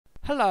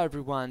Hello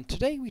everyone,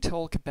 today we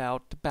talk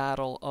about the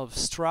Battle of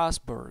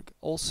Strasbourg,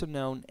 also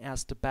known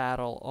as the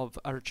Battle of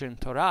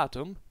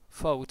Argentoratum,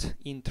 fought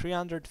in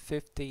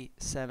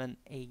 357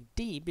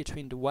 AD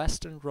between the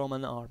Western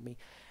Roman army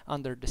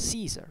under the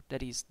Caesar,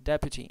 that is,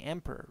 Deputy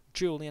Emperor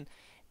Julian,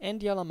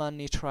 and the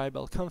Alemanni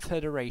tribal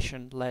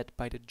confederation led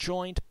by the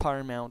joint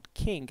paramount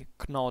king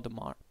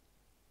Chnodomar.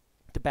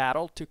 The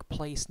battle took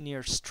place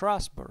near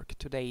Strasbourg,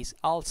 today's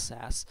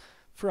Alsace,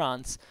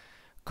 France,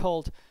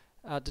 called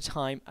at the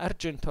time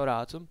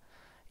Argentoratum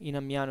in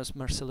Ammianus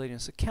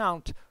Marcellinus'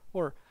 account,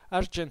 or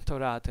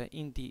Argentorata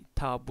in the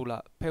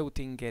Tabula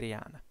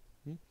Peutingeriana.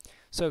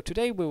 So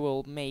today we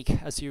will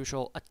make, as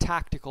usual, a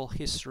tactical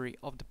history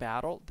of the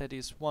battle. That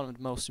is one of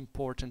the most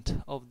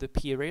important of the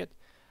period,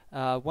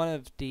 one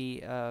of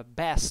the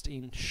best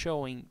in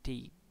showing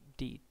the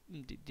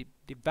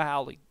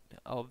value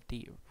of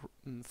the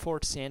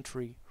 4th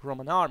century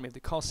Roman army, of the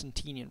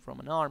Constantinian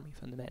Roman army,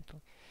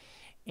 fundamentally.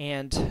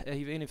 And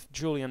even if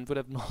Julian would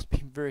have not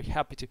been very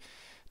happy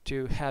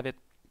to have it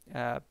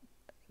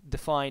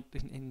defined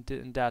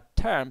in that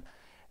term,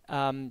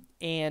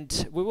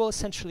 and we will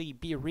essentially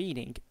be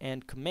reading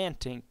and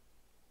commenting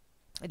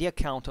the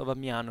account of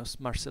Ammianus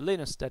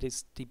Marcellinus, that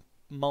is the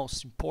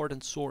most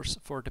important source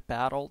for the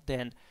battle.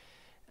 Then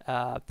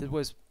that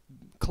was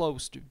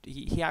close to,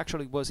 he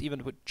actually was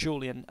even with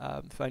Julian,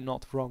 if I'm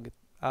not wrong,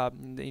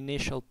 in the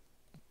initial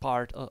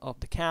part of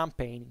the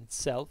campaign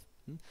itself.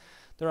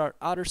 There are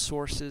other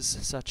sources,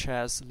 such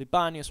as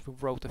Libanius, who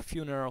wrote a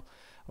funeral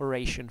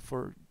oration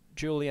for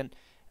Julian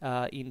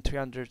in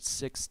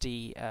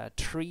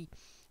 363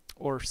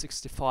 or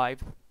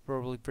 65,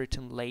 probably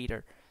written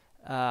later,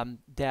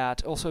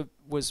 that also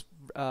was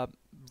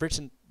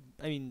written,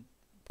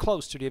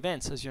 close to the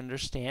events, as you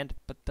understand,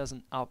 but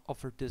doesn't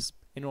offer this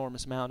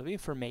enormous amount of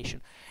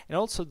information. And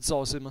also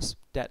Zosimus,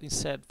 that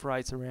instead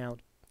writes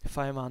around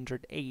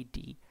 500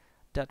 AD,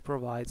 that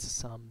provides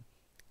some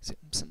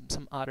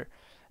other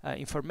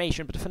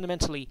information, but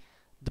fundamentally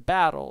the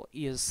battle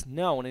is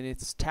known in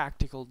its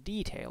tactical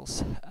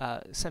details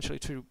essentially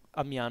through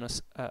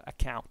Ammianus'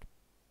 account.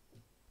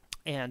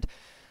 And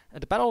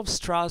the Battle of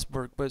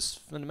Strasbourg was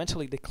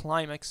fundamentally the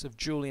climax of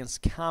Julian's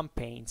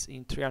campaigns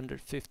in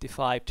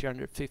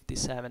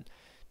 355-357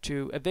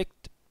 to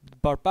evict the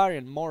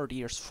barbarian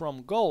mortiers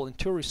from Gaul and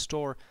to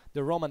restore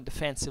the Roman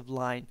defensive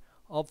line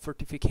of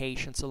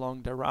fortifications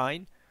along the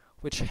Rhine,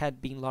 which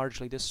had been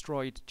largely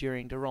destroyed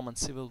during the Roman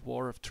Civil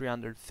War of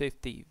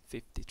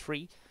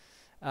 350-53,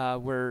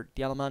 where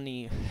the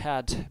Alemanni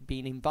had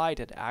been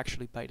invited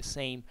actually by the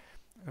same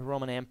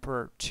Roman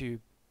emperor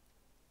to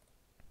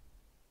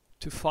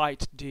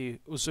fight the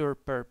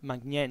usurper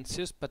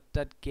Magnentius, but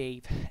that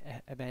gave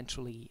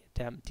eventually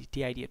them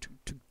the idea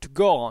to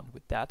go on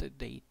with that.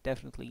 They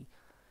definitely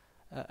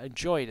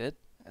enjoyed it,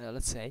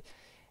 let's say.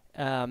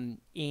 And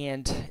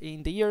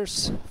in the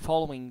years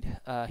following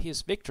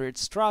his victory at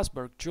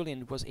Strasbourg,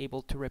 Julian was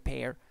able to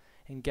repair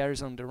and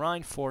garrison the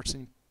Rhine forts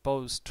and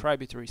impose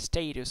tributary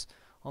status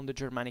on the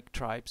Germanic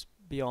tribes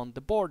beyond the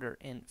border,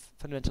 and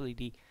fundamentally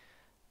the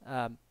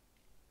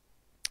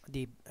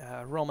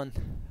Roman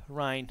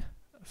Rhine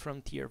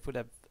frontier would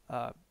have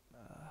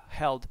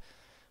held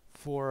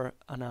for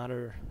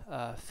another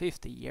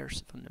 50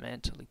 years,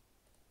 fundamentally.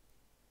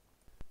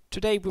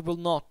 Today we will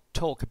not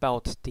talk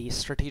about the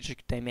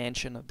strategic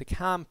dimension of the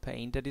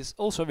campaign. That is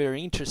also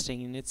very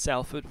interesting in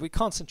itself, but we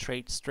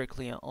concentrate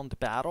strictly on the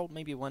battle.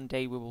 Maybe one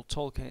day we will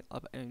talk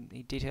in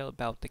detail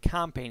about the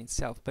campaign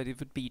itself, but it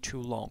would be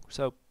too long.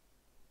 So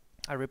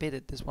I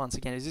repeated this once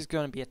again. This is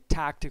going to be a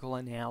tactical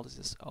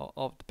analysis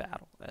of the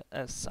battle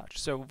as such.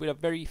 So with a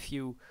very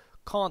few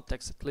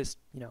context, at least,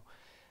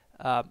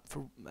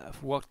 for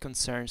what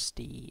concerns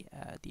the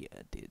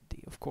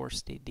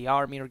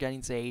army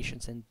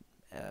organizations and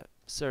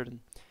certain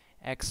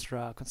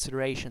extra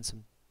considerations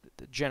and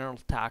the general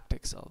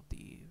tactics of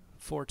the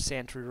 4th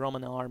century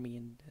Roman army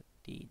and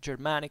the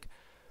Germanic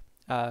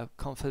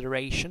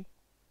confederation.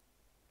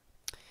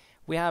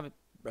 We have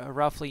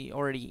roughly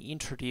already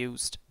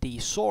introduced the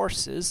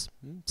sources,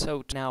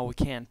 so now we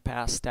can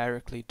pass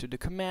directly to the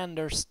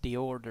commanders, the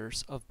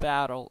orders of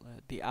battle,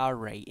 the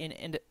array,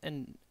 and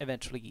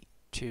eventually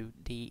to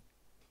the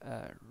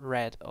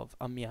read of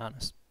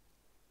Ammianus.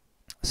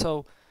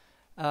 So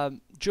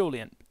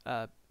Julian,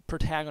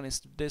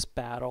 protagonist of this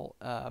battle,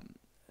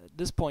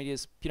 this point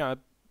is,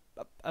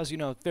 as you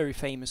know, a very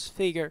famous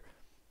figure,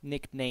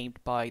 nicknamed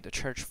by the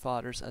church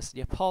fathers as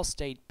the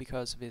apostate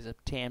because of his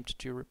attempt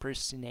to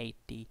represent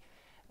the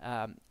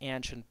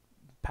ancient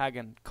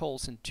pagan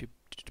cults and to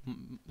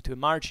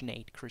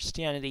marginate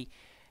Christianity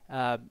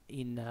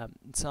in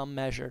some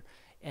measure,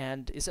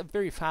 and is a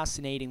very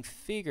fascinating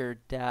figure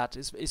that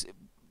is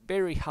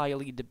very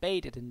highly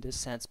debated in this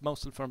sense,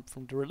 mostly from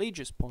the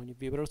religious point of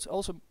view, but it's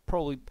also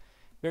probably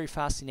very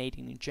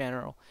fascinating in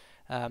general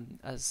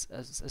as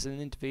an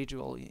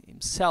individual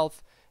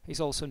himself. He's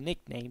also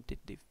nicknamed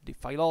the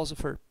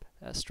philosopher,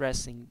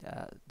 stressing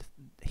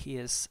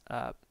his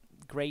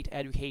great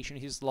education,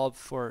 his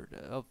love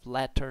of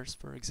letters,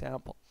 for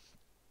example.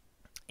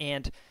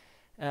 And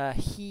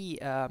he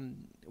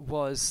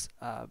was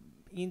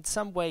in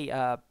some way,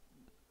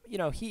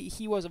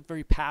 he was a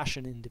very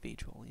passionate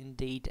individual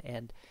indeed,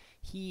 and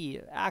he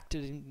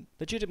acted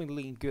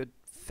legitimately in good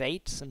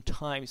faith,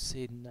 sometimes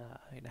in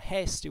a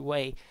hasty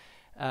way,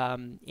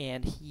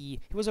 and he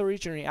was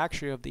originally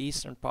actually of the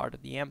eastern part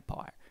of the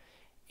empire,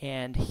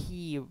 and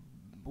he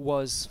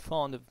was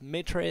fond of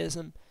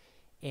Mithraism,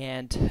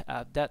 and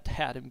that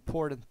had an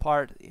important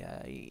part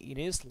in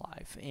his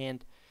life.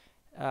 And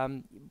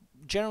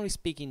generally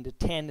speaking, the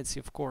tendency,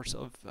 of course,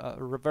 of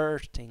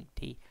reversing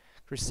the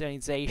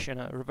Christianization,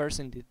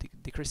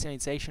 the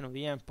Christianization of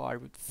the empire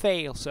would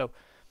fail. So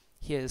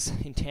his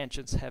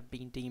intentions have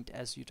been deemed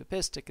as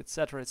utopistic,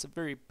 etc. It's a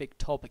very big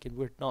topic, and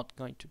we're not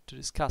going to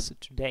discuss it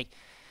today.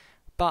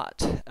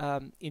 But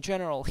in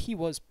general, he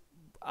was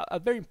a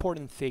very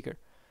important figure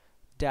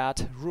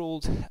that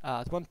ruled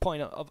at one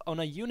point on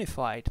a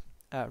unified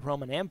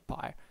Roman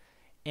Empire,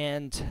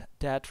 and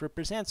that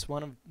represents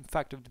one of, in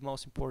fact, of the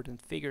most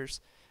important figures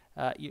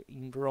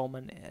in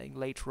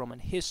late Roman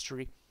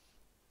history.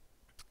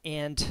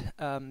 And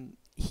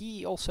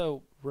he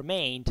also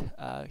remained.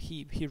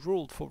 He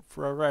ruled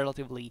for a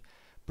relatively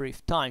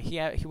brief time.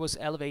 He was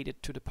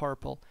elevated to the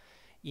purple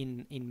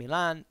in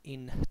Milan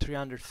in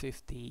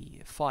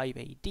 355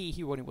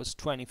 AD. When he was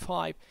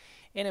 25,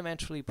 and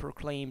eventually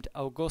proclaimed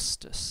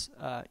Augustus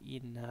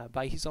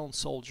by his own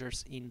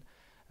soldiers in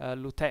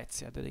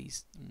Lutetia, that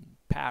is in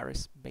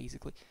Paris,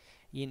 basically,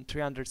 in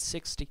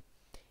 360.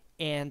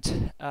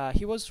 And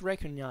he was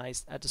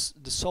recognized as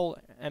the sole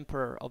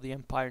emperor of the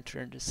empire in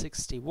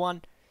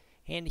 361,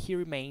 and he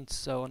remained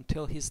so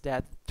until his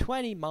death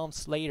 20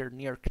 months later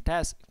near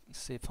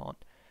Ctesiphon,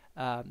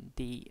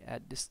 the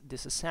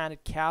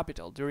Sassanid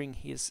capital, during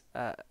his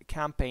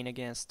campaign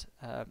against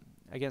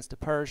the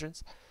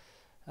Persians.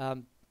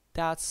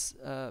 That's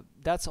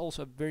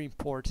also a very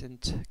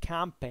important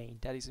campaign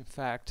that is in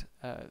fact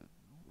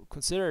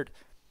considered,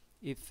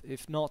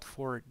 if not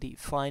for the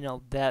final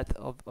death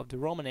of the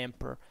Roman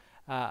emperor,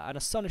 an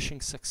astonishing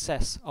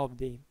success of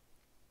the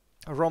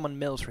Roman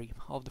military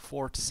of the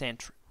 4th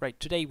century. Right,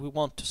 today we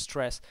want to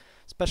stress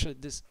especially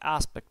this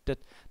aspect, that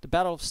the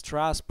Battle of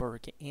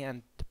Strasbourg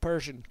and the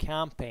Persian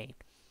campaign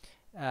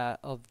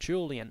of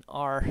Julian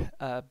are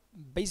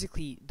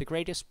basically the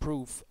greatest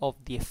proof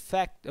of the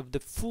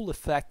full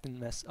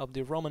effectiveness of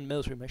the Roman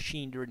military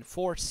machine during the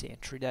 4th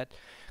century, that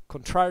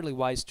contrarily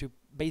wise to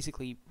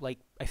basically, like,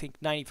 I think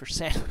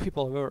 90% of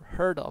people have ever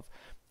heard of,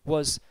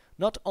 was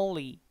not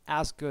only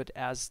as good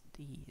as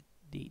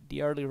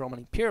the early Roman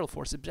imperial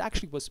force, it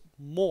actually was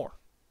more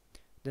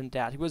than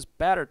that. It was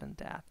better than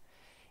that.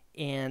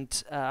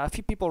 And a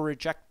few people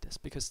reject this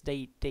because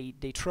they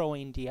throw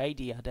in the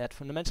idea that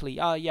fundamentally,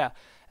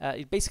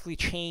 it basically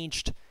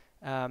changed.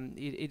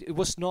 It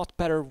was not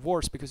better or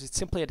worse because it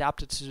simply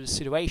adapted to the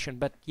situation.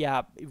 But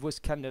yeah, it was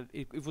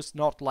it was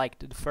not like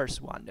the first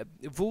one.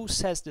 Who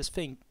says this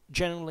thing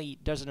generally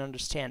doesn't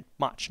understand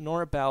much,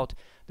 nor about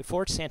the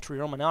 4th century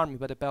Roman army,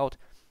 but about,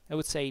 I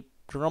would say,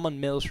 the Roman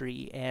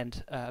military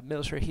and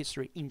military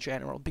history in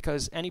general.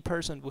 Because any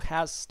person who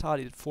has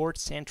studied 4th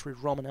century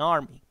Roman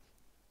army,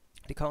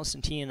 the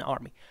Constantinian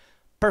army,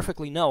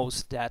 perfectly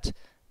knows that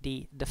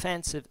the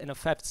defensive and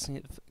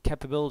offensive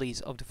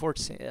capabilities of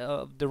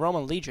the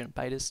Roman legion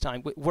by this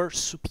time were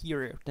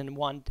superior than the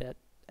one that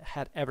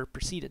had ever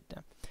preceded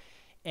them.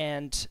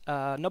 And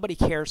nobody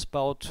cares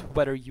about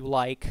whether you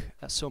like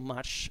so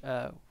much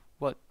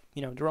what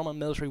the Roman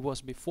military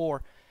was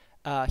before.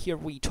 Here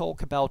we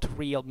talk about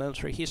real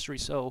military history,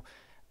 so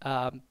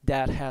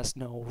that has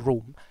no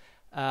room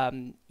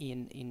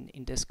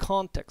in this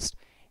context.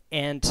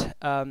 And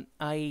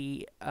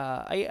I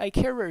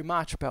care very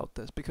much about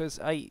this because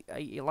I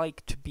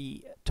like to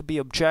be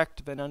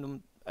objective,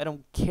 and I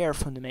don't care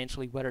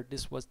fundamentally whether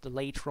this was the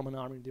late Roman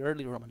army, the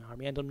early Roman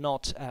army, and I'm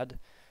not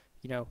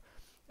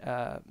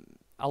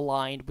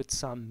aligned with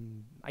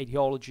some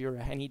ideology, or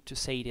I need to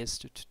say this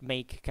to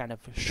make kind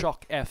of a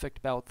shock effect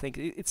about things.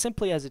 It's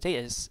simply as it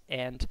is,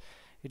 and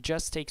it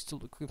just takes to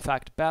look, in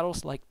fact,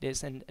 battles like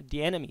this and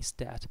the enemies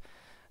that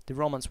the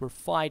Romans were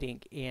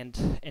fighting,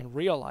 and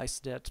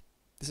realize that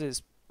this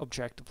is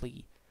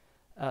objectively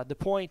the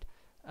point.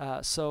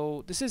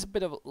 So this is a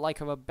bit of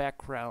a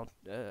background.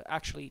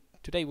 Actually,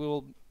 today we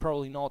will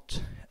probably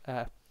not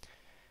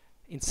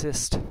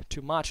insist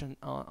too much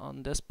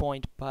on this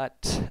point,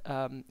 but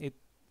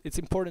it's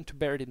important to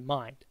bear it in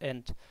mind,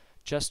 and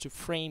just to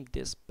frame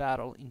this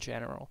battle in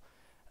general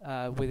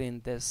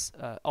within this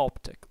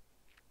optic,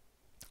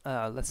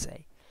 let's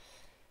say.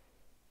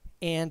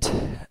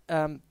 And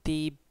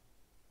the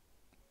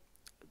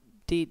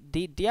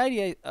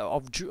idea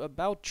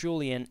about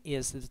Julian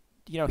is that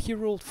he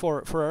ruled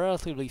for a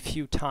relatively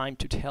few time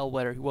to tell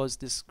whether he was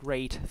this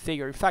great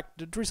figure. In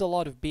fact, there is a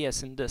lot of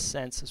BS in this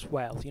sense as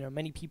well.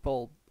 Many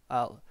people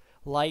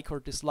like or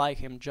dislike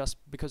him just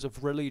because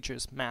of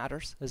religious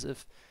matters, as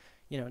if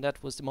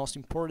that was the most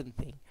important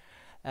thing,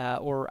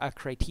 or a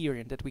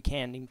criterion that we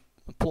can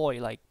employ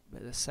like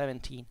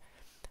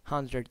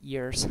 1700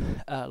 years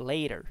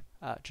later,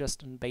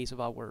 just on the base of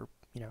our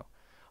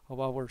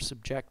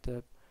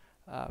subjective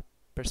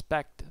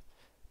perspective.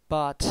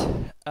 But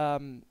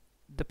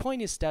the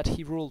point is that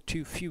he ruled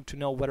too few to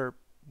know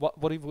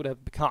what he would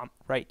have become,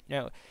 right?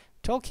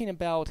 Talking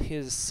about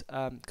his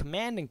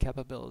commanding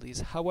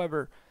capabilities,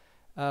 however,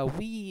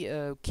 we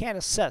can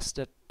assess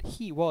that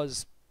he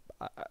was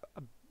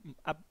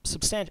a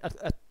substantial,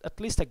 at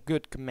least a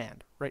good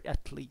commander, right?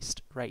 At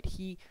least, right?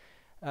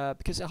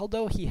 Because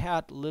although he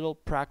had little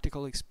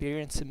practical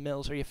experience in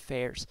military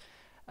affairs,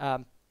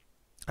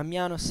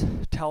 Ammianus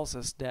tells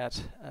us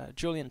that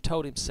Julian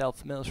taught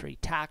himself military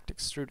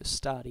tactics through the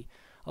study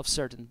of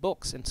certain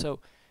books, and so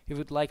he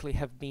would likely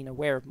have been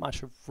aware of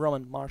much of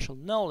Roman martial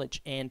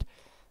knowledge. And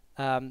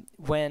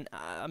when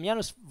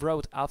Ammianus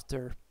wrote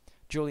after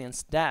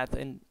Julian's death,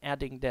 and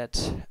adding that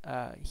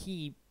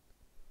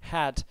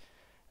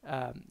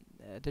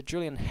that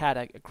Julian had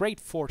a great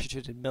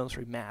fortitude in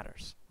military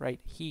matters, right?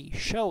 He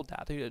showed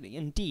that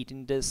indeed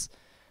in this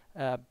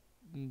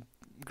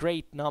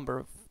great number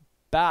of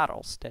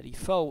battles that he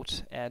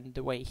fought, and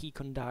the way he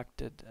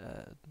conducted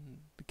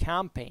the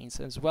campaigns,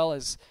 as well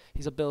as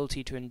his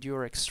ability to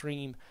endure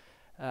extreme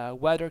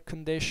weather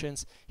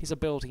conditions, his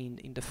ability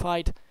in the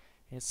fight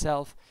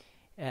itself,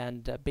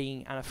 and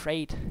being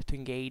unafraid to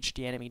engage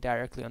the enemy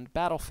directly on the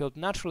battlefield.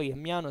 Naturally,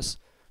 Ammianus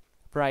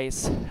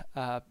writes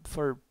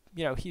for,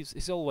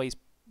 he's always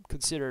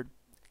considered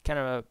kind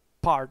of a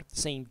part of the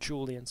same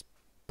Julian's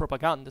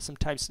propaganda.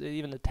 Sometimes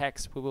even the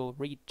text we will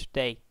read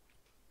today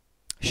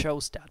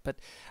shows that. But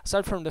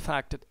aside from the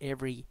fact that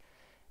every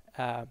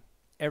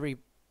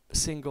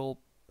single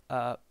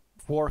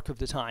work of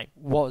the time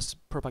was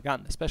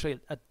propaganda, especially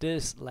at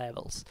these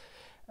levels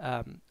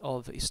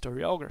of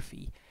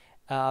historiography,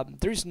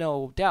 there is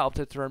no doubt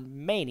that there are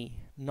many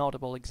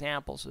notable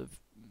examples of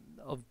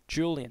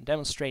Julian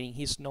demonstrating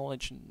his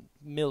knowledge in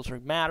military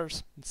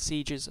matters, in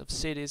sieges of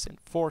cities and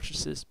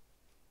fortresses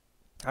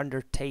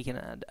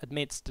undertaken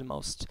amidst the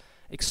most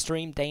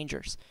extreme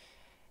dangers.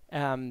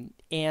 And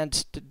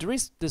there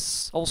is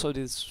this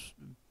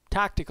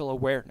tactical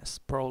awareness,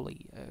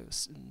 probably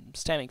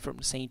stemming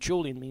from Saint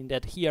Julian, meaning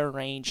that he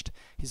arranged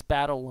his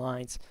battle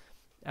lines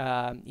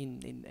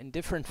in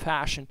different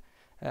fashion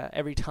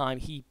every time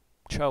he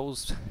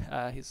chose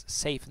his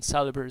safe and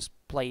salubrious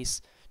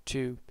place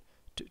to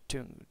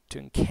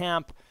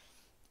encamp,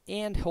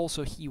 and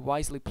also he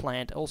wisely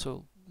planned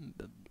also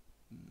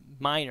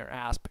minor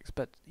aspects,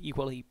 but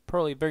equally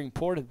probably very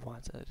important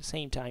ones at the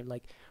same time,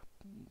 like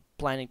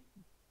planning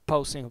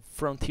posting of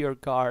frontier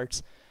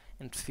guards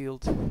and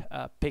field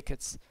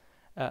pickets,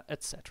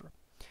 etc.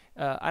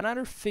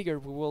 Another figure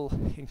we will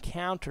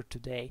encounter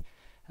today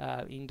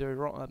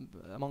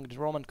among the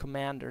Roman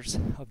commanders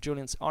of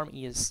Julian's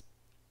army is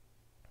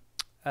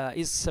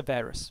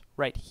Severus,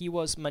 right? He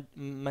was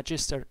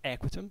Magister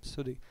Equitum,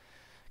 so the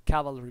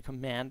cavalry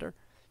commander.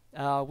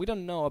 We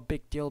don't know a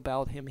big deal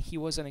about him. He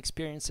was an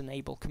experienced and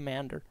able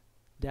commander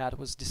that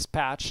was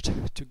dispatched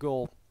to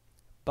Gaul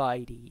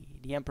by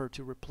the emperor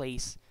to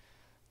replace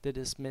the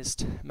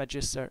dismissed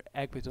Magister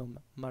Equitum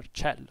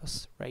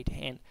Marcellus, right?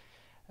 And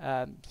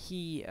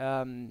he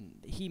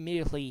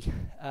immediately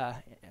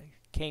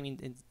came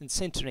in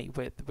synchrony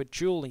with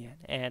Julian,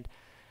 and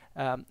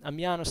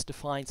Ammianus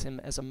defines him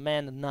as a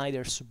man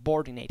neither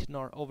subordinate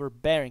nor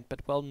overbearing,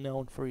 but well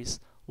known for his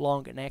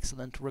long and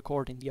excellent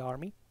record in the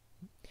army.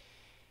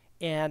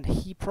 And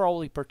he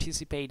probably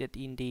participated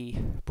in the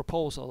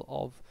proposal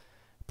of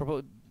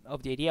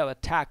the idea of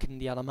attacking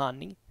the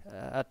Alemanni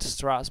at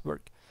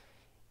Strasbourg,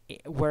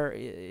 where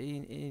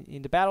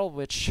in the battle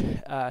which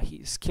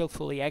he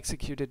skillfully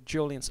executed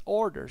Julian's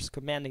orders,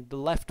 commanding the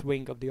left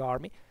wing of the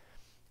army,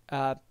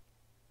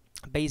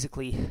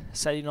 basically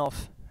setting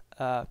off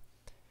an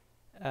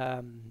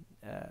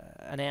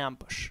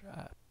ambush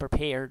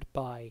prepared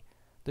by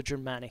the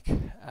Germanic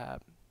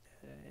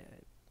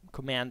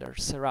commander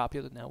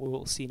Serapio, that now we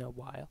will see in a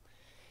while.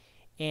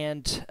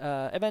 And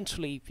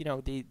eventually,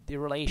 the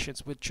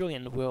relations with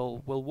Julian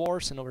will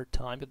worsen over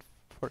time, but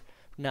for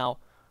now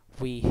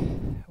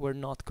we're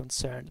not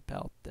concerned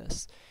about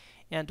this.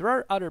 And there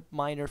are other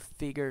minor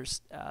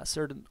figures,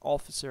 certain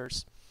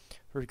officers,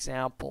 for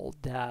example,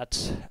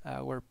 that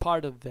were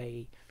part of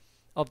the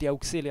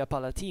Auxilia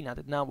Palatina,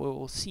 that now we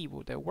will see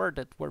what they were,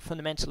 that were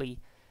fundamentally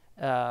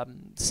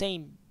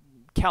same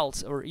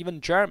Celts or even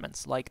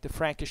Germans, like the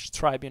Frankish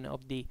tribune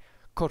of the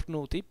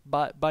Cornuti,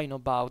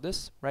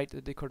 Bainobaudes, right?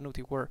 The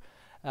Cornuti were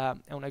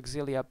an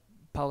Auxilia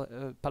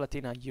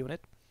Palatina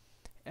unit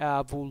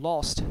who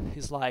lost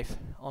his life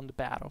on the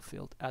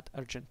battlefield at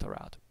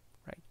Argentoratum,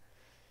 right?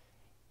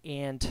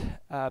 And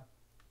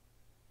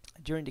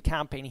during the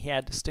campaign, he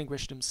had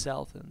distinguished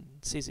himself in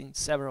seizing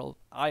several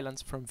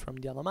islands from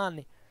the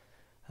Alemanni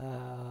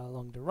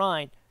along the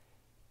Rhine,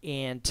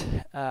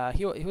 and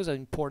he was an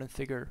important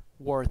figure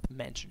worth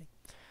mentioning.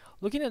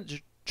 Looking at the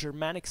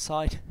Germanic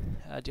side,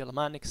 the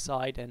Alemannic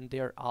side, and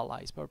their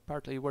allies, but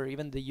partly were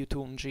even the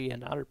Utungi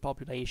and other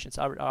populations,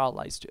 are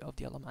allies of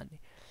the Alemanni.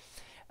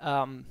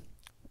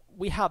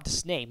 We have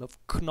this name of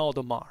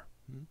Cnodomar,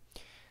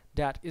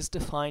 that is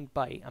defined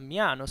by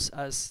Ammianus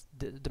as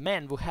the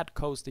man who had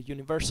caused the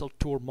universal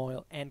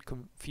turmoil and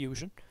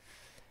confusion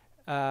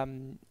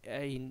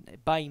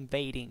by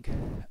invading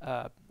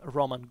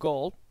Roman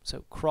Gaul,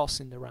 so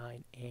crossing the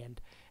Rhine,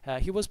 and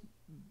he was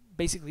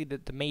basically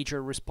the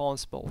major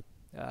responsible,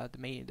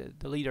 the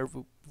leader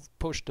who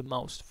pushed the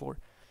most for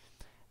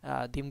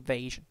the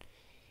invasion.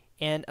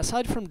 And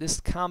aside from this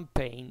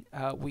campaign,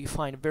 we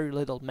find very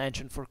little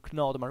mention for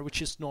Cnodomar,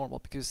 which is normal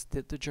because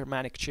the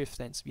Germanic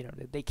chieftains,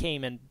 they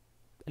came and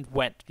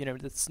went.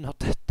 That's not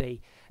that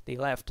they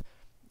left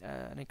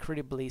an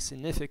incredibly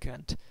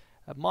significant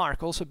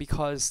mark. Also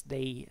because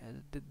these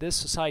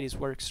societies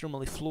were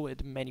extremely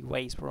fluid in many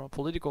ways from a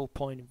political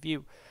point of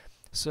view.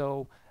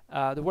 So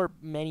there were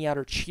many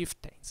other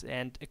chieftains,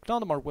 and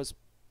Cnodomar was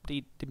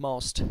the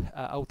most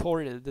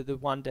authoritative, the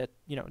one that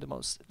the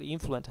most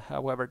influent,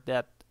 however,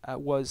 that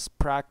was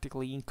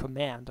practically in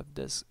command of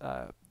this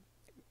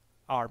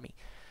army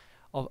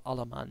of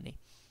Alemanni.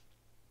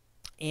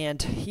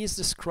 And he is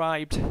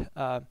described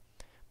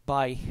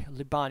by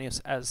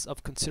Libanius as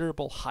of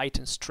considerable height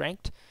and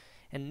strength,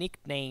 and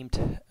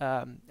nicknamed,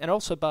 and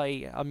also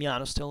by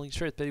Ammianus, telling the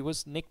truth, but he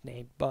was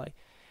nicknamed by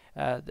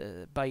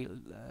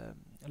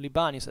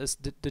Libanius as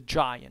the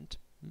giant.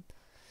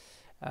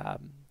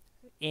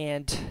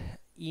 And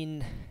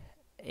in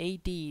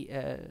AD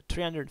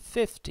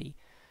 350,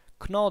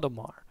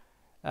 Cnodomar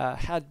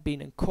had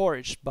been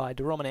encouraged by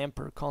the Roman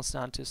Emperor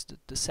Constantius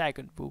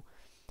II, who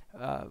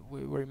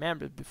we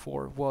remembered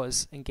before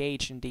was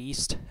engaged in the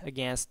east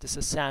against the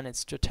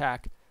Sassanids to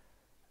attack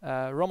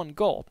Roman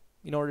Gaul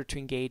in order to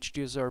engage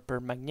the usurper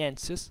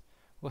Magnensis,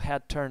 who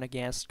had turned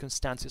against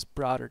Constantius'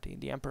 brother,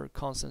 the Emperor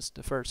Constans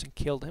I, and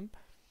killed him.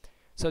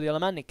 So the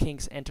Alemannic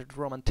kings entered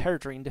Roman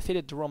territory and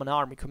defeated the Roman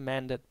army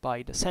commanded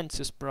by the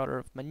Census, brother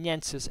of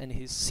Magnensis, and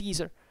his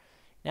Caesar.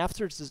 And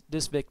after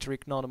this victory,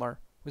 Cnodomar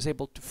was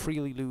able to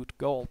freely loot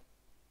Gaul.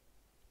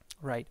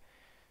 Right.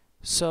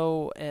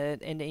 So,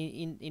 and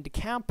in the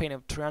campaign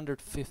of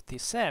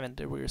 357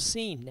 that we're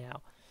seeing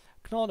now,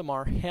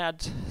 Cnodomar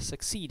had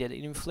succeeded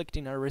in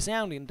inflicting a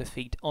resounding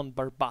defeat on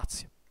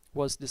Barbatia,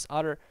 was this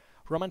other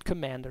Roman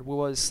commander who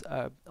was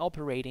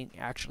operating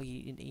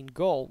actually in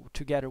Gaul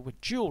together with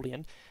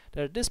Julian,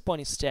 that at this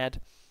point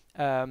instead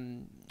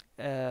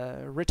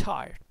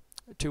retired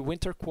to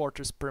winter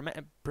quarters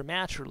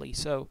prematurely,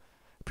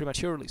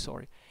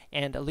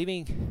 and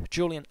leaving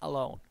Julian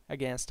alone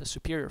against a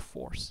superior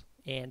force.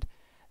 And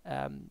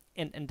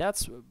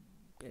that's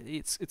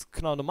it's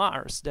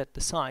Cnodomarus that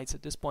decides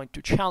at this point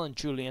to challenge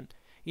Julian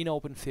in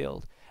open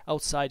field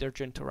outside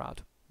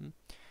Argentoratum.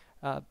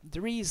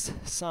 There is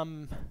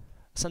some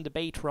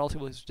debate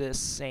relative to this,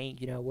 saying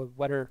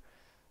whether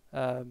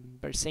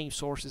by same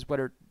sources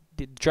whether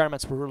the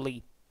Germans were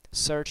really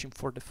searching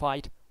for the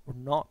fight or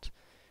not,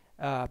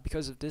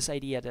 because of this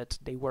idea that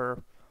they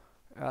were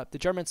the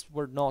Germans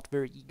were not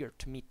very eager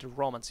to meet the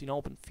Romans in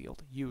open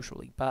field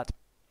usually, but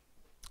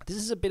this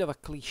is a bit of a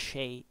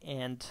cliche,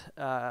 and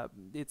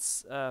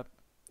it's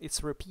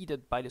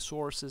repeated by the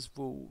sources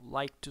who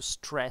like to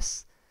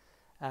stress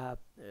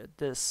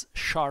this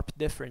sharp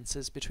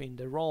differences between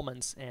the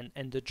Romans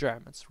and the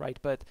Germans, right?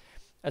 But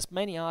as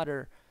many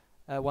other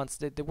ones,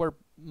 they were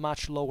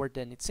much lower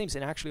than it seems,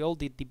 and actually all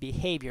the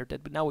behavior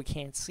that now we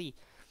can't see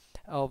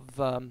of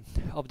the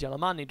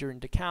Alemanni during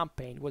the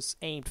campaign was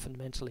aimed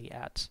fundamentally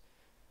at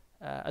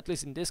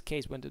least in this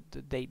case, when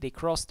they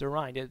crossed the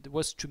Rhine, it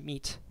was to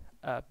meet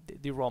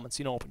the Romans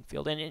in open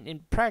field,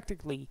 and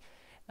practically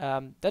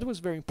that was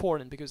very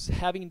important, because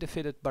having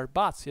defeated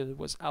Barbatia, that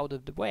was out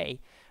of the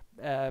way.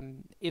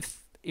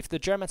 If the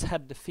Germans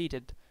had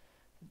defeated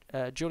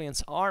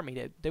Julian's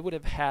army, they would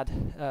have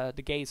had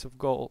the gates of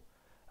Gaul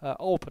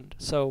opened.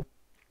 So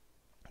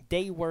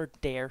they were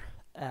there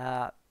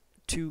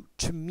to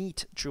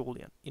meet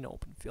Julian in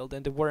open field,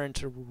 and they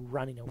weren't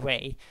running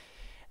away.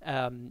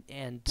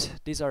 And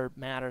these are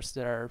matters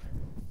that are,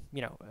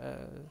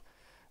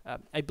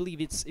 I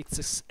believe it's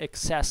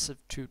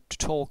excessive to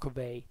talk of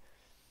a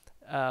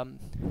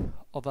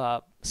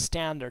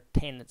standard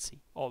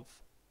tendency of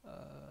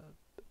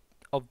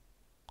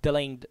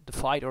delaying the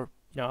fight, or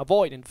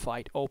avoiding the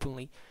fight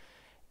openly.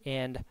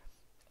 And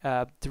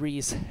there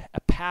is a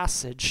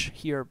passage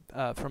here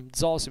from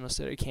Zosimus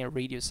that I can't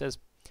read. It says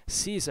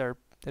Caesar,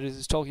 that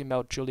is talking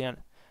about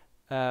Julian,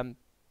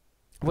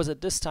 was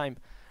at this time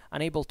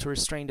unable to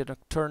restrain the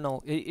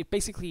nocturnal. It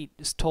basically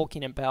is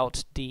talking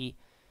about the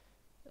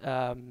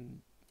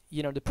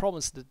the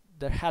problems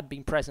that had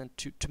been present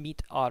to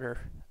meet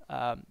other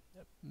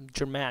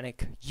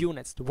Germanic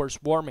units that were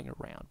swarming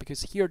around,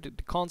 because here the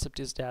concept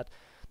is that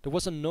there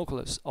was a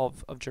nucleus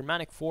of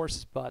Germanic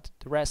forces, but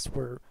the rest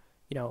were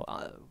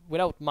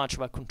without much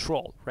of a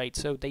control, right?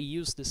 So they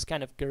used this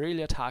kind of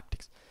guerrilla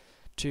tactics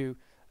to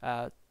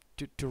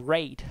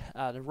raid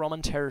the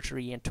Roman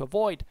territory and to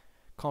avoid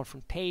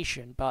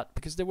confrontation, but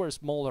because they were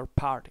smaller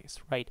parties,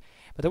 right?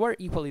 But they were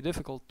equally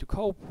difficult to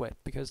cope with,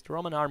 because the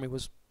Roman army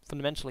was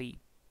fundamentally,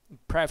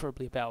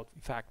 preferably about,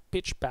 in fact,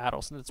 pitched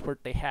battles, and that's where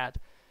they had,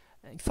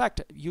 in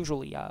fact,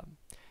 usually,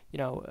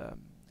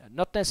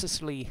 not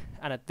necessarily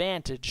an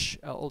advantage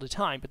all the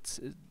time, but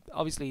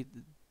obviously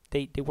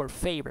they were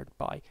favored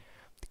by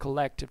the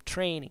collective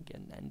training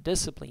and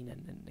discipline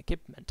and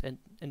equipment,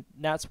 and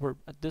that's where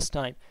at this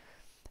time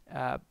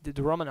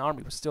the Roman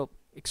army was still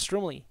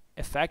extremely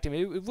effective.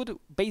 It would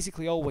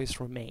basically always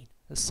remain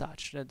as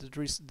such.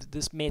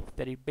 This myth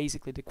that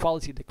the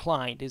quality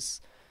declined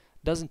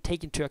doesn't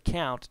take into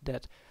account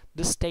that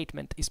this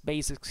statement is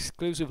based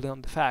exclusively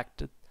on the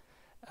fact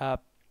that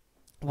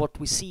what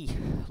we see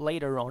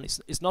later on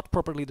is not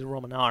properly the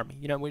Roman army.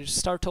 When we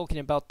start talking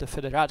about the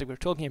Federati, we're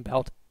talking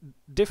about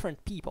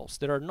different peoples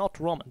that are not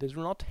Roman. They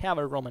do not have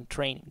a Roman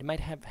training. They might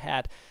have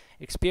had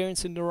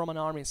experience in the Roman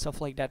army and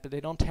stuff like that, but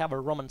they don't have a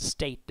Roman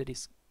state that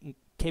is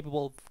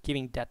capable of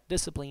giving that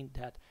discipline,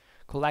 that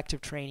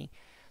collective training.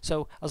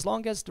 So as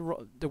long as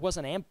there was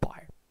an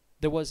empire,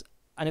 there was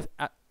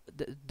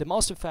the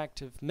most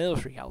effective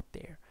military out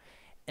there.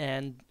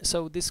 And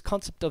so this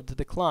concept of the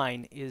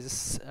decline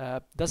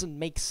doesn't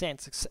make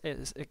sense,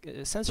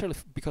 essentially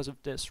because of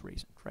this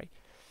reason, right?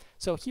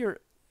 So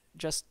here,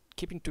 just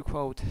keeping to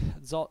quote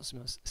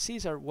Zosimus,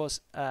 Caesar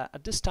was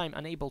at this time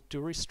unable to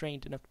restrain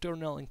the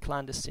nocturnal and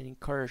clandestine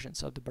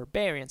incursions of the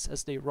barbarians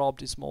as they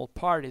robbed small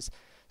parties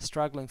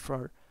struggling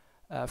from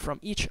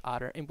each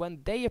other, and when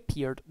they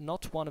appeared,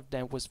 not one of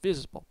them was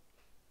visible.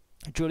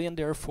 Julian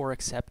therefore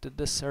accepted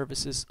the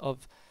services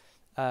of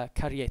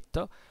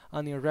Carietto,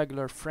 an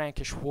irregular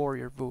Frankish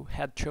warrior who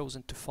had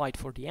chosen to fight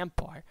for the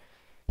empire.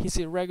 His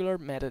irregular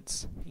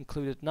methods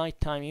included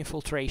nighttime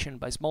infiltration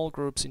by small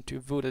groups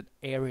into wooded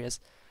areas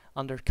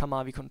under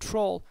Camavi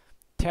control,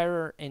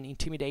 terror and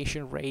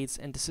intimidation raids,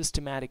 and the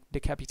systematic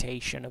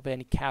decapitation of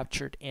any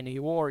captured enemy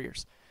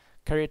warriors.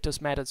 Carietto's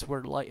methods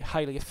were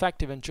highly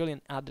effective, and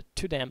Julian added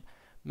to them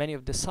many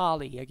of the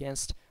salii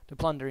against the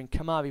plundering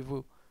Camavi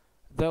who,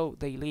 though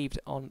they lived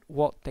on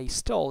what they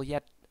stole,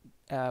 yet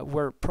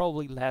were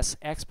probably less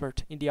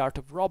expert in the art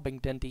of robbing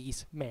than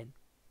these men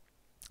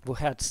who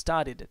had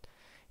studied it.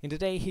 In the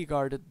day he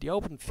guarded the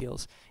open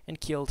fields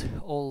and killed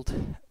all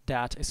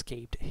that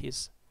escaped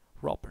his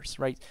robbers,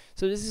 right?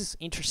 So this is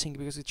interesting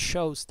because it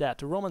shows that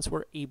the Romans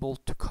were able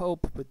to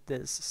cope with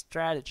this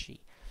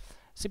strategy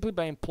simply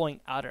by employing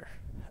other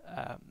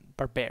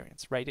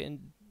barbarians, right?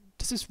 And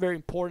this is very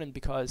important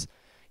because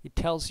it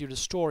tells you the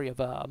story of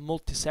a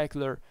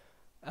multi-secular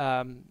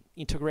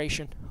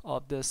integration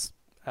of this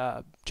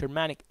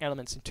Germanic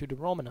elements into the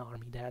Roman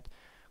army that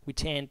we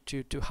tend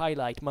to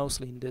highlight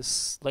mostly in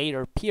this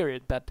later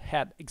period, but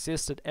had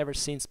existed ever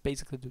since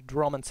basically the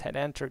Romans had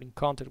entered in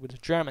contact with the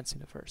Germans in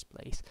the first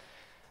place.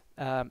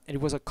 And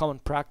it was a common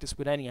practice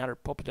with any other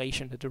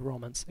population that the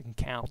Romans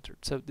encountered.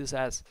 So this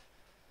has,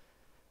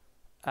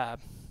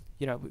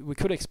 we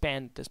could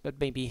expand this, but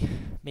maybe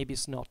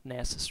it's not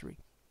necessary.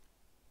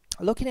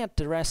 Looking at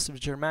the rest of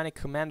the Germanic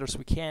commanders,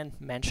 we can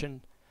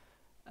mention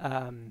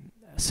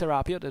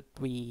Serapio that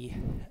we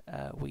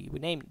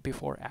named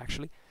before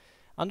actually,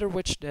 under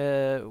which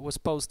was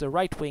posed the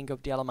right wing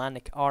of the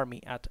Alemannic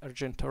army at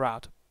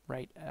Argentorato,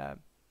 right?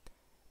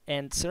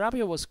 And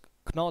Serapio was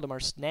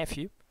Cnodomar's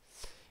nephew,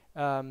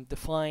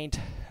 defined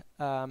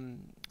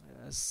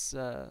as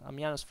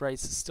Ammianus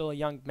writes, still a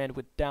young man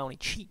with downy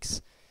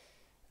cheeks,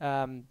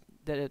 that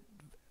it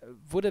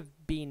would have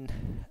been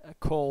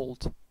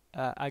called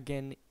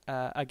Agenaricus,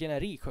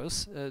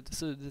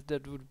 so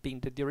that would have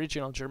been the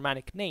original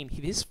Germanic name.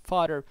 His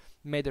father,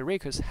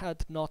 Medericus,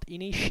 had not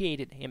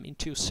initiated him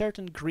into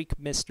certain Greek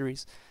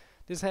mysteries.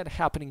 This had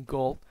happened in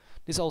Gaul.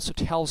 This also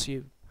tells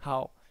you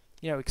how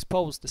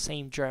exposed the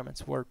same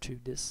Germans were to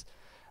this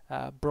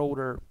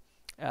broader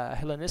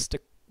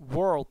Hellenistic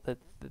world that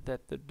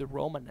the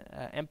Roman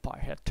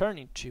Empire had turned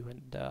into,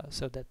 and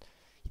so that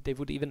they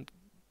would even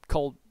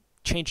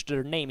change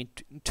their name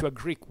into a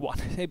Greek one,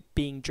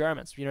 being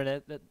Germans,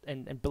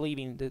 and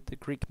believing the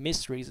Greek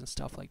mysteries and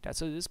stuff like that.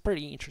 So it's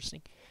pretty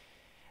interesting.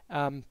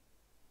 And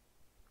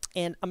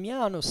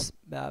Ammianus,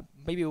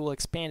 maybe we'll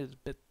expand it a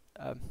bit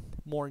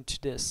more into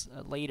this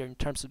later in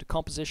terms of the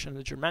composition of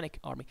the Germanic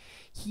army.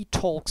 He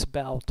talks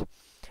about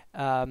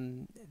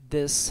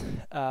this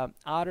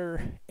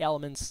other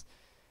elements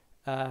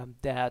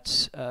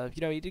that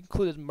it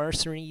included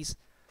mercenaries,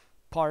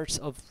 parts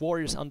of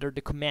warriors under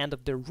the command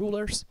of their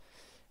rulers,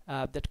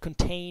 that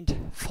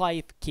contained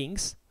 5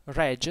 kings,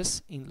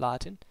 reges in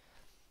Latin,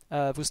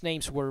 whose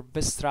names were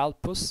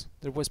Vestralpus.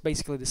 There was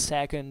basically the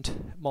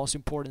second most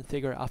important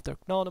figure after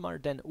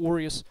Cnodomar, then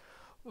Urius,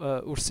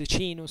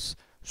 Ursicinus,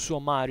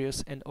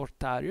 Suomarius, and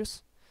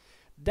Ortarius.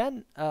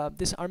 Then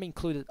this army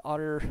included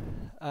other,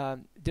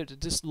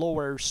 this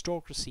lower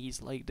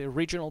aristocracies, like the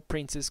regional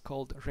princes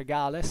called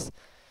regales,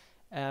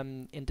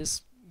 and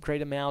this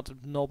great amount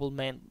of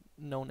noblemen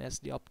known as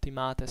the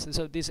optimates. And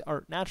so these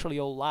are naturally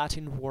all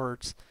Latin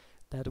words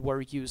that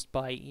were used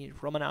by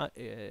Roman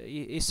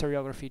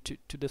historiography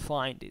to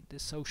define the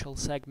social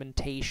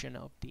segmentation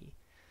of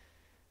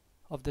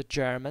the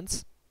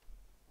Germans.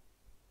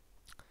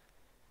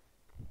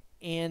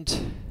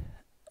 And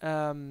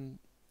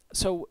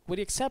so with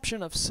the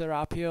exception of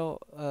Serapio,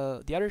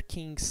 the other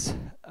kings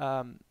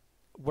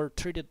were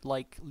treated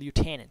like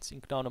lieutenants in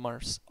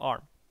Cnodomar's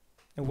army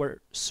and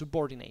were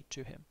subordinate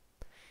to him.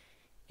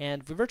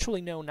 and we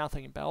virtually know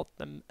nothing about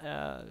them,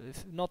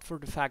 if not for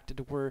the fact that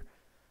they were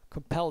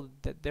compelled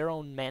their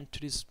own men to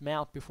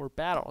dismount before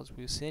battle, as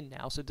we've seen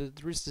now. So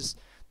there is this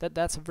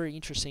that's a very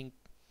interesting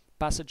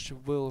passage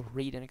we'll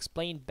read and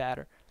explain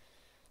better,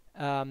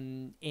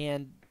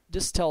 and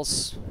this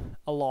tells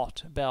a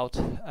lot about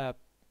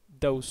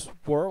those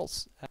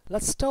worlds.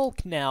 Let's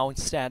talk now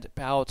instead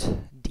about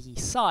the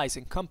size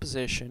and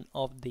composition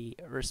of the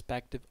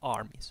respective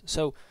armies.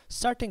 So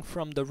starting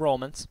from the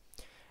Romans,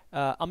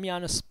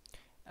 Ammianus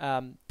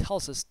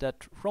tells us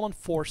that Roman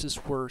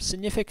forces were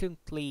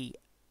significantly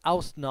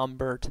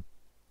outnumbered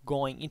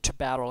going into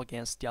battle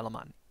against the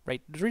Alemanni.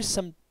 Right? There is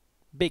some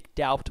big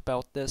doubt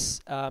about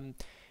this,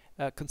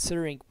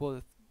 considering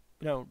what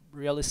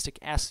realistic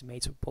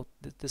estimates of what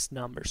these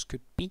numbers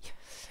could be.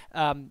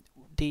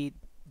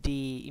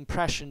 The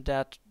impression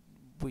that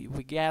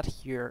we get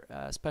here,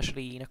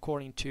 especially in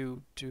according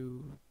to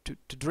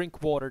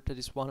Drinkwater, that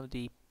is one of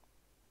the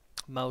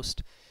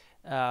most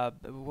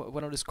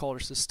one of the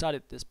scholars who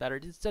studied this better,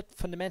 is that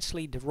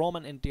fundamentally the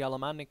Roman and the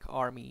Alemannic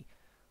army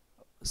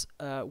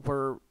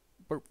were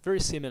very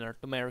similar,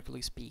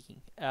 numerically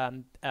speaking.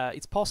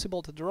 It's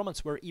possible that the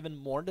Romans were even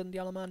more than the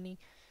Alemanni, in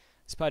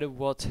spite of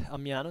what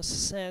Ammianus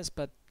says,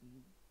 but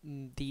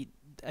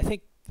I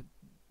think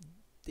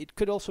it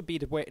could also be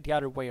the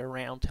other way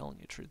around, telling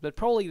you the truth. But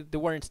probably they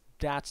weren't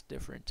that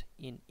different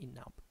in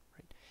number.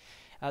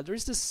 Right? There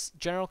is this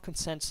general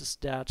consensus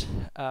that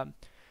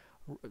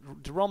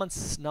the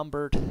Romans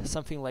numbered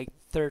something like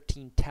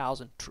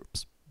 13,000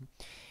 troops.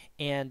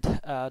 And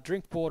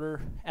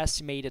Drinkwater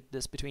estimated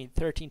this between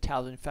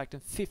 13,000, in fact,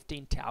 and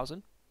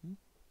 15,000.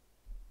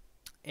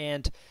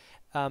 And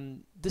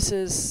this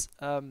is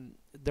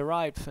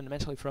derived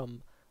fundamentally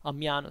from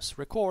Ammianus'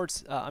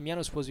 records.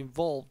 Ammianus was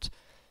involved,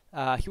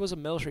 he was a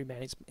military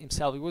man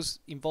himself. He was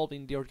involved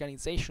in the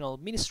organizational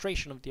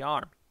administration of the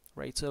army,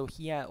 right? So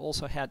he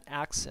also had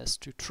access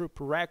to troop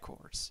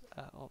records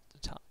of the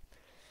time.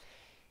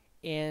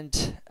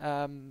 And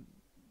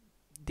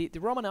the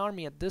Roman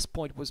army at this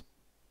point was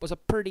a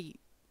pretty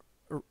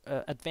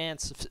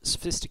advanced,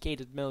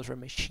 sophisticated military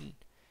machine.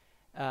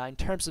 In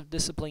terms of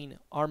discipline,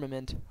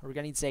 armament,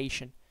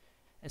 organization,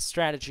 and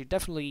strategy,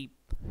 definitely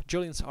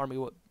Julian's army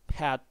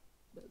had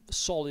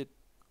solid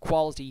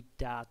quality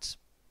that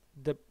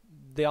the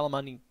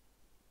Alemanni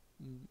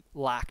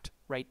lacked.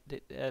 Right?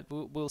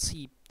 We'll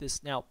see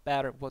this now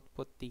better. What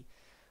the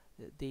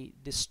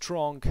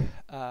strong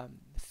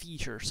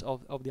features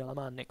of the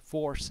Alemannic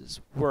forces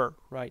were.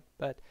 Right,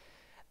 but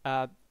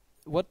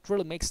what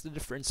really makes the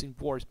difference in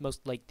war is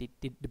most like the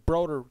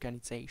broader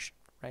organization,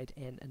 right,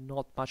 and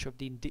not much of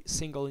the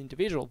single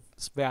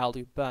individual's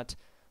value, but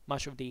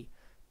much of the,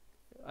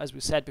 as we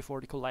said before,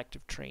 the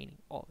collective training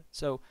of it.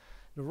 So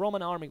the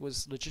Roman army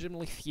was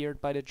legitimately feared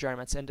by the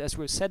Germans, and as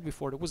we've said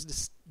before, there was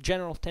this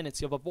general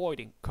tendency of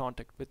avoiding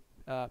contact with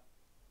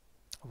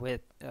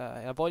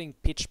avoiding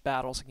pitched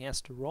battles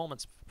against the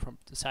Romans from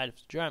the side of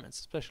the Germans,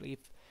 especially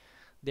if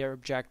their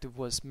objective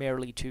was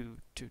merely to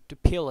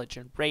pillage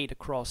and raid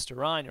across the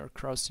Rhine or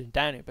across the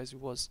Danube, as it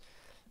was,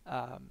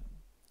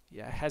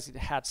 as it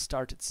had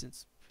started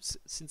since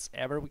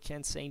ever, we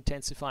can say,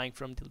 intensifying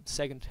from the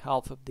second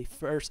half of the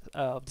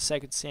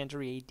second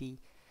century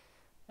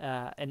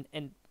AD,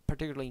 and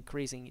particularly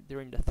increasing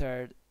during the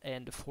third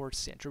and the fourth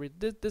century.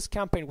 This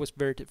campaign was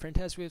very different,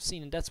 as we have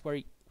seen, and that's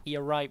where he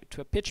arrived to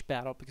a pitched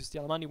battle, because the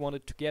Alemanni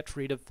wanted to get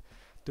rid of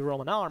the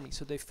Roman army,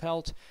 so they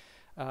felt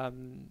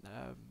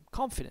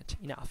confident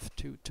enough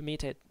to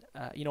meet it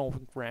in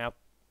open ground.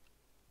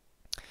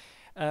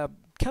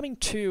 Coming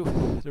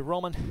to the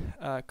Roman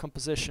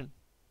composition,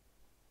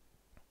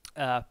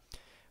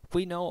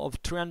 we know of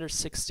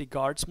 360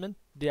 guardsmen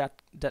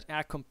that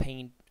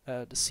accompanied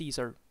the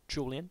Caesar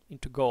Julian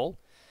into Gaul.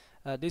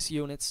 These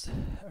units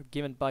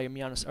given by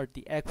Ammianus are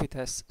the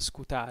Equites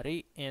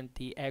Scutari and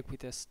the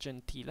Equites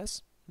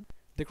Gentiles.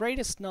 The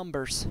greatest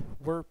numbers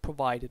were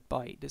provided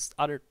by these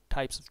other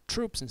types of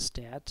troops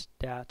instead,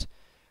 that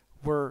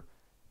were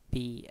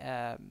the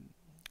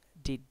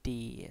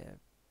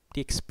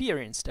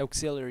experienced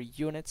auxiliary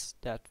units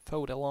that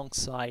fought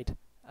alongside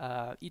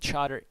each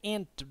other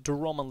and the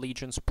Roman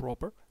legions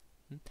proper.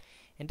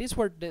 And these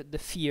were the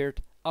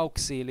feared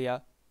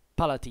auxilia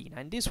palatina,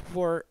 and these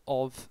were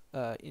of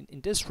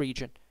in this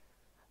region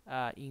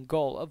in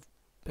Gaul of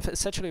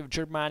essentially of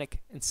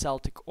Germanic and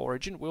Celtic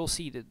origin. We'll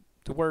see that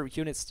there were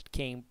units that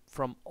came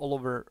from all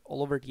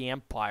over the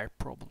empire,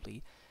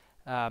 probably,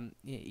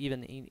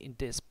 even in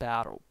this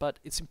battle. But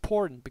it's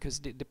important because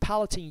the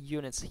Palatine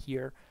units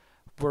here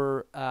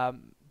were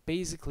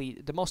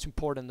basically the most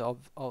important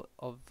of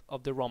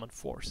the Roman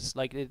forces.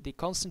 Like the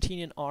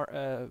Constantinian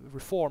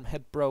reform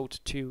had brought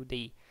to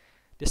the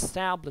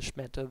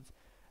establishment of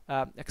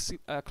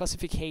a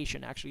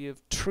classification, actually,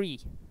 of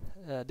three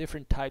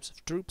different types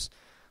of troops.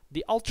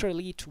 The ultra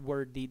elite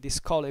were the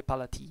Scolae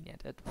Palatine,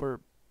 that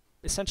were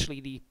essentially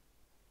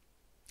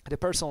the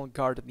personal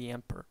guard of the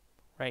emperor,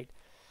 right?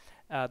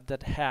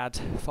 That had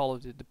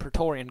followed the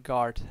Praetorian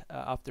Guard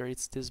after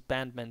its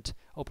disbandment,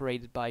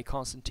 operated by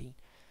Constantine,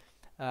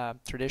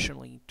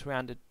 traditionally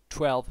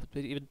 12,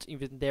 but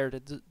even there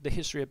the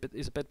history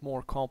is a bit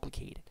more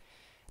complicated.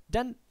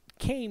 Then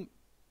came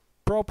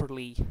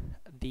properly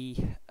the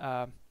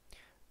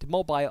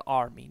mobile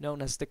army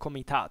known as the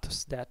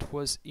comitatus, that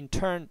was in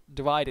turn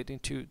divided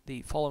into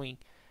the following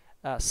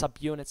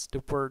subunits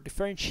that were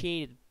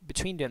differentiated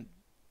between them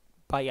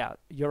by a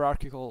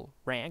hierarchical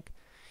rank.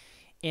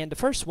 And the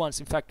first ones,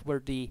 in fact,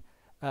 were the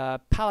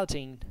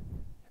Palatine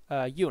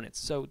units.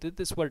 So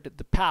this were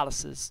the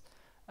palaces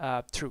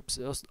troops,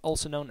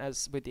 also known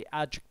as with the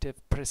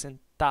adjective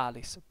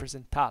presentalis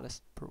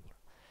plural,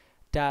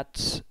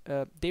 that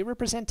they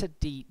represented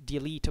the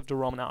elite of the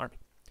Roman army,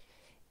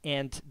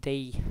 and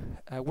they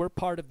were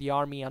part of the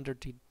army under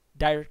the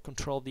direct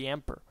control of the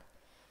emperor.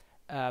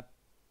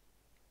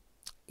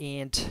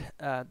 And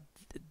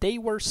they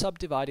were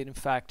subdivided, in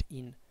fact,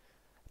 in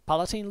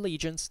Palatine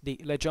legions, the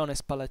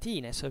legiones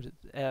palatinae, so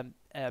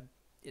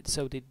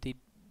the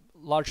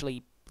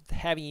largely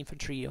heavy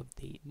infantry of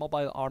the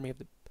mobile army of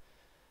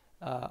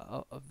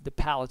the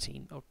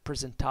Palatine or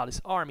Presentalis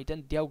army.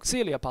 Then the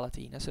auxilia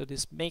palatina, so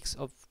this mix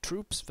of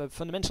troops.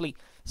 Fundamentally,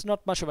 it's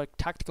not much of a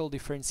tactical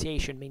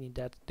differentiation, meaning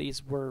that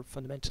these were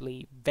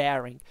fundamentally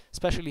varying,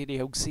 especially the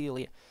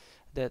auxilia,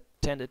 that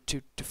tended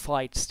to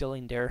fight still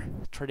in their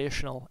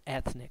traditional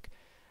ethnic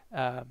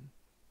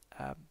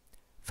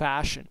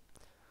fashion.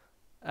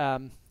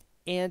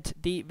 And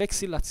the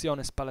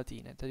vexillationes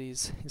palatinae, that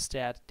is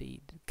instead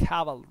the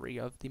cavalry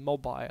of the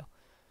mobile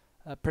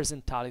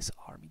Presentalis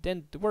army.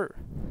 Then there were,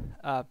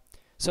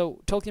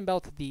 so talking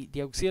about the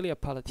auxilia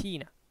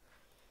palatina,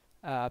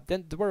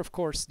 then there were, of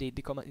course, the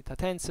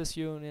comitatenses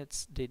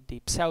units,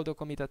 the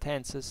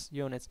pseudo-comitatenses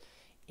units,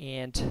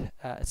 and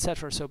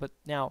etc. So, but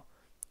now,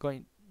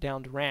 going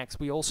down the ranks,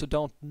 we also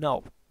don't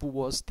know who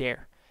was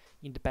there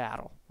in the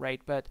battle,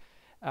 right? But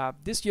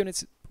these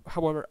units,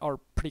 however, are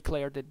pretty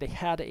clear that they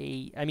had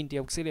the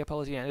auxilia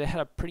palatina, they had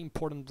a pretty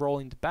important role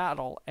in the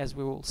battle, as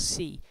we will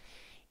see.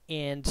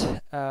 And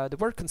they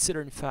were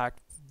considered, in fact,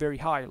 very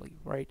highly,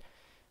 right?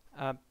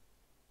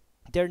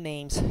 Their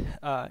names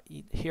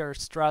here at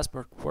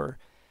Strasbourg were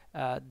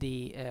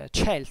the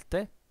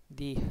Celte,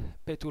 the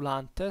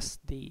Petulantes,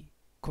 the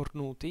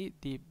Cornuti,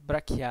 the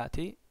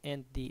Bracchiati,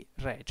 and the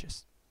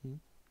Reges.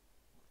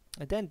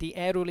 And then the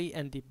Eruli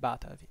and the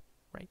Batavi,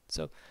 right?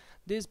 So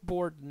this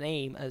bore the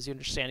name, as you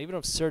understand, even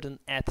of certain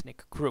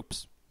ethnic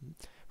groups.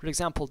 For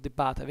example, the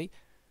Batavi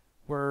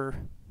were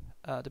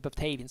the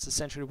Batavians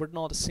essentially were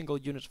not a single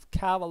unit of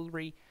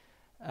cavalry,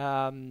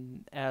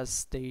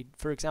 as they,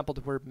 for example,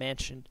 they were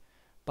mentioned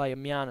by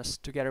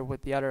Ammianus together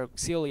with the other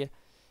auxilia,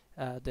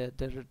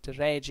 the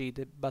Regi,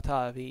 the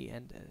Batavi,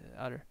 and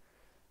other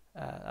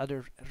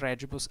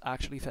regibus,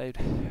 actually, if I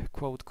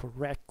quote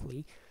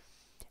correctly.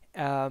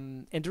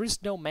 And there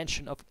is no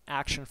mention of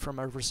action from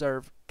a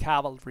reserve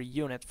cavalry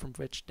unit, from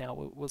which now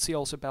we'll see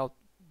also about,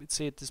 we'd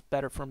say it is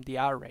better from the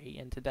array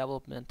and the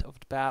development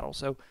of the battle.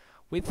 So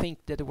we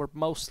think that they were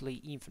mostly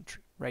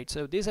infantry, right?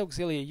 So these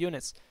auxiliary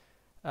units,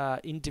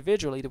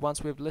 individually, the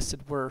ones we've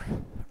listed were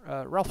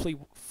roughly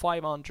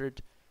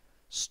 500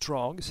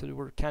 strong, so they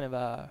were kind of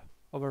a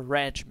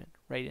regiment,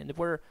 right? And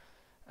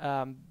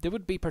they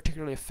would be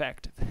particularly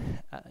effective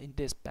in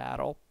this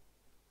battle,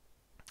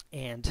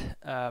 and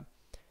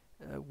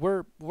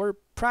were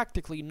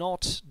practically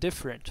not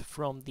different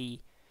from the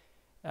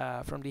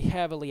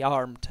heavily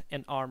armed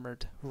and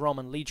armored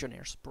Roman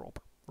legionnaires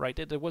proper, right?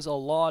 There was a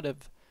lot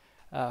of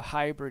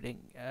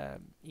hybriding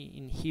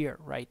in here,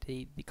 right?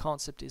 The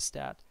concept is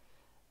that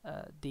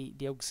the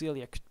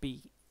auxilia could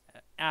be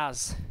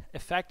as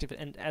effective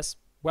and as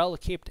well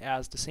equipped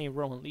as the same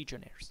Roman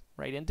legionnaires,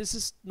 right? And this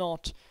is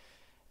not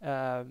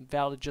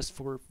valid just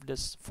for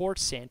this 4th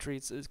century.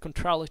 It's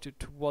contrary to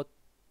what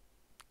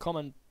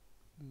common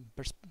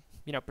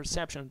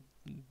perception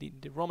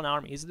the Roman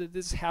army is. That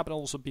this happened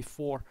also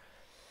before,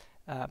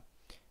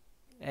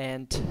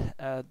 and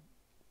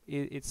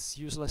it's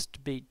useless to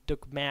be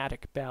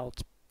dogmatic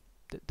about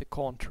the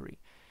contrary.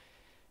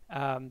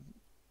 And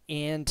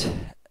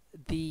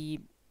there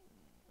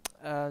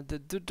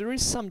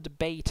is some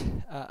debate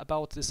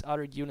about these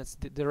other units,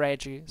 the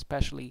Regi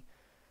especially,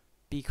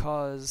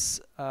 because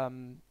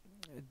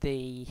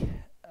they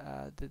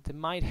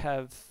might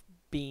have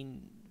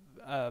been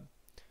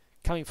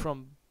coming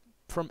from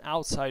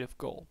outside of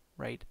Gaul,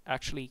 right?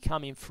 Actually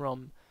coming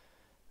from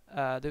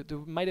there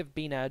might have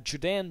been a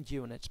Judean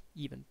unit,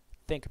 even.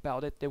 Think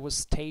about it. There was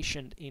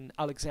stationed in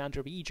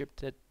Alexandria,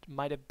 Egypt, that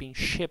might have been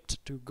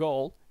shipped to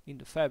Gaul in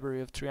the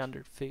February of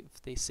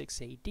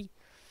 356 AD.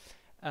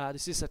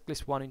 This is at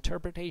least one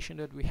interpretation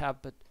that we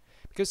have, but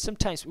because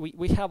sometimes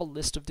we have a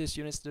list of these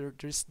units,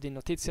 there's the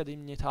Notitia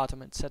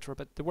Dignitatum, etc.,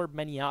 but there were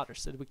many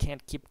others that we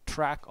can't keep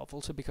track of,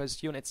 also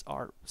because units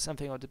are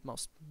something of the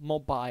most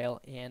mobile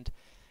and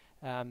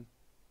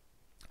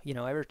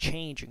ever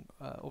changing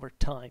over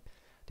time,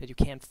 that you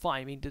can't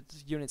find. I mean, the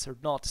units are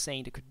not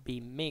saying they could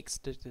be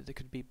mixed, they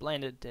could be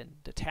blended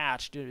and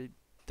detached.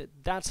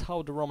 That's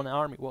how the Roman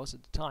army was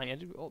at the time,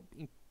 and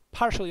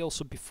partially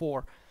also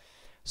before.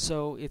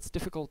 So it's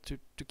difficult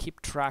to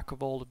keep track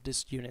of all of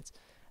these units.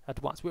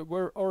 at once.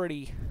 We're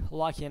already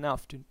lucky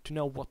enough to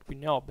know what we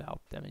know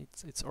about them.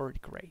 It's already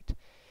great.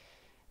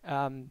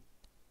 Among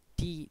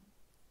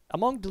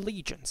the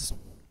legions,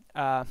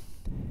 that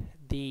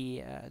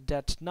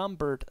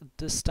numbered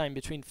this time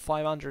between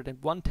 500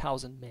 and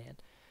 1,000 men,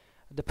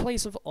 the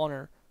place of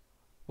honor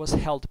was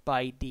held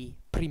by the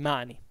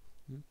Primani.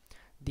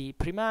 The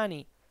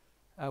Primani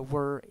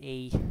were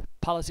a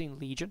Palatine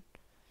legion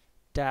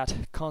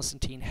that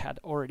Constantine had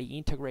already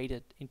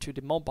integrated into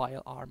the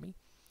mobile army.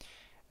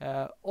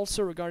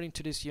 Also regarding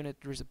to this unit,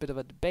 there is a bit of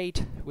a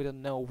debate. We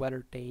don't know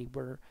whether they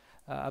were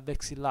a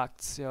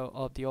vexillazio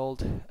of the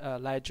old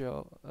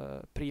Legio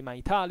Prima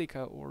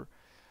Italica, or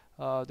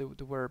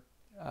they were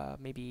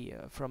maybe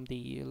from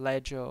the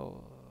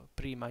Legio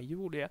Prima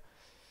Julia.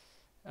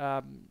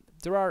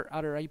 There are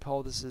other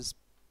hypotheses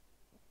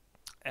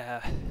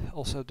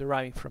also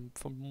deriving from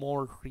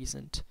more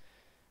recent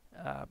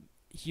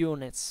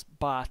units,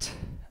 but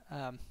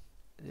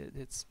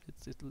it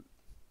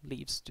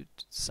leads to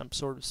some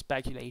sort of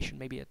speculation.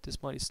 Maybe at this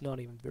point it's not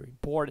even very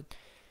important.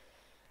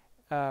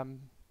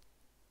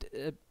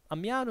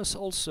 Ammianus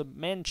also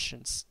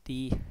mentions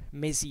the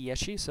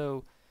Mesiaci,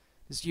 so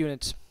this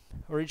unit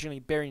originally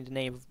bearing the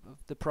name of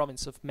the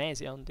province of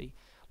Mesia on the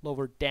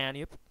lower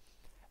Danube.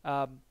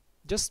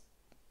 Just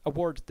a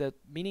word that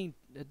meaning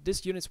that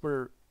these units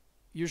were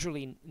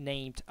usually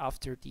named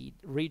after the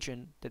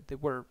region that they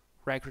were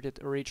recruited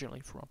originally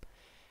from.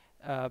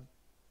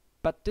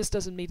 But this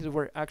doesn't mean that they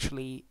were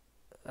actually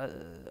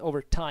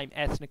over time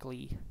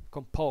ethnically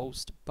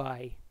composed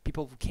by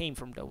people who came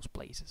from those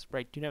places,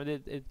 right? You know,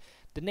 the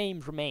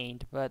name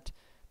remained, but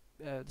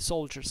the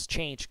soldiers'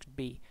 change could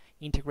be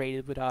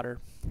integrated with other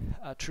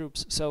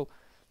troops. So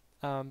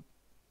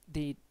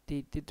the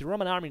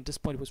Roman army at this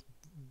point was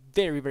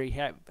very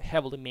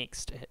heavily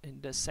mixed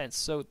in this sense.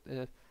 So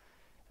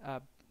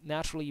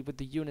naturally, with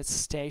the units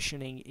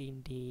stationing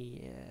in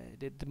the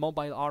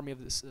mobile army of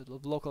the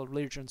local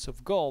legions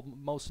of Gaul,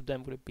 most of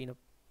them would have been of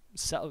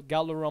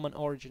Gallo-Roman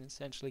origin,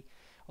 essentially,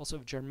 also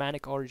of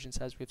Germanic origins,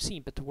 as we've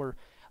seen, but there were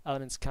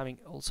elements coming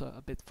also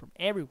a bit from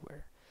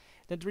everywhere.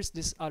 Then there is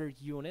this other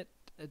unit,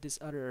 this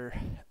other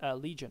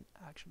legion,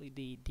 actually,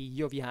 the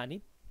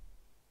Joviani,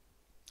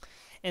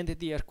 and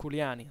the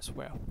Herculiani as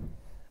well,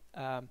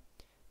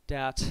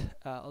 that,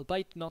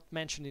 albeit not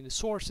mentioned in the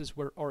sources,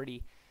 were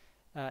already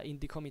in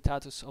the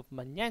Comitatus of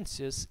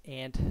Magnentius,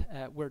 and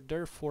were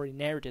therefore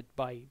inherited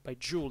by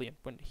Julian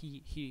when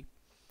he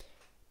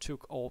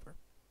took over.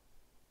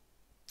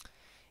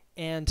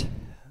 And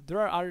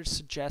there are other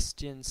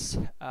suggestions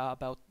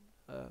about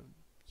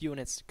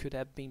units that could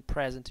have been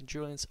present in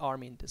Julian's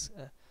army in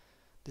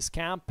this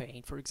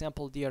campaign. For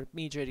example, the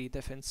Armigeri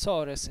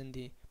Defensores and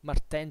the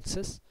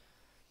Martenses,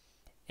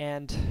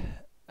 and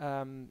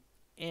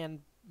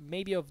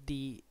maybe of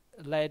the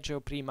Legio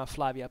Prima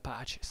Flavia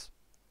Pacis.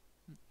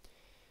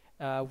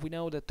 We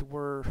know that there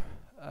were,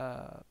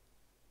 I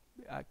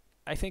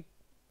think,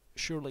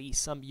 surely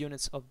some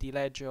units of the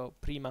Legio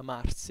Prima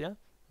Marcia,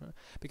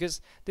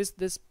 because this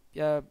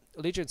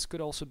legions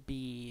could also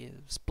be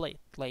split,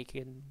 like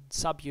in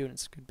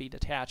subunits could be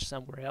detached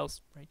somewhere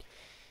else, right?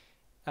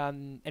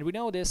 And we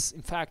know this,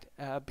 in fact,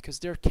 because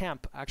their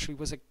camp actually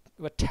was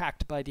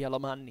attacked by the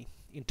Alemanni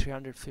in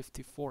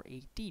 354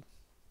 AD,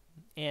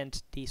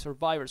 and the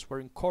survivors were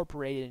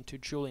incorporated into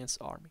Julian's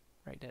army,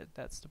 right?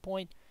 That's the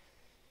point.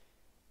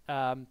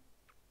 The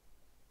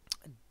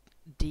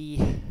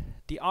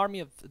army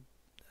of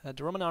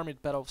the Roman army at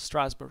the Battle of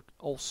Strasbourg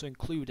also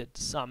included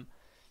some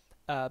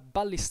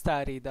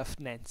ballistari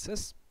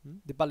daphneses.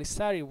 The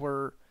ballistari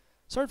were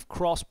sort of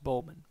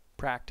crossbowmen,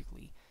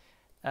 practically.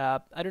 I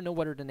don't know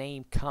whether the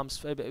name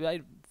comes.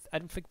 I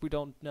don't think we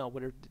don't know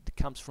whether it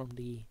comes from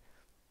the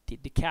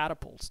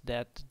catapults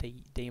that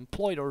they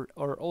employed,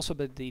 or also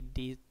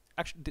the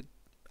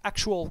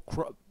actual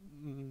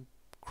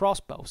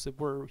crossbows that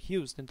were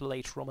used in the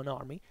late Roman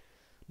army,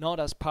 not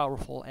as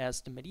powerful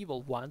as the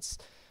medieval ones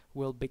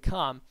will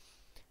become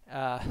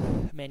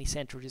many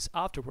centuries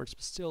afterwards,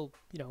 but still,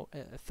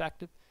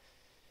 effective.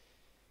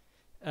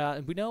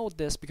 And we know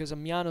this because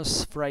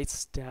Ammianus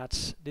writes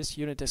that this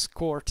unit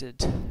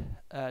escorted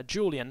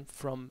Julian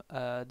from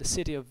the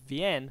city of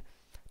Vienne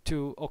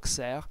to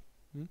Auxerre,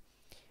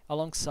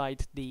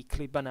 alongside the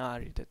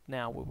Clibanari that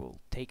now we will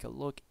take a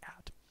look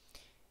at,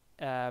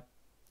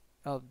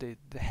 of the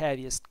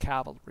heaviest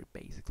cavalry,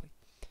 basically.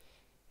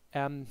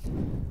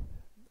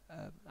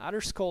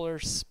 Other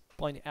scholars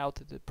point out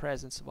the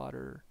presence of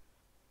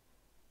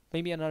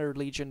maybe another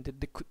legion, the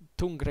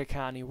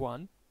Tungrecani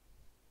one,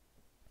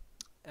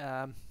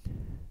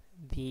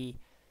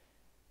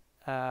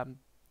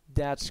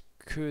 that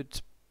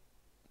could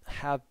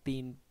have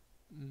been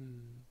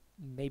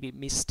maybe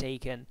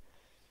mistaken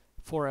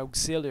for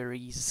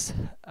auxiliaries.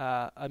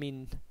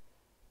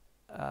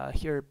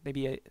 Here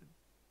maybe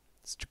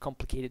it's too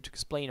complicated to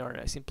explain, or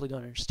I simply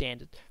don't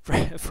understand it,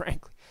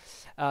 frankly.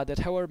 That,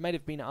 however, might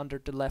have been under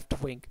the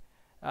left wing,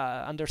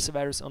 under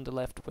Severus on the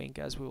left wing,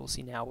 as we will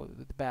see now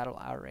with the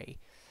battle array.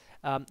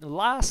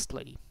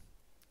 Lastly,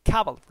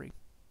 cavalry.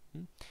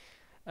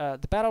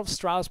 The Battle of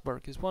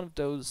Strasbourg is one of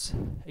those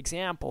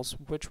examples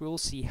which we'll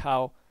see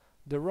how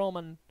the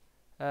Roman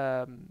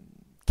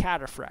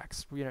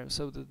cataphracts,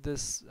 so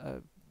this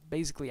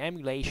basically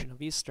emulation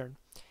of Eastern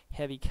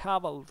heavy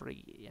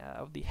cavalry,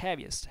 of the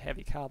heaviest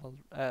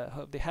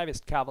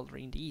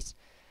cavalry in the East,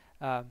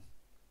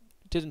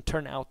 didn't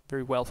turn out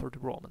very well for the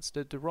Romans.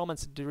 The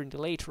Romans during the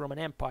late Roman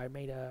Empire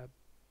made a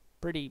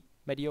pretty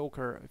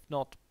mediocre, if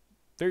not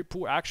very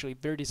poor, actually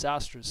very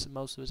disastrous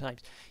most of the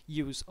times,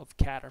 use of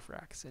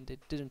cataphracts, and it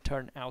didn't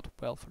turn out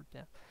well for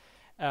them.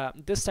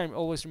 This time,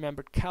 always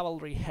remember,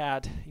 cavalry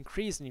had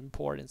increased in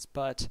importance,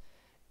 but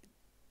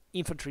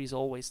infantry is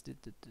always the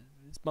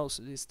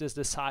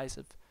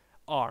decisive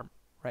arm,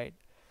 right?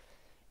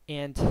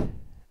 And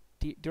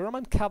the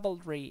Roman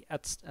cavalry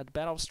at the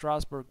Battle of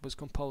Strasbourg was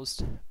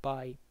composed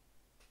by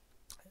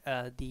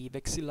the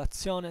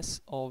vexillationes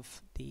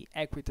of the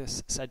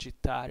equites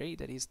sagittarii,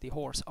 that is the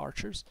horse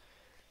archers.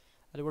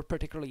 They were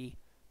particularly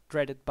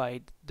dreaded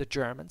by the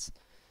Germans.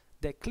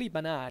 The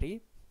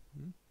clibanari,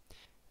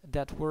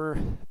 that were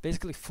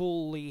basically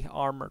fully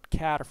armored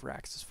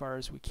cataphracts, as far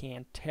as we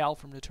can tell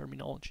from the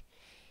terminology,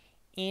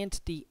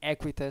 and the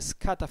equites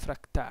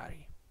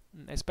cataphractari,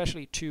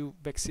 especially two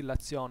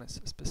vexillationes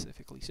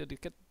specifically. So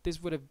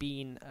this would have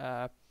been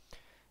a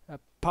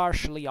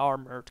partially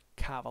armored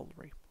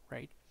cavalry,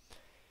 right?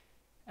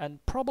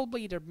 And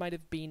probably there might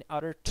have been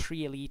other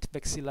three elite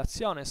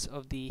vexillationes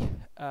of the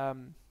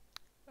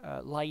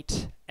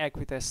light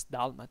equites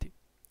dalmati,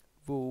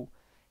 who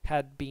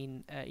had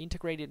been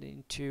integrated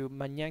into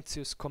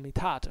Magnentius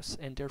Comitatus,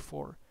 and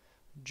therefore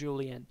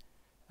Julian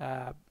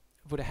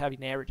would have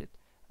inherited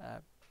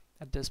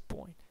at this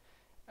point.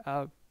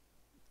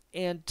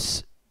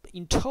 And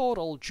in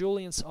total,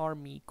 Julian's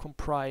army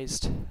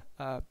comprised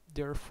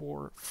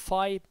therefore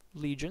 5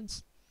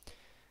 legions,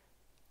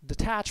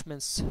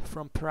 detachments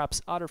from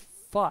perhaps other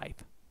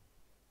 5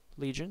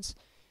 legions,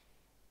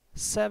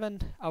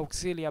 7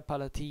 auxilia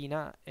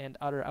palatina and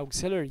other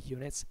auxiliary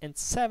units, and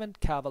 7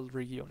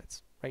 cavalry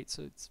units, right?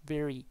 So it's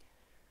very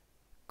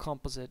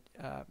composite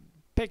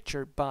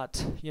picture,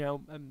 but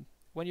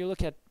when you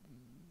look at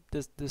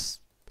this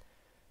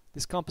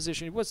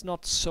composition, it was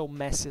not so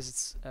messy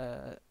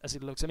as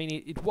it looks. I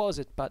mean, it was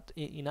but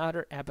in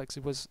other epochs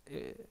it was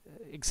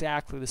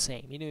exactly the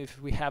same.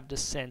 If we have the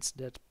sense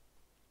that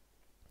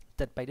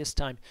by this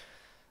time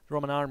the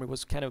Roman army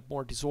was kind of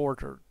more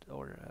disordered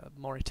or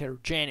more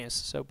heterogeneous.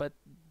 So, but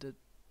the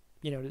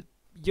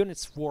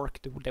units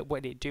worked the way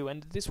they do,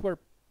 and these were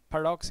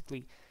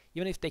paradoxically,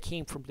 even if they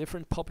came from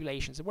different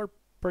populations, they were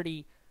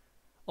pretty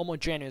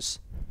homogeneous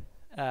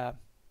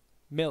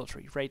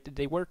military, right?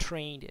 They were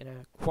trained in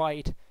a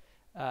quite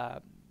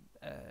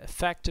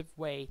effective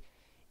way,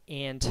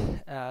 and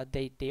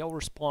they all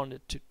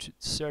responded to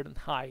certain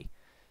high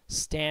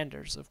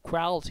standards of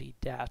quality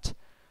that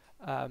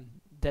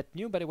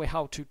knew, by the way,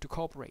 how to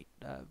cooperate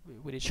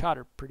with each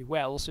other pretty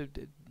well. Also,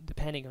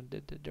 depending on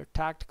their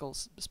tactical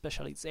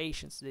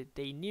specializations,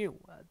 they knew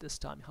at this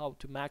time how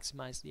to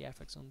maximize the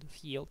effects on the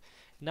field.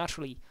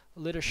 Naturally,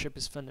 leadership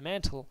is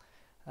fundamental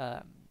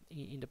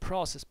in the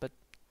process, but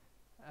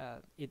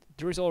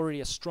there is already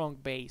a strong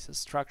base, a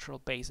structural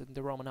base in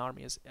the Roman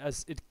army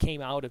as it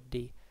came out of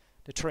the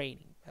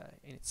training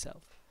in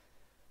itself.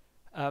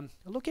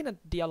 Looking at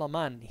the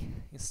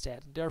Alemanni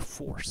instead, their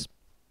force.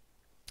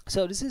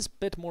 So this is a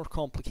bit more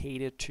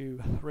complicated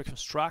to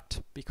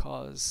reconstruct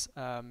because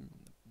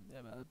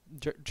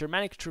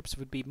Germanic troops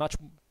would be much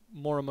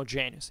more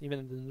homogeneous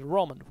even than the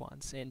Roman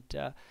ones, and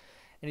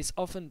it's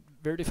often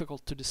very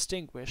difficult to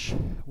distinguish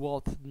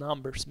what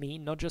numbers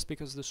mean, not just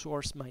because the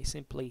source might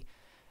simply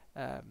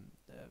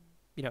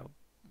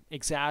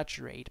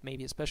exaggerate,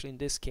 maybe especially in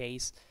this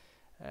case,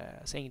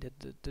 saying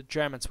that the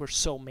Germans were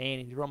so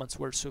many, the Romans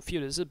were so few.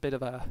 This is a bit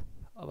of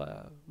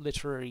a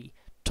literary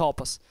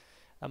topos,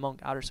 among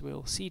others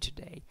we'll see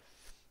today.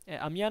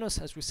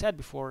 Ammianus, as we said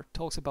before,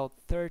 talks about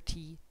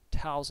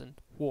 30,000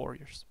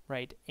 warriors,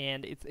 right?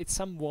 And it's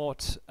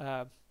somewhat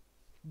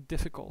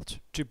difficult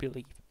to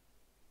believe.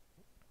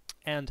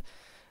 And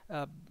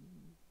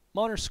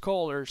modern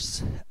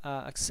scholars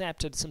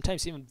accepted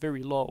sometimes even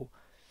very low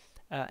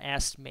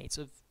estimates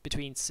of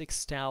between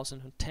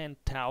 6,000 and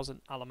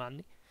 10,000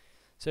 Alemanni,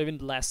 so even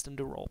less than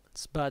the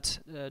Romans. But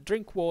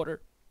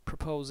Drinkwater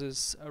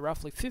proposes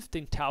roughly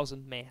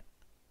 15,000 men,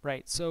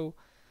 right? So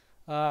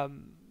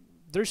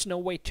there's no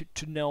way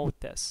to know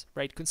this,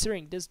 right?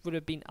 Considering this would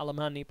have been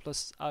Alemanni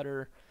plus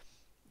other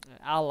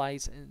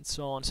allies and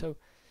so on. So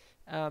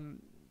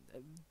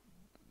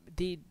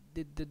the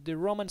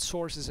Roman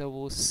sources I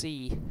will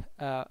see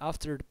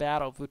after the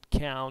battle would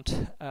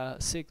count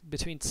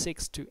between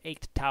 6,000 to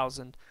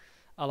 8,000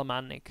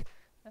 Alemannic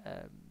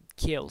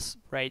kills,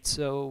 right?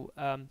 So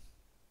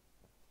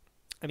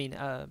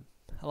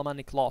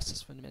Alemannic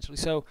losses fundamentally.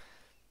 So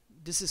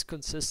this is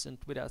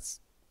consistent with us,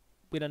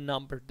 with a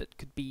number that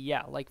could be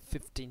like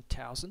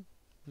 15,000.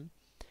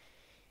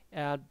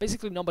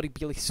 Basically nobody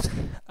believes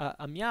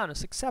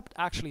Ammianus, except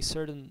actually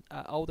certain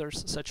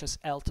authors such as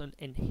Elton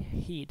and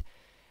Heed,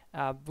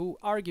 who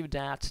argue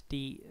that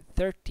the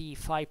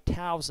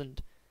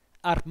 35,000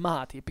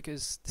 armati,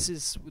 because this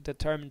is the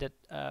term that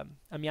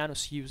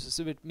Ammianus uses,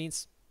 so it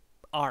means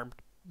armed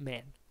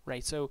men,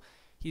 right? So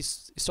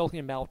he's talking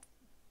about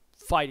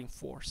fighting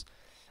force.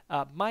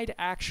 Might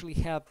actually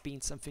have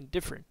been something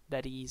different,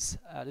 that is,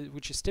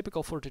 which is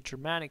typical for the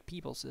Germanic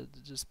peoples,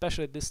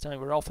 especially at this time.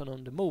 We're often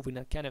on the move in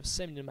a kind of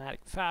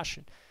semi-nomadic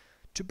fashion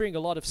to bring a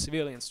lot of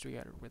civilians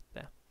together with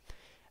them.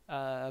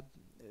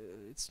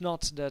 It's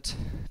not that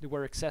they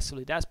were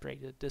excessively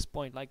desperate at this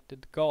point, like the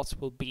Goths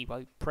will be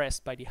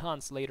pressed by the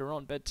Huns later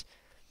on, but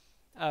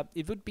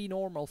it would be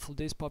normal for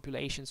these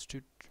populations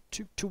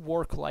to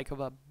work like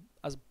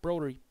as a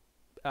broader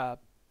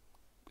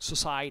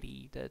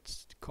society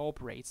that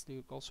cooperates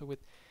also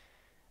with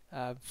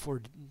in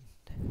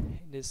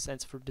this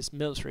sense, for this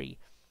military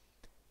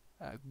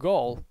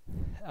goal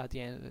at the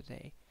end of the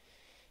day.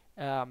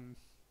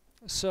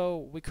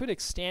 So we could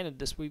extend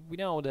this. We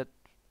know that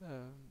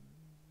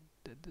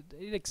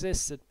it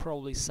exists at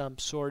probably some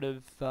sort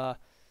of a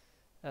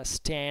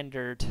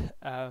standard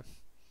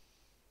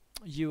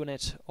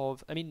unit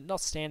of, I mean,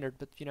 not standard,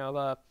 but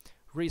a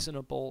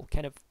reasonable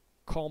kind of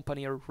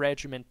company or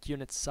regiment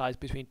unit size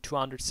between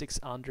 200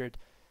 600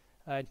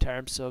 in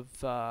terms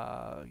of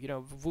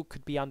who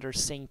could be under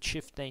Saint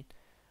Chieftain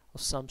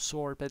of some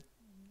sort, but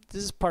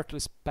this is partly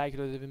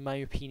speculative in my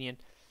opinion.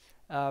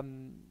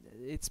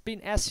 It's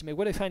been estimated.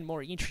 What I find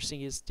more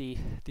interesting is the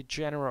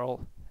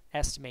general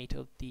estimate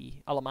of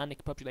the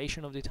Alemannic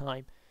population of the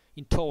time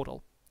in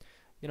total.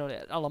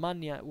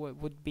 Alemannia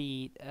would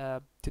be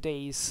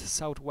today's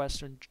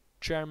southwestern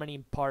Germany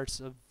and parts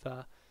of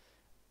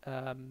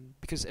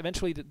because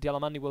eventually the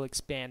Alemanni will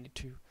expand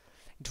into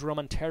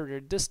Roman territory.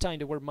 This time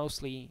they were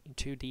mostly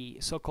into the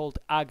so-called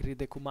Agri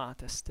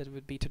Decumates, that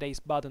would be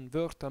today's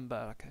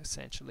Baden-Württemberg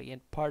essentially,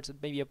 and parts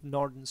of maybe of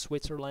northern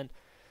Switzerland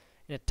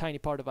and a tiny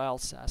part of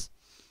Alsace.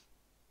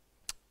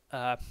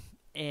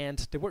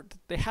 And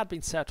they had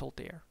been settled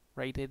there,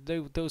 right?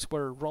 Those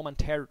were Roman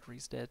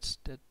territories that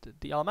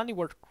the Alemanni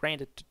were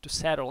granted to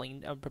settle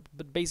in,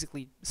 but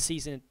basically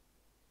seizing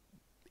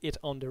it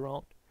on their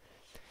own.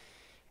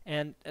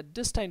 And at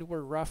this time, there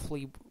were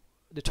roughly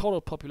the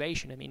total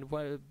population,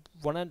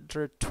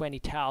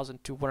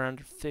 120,000 to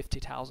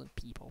 150,000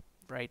 people,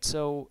 right?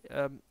 So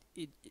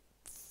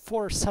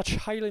for such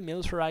highly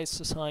militarized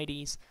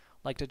societies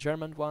like the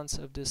German ones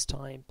of this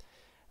time,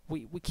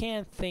 we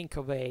can't think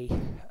of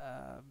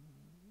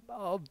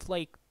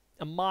like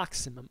a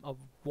maximum of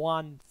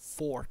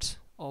 1/4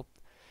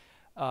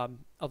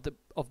 of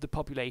the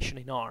population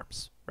in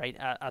arms, right?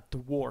 At the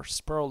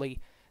worst,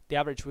 probably the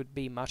average would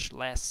be much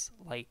less,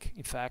 like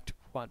in fact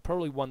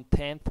probably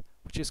 1/10,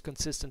 which is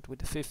consistent with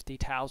the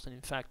 50,000 in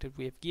fact that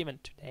we have given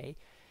today.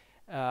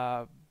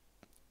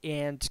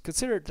 And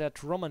consider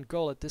that Roman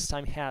Gaul at this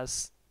time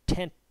has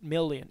 10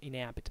 million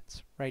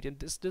inhabitants, right? And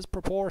this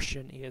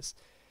proportion is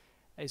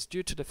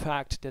due to the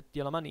fact that the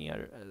Alemanni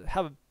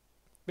have a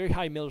very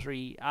high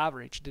military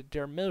average, that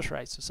they're a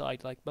militarized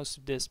society, like most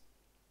of these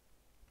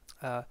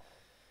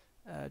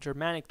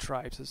Germanic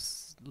tribes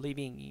is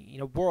living in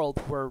a world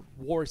where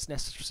war is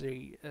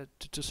necessary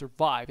to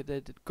survive.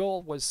 The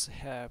goal was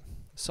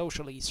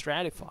socially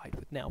stratified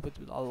with a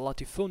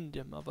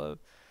latifundium of a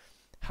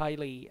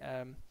highly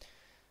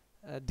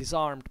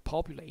disarmed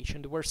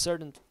population. There were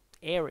certain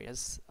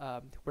areas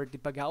where the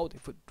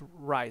Bagaudae would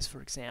rise,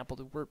 for example,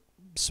 that were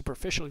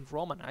superficially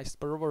Romanized,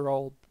 but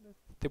overall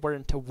they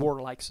weren't a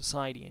warlike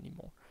society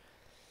anymore.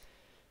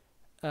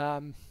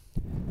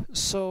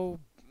 So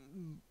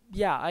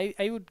yeah,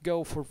 I would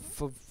go for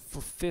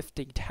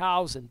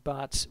 50,000,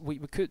 but we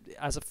could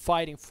as a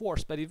fighting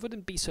force, but it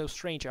wouldn't be so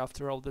strange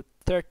after all. The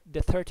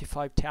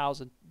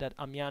 35,000 that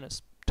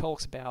Ammianus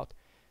talks about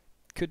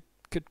could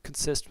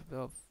consist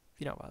of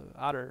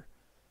other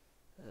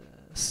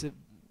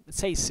let's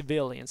say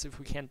civilians, if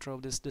we can draw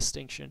this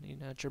distinction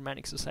in a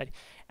Germanic society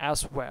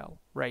as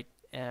well, right?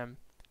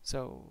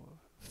 So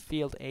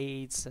field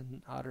aides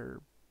and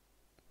other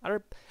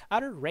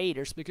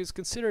raiders, because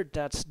consider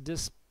that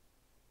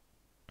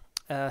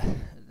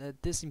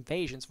these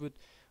invasions would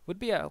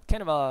be a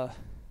kind of a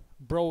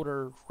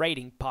broader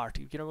raiding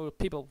party.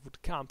 People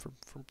would come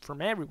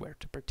from everywhere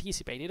to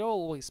participate. It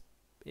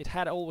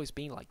had always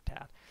been like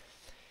that.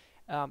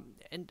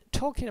 And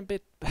talking a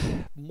bit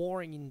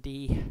more in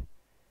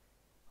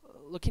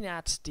looking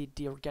at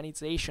the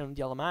organization of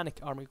the Alemannic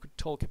army, we could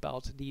talk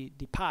about the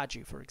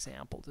Pagi, for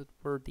example, that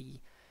were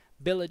the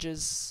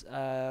villages,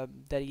 that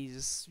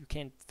is, you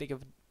can think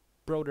of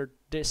broader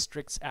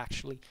districts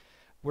actually,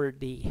 where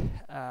the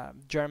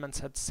Germans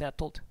had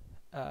settled,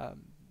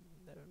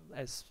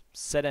 as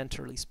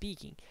sedentarily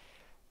speaking,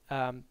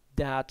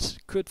 that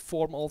could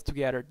form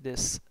altogether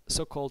this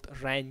so-called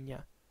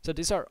regna. So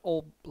these are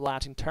all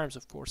Latin terms,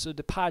 of course. So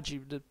the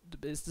Pagi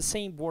is the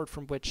same word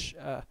from which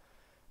the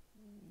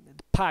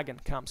pagan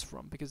comes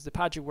from, because the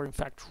Pagi were in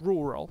fact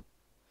rural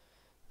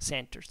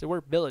centers. They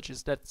were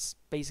villages. That's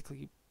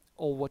basically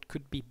all what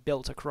could be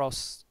built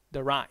across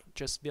the Rhine,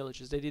 just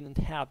villages. They didn't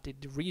have the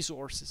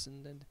resources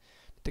and the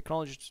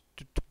technology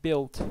to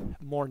build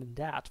more than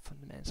that,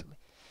 fundamentally.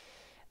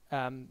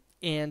 And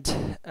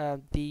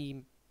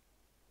the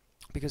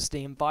because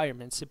the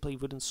environment simply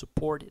wouldn't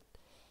support it.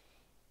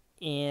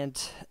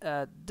 And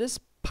this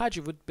Pagi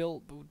would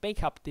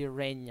make up the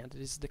regna,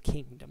 that is the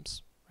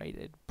kingdoms, right?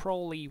 It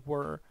probably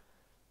were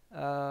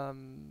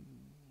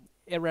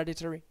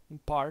hereditary in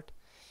part,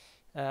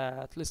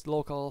 at least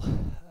local.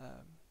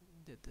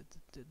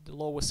 The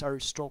lowest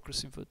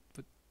aristocracy would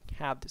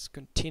have this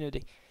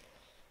continuity,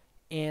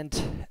 and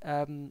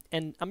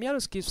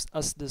Ammianus gives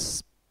us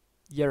this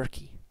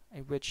hierarchy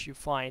in which you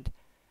find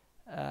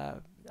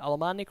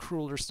Alemannic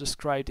rulers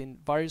described in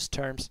various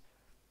terms,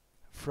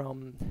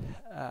 from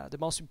the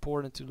most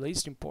important to the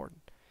least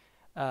important.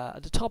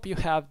 At the top you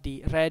have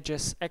the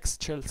reges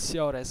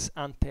excelsiores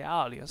ante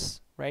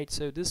alios, right?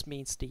 So this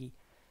means the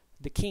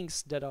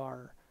kings that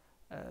are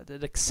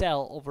that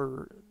excel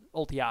over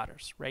all the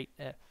others, right?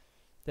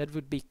 That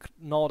would be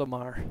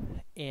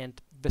Nodomar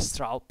and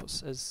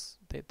Vestralpus, as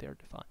they're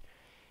defined.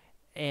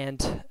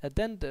 And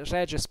then the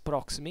reges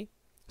proximi,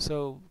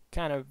 so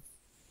kind of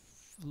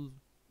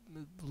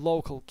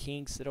local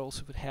kings that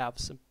also would have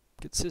some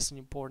consistent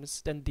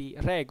importance. Then the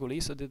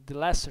reguli, so the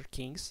lesser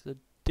kings, the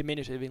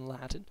diminutive in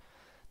Latin.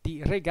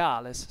 The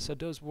regales, so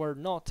those were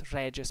not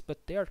reges,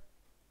 but they're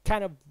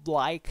kind of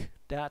like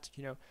that,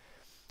 you know.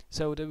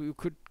 So that we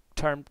could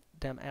term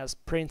them as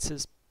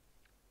princes.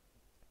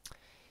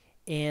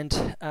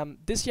 And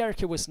this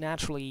hierarchy was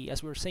naturally,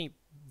 as we were saying,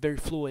 very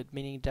fluid,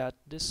 meaning that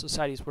these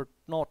societies were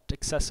not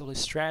excessively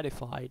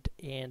stratified,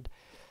 and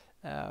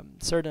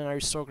certain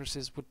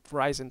aristocracies would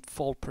rise and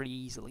fall pretty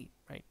easily,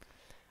 right?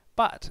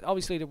 But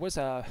obviously there was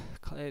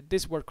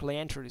these were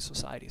clientary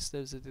societies.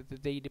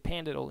 They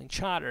depended all on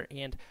each other,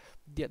 and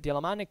the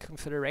Alemannic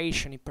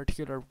Confederation in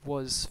particular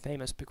was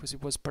famous because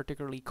it was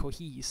particularly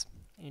cohesive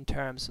in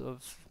terms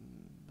of,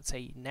 let's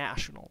say,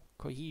 national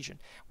cohesion,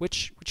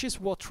 which is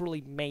what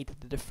really made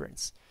the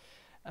difference.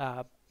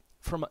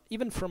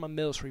 Even from a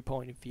military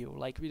point of view,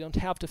 like, we don't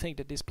have to think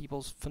that these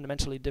peoples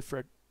fundamentally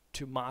differed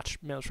too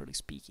much militarily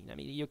speaking. I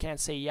mean, you can't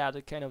say, yeah,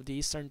 the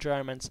Eastern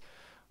Germans,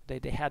 they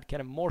had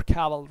kind of more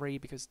cavalry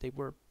because they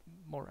were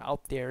more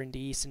out there in the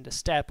east, in the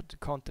steppe, to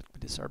contact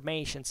with the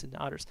Sarmatians and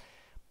others.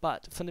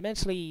 But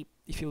fundamentally,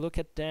 if you look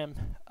at them,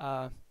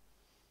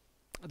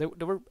 they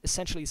were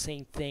essentially the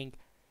same thing.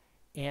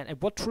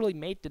 And what really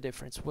made the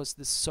difference was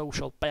this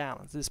social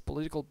balance, this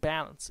political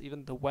balance,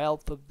 even the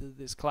wealth of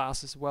these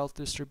classes, wealth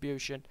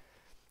distribution.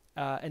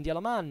 And the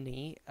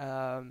Alemanni,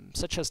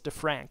 such as the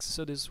Franks,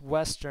 so these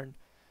Western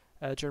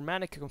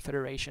Germanic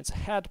confederations,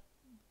 had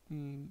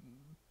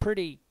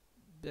they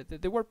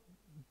were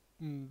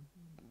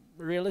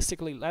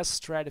realistically less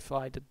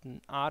stratified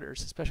than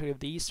others, especially of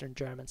the Eastern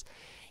Germans,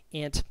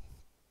 and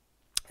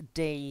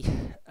they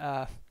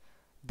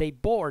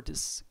bore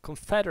these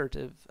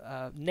confederative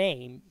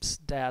names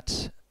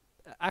that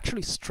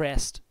actually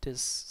stressed this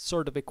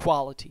sort of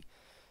equality,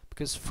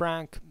 because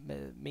Frank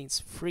means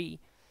free,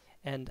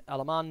 and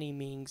Alemanni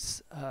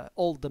means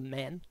all the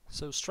men,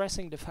 so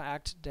stressing the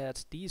fact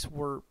that these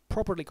were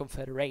properly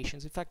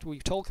confederations. In fact, we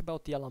talk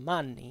about the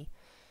Alemanni,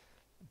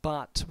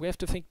 but we have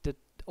to think that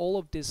all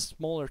of these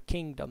smaller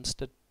kingdoms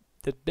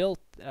that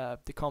built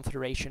the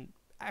confederation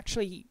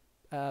actually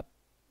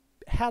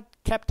had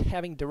kept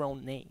having their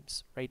own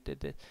names, right?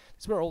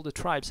 These were all the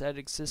tribes that had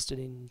existed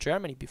in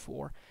Germany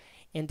before,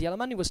 and the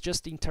Alemanni was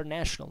just the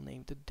international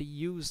name that they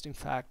used, in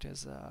fact,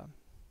 as a,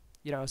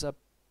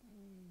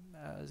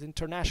 as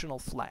international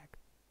flag,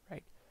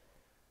 right?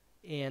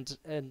 And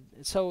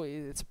so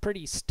it's a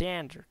pretty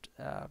standard,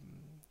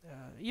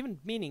 even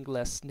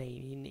meaningless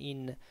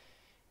name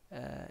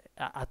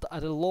at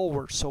a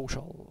lower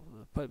social,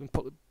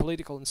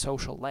 political and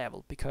social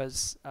level,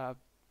 because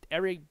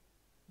every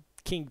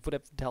king would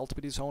have dealt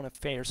with his own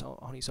affairs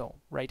on his own,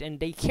 right? And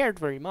they cared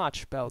very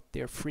much about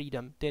their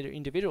freedom, their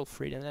individual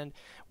freedom, and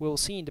we'll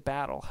see in the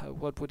battle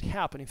what would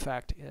happen, in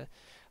fact,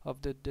 of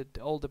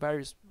all the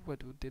various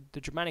what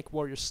the Germanic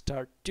warriors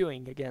start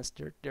doing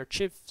against their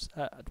chiefs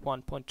at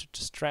one point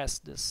to stress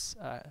this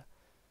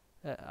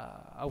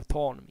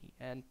autonomy.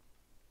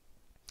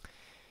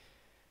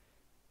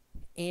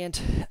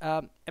 And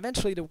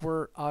eventually there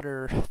were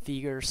other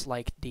figures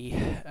like the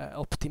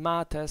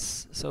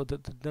optimates, so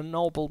the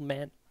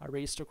noblemen,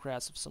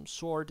 aristocrats of some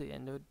sort,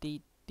 and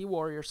the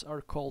warriors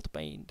are called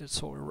by the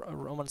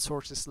Roman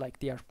sources like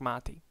the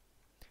armati.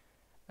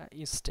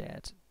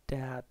 Instead,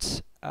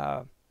 that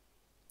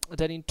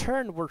in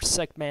turn were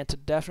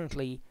segmented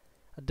definitely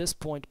at this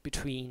point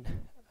between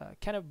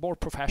kind of more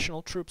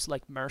professional troops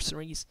like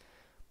mercenaries,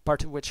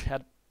 part of which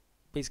had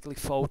basically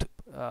fought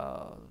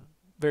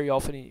very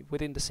often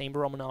within the same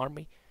Roman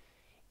army,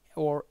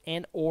 or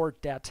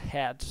that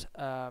had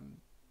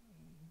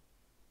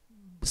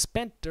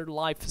spent their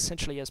life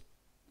essentially as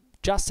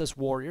just as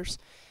warriors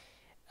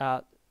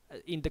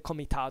in the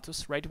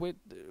comitatus, right?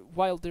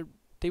 While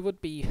they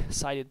would be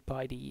cited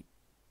by the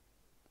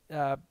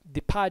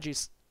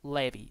pages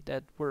levy,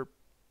 that were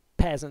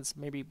peasants,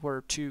 maybe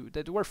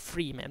that were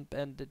freemen,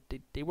 and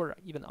they were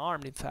even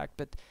armed, in fact,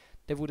 but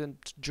they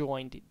wouldn't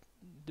join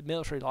the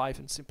military life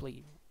and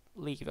simply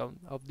leave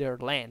of their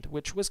land,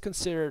 which was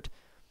considered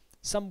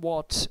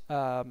somewhat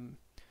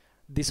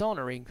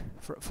dishonoring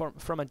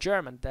from a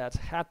German that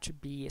had to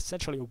be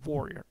essentially a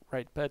warrior,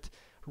 right? But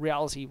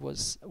reality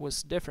was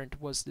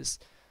different. Was this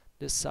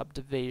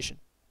subdivision?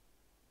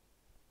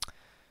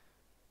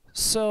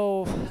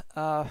 So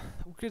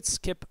we could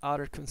skip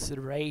other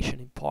consideration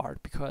in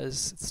part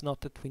because it's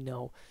not that we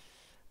know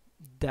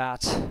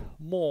that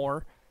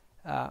more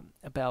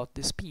about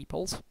these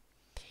peoples.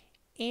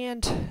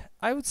 And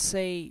I would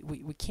say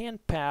we can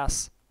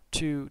pass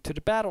to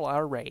the battle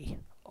array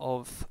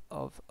of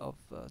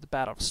the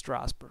Battle of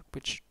Strasbourg,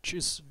 which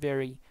is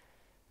very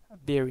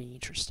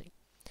interesting.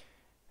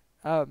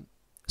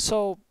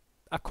 So,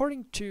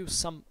 according to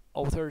some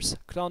authors,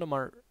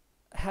 Clodomir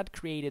had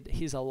created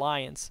his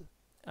alliance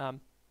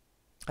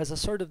as a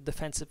sort of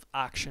defensive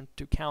action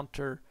to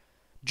counter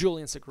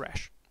Julian's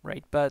aggression,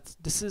 right? But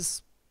this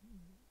is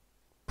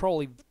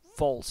probably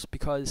false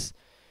because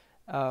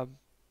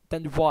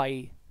then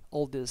why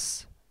all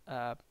this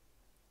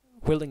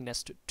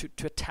willingness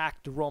to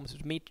attack the Romans,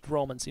 to meet the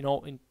Romans, in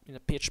a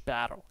pitched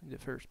battle in the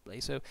first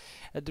place? So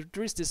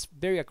there is this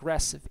very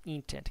aggressive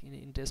intent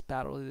in this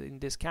battle, in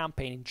this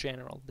campaign in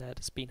general, that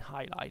has been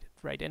highlighted,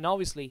 right? And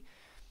obviously,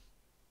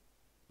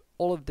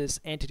 all of these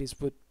entities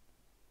would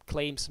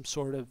claim some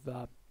sort of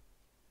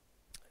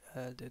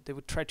they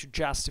would try to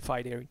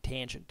justify their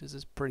intention. This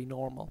is pretty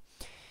normal.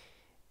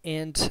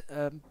 And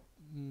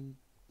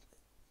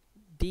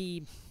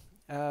we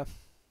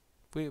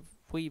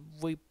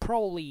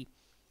probably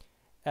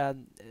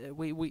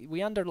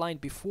we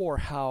underlined before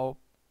how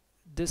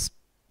this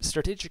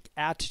strategic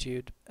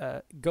attitude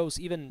goes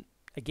even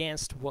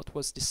against what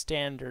was the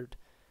standard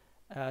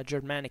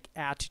Germanic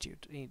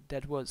attitude,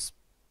 that was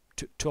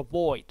to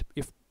avoid,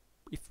 if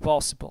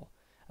possible,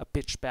 a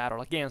pitched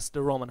battle against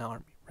the Roman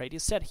army, right?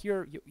 Instead,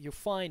 here you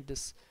find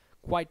this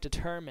quite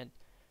determined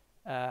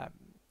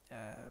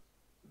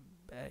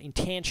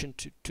intention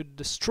to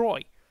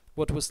destroy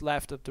what was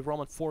left of the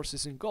Roman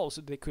forces in Gaul,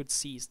 so they could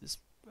seize this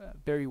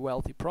very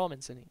wealthy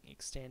province and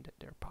extend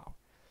their power.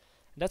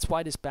 And that's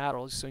why this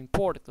battle is so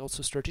important,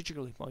 also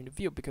strategically point of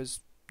view,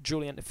 because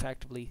Julian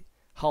effectively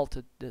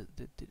halted the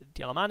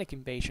Alemannic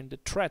invasion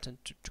that threatened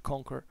to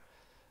conquer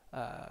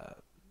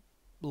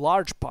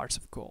large parts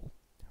of Gaul,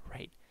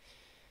 right?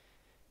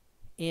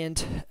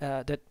 And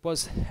that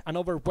was an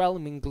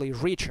overwhelmingly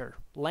richer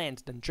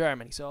land than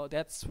Germany. So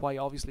that's why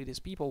obviously these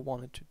people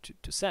wanted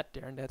to set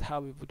there, and that's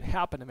how it would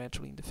happen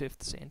eventually in the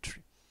 5th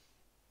century.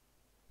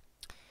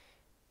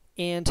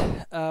 And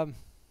the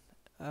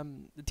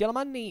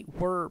Alemanni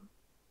were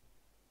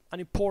an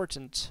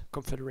important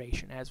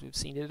confederation, as we've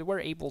seen. They were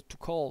able to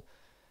call,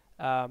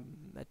 to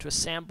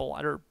assemble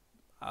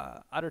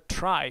other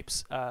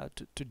tribes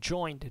to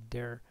join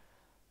their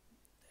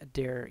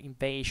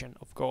invasion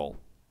of Gaul,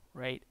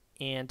 right?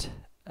 And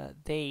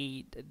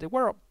they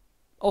were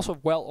also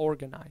well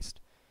organized.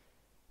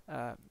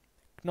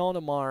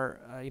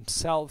 Clodomir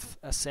himself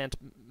sent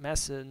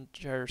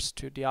messengers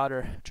to the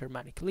other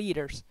Germanic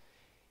leaders,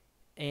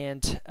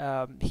 and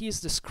he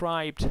is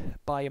described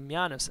by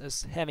Ammianus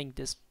as having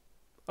this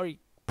very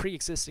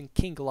pre-existing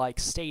king-like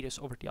status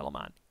over the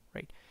Alemanni,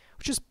 right?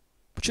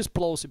 Which is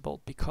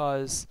plausible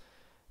because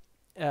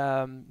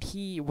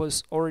he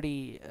was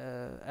already,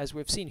 as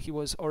we've seen, he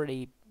was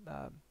already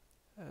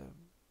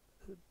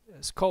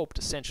scoped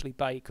essentially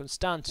by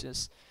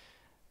Constantius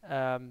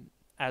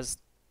as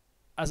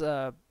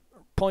a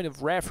point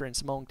of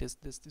reference among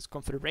this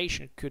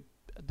confederation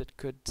that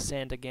could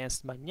send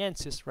against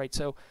Magnensis, right?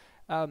 So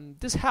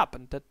this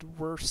happened, that there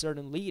were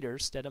certain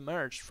leaders that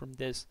emerged from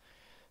this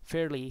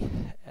fairly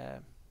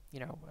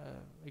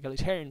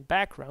egalitarian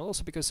background,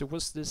 also because there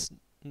was this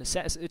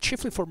necessity,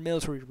 chiefly for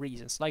military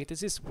reasons. Like,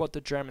 this is what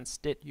the Germans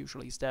did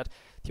usually, is that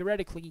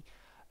theoretically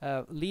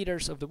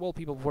leaders of the Gaul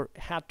people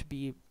had to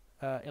be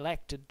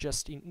elected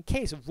just in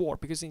case of war,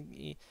 because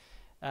in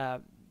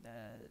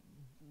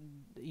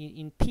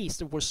peace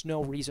there was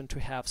no reason to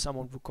have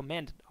someone who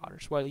commanded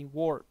others, while in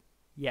war,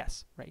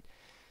 yes, right?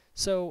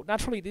 So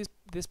naturally these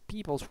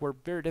peoples were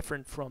very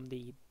different from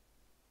the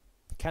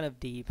kind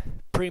of the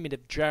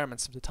primitive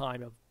Germans of the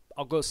time of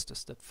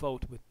Augustus that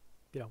fought with,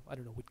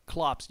 with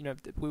clubs.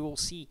 We will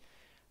see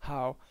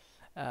how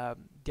the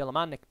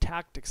Alemannic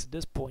tactics at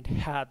this point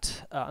had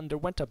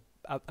underwent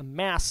a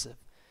massive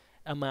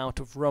amount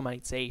of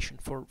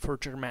Romanization for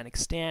Germanic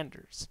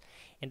standards,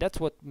 and that's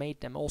what made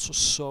them also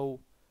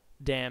so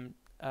damn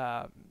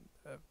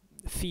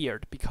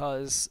feared,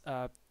 because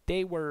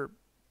they were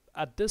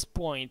at this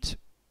point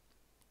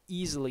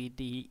easily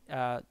the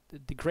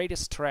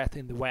greatest threat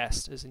in the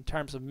West, as in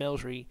terms of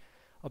military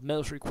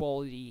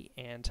quality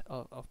and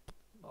of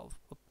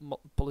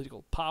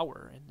political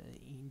power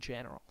in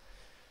general.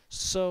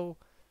 So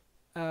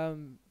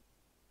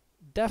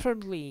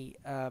definitely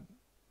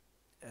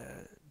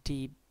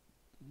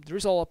there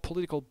is all a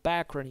political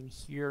background in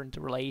here in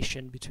the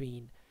relation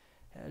between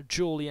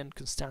Julian,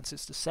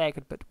 Constantius II,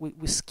 but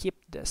we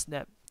skipped this.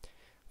 Now,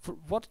 for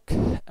what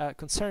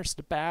concerns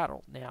the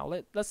battle, now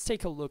let's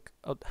take a look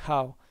at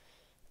how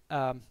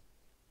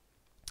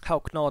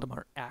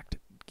Clodomir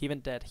acted,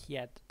 given that he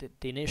had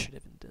the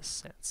initiative in this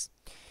sense.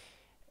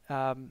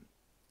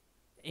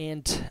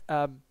 And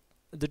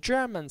the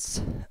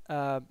Germans,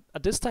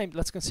 at this time,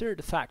 let's consider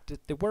the fact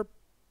that they were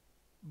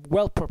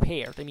well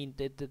prepared. I mean,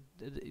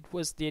 it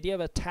was the idea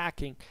of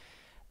attacking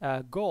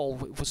Gaul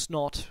was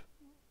not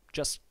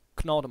just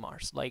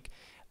Knodomars. Like,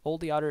 all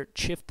the other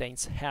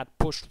chieftains had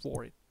pushed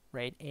for it,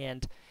 right?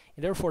 And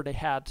therefore they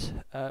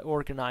had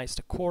organized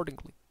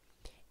accordingly.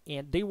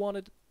 And they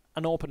wanted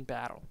an open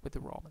battle with the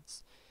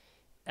Romans.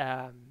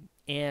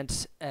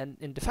 And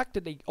the fact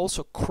that they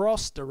also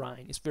crossed the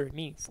Rhine is very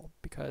meaningful,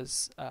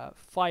 because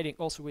fighting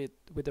also with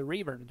the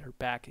river in their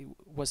back, it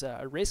was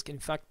a risk. In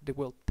fact, they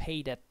will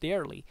pay that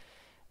dearly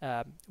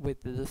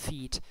with the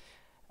defeat,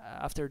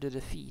 after the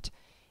defeat.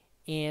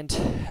 And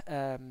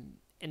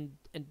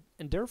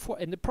therefore,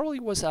 and there probably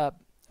was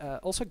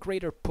also a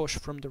greater push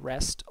from the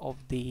rest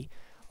of the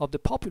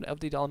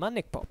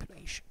Alemannic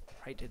population,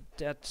 right?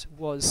 That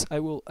was,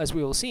 as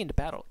we will see in the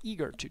battle,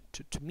 eager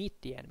to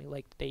meet the enemy.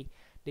 Like, they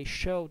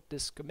showed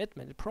this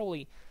commitment. And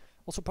probably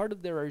also part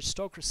of their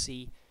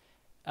aristocracy.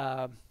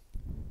 It's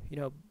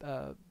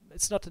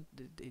not that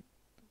it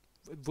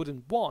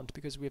wouldn't want,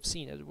 because we have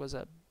seen it was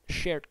a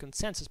shared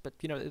consensus, but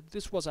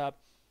this was a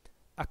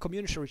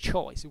communitary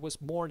choice. It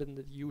was more than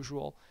the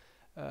usual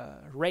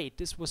raid.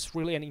 This was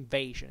really an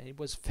invasion, and it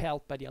was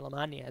felt by the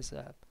Alemanni as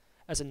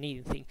a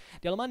needed thing.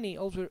 The Alemanni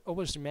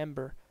always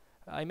remember.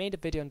 I made a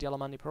video on the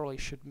Alemanni. Probably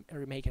should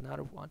remake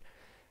another one.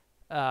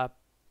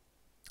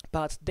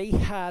 But they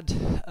had,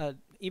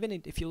 even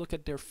if you look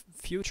at their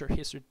future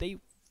history, they,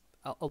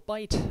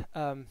 albeit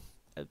at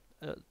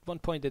one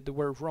point that they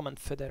were Roman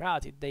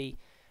federati, they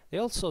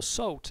also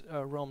sought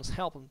Rome's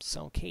help on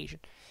some occasion.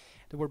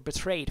 They were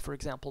betrayed, for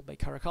example, by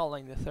Caracalla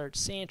in the 3rd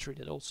century,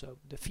 that also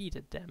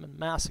defeated them and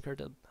massacred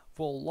a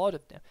whole lot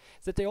of them.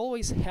 That they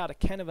always had a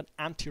kind of an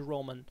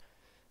anti-Roman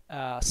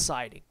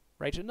siding,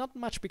 right? And not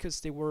much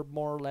because they were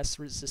more or less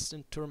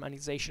resistant to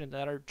Romanization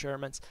than other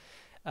Germans.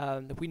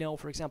 We know,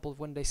 for example,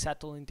 when they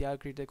settled in the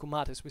Agri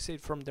Decumates, we see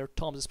it from their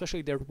tombs,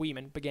 especially their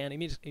women began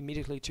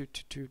immediately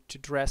to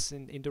dress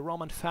in the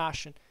Roman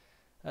fashion.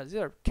 These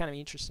are kind of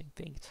interesting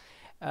things.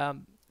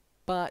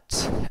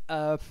 But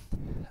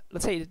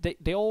let's say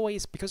they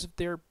always, because of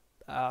their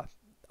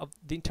of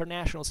the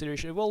international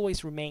situation, have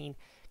always remained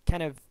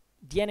kind of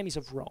the enemies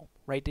of Rome,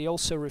 right? They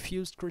also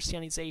refused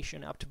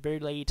Christianization up to very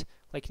late,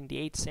 like in the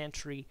 8th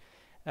century.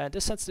 In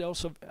this sense, they're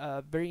also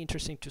very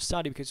interesting to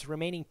study, because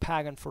remaining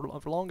pagan for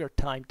a longer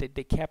time,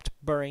 they kept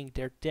burying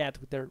their dead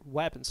with their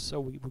weapons. So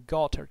we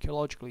got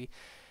archaeologically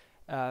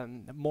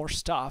more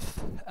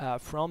stuff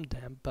from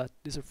them, but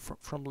these are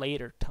from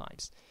later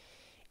times.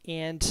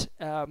 And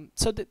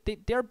so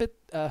they're a bit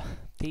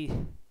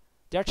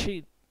they're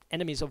actually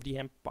enemies of the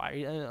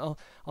empire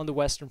on the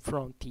western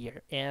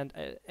frontier, and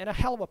a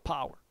hell of a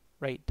power,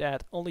 right?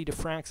 That only the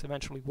Franks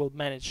eventually will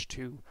manage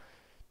to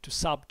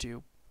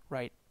subdue,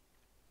 right?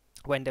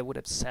 When they would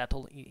have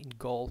settled in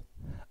Gaul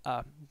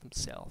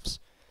themselves.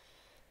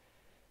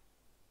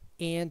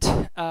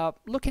 And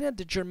looking at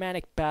the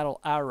Germanic battle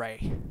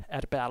array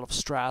at the Battle of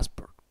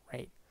Strasbourg,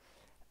 right?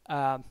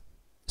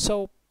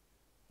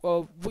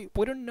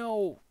 We don't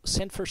know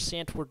cent for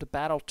cent where the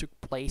battle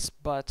took place,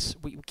 but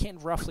we can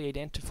roughly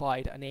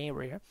identify an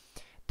area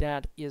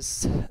that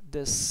is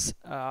this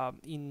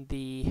in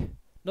the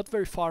not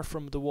very far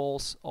from the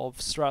walls of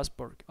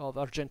Strasbourg, of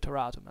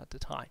Argentoratum at the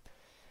time.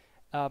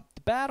 The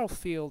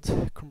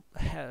battlefield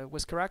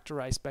was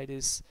characterized by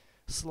this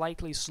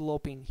slightly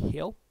sloping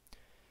hill,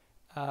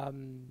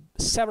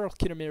 several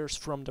kilometers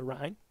from the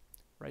Rhine,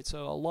 right?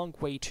 So a long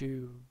way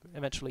to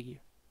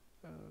eventually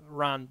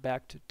run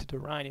back to the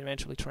Rhine,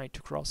 eventually trying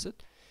to cross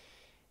it.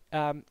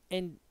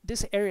 And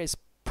this area is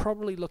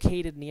probably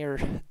located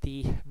near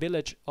the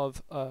village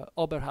of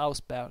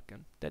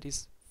Oberhausbergen, that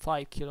is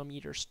 5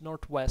 kilometers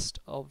northwest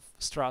of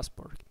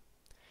Strasbourg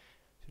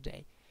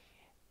today.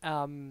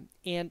 And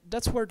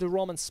that's where the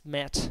Romans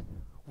met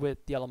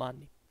with the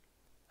Alemanni.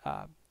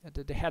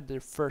 They had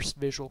their first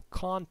visual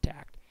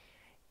contact,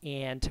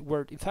 and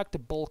where in fact the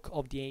bulk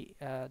of the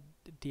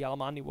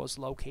Alemanni was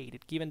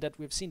located, given that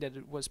we've seen that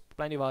it was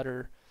plenty of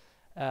other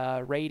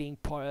raiding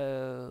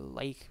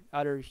like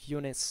other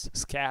units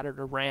scattered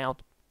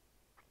around,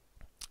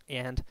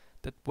 and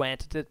that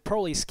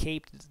probably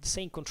escaped the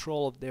same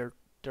control of their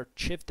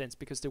chieftains,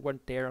 because they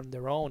weren't there on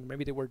their own.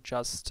 Maybe they were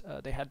just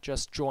they had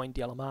just joined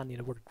the Alemanni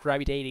and were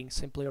gravitating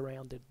simply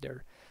around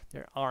their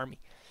army.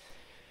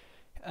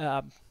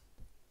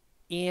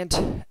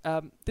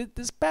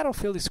 This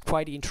battlefield is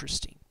quite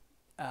interesting.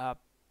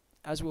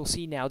 As we'll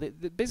see now,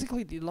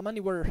 basically the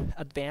Alemanni were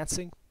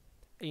advancing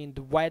in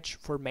the wedge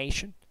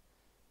formation,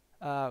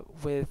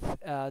 with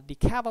the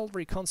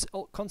cavalry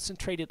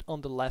concentrated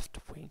on the left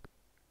wing,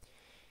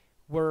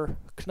 where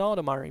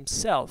Knodomar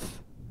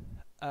himself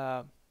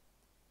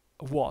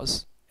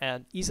was,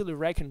 and easily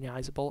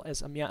recognizable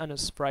as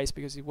Ammianus Price,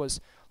 because he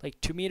was like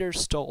 2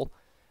 meters tall,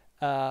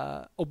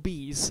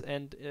 obese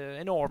and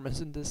enormous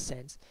in this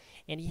sense,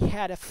 and he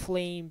had a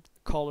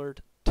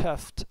flame-colored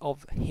tuft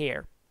of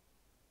hair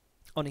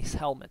on his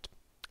helmet,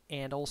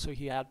 and also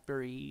he had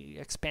very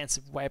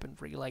expensive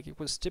weaponry. Like, it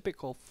was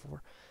typical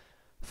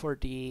for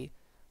the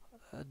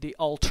the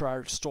ultra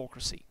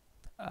aristocracy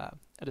at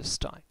this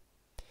time.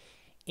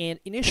 And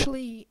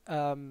initially,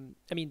 I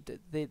mean,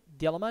 the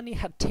Alemanni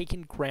had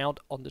taken ground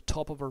on the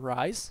top of a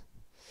rise,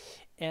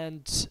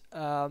 and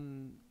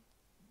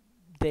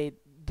there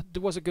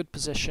was a good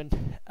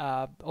position,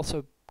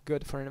 also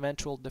good for an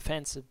eventual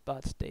defensive,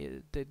 but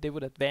they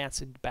would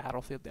advance in the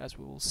battlefield, as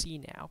we will see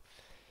now.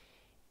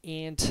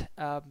 And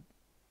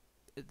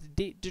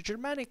the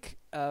Germanic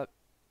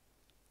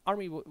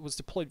army was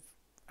deployed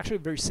actually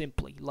very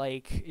simply.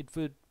 Like, it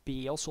would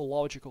be also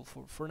logical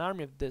for an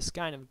army of this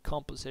kind of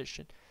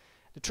composition.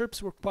 The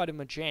troops were quite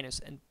homogeneous,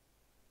 and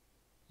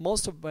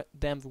most of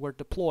them were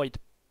deployed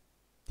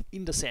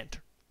in the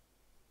center.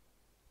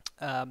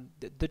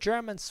 The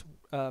Germans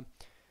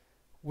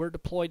were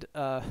deployed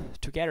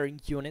together in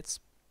units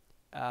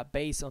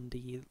based on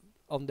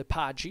the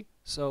Pagi.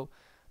 So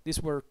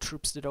these were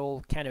troops that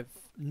all kind of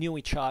knew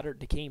each other.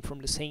 They came from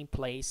the same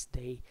place.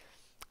 They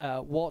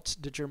what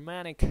the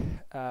Germanic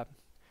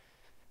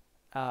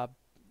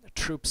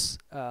troops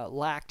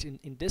lacked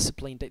in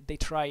discipline, they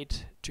tried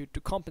to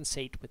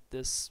compensate with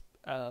this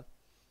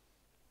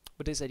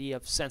idea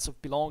of sense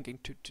of belonging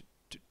to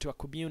a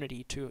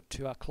community,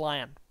 to a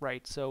clan,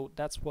 right? So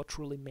that's what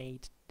truly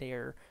made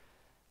their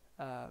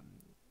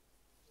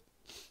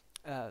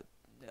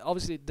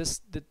obviously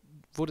this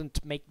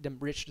wouldn't make them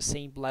reach the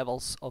same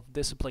levels of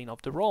discipline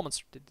of the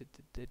Romans.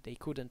 They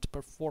couldn't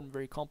perform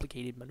very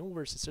complicated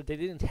maneuvers, so they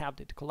didn't have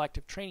the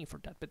collective training for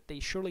that, but they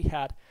surely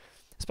had,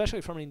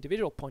 especially from an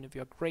individual point of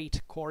view, a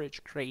great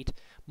courage, great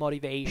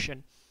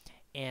motivation,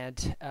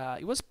 and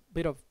it was a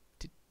bit of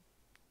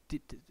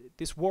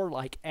this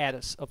warlike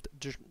ethos of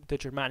the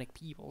Germanic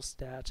peoples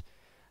that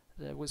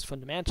was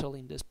fundamental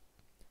in this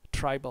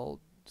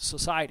tribal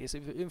societies,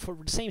 even for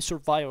the same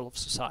survival of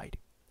society,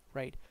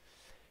 right?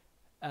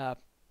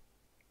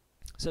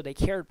 So they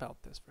cared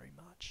about this very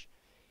much,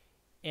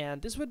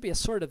 and this would be a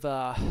sort of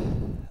a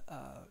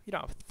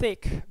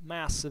thick,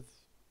 massive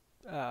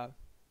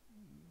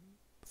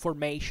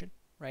formation,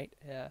 right?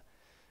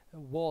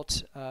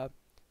 What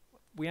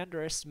we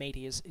underestimate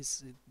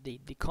is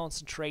the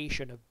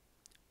concentration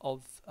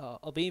of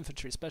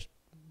infantry, especially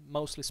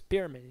mostly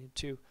spearmen,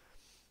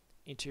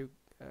 into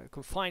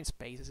confined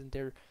spaces, and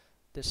their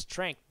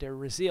strength, their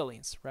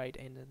resilience, right,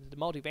 and the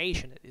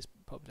motivation that these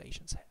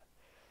populations had.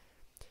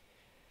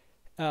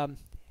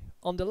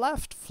 On the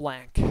left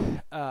flank,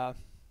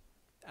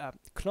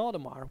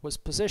 Clodomar was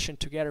positioned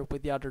together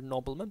with the other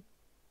noblemen,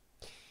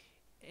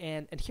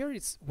 and here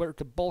is where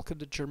the bulk of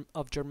the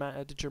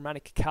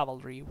Germanic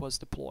cavalry was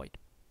deployed.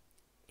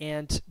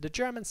 And the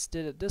Germans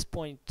did at this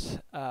point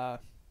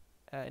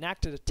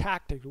enacted a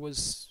tactic that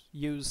was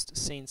used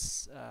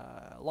since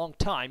a long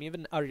time.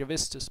 Even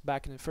Ariovistus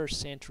back in the 1st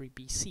century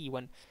BC,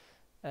 when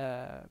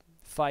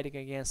fighting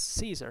against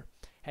Caesar,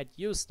 had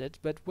used it,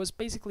 but was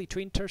basically to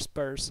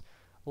intersperse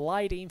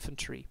light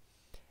infantry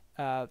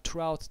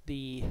throughout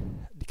the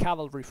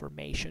cavalry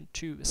formation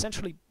to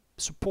essentially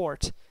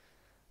support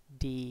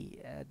the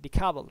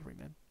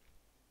cavalrymen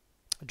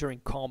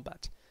during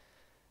combat.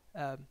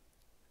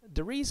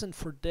 The reason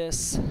for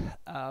this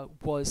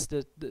was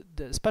that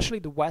especially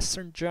the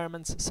Western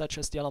Germans, such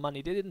as the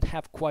Alemanni, they didn't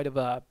have quite of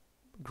a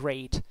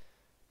great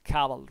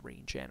cavalry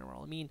in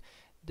general. I mean,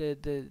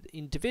 the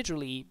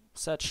individually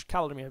such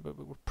cavalrymen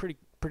were pretty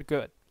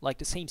good. Like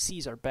the same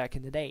Caesar back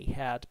in the day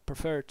had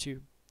preferred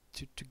to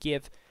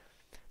give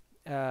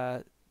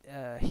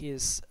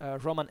his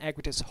Roman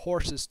equites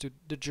horses to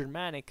the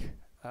Germanic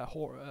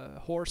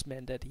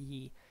horsemen that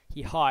he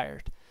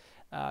hired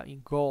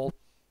in Gaul,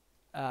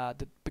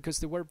 because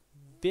they were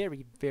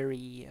very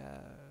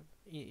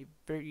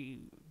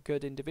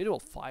good individual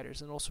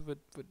fighters, and also would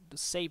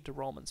save the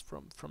Romans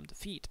from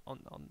defeat on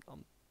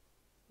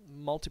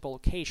multiple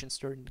occasions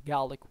during the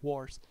Gallic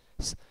Wars.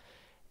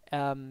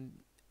 So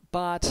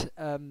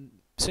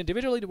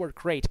individually they were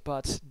great,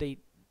 but they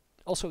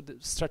also, the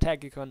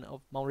Strategicon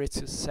of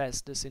Mauritius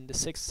says this in the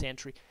 6th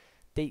century,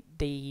 they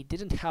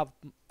didn't have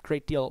a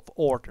great deal of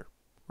order,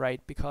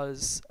 right?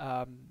 Because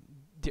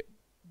the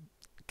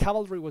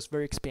cavalry was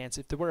very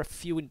expensive. There were a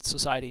few in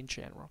society in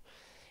general,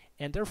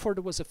 and therefore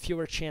there was a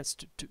fewer chance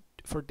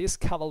for this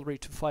cavalry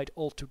to fight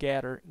all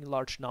together in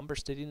large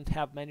numbers. They didn't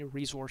have many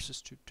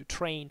resources to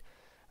train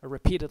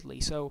repeatedly,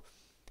 so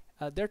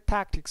their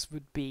tactics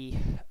would be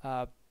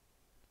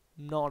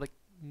not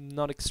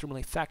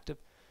extremely effective.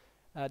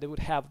 They would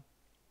have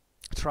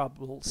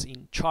troubles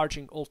in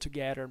charging all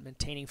together,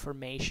 maintaining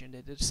formation.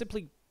 They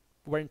simply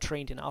weren't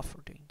trained enough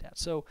for doing that.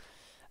 So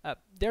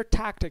their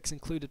tactics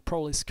included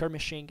probably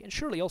skirmishing and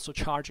surely also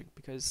charging,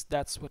 because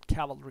that's what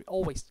cavalry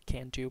always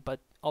can do, but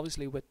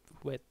obviously with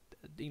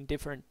in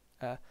different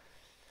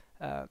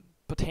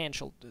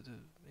potential,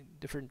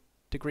 different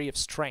degree of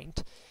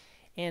strength.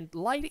 And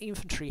light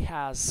infantry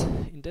has,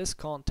 in this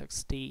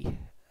context, the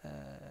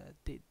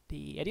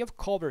idea of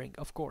covering,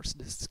 of course,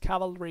 this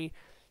cavalry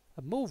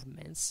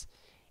movements,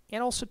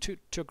 and also to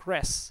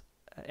aggress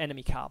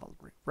enemy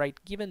cavalry, right?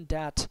 Given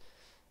that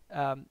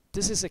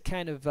this is a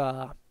kind of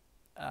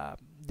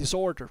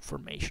disordered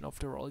formation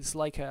after all. It's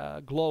like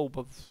a globe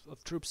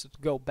of troops that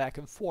go back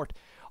and forth.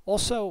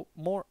 Also,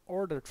 more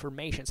ordered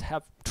formations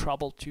have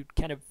trouble to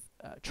kind of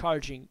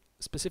charging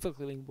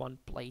specifically in one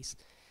place,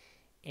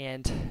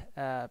 and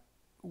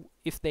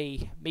if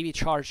they maybe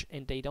charge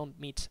and they don't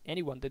meet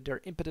anyone, then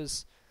their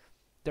impetus,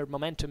 their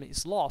momentum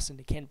is lost, and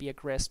they can be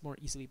aggressed more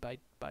easily by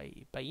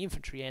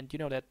infantry. And you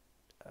know that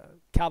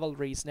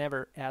cavalry is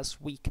never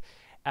as weak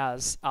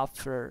as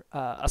after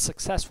a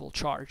successful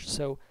charge,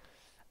 so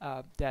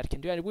that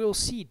can do it. And we will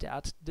see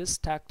that this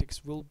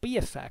tactics will be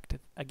effective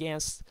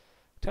against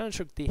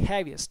the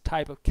heaviest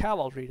type of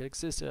cavalry that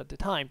existed at the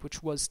time,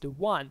 which was the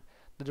one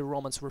that the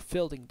Romans were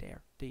fielding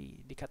there,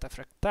 the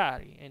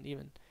cataphractari, and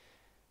even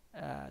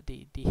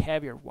the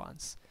heavier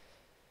ones.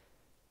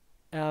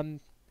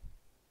 On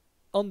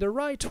the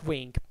right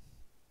wing,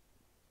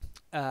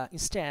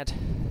 instead,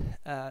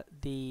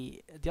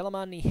 the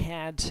Alemanni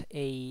had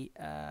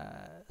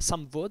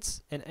some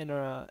woods in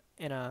a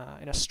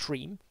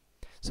stream,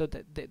 so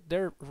that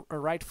their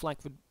right flank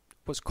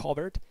was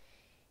covered,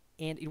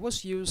 and it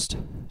was used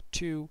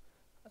to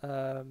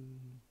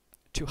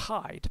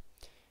hide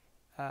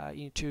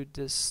into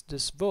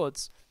this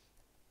woods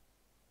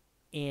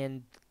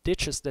and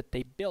ditches that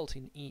they built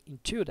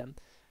into them.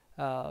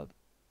 A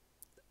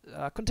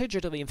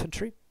contingent of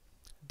infantry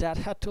that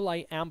had to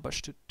lie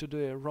ambush to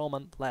the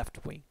Roman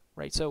left wing,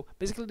 right? So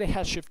basically they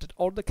had shifted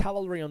all the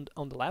cavalry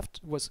on the left,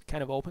 was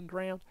kind of open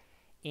ground,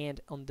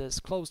 and on this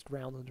closed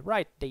ground on the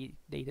right they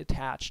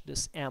detached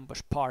this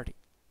ambush party.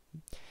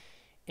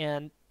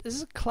 And this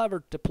is a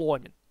clever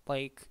deployment.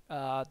 Like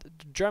the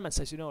Germans,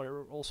 as you know,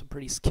 are also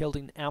pretty skilled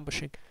in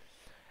ambushing,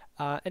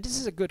 and this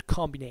is a good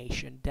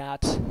combination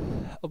that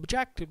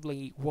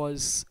objectively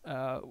was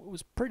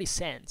pretty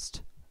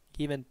sensed,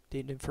 given the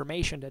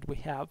information that we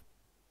have.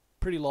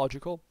 Pretty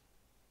logical.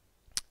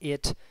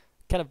 It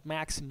kind of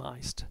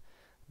maximized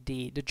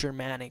the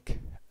Germanic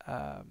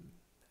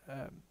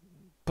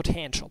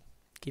potential,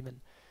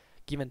 given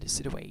the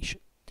situation.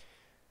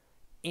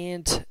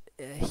 And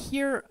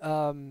here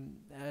on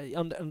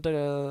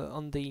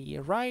the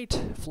right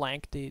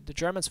flank, the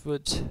Germans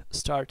would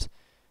start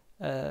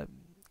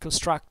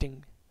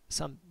constructing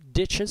some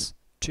ditches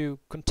to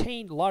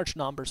contain large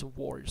numbers of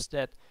warriors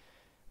that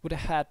would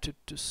have had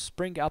to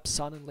spring up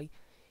suddenly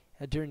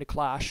during the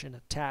clash and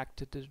attack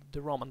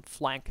the Roman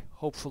flank,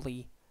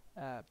 hopefully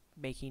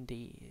making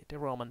the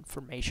Roman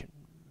formation,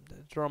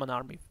 the Roman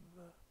army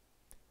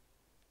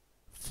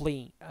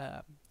fleeing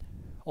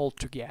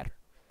altogether.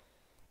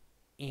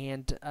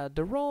 And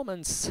the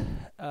Romans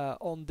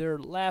on their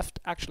left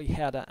actually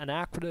had an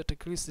aqueduct.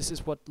 At least this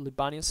is what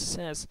Libanius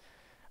says: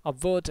 a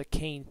wood, a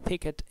cane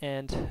thicket,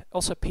 and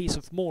also a piece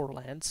of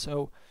moorland.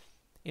 So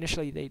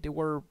initially they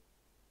were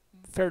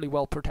fairly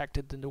well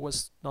protected, and there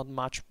was not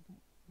much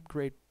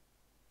great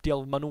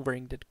deal of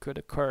maneuvering that could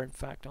occur, in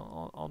fact,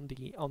 on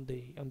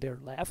their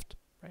left,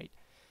 right?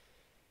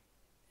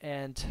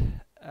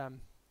 And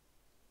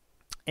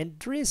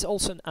there is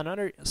also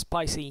another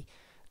spicy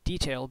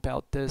detail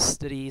about this,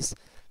 that is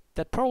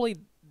that probably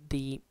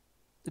the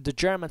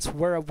Germans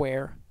were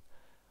aware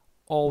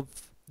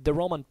of the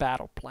Roman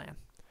battle plan,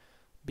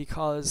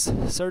 because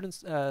certain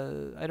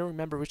I don't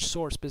remember which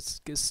source, but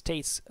it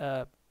states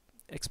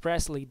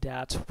expressly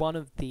that one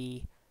of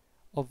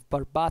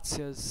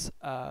Barbazia's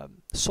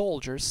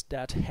soldiers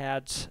that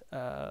had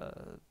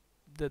that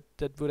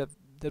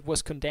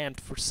was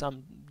condemned for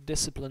some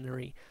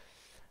disciplinary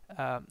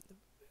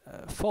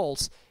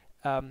faults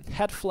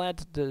had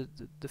fled the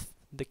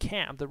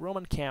camp, the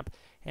Roman camp,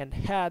 and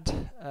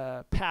had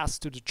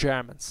passed to the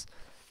Germans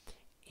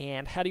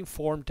and had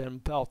informed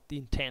them about the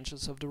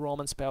intentions of the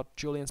Romans, about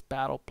Julian's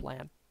battle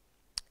plan,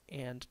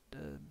 and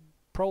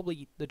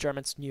probably the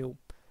Germans knew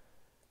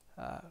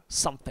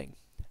something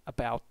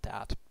about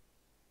that.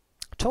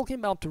 Talking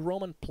about the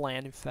Roman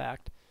plan, in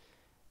fact,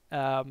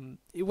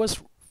 it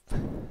was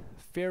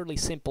fairly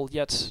simple,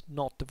 yet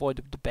not devoid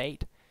of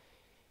debate.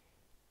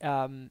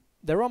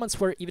 The Romans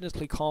were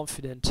evidently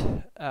confident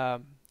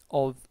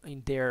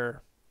in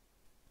their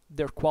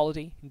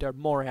quality, in their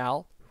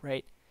morale,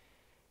 right?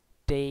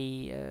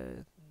 They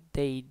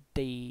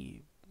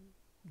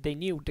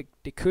knew that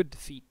they could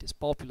defeat these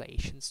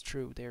populations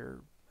through their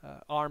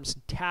arms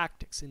and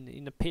tactics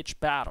in a pitched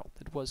battle.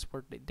 That was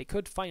where they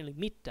could finally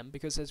meet them,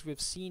 because as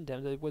we've seen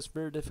them, it was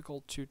very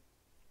difficult to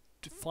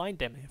find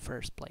them in the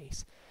first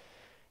place.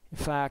 In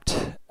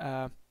fact,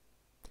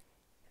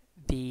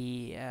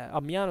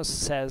 Ammianus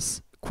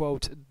says,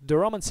 quote, "The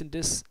Romans in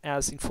this,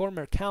 as in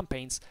former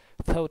campaigns,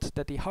 thought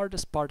that the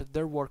hardest part of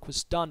their work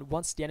was done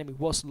once the enemy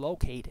was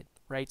located,"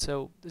 right?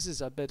 So this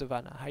is a bit of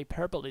a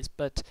hyperbole,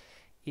 but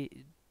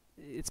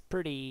it's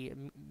pretty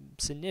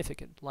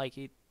significant. Like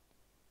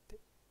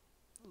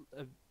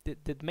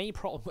the main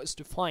problem was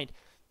to find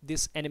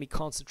this enemy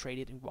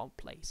concentrated in one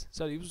place.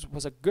 So it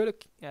was a good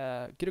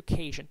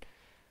occasion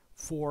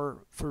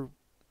for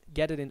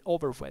getting it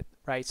over with,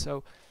 right?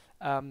 So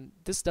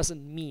this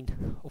doesn't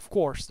mean, of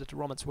course, that the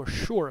Romans were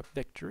sure of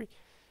victory,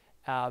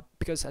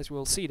 because as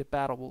we'll see, the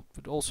battle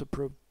would also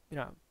prove,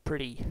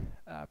 pretty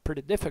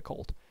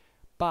difficult.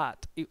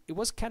 but it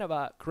was kind of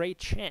a great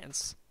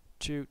chance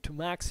to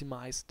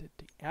maximize the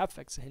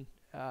effects, and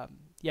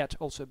yet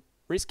also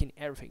risking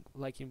everything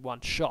like in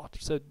one shot.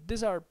 So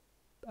these are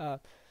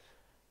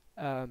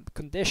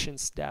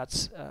conditions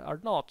that are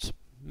not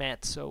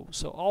met so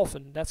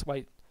often. That's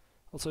why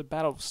also the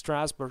Battle of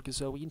Strasbourg is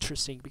so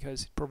interesting,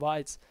 because it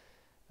provides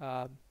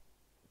a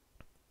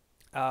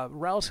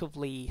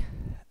relatively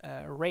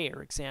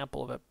rare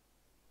example of a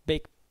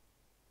big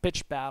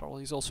pitched battle.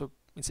 Is also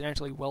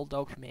incidentally well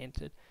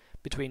documented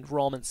between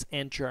Romans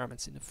and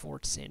Germans in the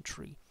 4th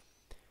century.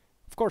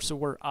 Of course, there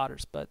were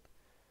others, but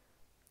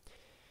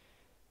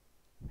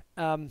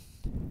the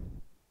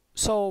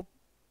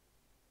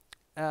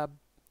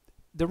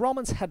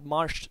Romans had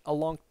marched a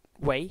long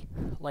way,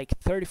 like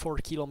 34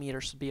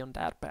 kilometers beyond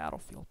that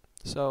battlefield.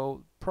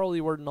 So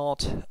probably were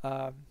not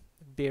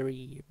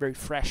very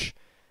fresh,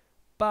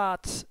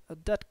 but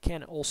that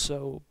can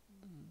also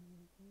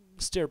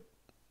stir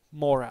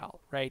morale,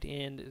 right?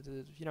 And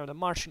the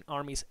marching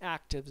army is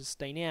active, is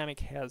dynamic,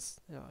 has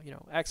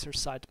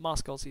exercised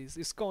muscles,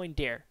 is going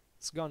there,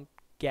 it's going to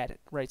get it,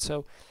 right?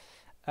 So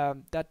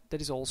that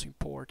is also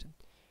important.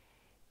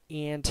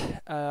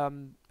 And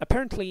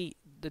apparently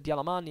the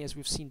Alemanni, as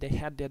we've seen, they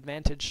had the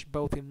advantage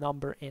both in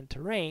number and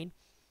terrain,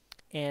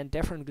 and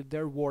definitely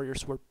their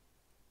warriors were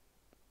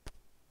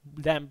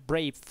damn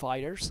brave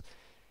fighters.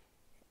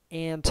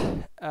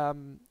 And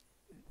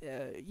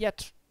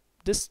yet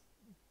this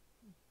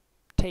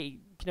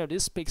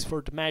this speaks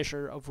for the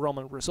measure of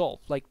Roman resolve.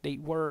 Like they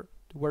were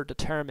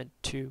determined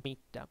to meet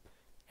them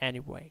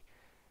anyway.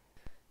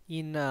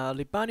 In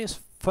Libanius'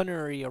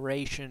 funerary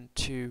oration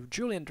to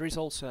Julian, there is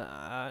also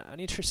an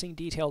interesting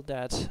detail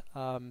that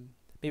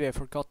maybe I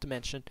forgot to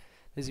mention.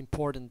 Is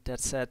important, that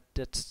said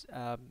that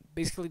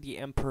basically the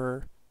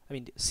emperor, I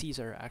mean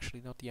Caesar,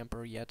 actually not the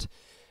emperor yet,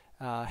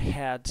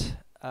 had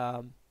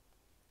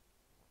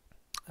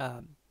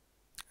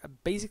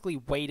basically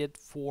waited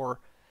for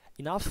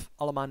enough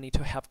Alemanni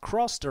to have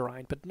crossed the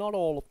Rhine, but not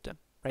all of them,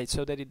 right?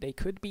 So that they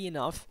could be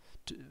enough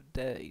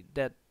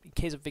that in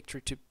case of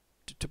victory to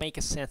make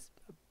a sense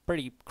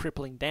pretty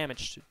crippling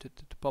damage to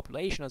the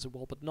population as a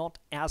whole, but not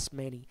as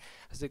many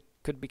as it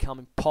could become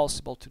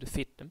impossible to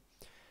defeat them.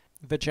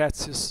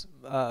 Vegetius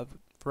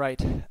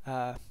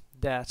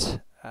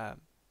that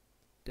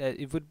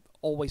it would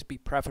always be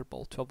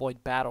preferable to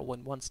avoid battle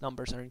when one's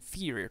numbers are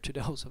inferior to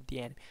those of the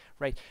enemy,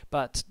 right?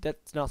 But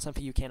that's not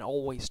something you can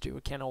always do,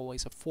 you can't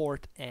always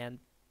afford, and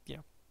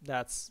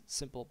that's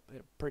simple,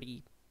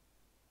 pretty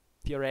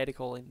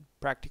theoretical and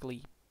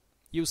practically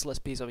useless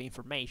piece of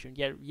information.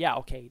 Yeah,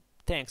 okay,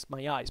 thanks,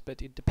 my eyes,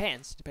 but it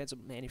depends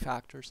on many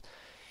factors.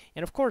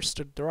 And of course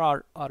there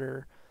are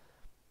other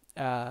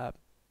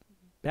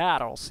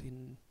battles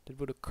that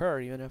would occur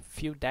in a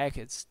few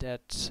decades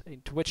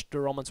into which the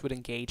Romans would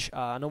engage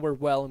an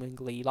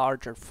overwhelmingly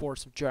larger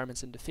force of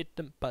Germans and defeat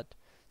them, but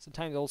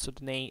sometimes also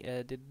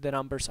the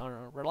numbers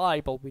are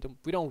unreliable. We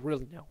don't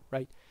really know,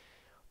 right?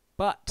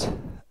 But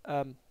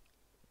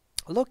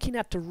looking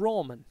at the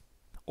Roman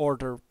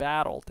order of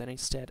battle, then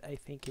instead I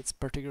think it's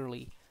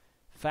particularly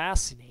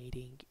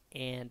fascinating,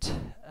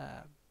 and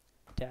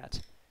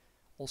that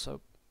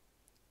also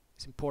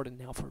is important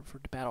now for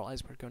the battle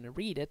as we're going to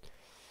read it.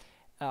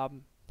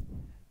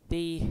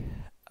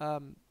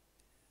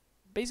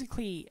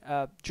 Basically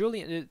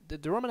Julian,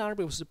 the Roman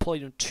army was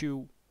deployed on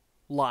two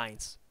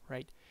lines,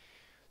 right?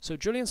 So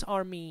Julian's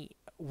army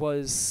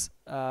was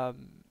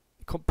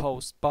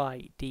composed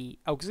by the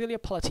Auxilia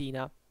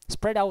Palatina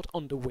spread out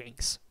on the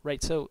wings,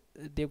 right? So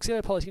the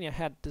Auxilia Palatina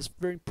had this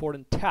very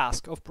important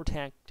task of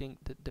protecting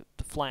the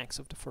flanks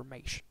of the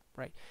formation,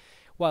 right?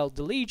 While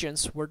the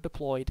legions were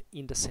deployed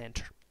in the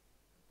center.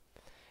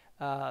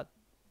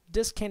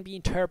 This can be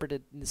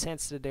interpreted in the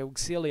sense that the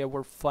Auxilia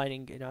were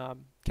fighting in a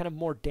kind of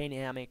more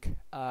dynamic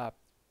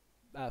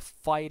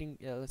fighting,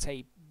 let's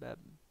say,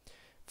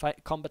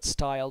 combat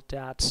style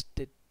that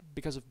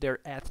because of their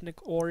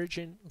ethnic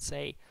origin, let's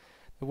say,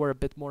 they were a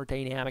bit more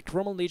dynamic.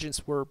 Roman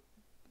legions were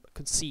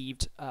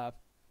conceived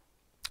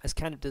as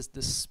kind of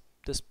this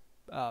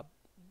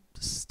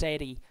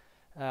steady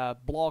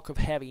block of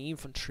heavy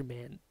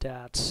infantrymen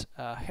that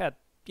had,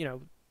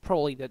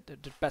 probably the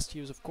best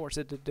use, of course,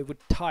 that they would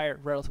tire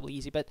relatively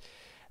easy, but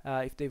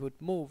if they would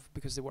move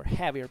because they were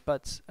heavier.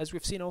 But as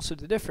we've seen, also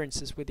the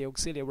differences with the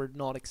Auxilia were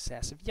not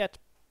excessive, yet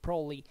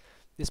probably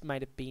this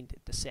might have been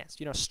the sense.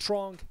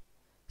 Strong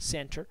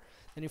center,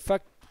 and in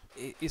fact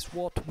is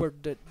what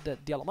the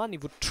Alemanni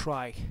would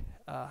try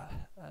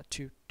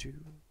to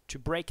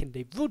break, and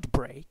they would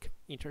break,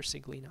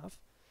 interestingly enough.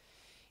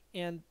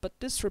 But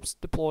this troops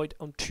deployed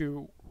on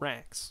two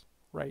ranks,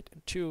 right,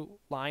 and two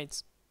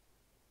lines,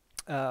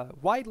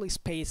 widely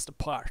spaced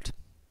apart.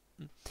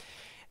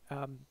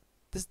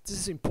 This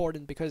is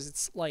important because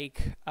it's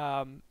like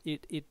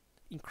it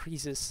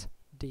increases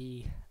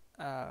the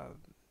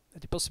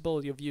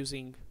possibility of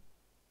using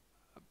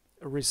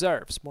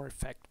reserves more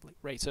effectively,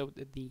 right? So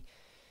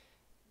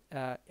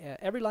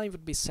every line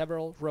would be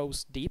several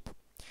rows deep,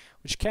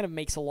 which kind of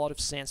makes a lot of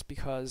sense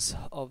because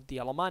of the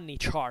Alemanni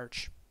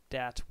charge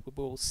that we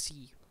will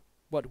see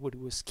what it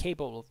was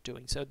capable of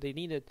doing. So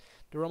the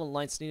Roman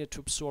lines needed to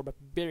absorb a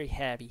very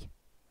heavy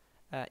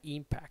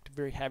impact,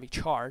 very heavy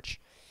charge,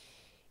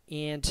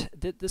 and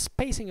the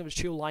spacing of the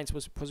two lines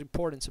was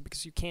important. So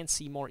because you can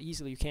see more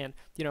easily, you can,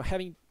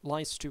 having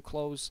lines too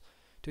close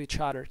to each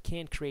other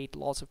can create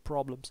lots of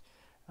problems.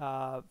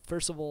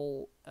 First of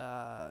all,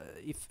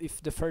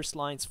 if the first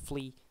lines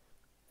flee,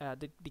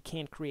 they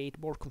can create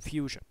more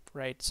confusion,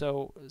 right?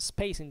 So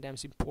spacing them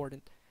is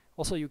important.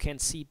 Also, you can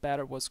see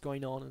better what's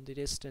going on in the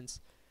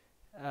distance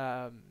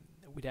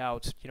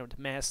without, the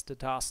mess, the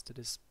dust that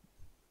is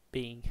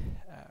being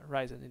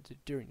risen into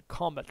during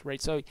combat,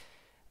 right? So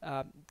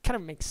kind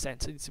of makes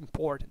sense. It's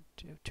important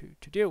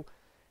to do,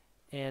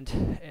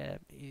 and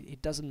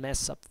it doesn't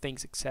mess up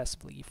things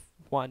excessively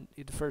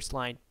if the first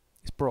line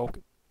is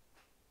broken.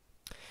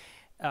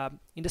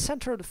 In the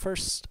center of the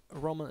first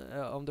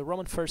on the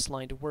Roman first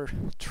line, there were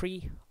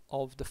 3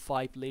 of the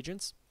 5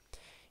 legions,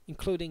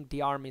 including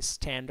the army's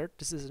standard.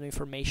 This is an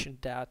information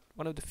that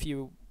one of the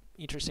few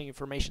interesting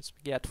informations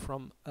we get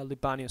from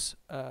Libanius'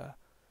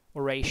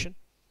 oration.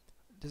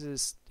 This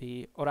is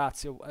the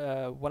Oratio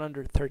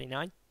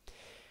 139.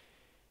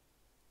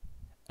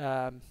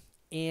 And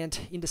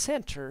in the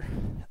center,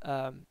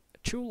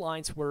 2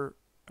 lines were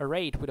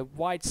arrayed with a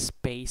wide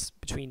space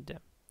between them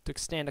to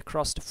extend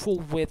across the full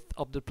width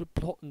of the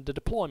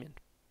deployment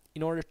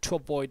in order to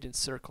avoid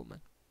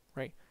encirclement,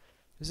 right?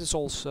 This is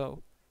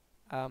also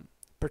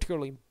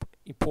particularly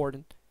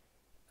important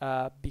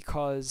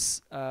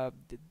because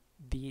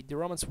the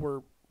Romans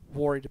were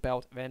worried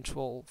about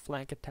eventual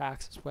flank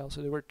attacks as well,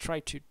 so they were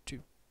trying to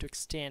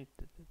extend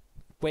the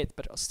width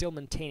but still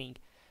maintaining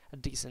a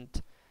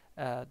decent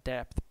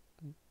depth.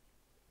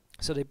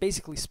 So they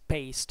basically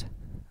spaced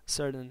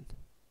certain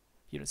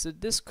units. So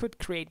this could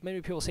create, many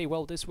people say,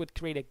 well, this would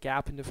create a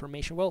gap in the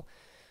formation. Well,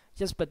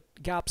 yes, but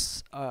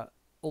gaps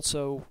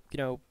also,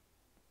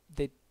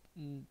 they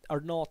are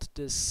not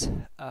this,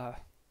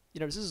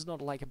 this is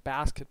not like a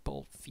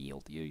basketball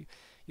field. You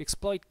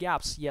exploit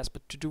gaps, yes,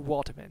 but to do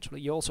what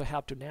eventually? You also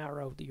have to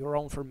narrow your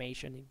own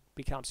formation. It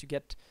becomes, you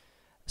get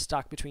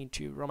stuck between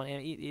two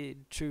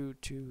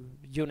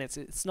units.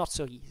 It's not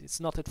so easy.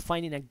 It's not that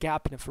finding a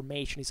gap in a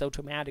formation is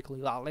automatically,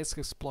 let's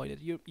exploit it.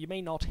 You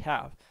may not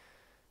have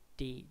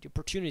the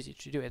opportunity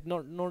to do it,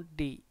 nor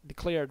the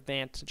clear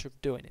advantage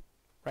of doing it,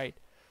 right?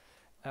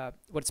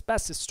 What's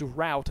best is to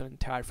route an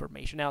entire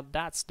formation. Now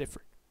that's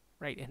different,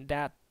 right? And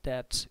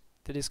that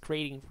is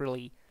creating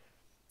really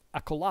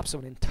a collapse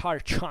of an entire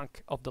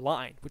chunk of the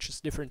line, which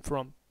is different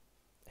from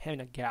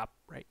having a gap,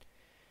 right?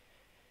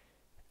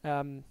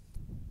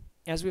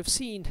 As we've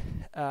seen,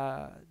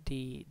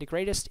 the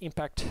greatest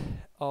impact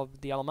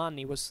of the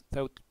Alemanni was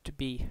thought to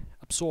be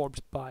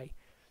absorbed by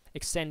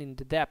extending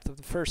the depth of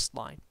the first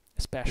line,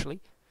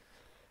 especially.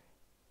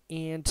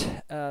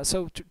 And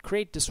so to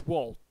create this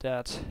wall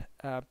that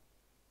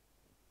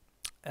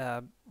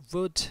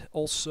would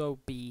also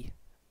be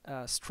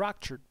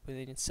structured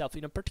within itself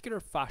in a particular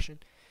fashion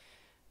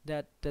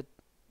that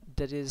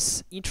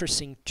is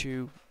interesting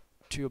to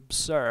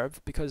observe,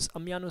 because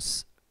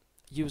Ammianus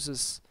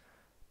uses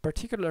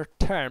particular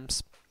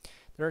terms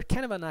that are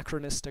kind of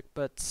anachronistic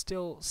but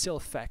still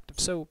effective.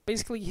 So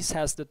basically he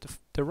says that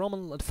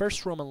the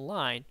first Roman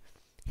line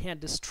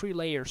had these 3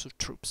 layers of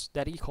troops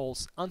that he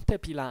calls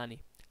antepilani,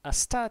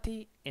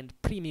 astati, and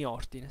primi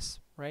ordines,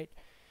 right?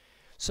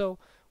 So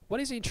what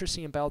is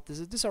interesting about this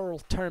is these are all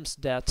terms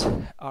that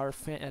are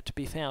to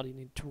be found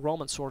in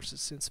Roman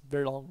sources since a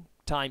very long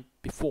time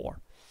before,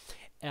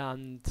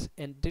 and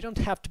they don't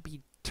have to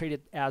be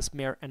treated as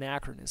mere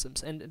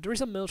anachronisms. And there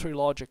is a military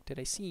logic that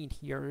I see in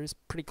here is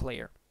pretty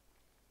clear.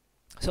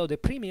 So the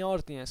primi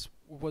ordines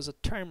was a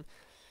term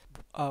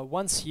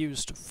once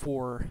used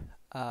for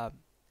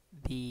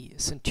the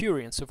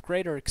centurions of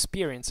greater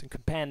experience in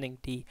commanding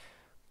the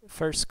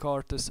first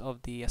cortes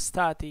of the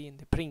Astati and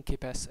the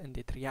Principes and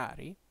the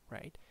Triari,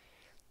 right?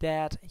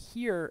 That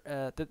here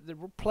that they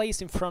were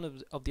placed in front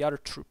of the other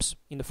troops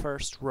in the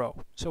first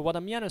row. So what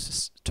Ammianus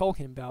is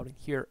talking about in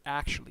here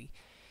actually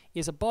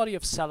is a body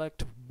of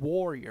select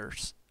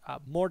warriors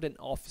more than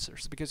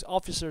officers, because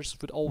officers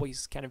would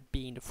always kind of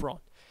be in the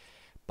front.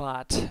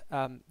 But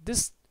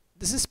this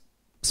is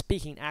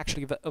speaking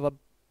actually of a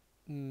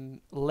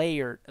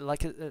layer,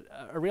 like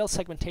a real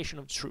segmentation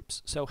of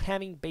troops. So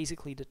having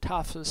basically the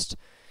toughest,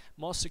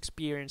 most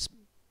experienced,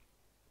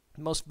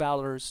 most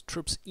valorous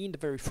troops in the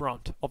very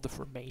front of the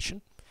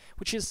formation,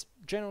 which is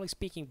generally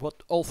speaking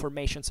what all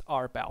formations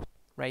are about,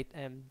 right?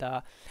 And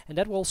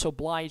that will also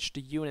oblige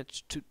the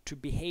unit to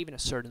behave in a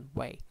certain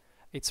way.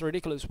 It's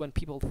ridiculous when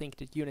people think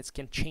that units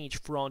can change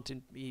front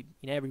in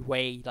every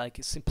way, like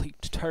simply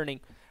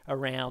turning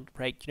around,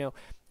 right?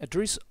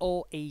 There is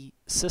all a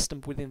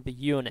system within the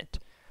unit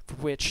for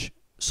which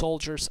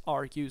soldiers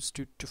are used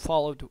to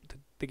follow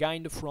the guy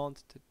in the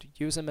front, to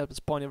use him as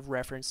a point of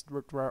reference.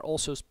 There are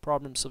also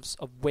problems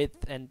of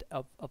width and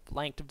of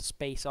length of the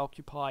space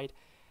occupied,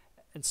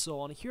 and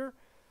so on. Here,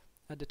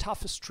 the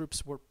toughest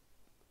troops were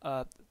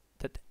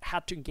that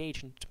had to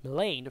engage in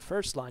melee in the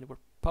first line were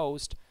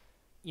posed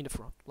in the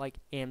front, like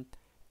in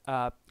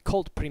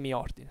called primi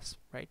ordines,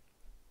 right?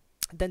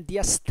 Then the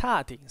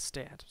astati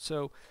instead.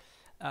 So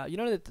you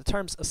know that the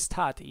terms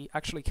astati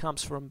actually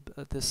comes from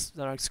this.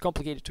 It's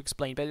complicated to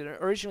explain, but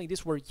originally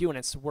these were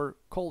units were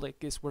called like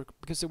this were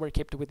because they were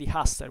kept with the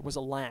hasta. It was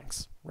a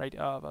lance, right,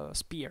 of a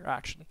spear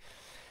actually.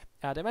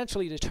 And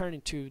eventually they turned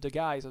into the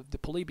guys of the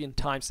Polybian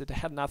times that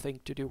had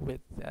nothing to do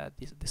with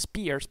the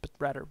spears, but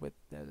rather with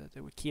they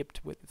were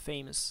kept with the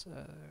famous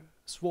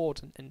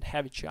sword and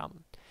heavy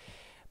javelin.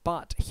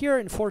 But here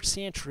in 4th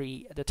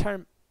century, the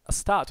term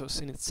status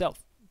in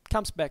itself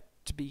comes back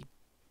to be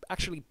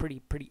actually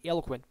pretty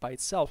eloquent by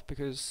itself,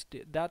 because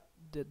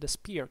the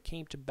spear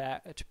came to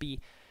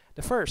be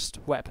the first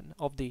weapon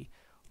of the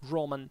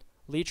Roman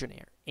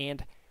legionnaire,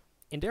 and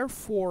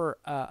therefore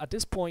at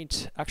this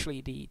point actually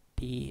the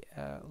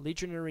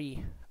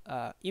legionary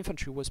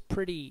infantry was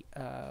pretty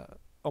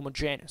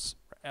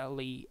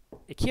homogeneously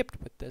equipped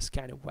with this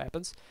kind of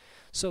weapons.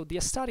 So the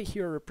astati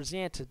here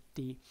represented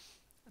the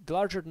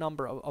larger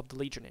number of the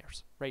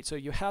legionnaires, right? So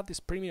you have this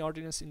premium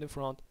ordinance in the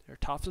front, their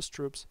toughest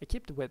troops,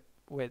 equipped with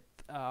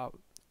the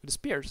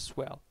spears as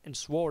well, and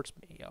swords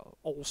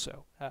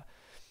also,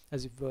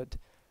 as it would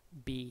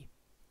be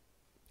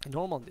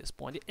normal at this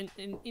point. And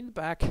in the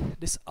back,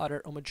 this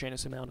other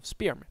homogeneous amount of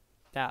spearmen.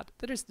 That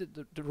is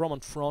the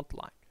Roman front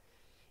line.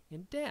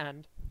 And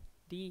then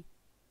the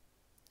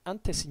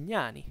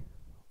antesignani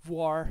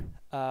were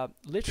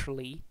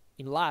literally,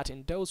 in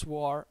Latin, those who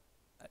are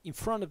in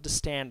front of the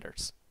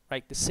standards,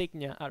 right? The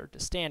signa are the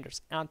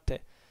standards. Ante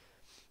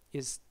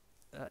is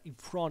in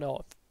front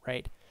of,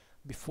 right,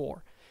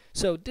 before.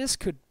 So this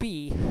could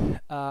be,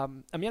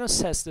 Ammiano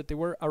says that they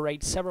were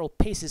arrayed several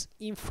paces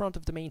in front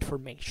of the main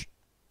formation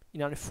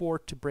in an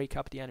effort to break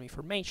up the enemy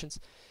formations.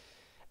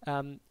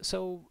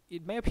 So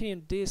in my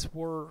opinion, these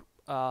were,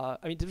 there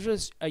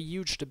was a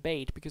huge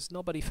debate because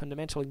nobody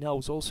fundamentally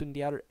knows, also in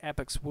the other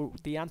epochs, who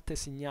the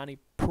antesignani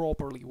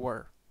properly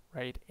were,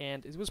 right?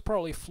 And it was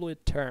probably a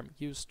fluid term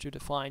used to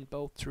define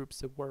both troops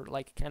that were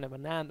like kind of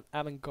an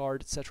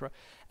avant-garde, etc.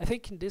 I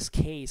think in this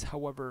case,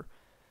 however,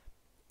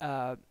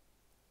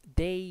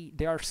 they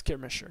are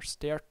skirmishers.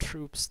 They are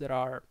troops that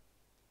are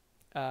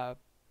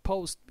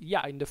posed,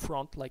 in the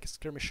front like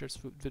skirmishers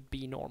would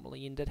be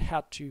normally, and that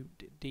had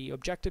the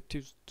objective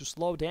to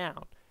slow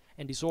down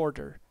and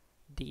disorder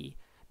the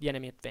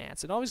enemy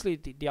advance. And obviously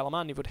the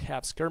Alemanni would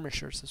have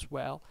skirmishers as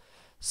well.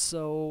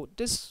 So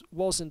this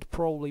wasn't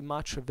probably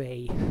much of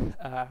a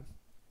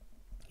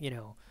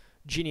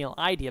genial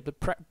idea, but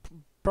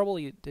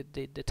probably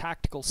the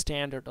tactical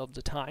standard of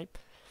the time.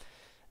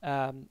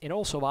 And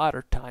also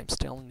other times,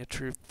 telling the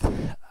truth,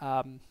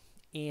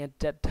 and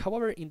that,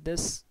 however, in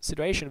this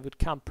situation would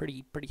come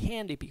pretty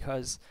handy,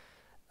 because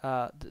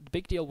the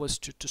big deal was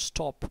to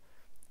stop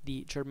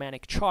the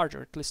Germanic charge,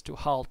 or at least to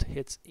halt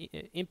its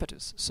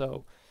impetus.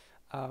 So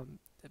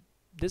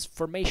this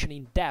formation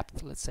in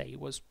depth, let's say,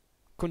 was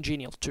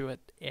congenial to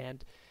it,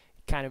 and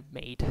it kind of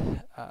made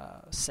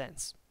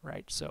sense,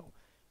 right? So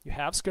you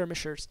have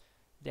skirmishers,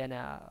 then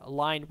a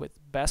line with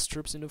best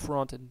troops in the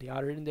front and the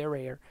other in the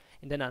rear,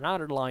 and then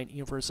another line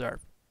in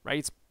reserve,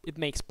 right? It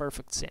makes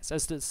perfect sense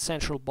as the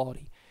central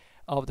body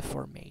of the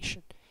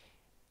formation.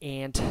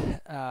 And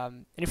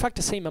in fact,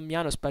 the same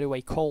Ammianus, by the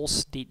way,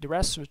 calls the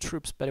rest of the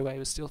troops, by the way, I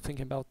was still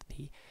thinking about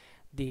the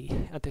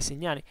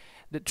antesignani,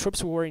 the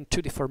troops who were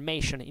into the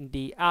formation in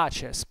the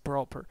aces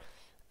proper,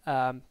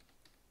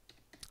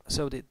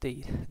 so the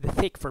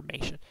thick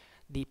formation,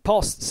 the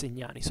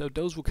post-signani, so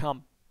those who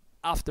come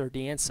after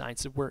the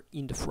ensigns that were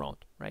in the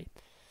front, right?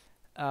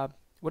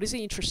 What is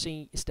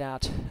interesting is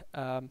that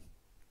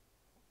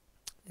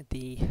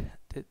the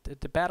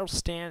battle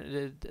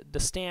the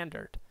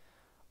standard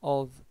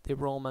of the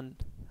Roman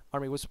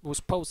army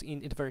was posed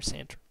in the very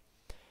center.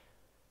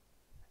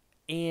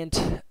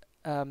 And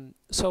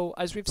so,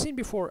 as we've seen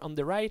before, on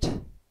the right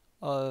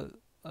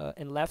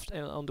and left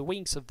and on the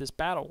wings of this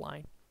battle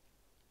line,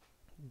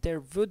 there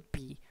would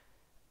be,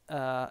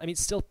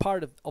 it's still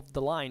part of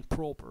the line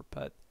proper,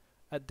 but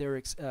at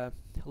their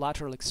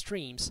lateral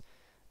extremes,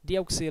 the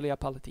auxilia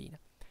palatina.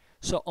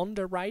 So on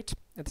the right,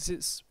 and this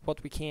is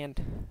what we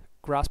can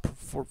grasp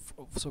for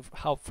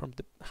how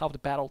the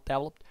battle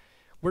developed,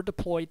 were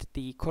deployed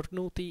the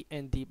cornuti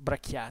and the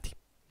bracciati.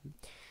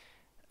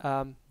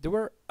 They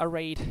were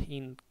arrayed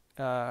in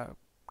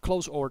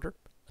close order,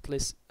 at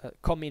least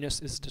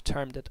comminus is the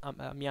term that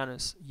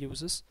Ammianus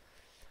uses.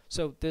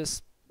 So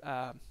this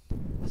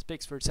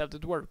speaks for itself.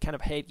 They were kind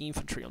of heavy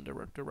infantry on the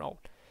road.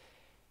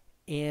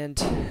 And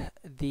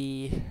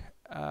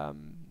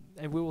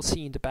and we will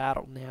see in the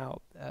battle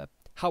now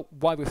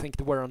why we think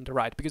they were on the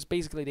right, because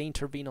basically they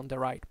intervene on the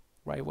right,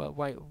 right? Well,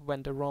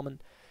 when the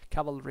Roman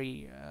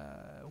cavalry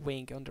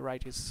wing on the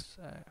right is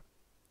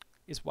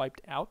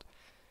wiped out,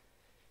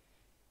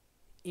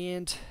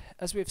 and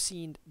as we have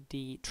seen,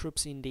 the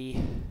troops in the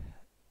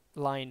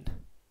line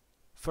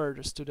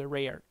furthest to the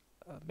rear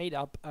made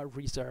up a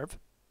reserve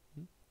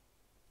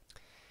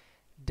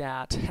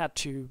that had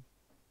to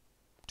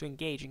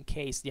engage in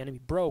case the enemy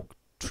broke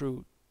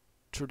through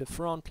the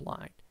front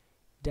line.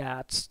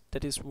 That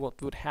is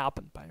what would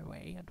happen, by the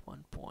way, at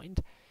one point.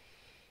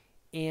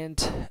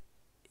 And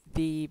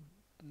the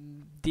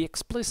the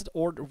explicit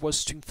order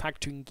was to, in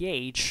fact, to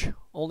engage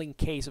only in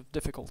case of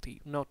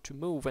difficulty, not to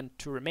move and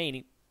to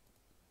remain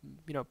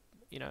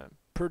in a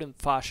prudent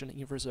fashion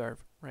in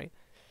reserve, right?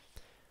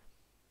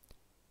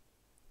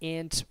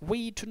 And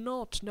we do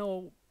not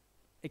know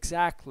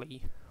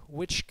exactly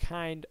which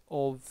kind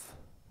of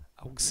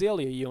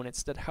auxiliary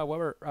units that,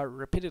 however, are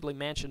repeatedly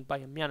mentioned by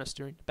Ammianus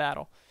during the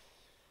battle,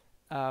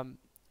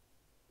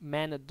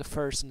 manned the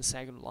first and the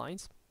second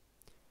lines.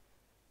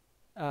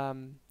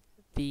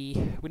 We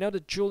know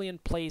that Julian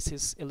placed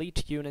his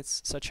elite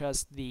units, such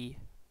as the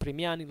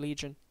Premiani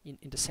Legion, in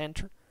the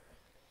center.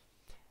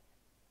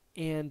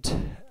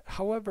 And,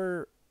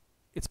 however,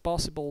 it's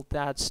possible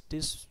that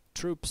these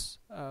troops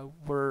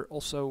were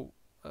also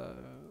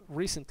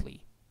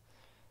recently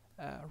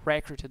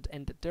recruited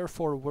and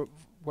therefore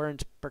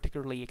weren't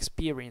particularly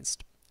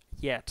experienced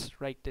yet,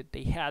 right? That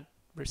they had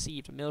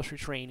received military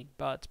training,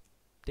 but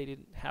they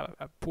didn't have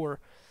a poor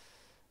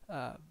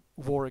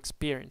war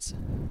experience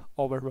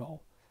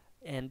overall.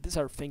 And these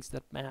are things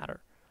that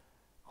matter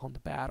on the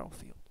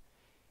battlefield.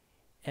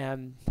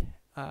 And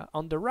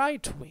on the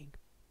right wing,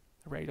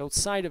 right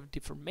outside of the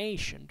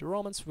formation, the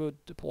Romans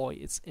would deploy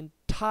its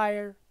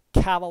entire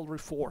cavalry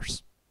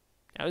force.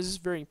 Now, this is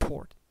very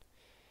important.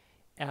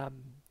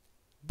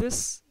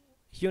 These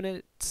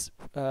units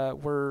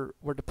were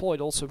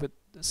deployed also with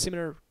a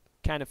similar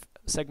kind of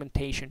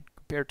segmentation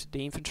compared to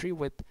the infantry,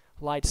 with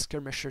light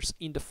skirmishers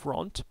in the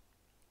front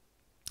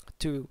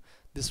to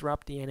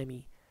disrupt the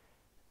enemy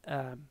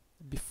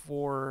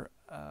before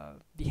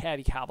the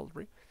heavy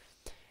cavalry.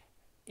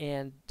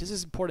 And this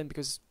is important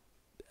because,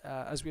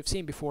 as we have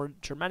seen before,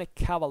 Germanic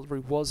cavalry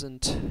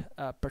wasn't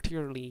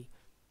particularly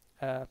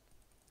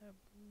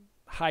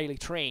highly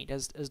trained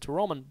as the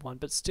Roman one,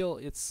 but still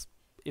its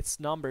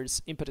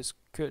numbers, impetus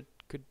could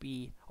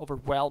be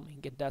overwhelming,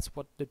 and that's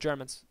what the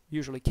Germans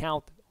usually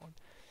counted on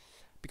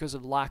because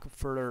of the lack of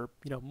further,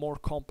 more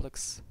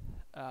complex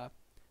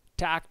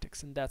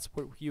tactics, and that's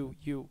where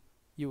you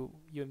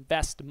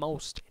invest the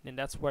most in, and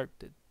that's where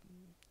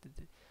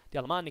the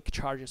Alemannic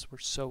charges were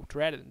so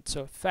dreaded and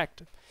so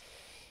effective,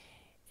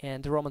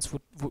 and the Romans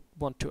would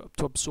want to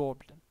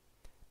absorb them.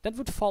 Then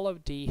would follow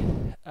the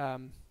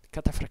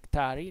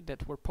cataphractari,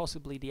 that were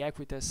possibly the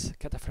equites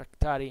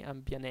cataphractari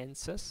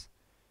ambianenses,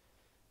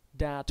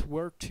 that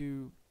were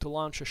to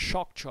launch a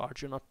shock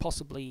charge on a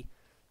possibly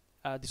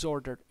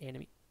disordered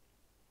enemy.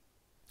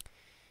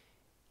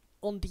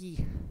 On the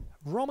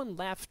Roman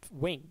left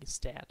wing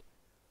instead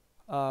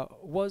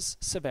was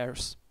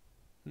Severus,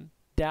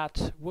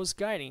 that was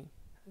guiding,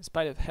 in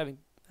spite of having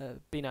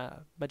been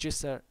a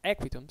magister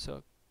equitum,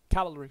 so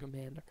cavalry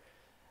commander,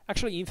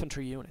 actually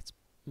infantry units.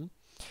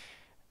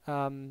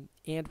 And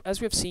as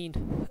we have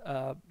seen,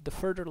 the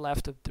further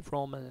left of the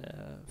Roman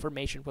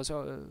formation was,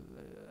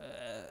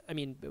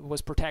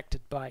 was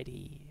protected by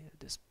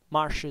these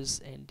marshes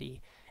and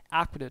the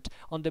aqueduct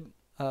on the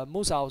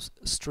Musaus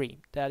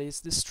stream. That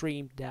is the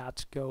stream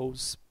that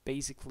goes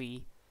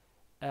basically,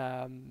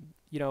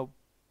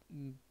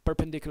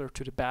 perpendicular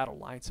to the battle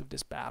lines of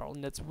this battle,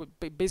 and that's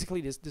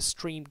basically this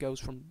stream goes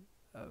from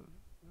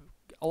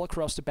all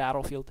across the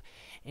battlefield,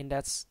 and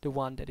that's the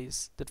one that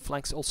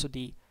flanks also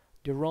the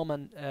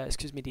Roman,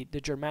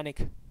 the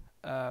Germanic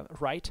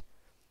right.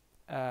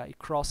 It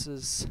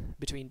crosses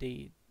between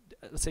the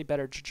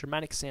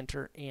Germanic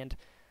center and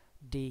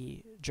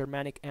the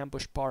Germanic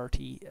ambush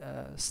party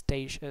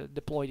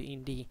deployed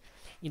in the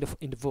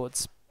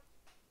woods.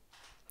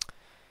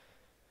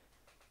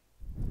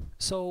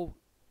 So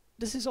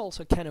this is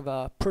also kind of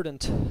a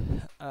prudent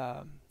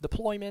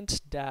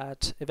deployment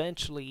that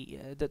eventually,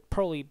 that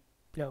probably,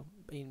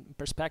 in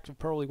perspective,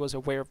 probably was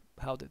aware of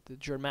how the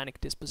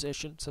Germanic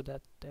disposition, so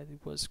that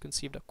it was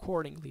conceived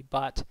accordingly,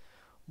 but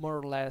more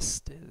or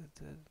less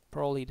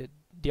probably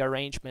the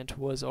arrangement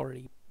was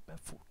already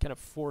kind of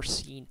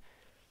foreseen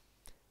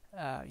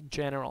in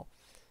general.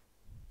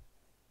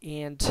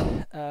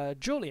 And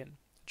Julian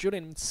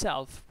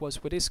himself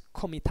was with his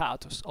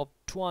comitatus of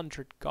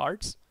 200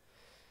 guards,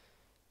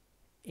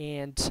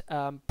 and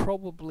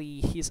probably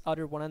his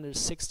other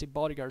 160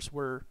 bodyguards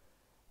were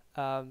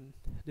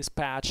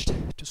dispatched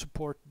to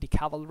support the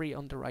cavalry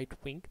on the right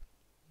wing.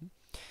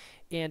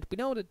 And we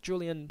know that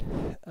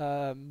Julian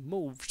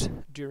moved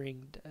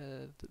during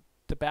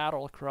the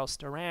battle across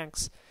the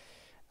ranks,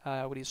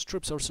 with his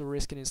troops also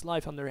risking his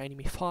life under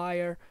enemy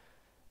fire,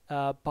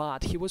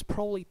 but he was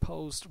probably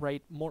posed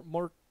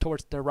more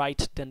towards the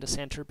right than the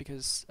center,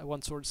 because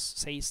one source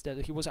says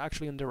that he was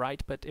actually on the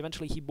right, but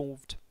eventually he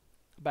moved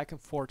back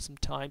and forth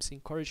sometimes,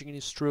 encouraging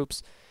his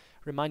troops,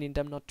 reminding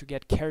them not to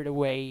get carried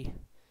away.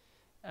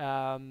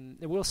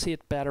 We'll see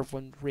it better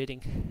when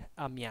reading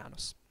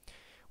Ammianus,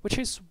 which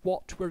is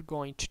what we're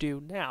going to do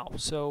now.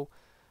 So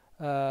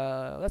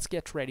let's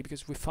get ready,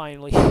 because we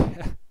finally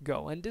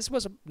go. And this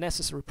was a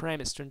necessary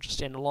premise to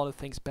understand a lot of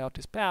things about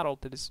this battle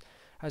that is,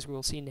 as we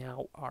will see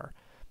now, are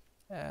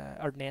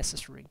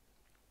necessary.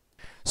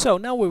 So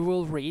now we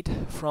will read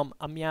from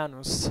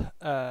Ammianus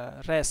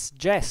Res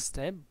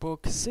Geste,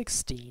 book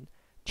 16,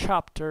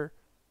 chapter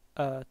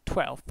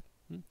 12.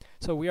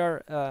 So we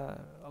are,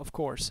 of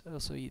course,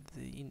 also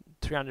in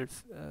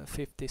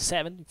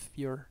 357, if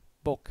your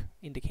book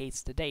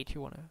indicates the date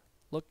you want to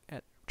look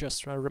at,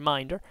 just a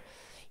reminder.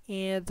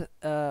 And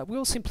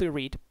we'll simply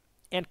read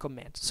and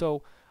comment.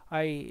 So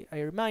I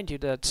remind you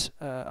that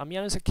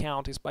Ammiano's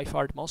account is by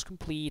far the most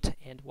complete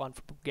and one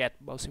to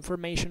get most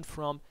information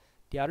from.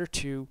 The other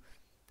two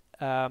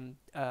are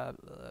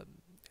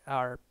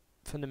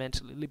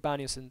fundamentally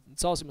Libanius and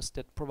Zosimus,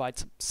 that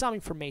provide some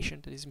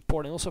information that is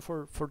important also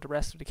for the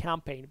rest of the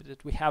campaign, but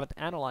that we haven't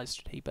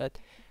analyzed today. But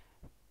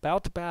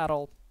about the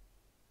battle,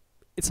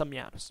 it's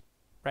Ammianus,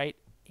 right?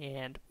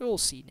 And we'll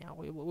see now.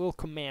 We'll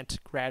comment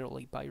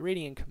gradually by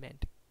reading and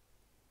commenting.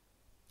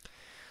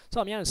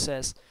 So Ammianus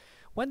says,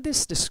 when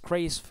this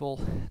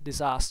disgraceful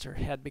disaster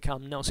had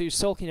become known, so he's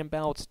talking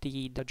about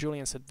the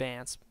Julian's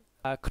advance,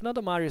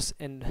 Cnodomarius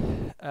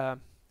and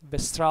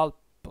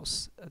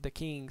Vestralpos, the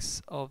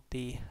kings of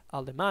the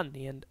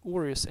Alemanni, and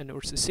Urius and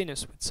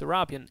Ursicinus with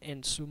Serapion,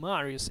 and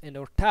Sumarius and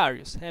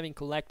Ortarius, having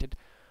collected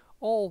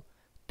all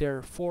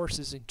their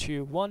forces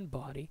into one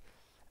body,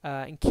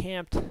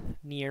 encamped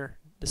near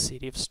the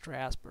city of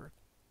Strasbourg.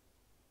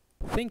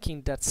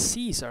 Thinking that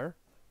Caesar,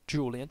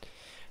 Julian,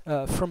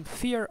 from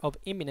fear of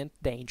imminent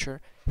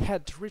danger,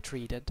 had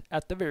retreated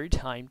at the very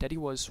time that he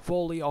was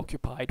fully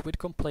occupied with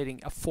completing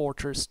a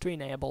fortress to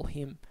enable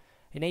him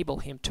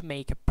to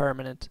make a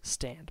permanent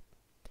stand.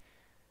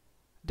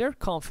 Their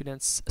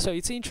confidence. So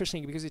it's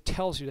interesting because it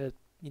tells you that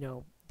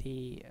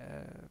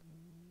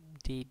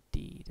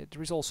that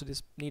there is also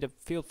this need of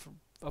field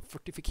of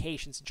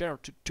fortifications in general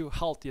to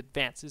halt the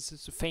advance. This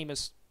is a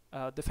famous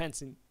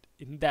defense in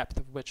depth,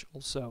 of which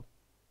also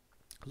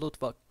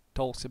Ludwig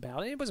talks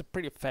about. And it was a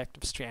pretty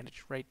effective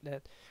strategy, right?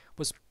 That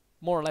was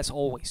more or less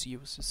always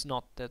used. It's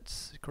not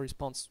that it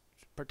corresponds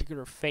to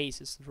particular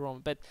phases of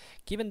Rome, but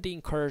given the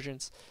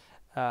incursions,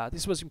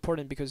 this was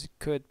important because it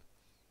could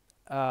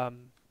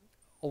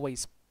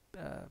always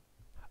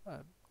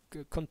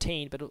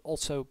contain, but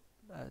also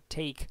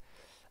take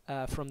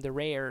from the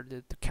rear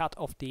the cut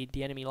off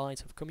the enemy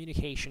lines of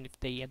communication if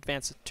they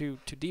advance it too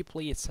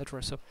deeply,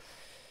 etc. So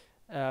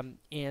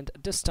and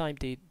at this time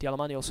the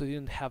Alemanni also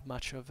didn't have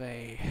much of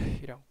a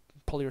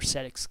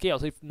polyurcetic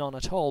scales, if none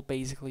at all,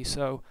 basically.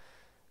 So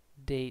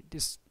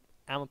these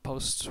ammo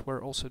posts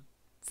were also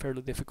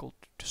fairly difficult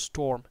to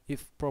storm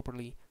if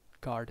properly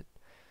guarded.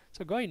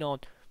 So going on,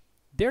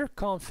 their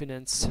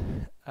confidence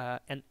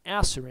and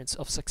assurance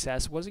of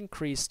success was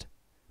increased,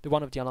 the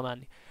one of the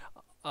Alemanni,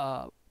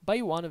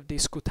 by one of the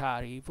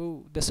Scutari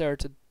who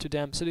deserted to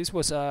them. So this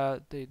was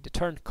the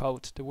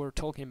turncoat that we were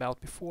talking about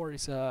before,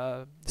 is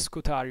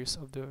Scutarius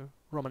of the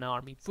Roman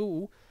army,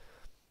 who,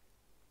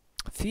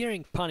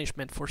 fearing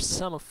punishment for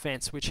some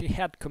offense which he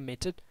had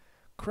committed,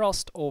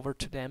 crossed over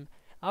to them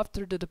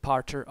after the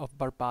departure of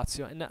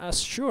Barbatio, and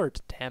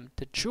assured them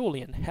that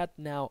Julian had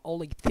now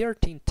only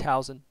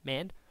 13,000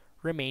 men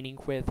remaining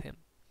with him.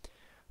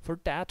 For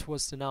that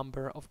was the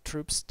number of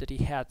troops that he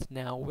had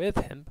now with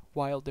him,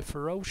 while the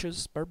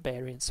ferocious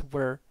barbarians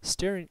were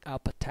stirring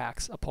up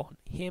attacks upon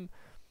him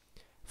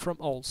from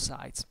all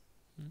sides.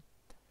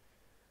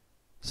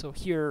 So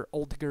here,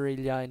 all the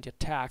guerrilla and the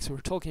attacks we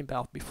were talking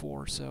about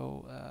before.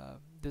 So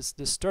these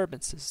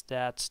disturbances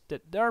that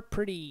they are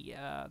pretty,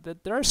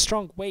 that they're a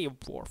strong way of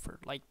warfare.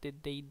 Like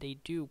they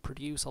do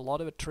produce a lot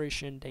of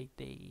attrition.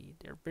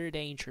 They're very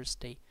dangerous.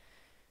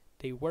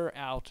 They wear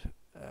out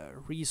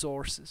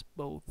resources,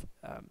 both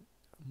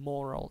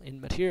moral and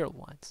material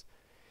ones.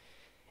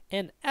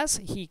 And as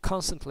he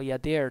constantly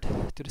adhered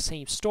to the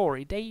same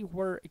story, they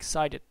were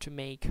excited to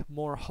make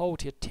more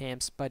haughty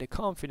attempts by the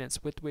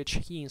confidence with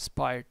which he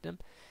inspired them,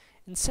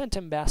 and sent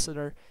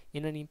ambassador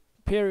in an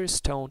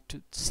imperious tone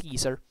to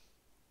Caesar.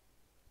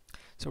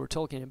 So we're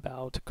talking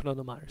about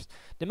Clodomarius,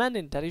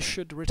 demanding that he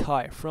should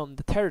retire from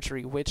the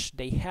territory which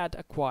they had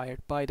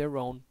acquired by their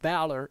own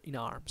valor in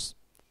arms.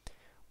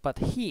 But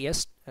he,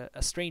 as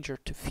a stranger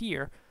to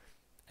fear,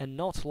 and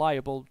not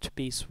liable to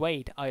be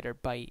swayed either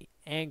by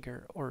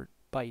anger or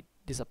by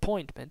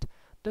disappointment,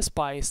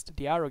 despised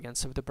the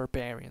arrogance of the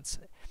barbarians,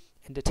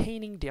 and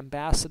detaining the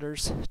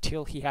ambassadors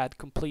till he had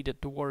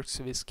completed the works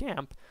of his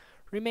camp,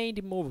 remained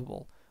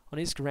immovable on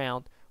his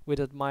ground with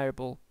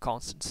admirable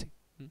constancy.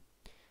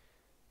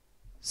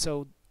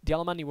 So the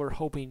Alemanni were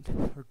hoping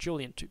for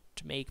Julian to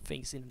make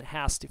things in a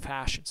hasty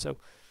fashion, so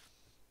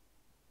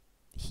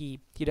he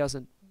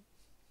doesn't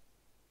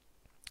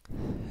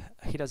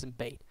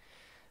bait.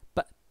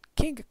 But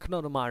King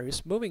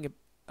Cnodomarius, moving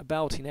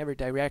about in every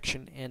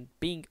direction and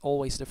being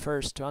always the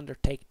first to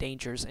undertake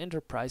dangerous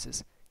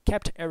enterprises,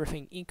 kept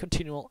everything in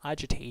continual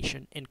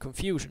agitation and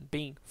confusion,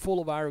 being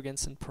full of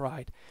arrogance and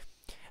pride,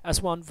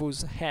 as one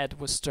whose head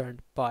was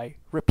turned by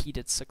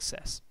repeated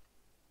success.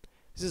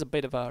 This is a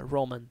bit of a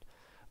Roman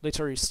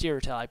literary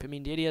stereotype. I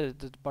mean, the idea that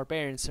the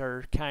barbarians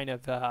are kind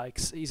of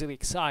easily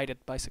excited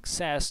by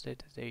success,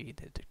 that they're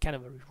kind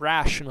of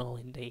irrational,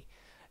 and they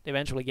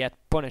eventually get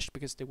punished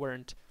because they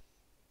weren't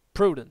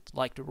prudent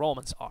like the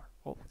Romans are.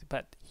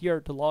 But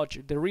here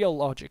the real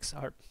logics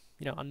are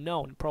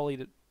unknown. Probably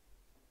that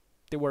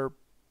they were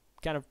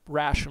kind of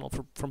rational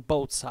from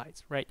both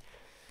sides, right?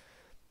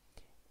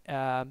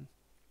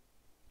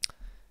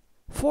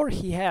 For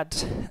he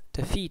had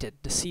defeated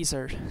the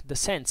Caesar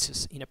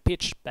Decius in a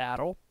pitched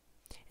battle,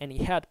 and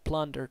he had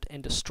plundered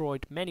and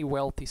destroyed many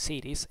wealthy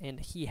cities, and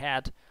he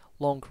had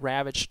long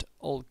ravaged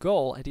all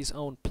Gaul at his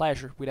own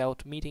pleasure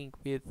without meeting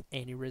with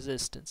any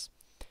resistance.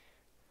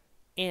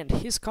 And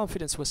his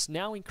confidence was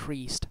now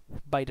increased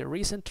by the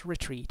recent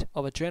retreat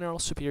of a general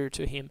superior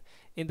to him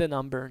in the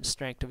number and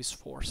strength of his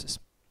forces,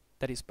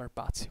 that is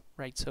Barbatio,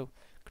 right? So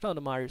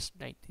Clodomir,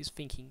 right, he's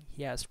thinking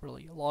he has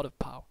really a lot of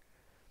power,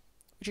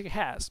 which he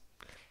has.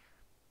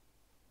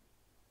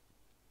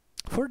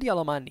 For the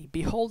Alemanni,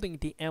 beholding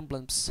the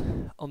emblems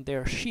on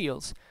their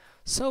shields,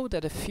 saw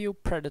that a few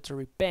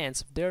predatory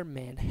bands of their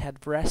men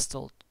had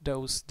wrested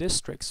those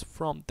districts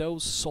from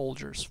those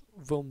soldiers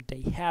whom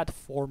they had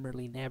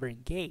formerly never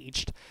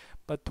engaged,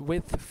 but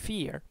with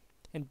fear,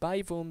 and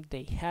by whom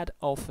they had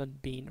often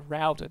been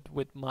routed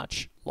with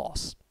much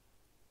loss.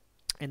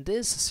 And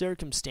these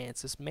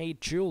circumstances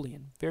made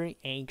Julian very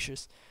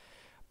anxious,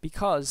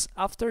 because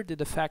after the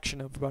defection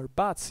of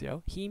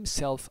Barbatio, he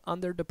himself,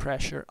 under the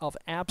pressure of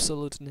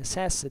absolute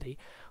necessity,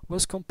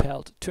 was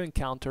compelled to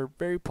encounter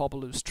very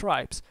populous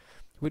tribes,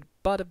 with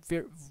but a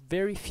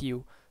very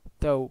few,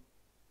 though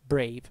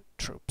brave,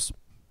 troops.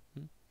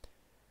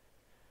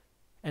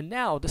 And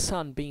now, the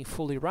sun being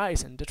fully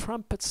risen, the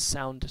trumpets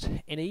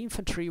sounded, and the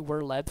infantry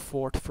were led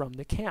forth from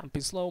the camp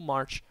in slow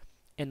march,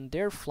 and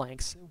their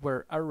flanks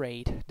were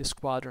arrayed the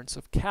squadrons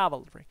of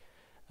cavalry,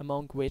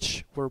 among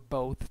which were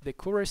both the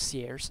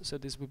cuirassiers, so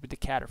this would be the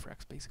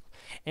cataphracts basically,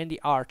 and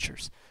the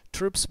archers,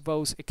 troops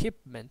whose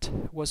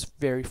equipment was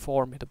very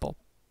formidable.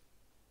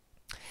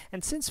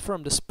 And since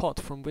from the spot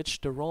from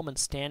which the Roman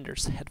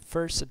standards had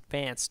first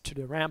advanced to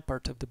the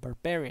rampart of the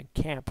barbarian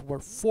camp were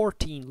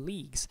 14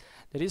 leagues,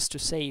 that is to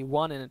say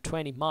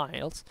 120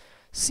 miles,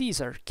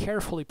 Caesar,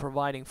 carefully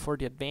providing for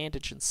the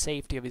advantage and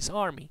safety of his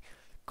army,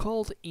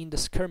 called in the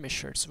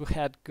skirmishers who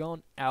had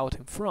gone out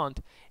in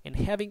front, and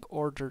having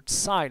ordered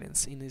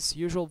silence in his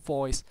usual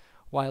voice,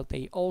 while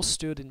they all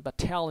stood in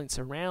battalions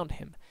around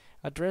him,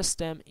 addressed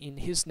them in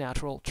his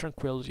natural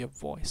tranquillity of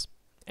voice.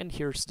 And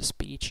here's the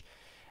speech.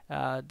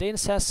 The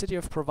necessity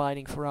of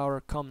providing for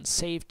our common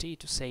safety,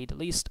 to say the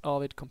least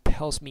of it,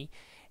 compels me,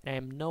 and I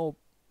am no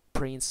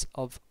prince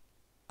of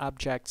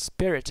abject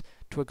spirit,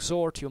 to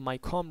exhort you, my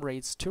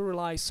comrades, to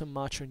rely so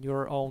much on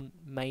your own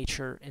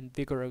mature and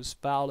vigorous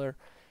valor,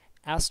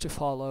 as to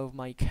follow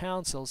my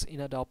counsels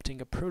in adopting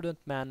a prudent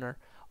manner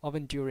of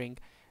enduring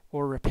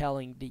or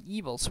repelling the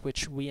evils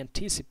which we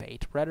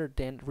anticipate, rather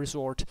than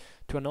resort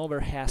to an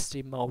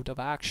over-hasty mode of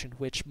action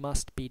which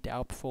must be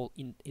doubtful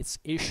in its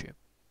issue.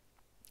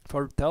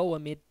 For though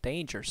amid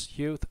dangers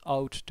youth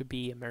ought to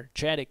be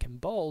energetic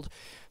and bold,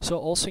 so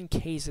also in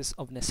cases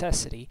of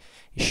necessity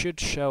it should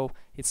show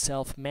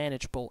itself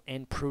manageable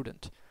and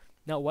prudent.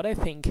 Now, what I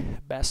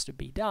think best to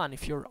be done,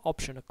 if your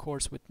option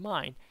accords with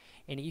mine,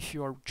 and if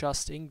your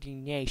just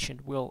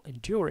indignation will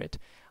endure it,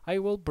 I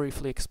will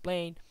briefly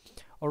explain.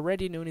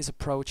 Already noon is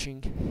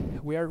approaching,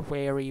 we are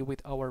weary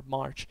with our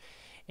march,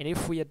 and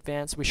if we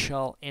advance we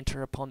shall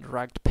enter upon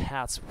rugged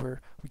paths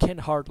where we can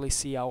hardly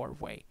see our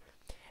way.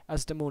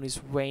 As the moon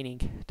is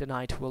waning, the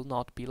night will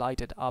not be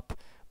lighted up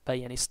by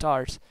any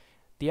stars.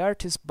 The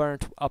earth is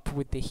burnt up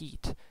with the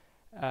heat,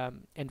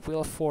 and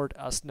will afford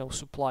us no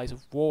supplies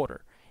of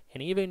water.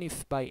 And even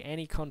if by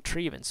any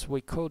contrivance we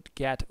could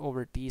get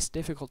over these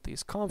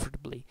difficulties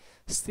comfortably,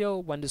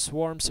 still when the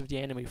swarms of the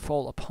enemy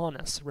fall upon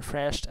us,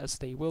 refreshed as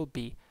they will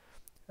be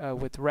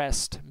with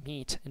rest,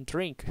 meat, and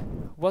drink,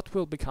 what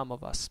will become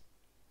of us?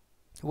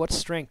 What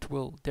strength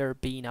will there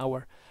be in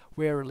our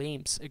weary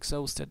limbs,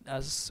 exhausted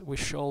as we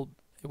shall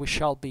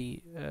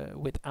be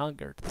with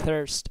hunger,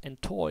 thirst,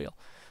 and toil,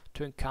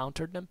 to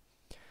encounter them?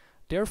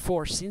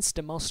 Therefore, since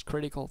the most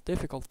critical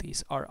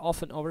difficulties are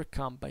often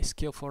overcome by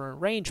skillful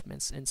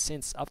arrangements, and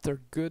since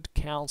after good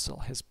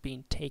counsel has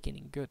been taken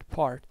in good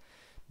part,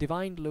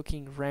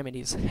 divine-looking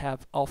remedies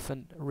have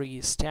often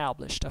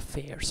re-established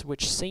affairs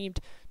which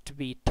seemed to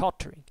be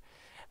tottering,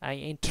 I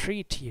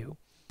entreat you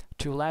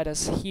to let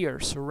us here,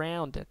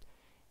 surrounded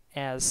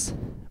as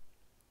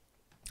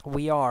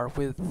we are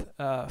with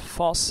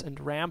fosse and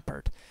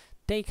rampart,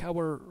 take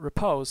our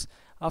repose,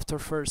 after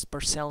first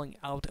parcelling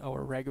out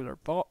our regular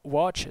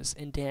watches,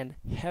 and then,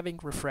 having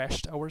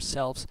refreshed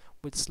ourselves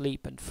with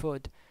sleep and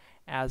food,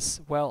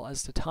 as well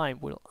as the time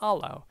will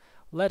allow,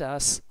 let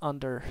us,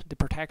 under the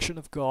protection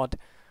of God,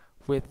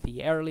 with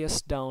the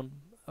earliest dawn,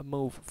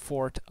 move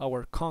forth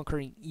our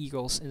conquering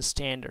eagles and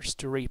standards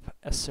to reap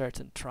a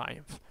certain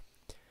triumph.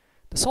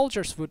 The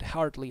soldiers would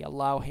hardly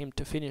allow him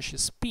to finish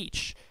his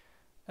speech,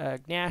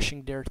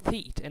 gnashing their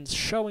teeth and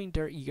showing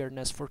their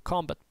eagerness for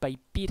combat by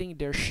beating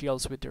their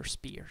shields with their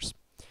spears,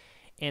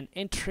 and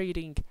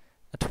entreating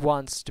at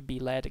once to be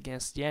led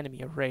against the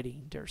enemy already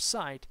in their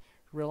sight,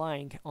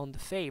 relying on the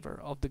favor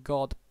of the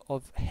God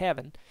of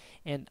heaven,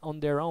 and on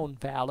their own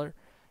valor,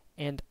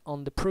 and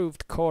on the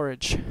proved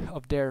courage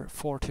of their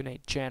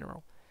fortunate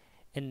general.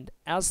 And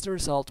as the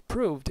result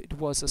proved, it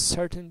was a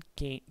certain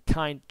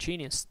kind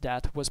genius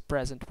that was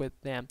present with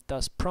them,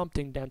 thus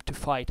prompting them to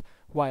fight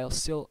while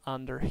still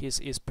under his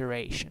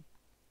inspiration.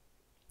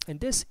 And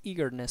this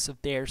eagerness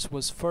of theirs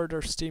was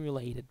further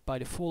stimulated by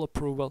the full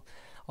approval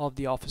of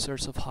the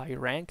officers of high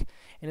rank,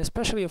 and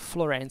especially of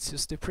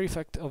Florentius, the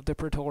prefect of the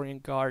Praetorian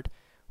Guard,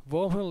 who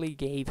openly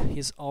gave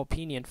his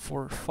opinion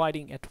for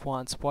fighting at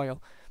once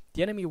while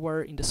the enemy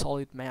were in the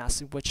solid mass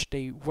in which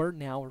they were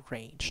now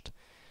arranged.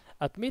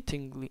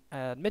 Admitting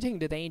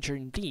the danger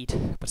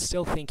indeed, but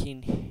still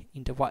thinking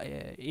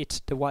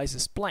it the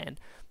wisest plan,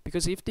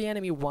 because if the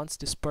enemy once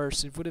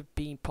dispersed, it would have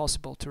been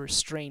possible to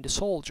restrain the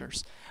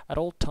soldiers, at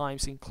all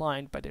times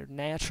inclined by their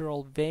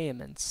natural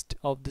vehemence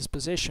of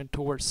disposition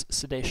towards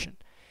sedition,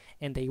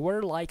 and they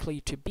were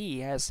likely to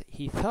be, as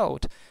he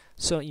thought,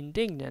 so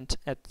indignant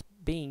at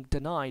being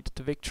denied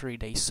the victory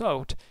they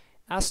sought,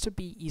 as to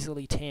be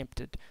easily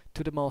tempted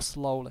to the most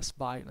lawless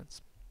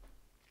violence.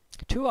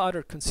 Two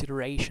other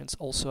considerations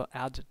also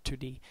added to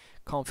the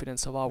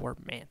confidence of our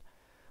men.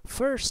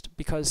 First,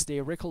 because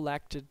they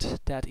recollected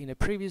that in a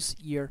previous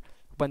year,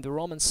 when the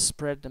Romans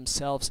spread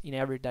themselves in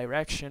every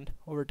direction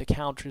over the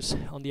countries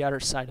on the other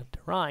side of the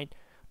Rhine,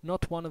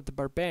 not one of the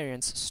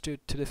barbarians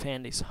stood to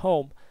defend his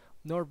home,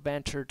 nor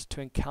ventured to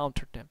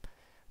encounter them,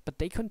 but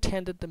they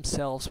contented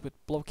themselves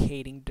with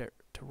blockading the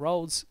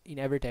roads in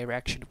every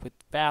direction with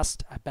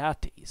vast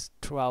abattis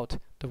throughout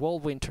the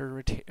whole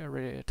winter,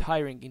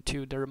 retiring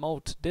into the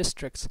remote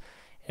districts,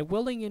 and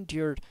willingly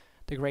endured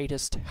the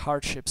greatest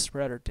hardships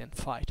rather than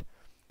fight,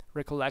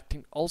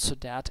 recollecting also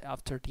that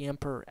after the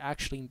emperor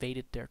actually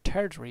invaded their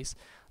territories,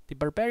 the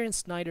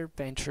barbarians neither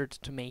ventured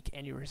to make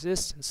any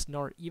resistance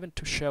nor even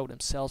to show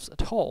themselves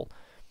at all,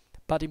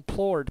 but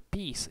implored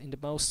peace in the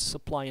most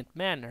suppliant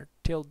manner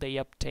till they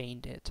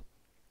obtained it.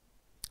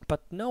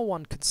 But no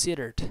one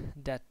considered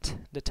that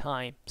the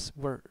times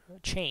were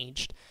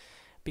changed,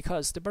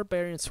 because the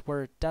barbarians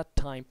were at that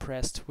time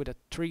pressed with a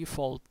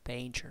threefold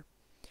danger.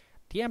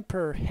 The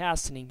emperor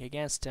hastening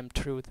against them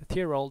through the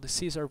Tyrol, the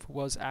Caesar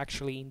was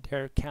actually in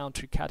their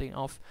country cutting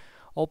off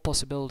all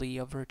possibility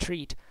of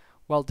retreat,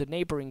 while the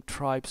neighboring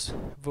tribes,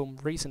 whom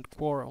recent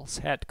quarrels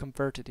had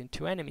converted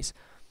into enemies,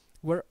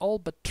 were all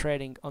but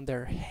treading on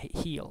their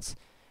heels,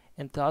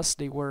 and thus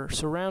they were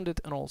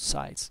surrounded on all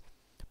sides.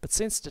 But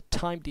since the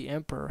time the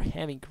emperor,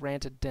 having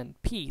granted them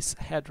peace,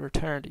 had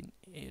returned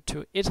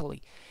to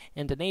Italy,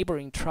 and the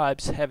neighboring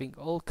tribes, having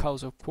all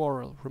cause of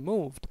quarrel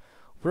removed,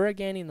 were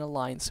again in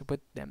alliance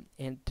with them,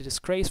 and the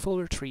disgraceful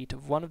retreat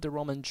of one of the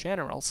Roman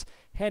generals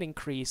had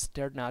increased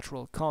their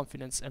natural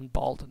confidence and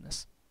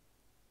boldness.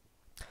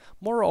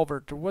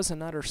 Moreover, there was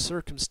another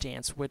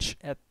circumstance which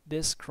at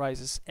this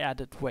crisis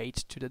added weight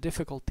to the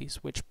difficulties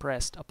which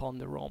pressed upon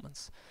the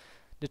Romans.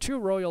 The two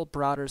royal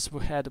brothers who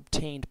had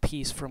obtained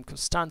peace from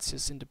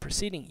Constantius in the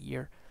preceding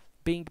year,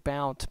 being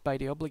bound by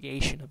the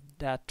obligation of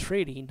that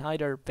treaty,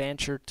 neither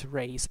ventured to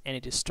raise any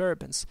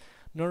disturbance,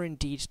 nor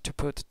indeed to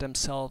put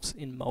themselves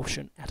in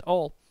motion at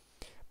all.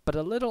 But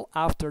a little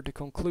after the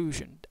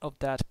conclusion of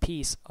that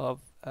peace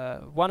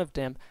one of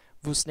them,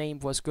 whose name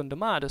was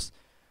Gundomadus,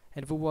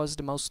 and who was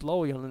the most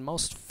loyal and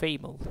most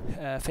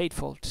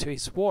faithful to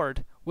his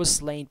word, was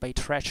slain by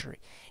treachery,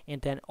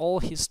 and then all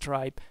his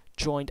tribe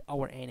joined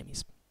our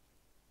enemies.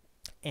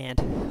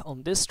 And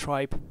on this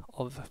tribe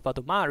of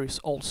Vadomarius,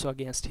 also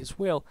against his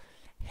will,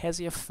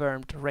 Hesi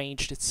affirmed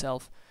ranged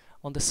itself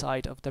on the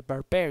side of the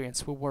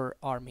barbarians who were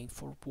arming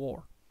for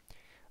war.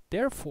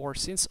 Therefore,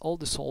 since all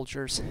the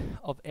soldiers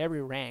of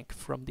every rank,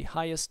 from the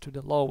highest to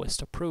the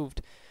lowest,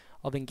 approved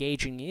of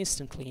engaging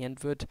instantly and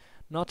would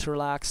not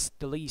relax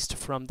the least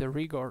from the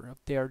rigor of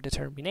their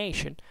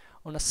determination,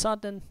 on a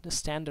sudden the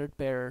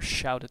standard-bearers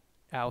shouted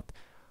out,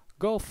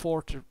 "Go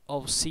forth,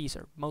 O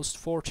Caesar, most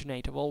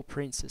fortunate of all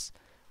princes!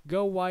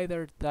 Go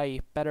whither thy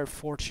better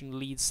fortune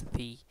leads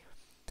thee.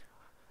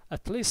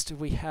 At least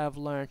we have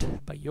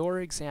learnt by your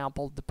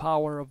example the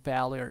power of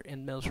valor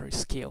and military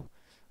skill.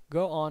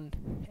 Go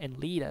on and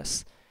lead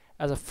us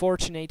as a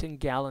fortunate and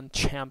gallant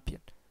champion.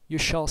 You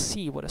shall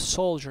see what a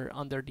soldier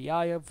under the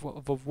eye of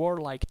a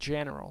warlike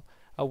general,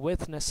 a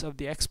witness of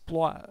the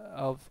exploit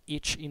of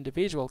each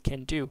individual,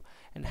 can do,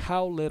 and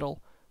how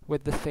little,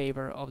 with the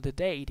favor of the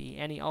deity,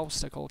 any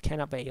obstacle can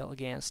avail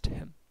against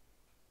him."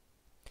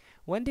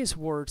 When these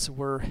words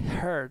were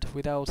heard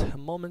without a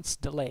moment's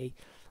delay,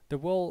 the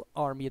whole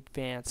army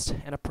advanced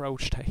and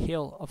approached a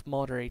hill of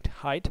moderate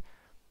height,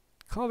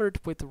 covered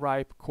with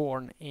ripe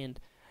corn, and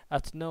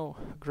at no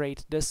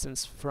great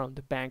distance from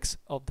the banks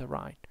of the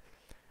Rhine.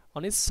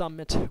 On its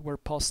summit were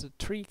posted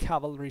 3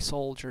 cavalry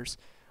soldiers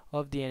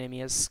of the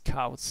enemy as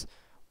scouts,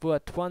 who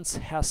at once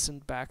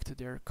hastened back to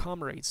their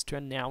comrades to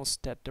announce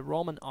that the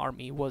Roman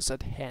army was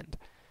at hand.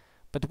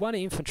 But one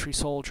infantry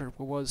soldier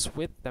who was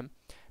with them,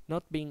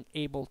 not being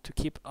able to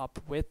keep up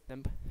with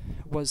them,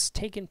 was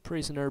taken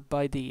prisoner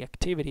by the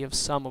activity of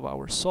some of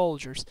our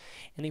soldiers,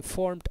 and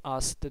informed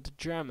us that the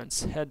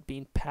Germans had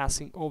been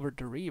passing over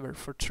the river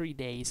for 3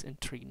 days and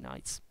 3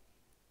 nights.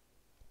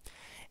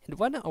 And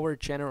when our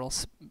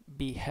generals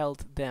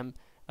beheld them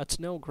at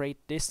no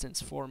great distance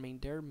forming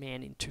their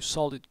men into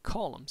solid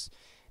columns,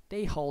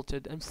 they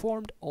halted and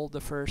formed all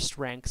the first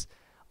ranks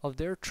of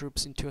their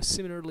troops into a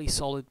similarly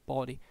solid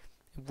body,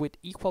 With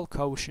equal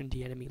caution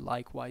the enemy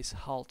likewise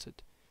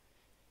halted.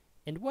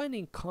 And when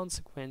in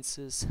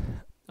consequences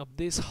of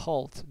this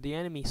halt the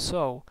enemy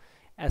saw,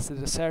 as the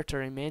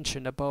deserter I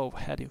mentioned above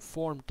had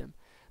informed them,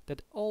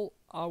 that all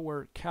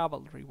our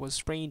cavalry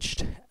was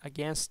ranged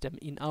against them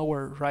in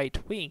our right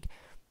wing,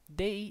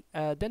 then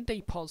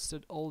they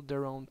posted all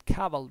their own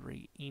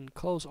cavalry in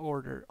close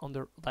order on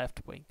their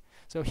left wing.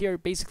 So here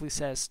it basically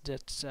says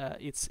that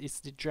it's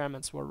the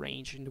Germans were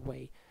ranged in the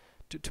way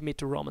to meet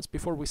the Romans.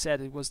 Before we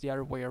said it was the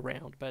other way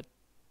around, but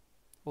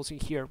also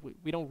here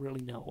we don't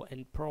really know,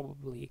 and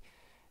probably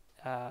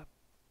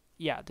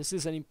yeah, this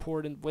is an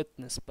important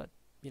witness, but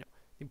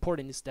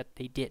important is that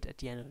they did at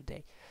the end of the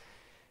day.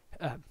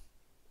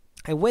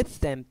 And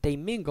with them they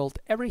mingled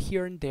every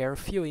here and there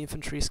few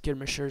infantry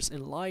skirmishers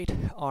and light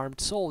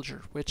armed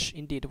soldiers, which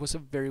indeed was a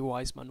very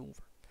wise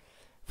maneuver.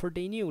 For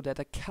they knew that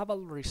a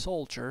cavalry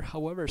soldier,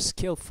 however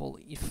skillful,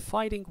 if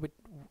fighting with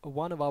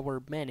one of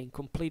our men in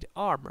complete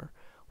armor,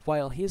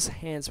 while his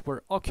hands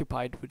were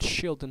occupied with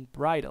shield and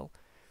bridle,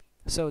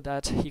 so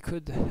that he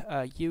could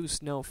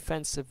use no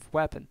offensive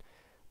weapon,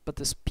 but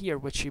the spear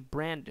which he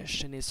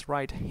brandished in his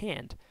right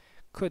hand,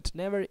 could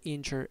never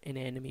injure an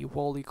enemy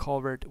wholly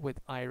covered with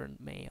iron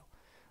mail.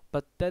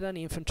 But that an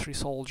infantry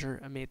soldier,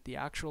 amid the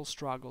actual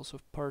struggles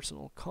of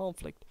personal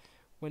conflict,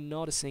 when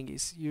noticing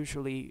is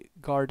usually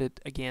guarded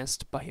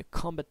against by a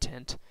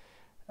combatant,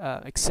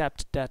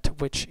 except that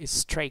which is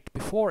straight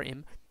before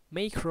him,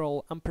 may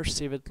crawl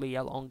unperceivedly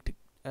along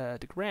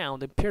the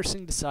ground, and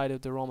piercing the side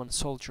of the Roman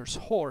soldier's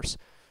horse,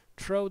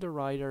 throw the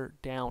rider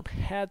down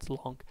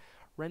headlong,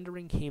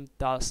 rendering him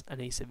thus an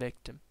easy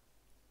victim.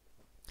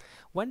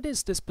 When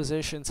these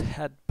dispositions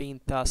had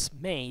been thus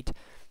made,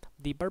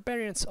 the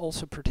barbarians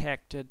also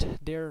protected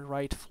their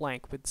right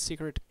flank with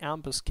secret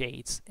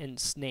ambuscades and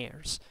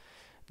snares.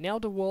 Now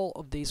the whole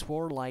of these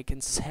warlike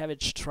and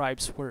savage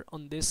tribes were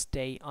on this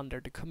day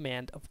under the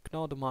command of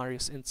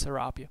Cnodomarius and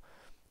Serapio,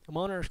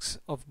 monarchs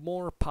of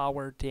more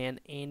power than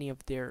any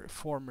of their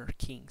former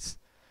kings.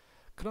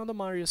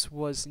 Cnodomarius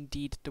was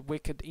indeed the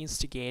wicked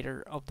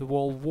instigator of the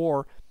whole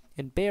war,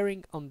 and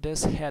bearing on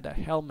this head a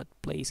helmet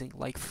blazing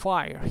like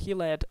fire, he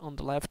led on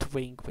the left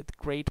wing with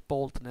great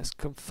boldness,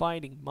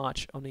 confiding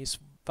much on his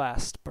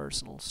vast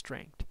personal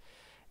strength.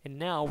 And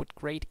now, with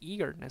great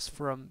eagerness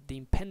from the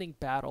impending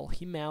battle,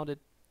 he mounted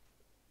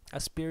a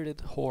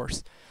spirited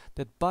horse,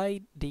 that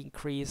by the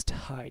increased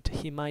height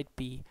he might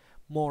be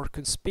more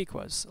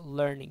conspicuous,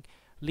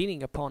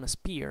 leaning upon a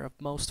spear of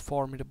most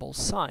formidable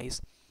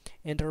size,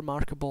 and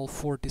remarkable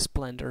for the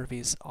splendor of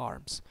his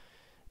arms.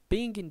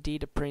 Being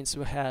indeed a prince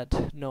who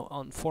had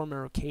on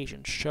former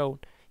occasions shown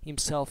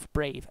himself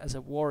brave as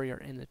a warrior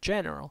and a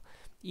general,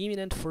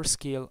 eminent for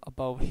skill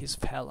above his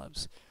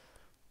fellows.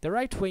 The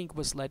right wing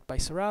was led by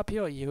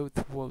Serapio, a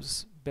youth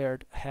whose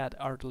beard had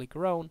hardly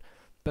grown,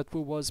 but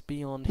who was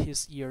beyond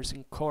his years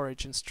in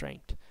courage and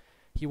strength.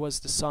 He was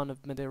the son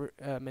of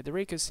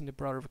Medericus and the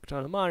brother of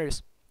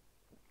Cnodomarius,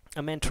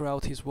 a man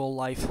throughout his whole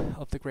life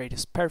of the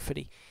greatest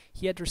perfidy.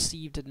 He had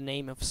received the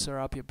name of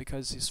Serapio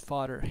because his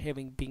father,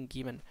 having been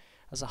given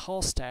as a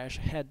hostage,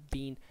 had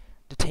been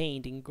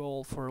detained in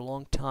Gaul for a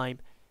long time,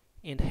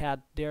 and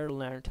had there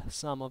learned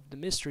some of the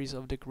mysteries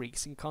of the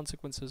Greeks, in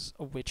consequences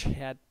of which he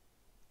had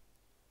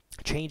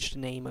changed the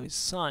name of his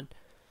son,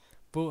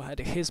 who at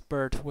his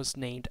birth was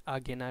named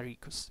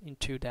Agenaricus,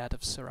 into that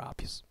of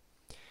Serapius.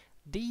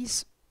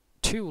 These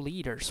two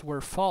leaders were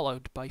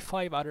followed by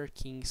 5 other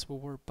kings who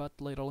were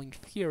but little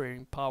inferior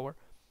in power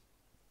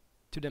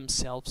to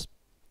themselves,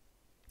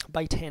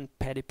 by 10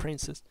 petty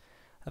princes,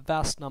 a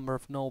vast number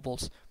of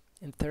nobles,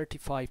 and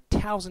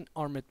 35,000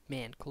 armed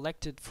men,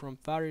 collected from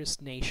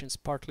various nations,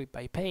 partly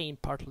by pay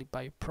and partly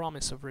by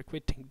promise of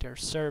requiting their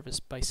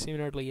service by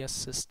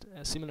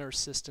similar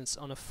assistance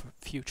on a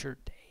future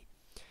day.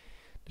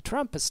 The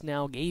trumpets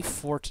now gave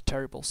forth a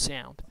terrible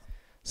sound.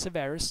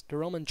 Severus, the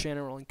Roman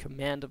general in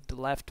command of the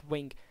left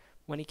wing,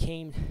 when he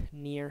came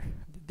near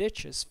the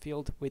ditches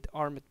filled with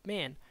armed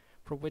men,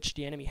 for which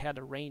the enemy had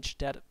arranged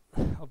that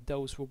of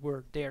those who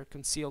were there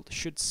concealed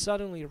should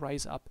suddenly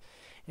rise up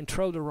and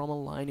throw the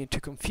Roman line into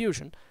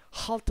confusion,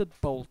 halted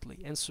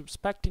boldly, and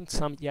suspecting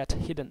some yet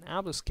hidden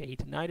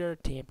ambuscade, neither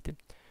attempted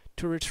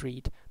to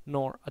retreat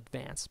nor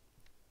advance.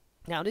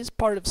 Now, this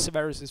part of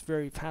Severus is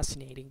very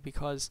fascinating,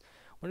 because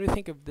when we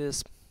think of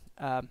this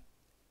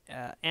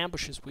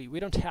ambushes, we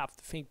don't have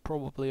to think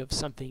probably of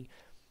something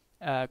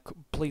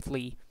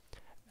completely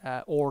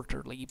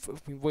orderly,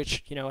 in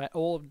which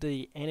all of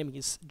the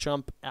enemies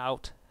jump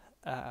out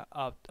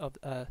at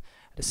a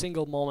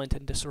single moment,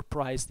 and the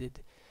surprise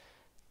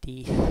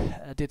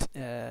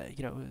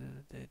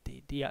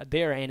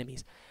their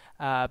enemies,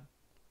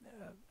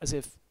 as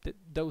if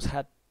those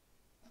had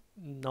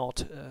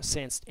not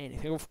sensed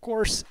anything. Of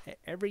course,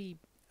 every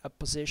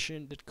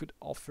position that could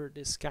offer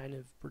this kind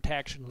of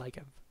protection, like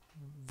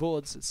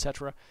woods,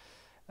 etc.,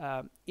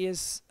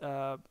 is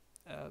a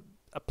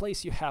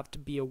place you have to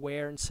be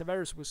aware, and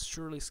Severus was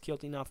surely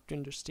skilled enough to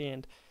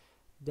understand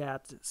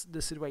that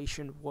the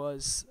situation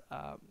was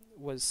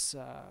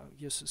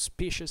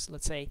suspicious,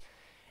 let's say,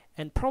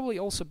 and probably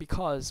also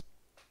because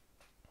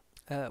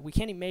we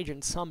can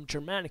imagine some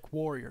Germanic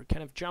warrior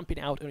kind of jumping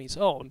out on his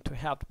own to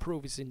have to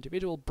prove his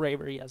individual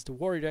bravery as the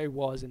warrior he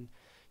was, and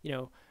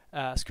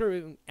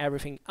screwing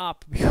everything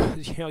up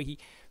because he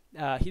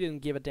didn't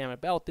give a damn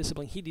about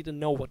discipline. He didn't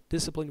know what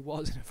discipline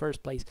was in the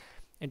first place,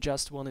 and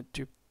just wanted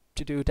to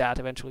do that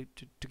eventually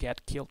to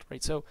get killed,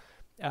 right? So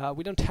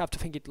we don't have to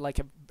think it like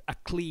a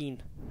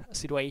clean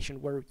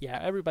situation where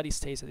everybody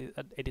stays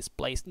at his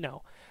place.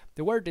 No,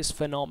 there were this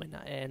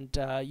phenomena, and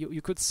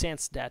you could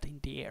sense that in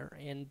the air,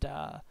 and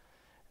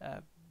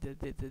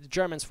the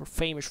Germans were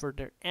famous for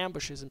their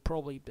ambushes, and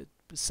probably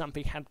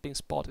something had been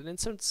spotted. And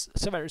so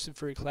Severus is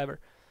very clever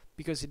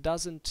because he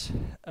doesn't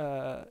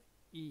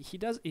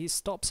he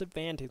stops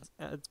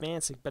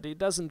advancing, but he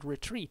doesn't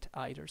retreat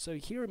either. So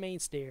he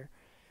remains there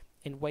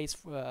and waits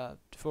for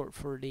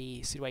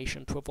the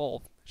situation to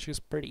evolve, which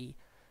is pretty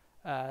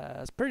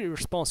a pretty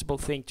responsible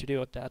thing to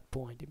do at that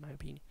point, in my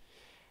opinion.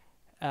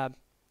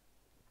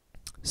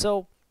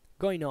 So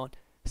going on,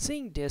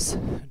 seeing this,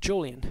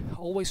 Julian,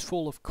 always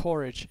full of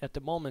courage at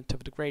the moment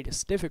of the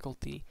greatest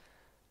difficulty,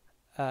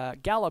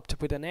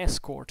 galloped with an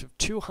escort of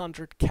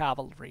 200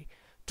 cavalry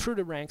through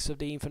the ranks of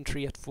the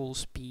infantry at full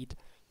speed,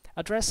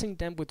 addressing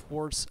them with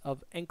words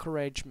of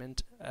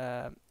encouragement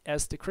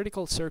as the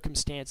critical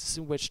circumstances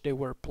in which they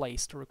were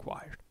placed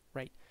required.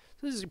 Right.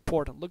 So this is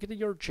important. Look at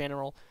your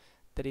general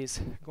that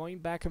is going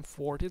back and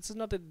forth. It's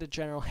not that the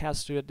general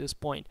has to at this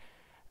point.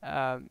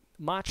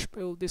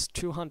 This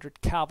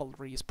 200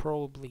 cavalry is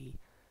probably,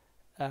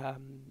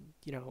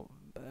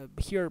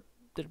 here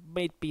there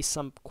might be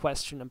some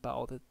question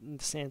about it, in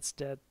the sense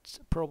that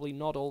probably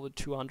not all the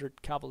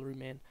 200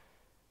 cavalrymen,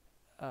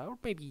 or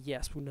maybe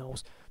yes, who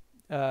knows,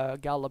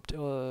 galloped.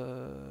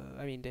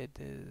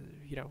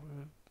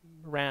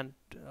 Ran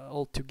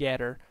all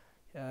together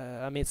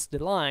amidst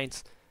the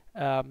lines.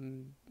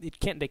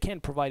 They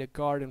can provide a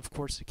guard, and of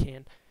course they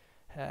can,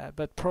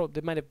 but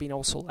there might have been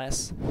also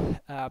less.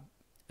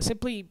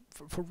 Simply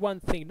for one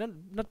thing,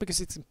 not because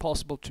it's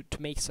impossible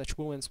to make such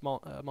movements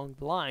among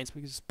the lines,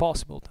 because it's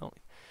possible.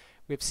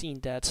 We've seen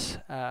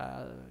that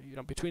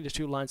between the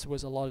two lines there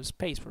was a lot of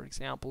space, for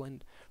example,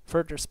 and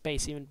further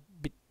space even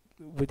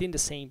within the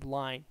same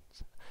line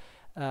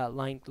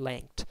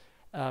length.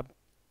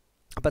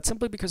 But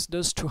simply because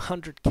those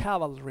 200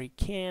 cavalry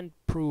can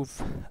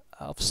prove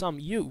of some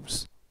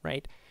use,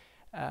 right?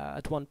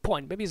 At one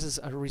point, maybe as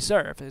a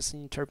reserve, as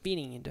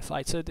intervening in the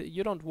fight, so that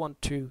you don't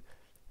want to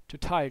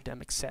tire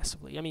them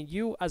excessively. I mean,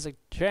 you as a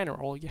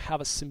general, you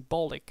have a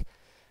symbolic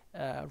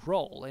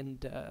role,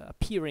 and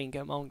appearing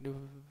among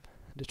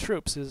the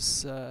troops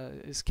is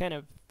kind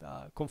of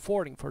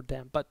comforting for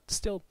them. But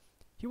still,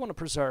 you want to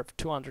preserve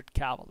 200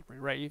 cavalry,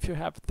 right? If you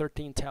have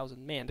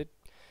 13,000 men,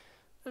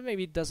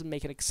 maybe it doesn't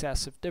make an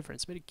excessive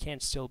difference, but it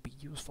can still be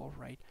useful,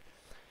 right?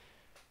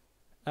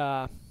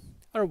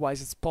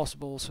 Otherwise, it's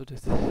possible also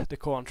the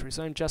contrary.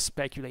 So I'm just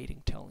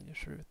speculating, telling the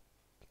truth.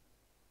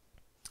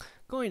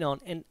 Going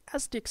on, and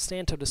as the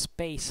extent of the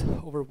space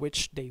over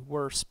which they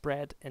were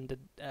spread and the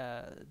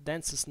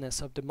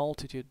denseness of the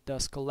multitude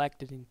thus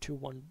collected into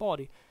one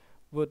body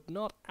would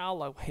not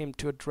allow him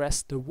to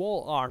address the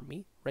whole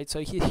army, right? So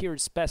here it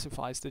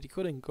specifies that he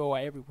couldn't go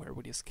everywhere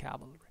with his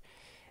cavalry.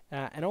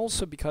 And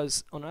also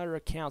because on other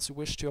accounts he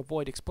wished to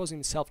avoid exposing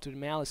himself to the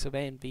malice of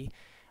envy,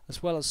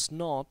 as well as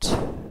not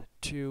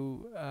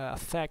to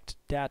affect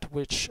that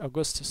which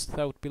Augustus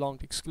thought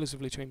belonged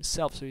exclusively to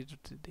himself, so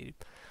the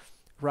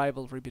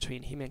rivalry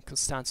between him and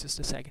Constantius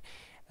II.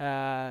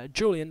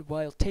 Julian,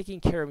 while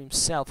taking care of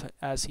himself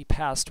as he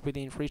passed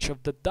within reach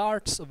of the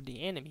darts of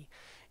the enemy,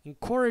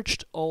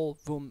 encouraged all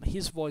whom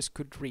his voice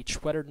could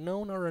reach, whether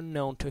known or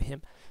unknown to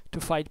him, to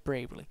fight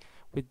bravely,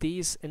 with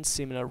these and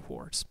similar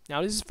words.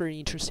 Now this is very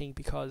interesting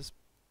because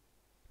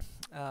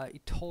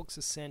it talks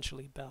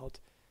essentially about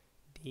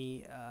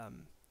the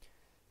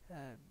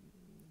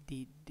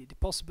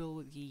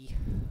possibility.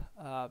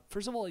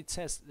 First of all, it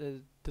says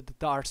that the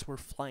darts were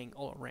flying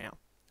all around.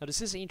 Now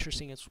this is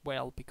interesting as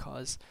well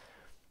because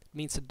it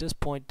means at this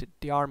point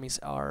the armies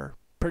are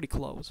pretty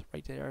close,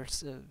 right? They are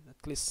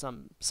at least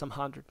some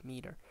 100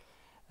 meters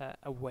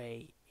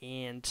away,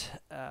 and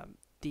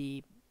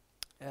the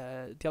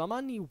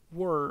Alemanni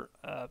were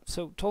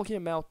so talking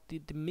about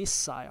the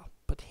missile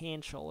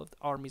potential of the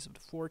armies of the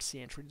 4th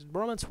century. The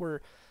Romans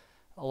were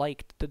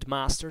like the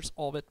masters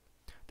of it.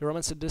 The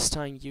Romans at this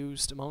time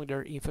used among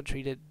their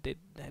infantry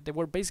they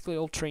were basically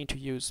all trained to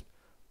use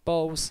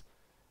bows,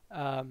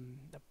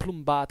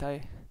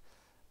 plumbate.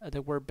 They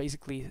were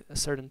basically a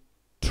certain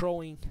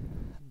throwing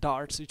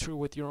darts you threw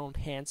with your own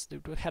hands. They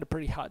had a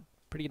pretty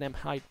damn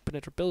high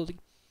penetrability.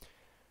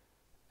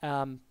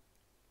 That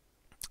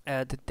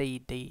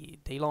they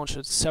launched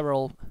at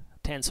several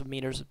tens of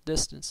meters of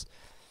distance,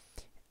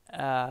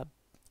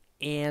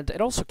 and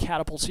also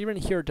catapults. Even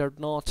here they're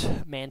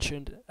not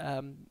mentioned,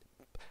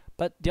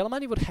 but the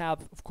Alemanni would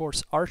have, of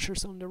course,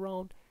 archers on their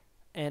own,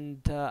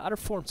 and other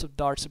forms of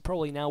darts that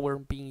probably now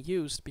weren't being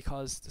used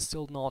because there's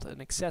still not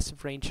an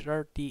excessive range. There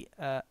are the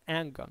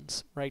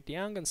anguns, right? The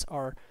anguns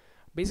are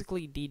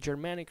basically the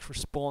Germanic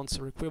response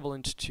or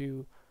equivalent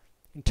to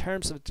in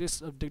terms of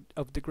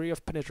of degree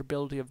of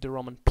penetrability of the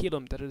Roman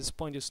pilum, that at this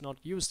point is not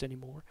used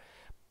anymore,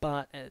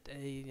 but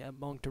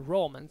among the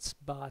Romans,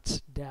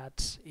 but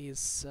that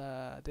is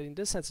that in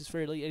this sense is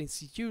fairly, and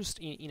it's used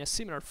in a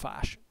similar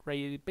fashion,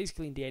 right?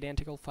 Basically in the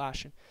identical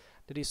fashion,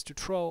 that is to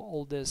throw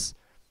all this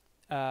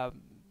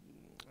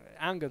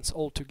angons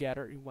all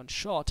together in one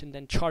shot and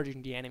then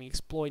charging the enemy,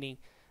 exploiting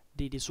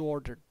the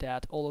disorder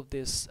that all of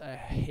this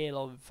hail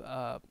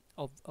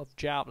of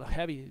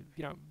heavy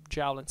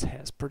javelins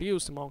has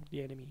produced among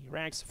the enemy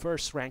ranks. The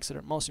first ranks that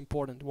are most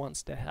important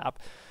ones that have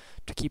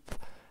to keep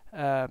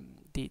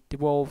the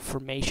wall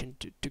formation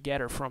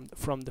together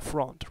from the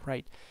front,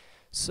 right?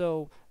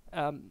 So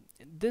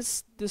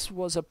this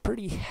was a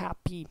pretty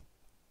happy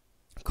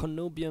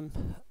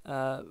connubium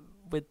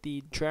with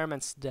the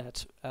Germans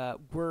that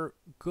were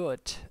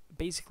good.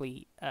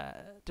 Basically,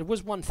 there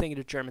was one thing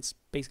the Germans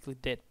basically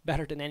did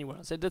better than anyone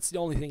else. That's the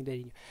only thing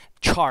they did.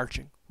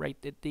 Charging, right?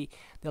 The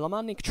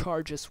Alemannic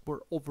charges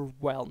were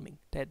overwhelming.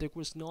 That there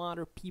was no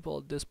other people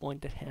at this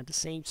point that had the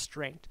same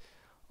strength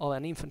of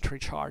an infantry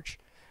charge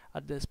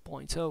at this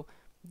point. So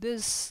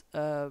this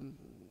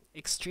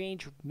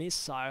exchange of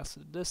missiles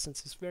at a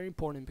distance is very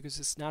important because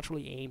it's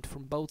naturally aimed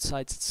from both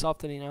sides. It's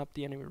softening up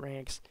the enemy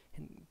ranks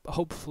and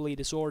hopefully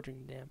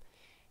disordering them.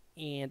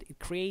 And it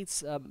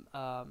creates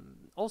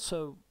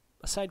also,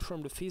 aside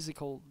from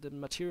the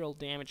material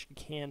damage it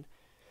can,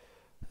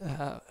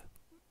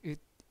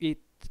 it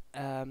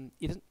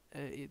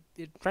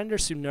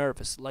renders you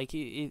nervous. Like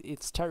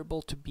it's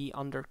terrible to be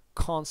under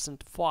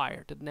constant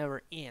fire that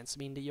never ends. I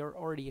mean, you're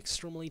already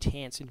extremely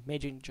tense.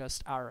 Imagine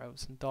just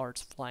arrows and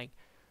darts flying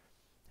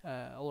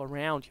all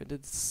around you.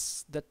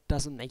 That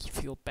doesn't make you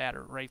feel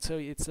better, right? So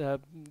it's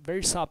a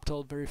very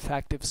subtle, very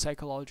effective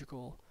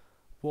psychological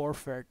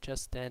warfare,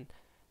 just then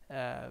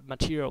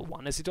material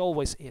one, as it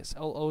always is.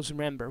 Always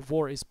remember,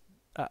 war is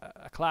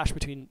a clash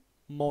between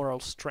moral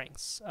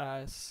strengths.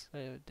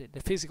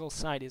 The physical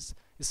side is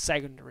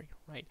secondary,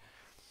 right?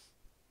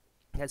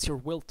 That's your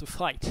will to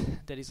fight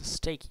that is at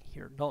stake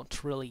here,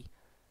 not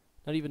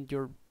even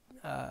your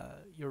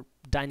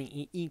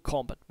dying in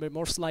combat, but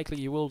most likely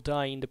you will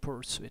die in the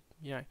pursuit.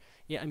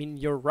 I mean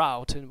your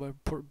route and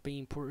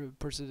being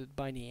pursued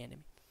by the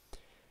enemy.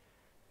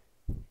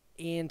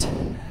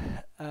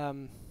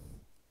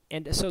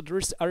 And so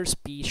there's other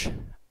speech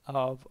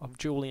of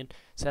Julian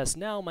says,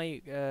 "Now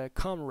my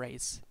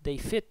comrades, they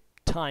fit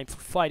time for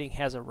fighting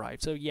has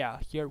arrived." So yeah,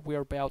 here we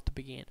are about to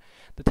begin.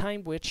 The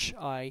time which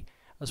I,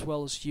 as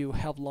well as you,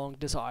 have long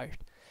desired,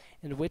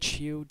 and which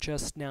you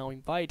just now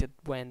invited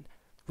when,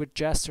 with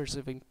gestures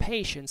of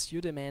impatience, you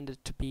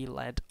demanded to be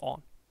led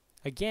on.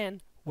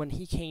 Again, when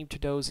he came to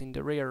those in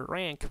the rear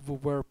rank who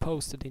were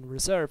posted in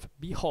reserve,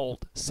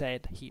 "Behold,"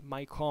 said he,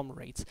 "my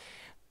comrades,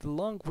 the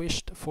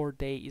long-wished-for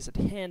day is at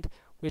hand,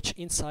 which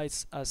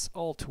incites us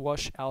all to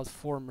wash out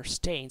former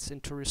stains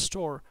and to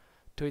restore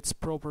to its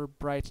proper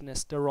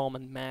brightness the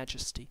Roman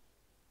majesty.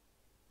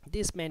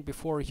 These men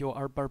before you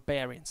are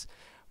barbarians,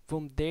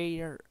 whom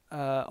their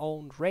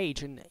own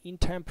rage and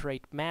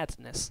intemperate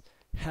madness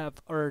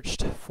have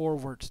urged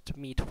forward to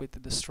meet with the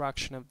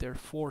destruction of their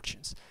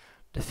fortunes,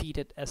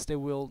 defeated as they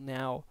will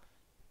now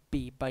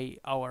be by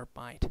our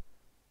might.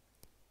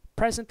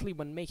 Presently,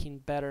 when making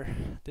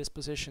better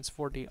dispositions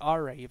for the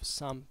array of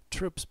some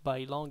troops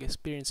by long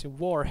experience in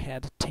war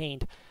had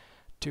attained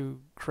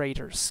to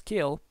greater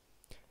skill,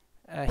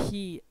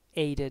 he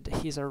aided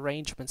his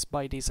arrangements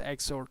by these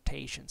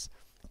exhortations.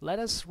 Let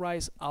us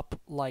rise up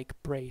like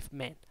brave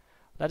men.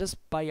 Let us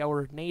by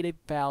our native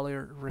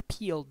valor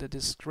repeal the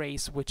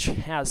disgrace which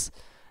has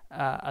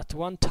at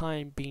one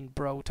time been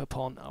brought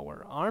upon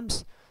our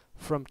arms,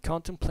 from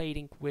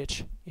contemplating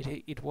which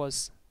it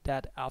was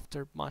that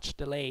after much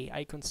delay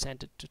I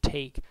consented to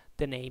take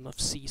the name of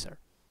Caesar.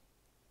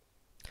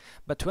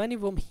 But to any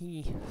whom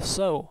he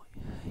saw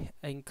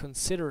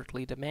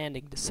inconsiderately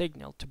demanding the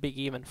signal to be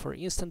given for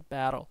instant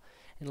battle,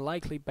 and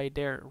likely by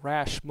their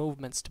rash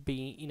movements to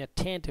be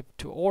inattentive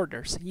to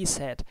orders, he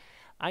said,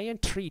 I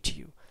entreat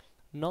you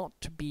not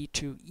to be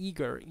too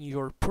eager in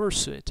your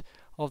pursuit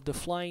of the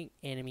flying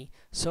enemy,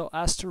 so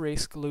as to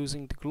risk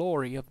losing the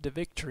glory of the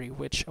victory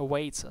which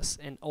awaits us,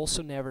 and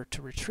also never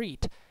to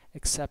retreat,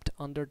 except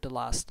under the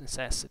last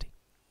necessity.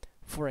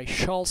 For I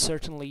shall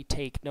certainly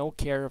take no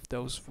care of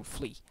those who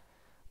flee,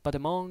 but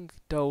among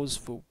those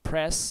who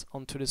press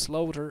on to the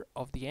slaughter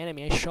of the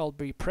enemy I shall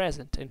be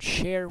present, and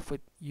share with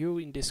you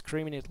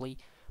indiscriminately,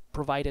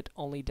 provided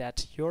only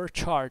that your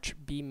charge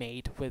be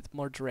made with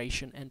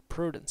moderation and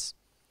prudence.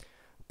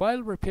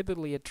 While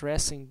repeatedly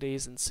addressing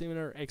these and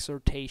similar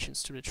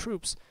exhortations to the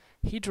troops,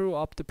 he drew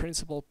up the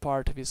principal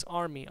part of his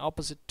army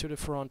opposite to the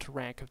front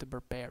rank of the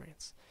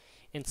barbarians.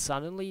 And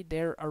suddenly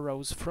there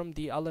arose from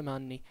the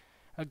Alemanni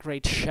a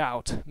great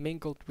shout,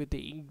 mingled with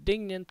the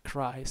indignant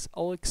cries,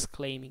 all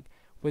exclaiming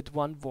with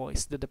one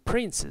voice that the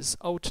princes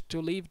ought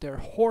to leave their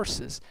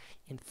horses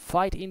and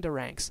fight in the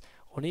ranks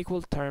on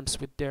equal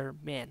terms with their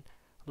men,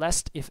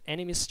 lest if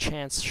any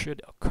mischance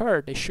should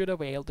occur they should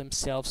avail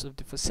themselves of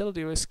the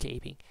facility of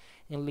escaping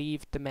and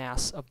leave the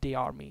mass of the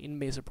army in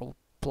miserable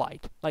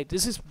plight. Like,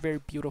 this is very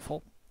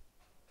beautiful.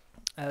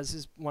 This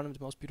is one of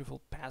the most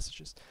beautiful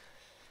passages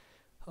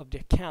of the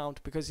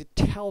account, because it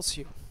tells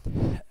you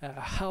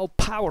how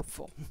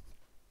powerful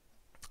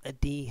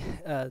the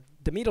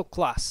middle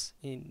class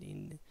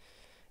in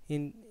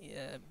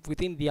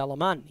within the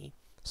Alemanni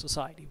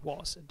society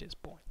was at this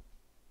point.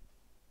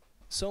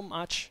 So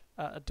much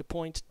at the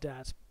point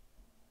that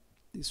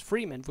these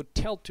freemen would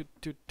tell to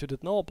the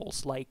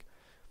nobles, like,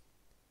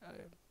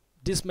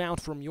 dismount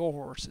from your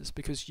horses,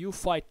 because you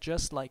fight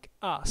just like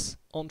us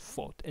on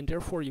foot, and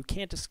therefore you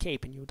can't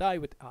escape, and you die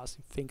with us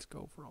if things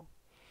go wrong.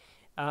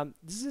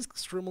 This is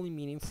extremely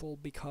meaningful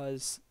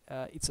because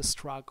it's a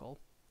struggle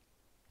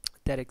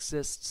that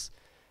exists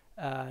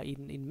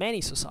in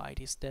many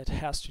societies that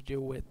has to do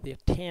with the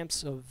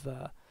attempts of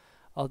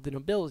the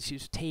nobility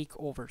to take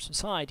over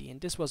society,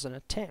 and this was an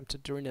attempt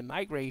that during the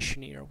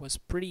migration era was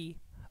pretty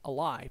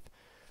alive,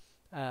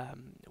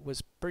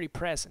 was pretty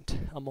present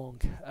among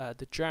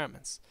the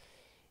Germans,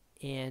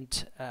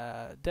 and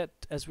that,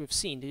 as we've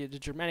seen, the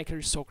Germanic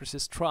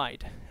aristocracies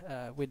tried,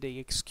 with the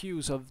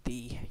excuse of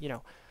the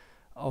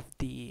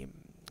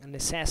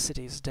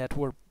necessities that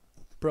were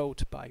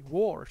brought by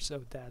war,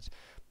 so that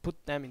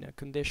put them in a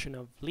condition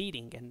of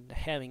leading and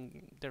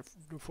having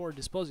therefore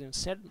disposing of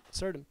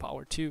certain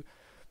power to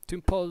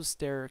impose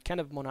their kind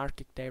of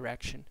monarchic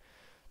direction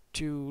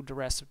to the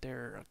rest of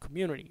their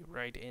community,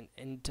 right?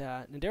 And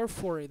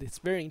therefore it's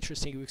very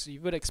interesting, because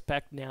you would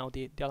expect now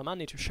the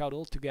Alemanni to shout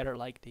all together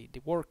like the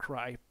war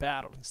cry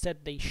battle.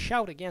 Instead, they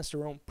shout against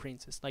their own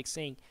princes, like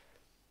saying,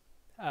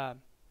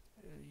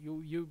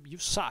 you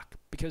suck.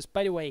 Because,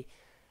 by the way,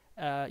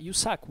 you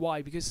suck.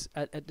 Why? Because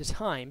at the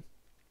time,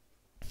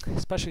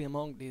 especially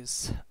among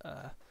these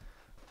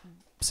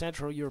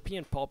Central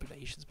European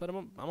populations, but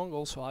among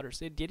also others,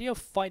 the idea of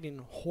fighting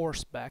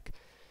horseback,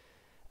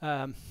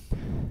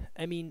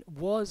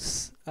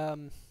 was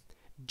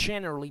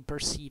generally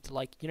perceived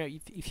like,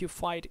 if you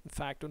fight, in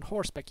fact, on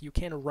horseback, you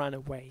can run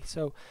away.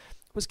 So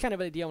it was kind of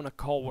an idea on a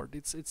coward.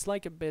 It's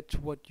like a bit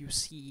what you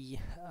see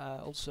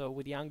also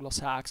with the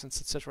Anglo-Saxons,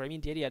 etc. The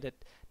idea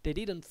that they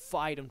didn't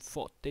fight on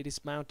foot, they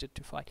dismounted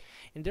to fight.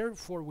 And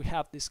therefore we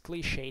have this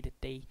cliche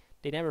that they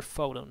never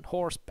fought on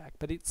horseback,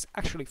 but it's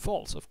actually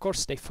false. Of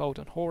course they fought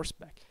on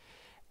horseback.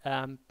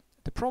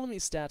 The problem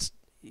is that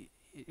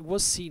it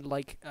was seen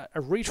like a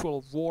ritual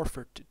of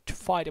warfare to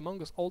fight among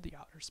all the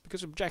others,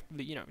 because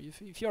objectively,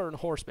 if you're on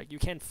horseback, you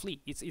can't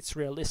flee. It's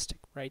realistic,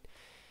 right?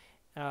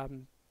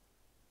 And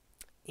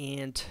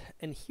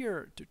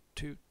here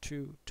to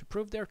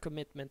prove their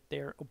commitment,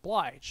 they're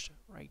obliged,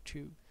 right,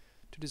 to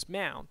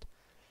dismount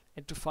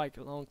and to fight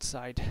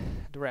alongside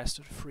the rest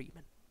of the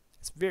freemen.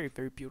 It's very,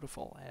 very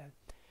beautiful.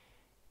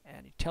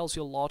 And it tells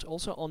you a lot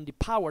also on the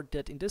power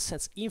that, in this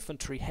sense,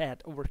 infantry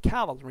had over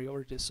cavalry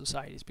over these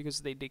societies,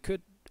 because they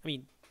could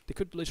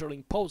literally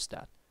impose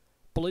that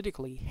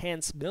politically,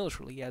 hence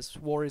militarily, as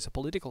war is a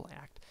political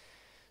act.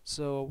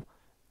 So,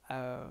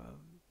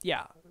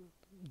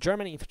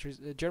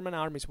 German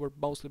armies were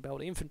mostly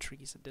about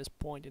infantries at this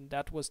point, and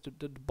that was the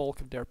bulk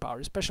of their power,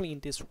 especially in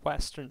these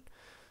Western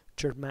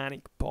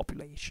Germanic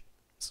populations.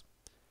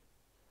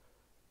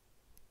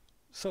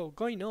 So,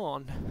 going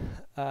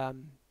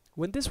on,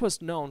 when this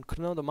was known,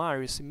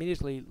 Clodomarius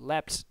immediately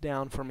leapt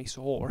down from his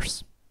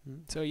horse.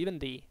 So even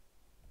the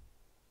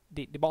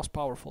most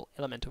powerful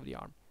element of the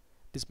army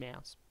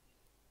dismounts.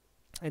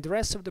 And the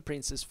rest of the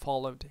princes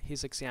followed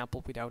his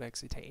example without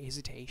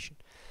hesitation.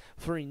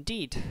 For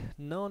indeed,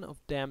 none of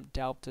them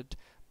doubted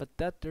but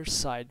that their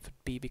side would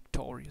be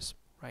victorious,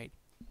 right?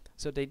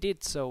 So they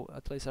did so,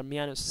 at least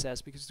Arminius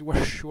says, because they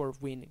were sure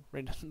of winning,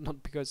 right?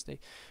 Not because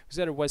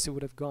otherwise they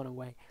would have gone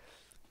away,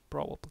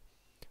 probably.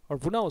 Or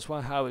who knows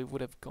how it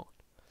would have gone.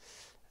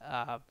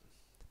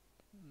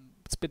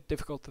 It's a bit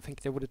difficult to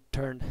think they would have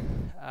turned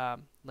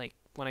like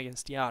one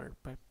against the other,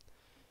 but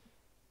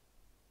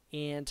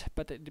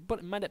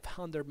it might have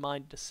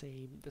undermined the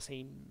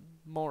same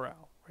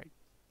morale, right?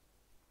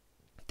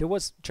 There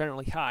was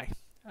generally high,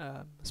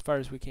 as far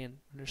as we can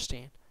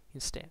understand.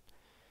 Instead,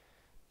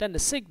 then the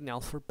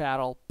signal for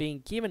battle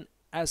being given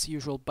as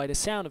usual by the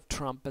sound of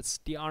trumpets,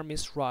 the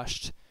armies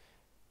rushed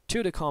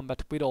to the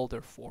combat with all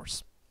their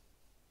force.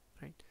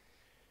 Right.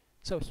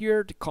 So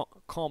here the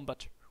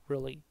combat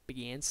really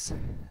begins.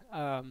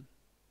 In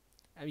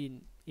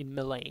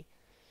melee.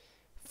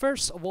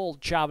 First of all,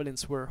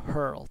 javelins were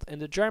hurled,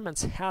 and the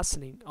Germans,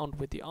 hastening on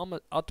with the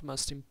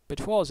utmost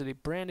impetuosity,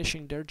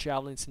 brandishing their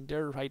javelins in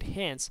their right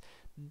hands,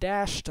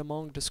 dashed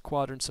among the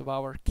squadrons of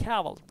our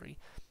cavalry,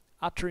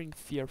 uttering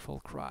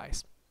fearful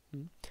cries.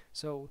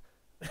 So,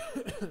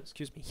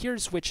 excuse me. Here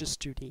switches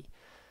to the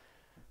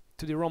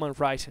Roman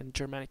right and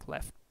Germanic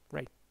left,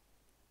 right?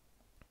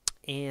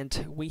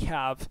 And we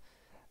have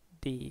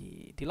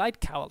the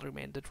light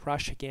cavalrymen that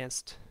rush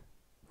against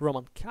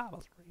Roman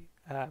cavalry.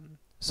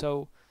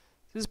 So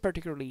this is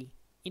particularly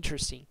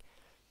interesting,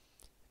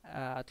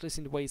 at least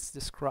in the way it's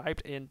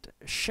described, and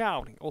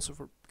shouting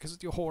also because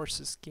the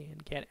horses can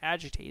get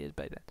agitated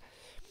by that.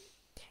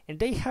 And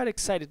they had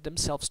excited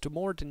themselves to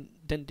more than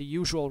the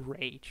usual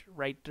rage,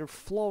 right? Their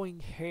flowing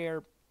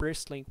hair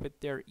bristling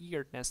with their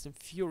eagerness and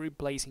fury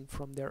blazing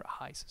from their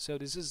eyes. So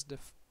this is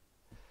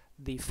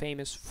the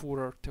famous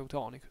furor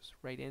teutonicus,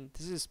 right? And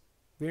this is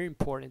very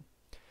important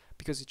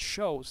because it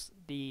shows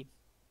that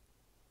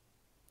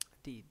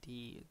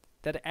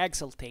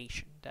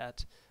exaltation,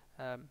 that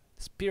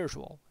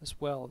spiritual as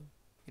well,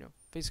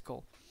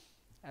 physical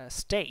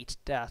state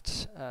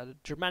that the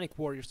Germanic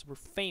warriors were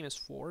famous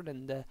for,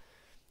 and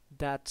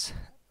that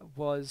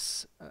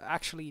was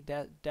actually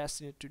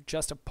destined to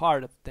just a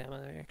part of them,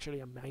 actually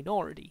a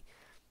minority,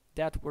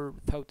 that were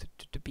thought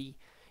to be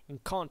in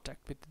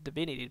contact with the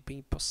divinity,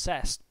 being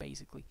possessed,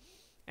 basically.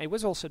 And it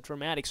was also a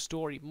dramatic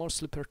story,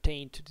 mostly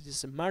pertained to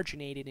these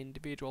marginated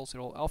individuals that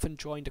often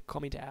joined the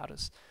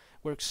comitatus,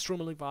 were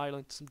extremely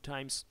violent,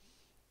 sometimes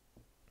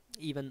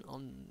even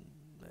on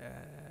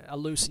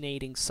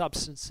hallucinating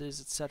substances,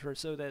 etc.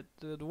 So that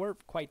they were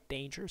quite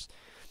dangerous.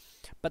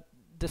 But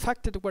the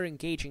fact that they were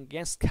engaging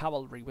against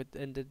cavalry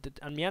and the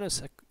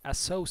Ammianus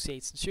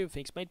associates and two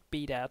things might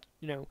be that,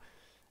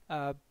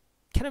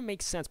 kind of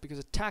makes sense, because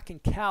attacking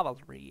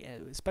cavalry,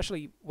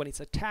 especially when it's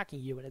attacking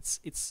you, and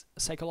it's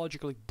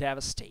psychologically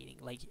devastating.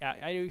 Like,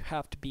 I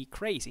have to be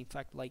crazy. In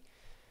fact, like,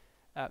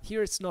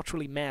 here it's not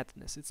really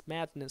madness. It's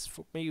madness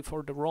maybe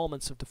for the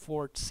Romans of the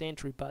 4th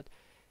century, but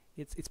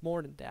it's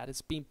more than that.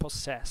 It's being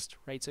possessed,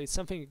 right? So it's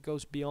something that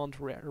goes beyond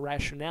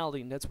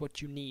rationality, and that's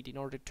what you need in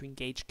order to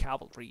engage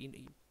cavalry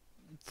in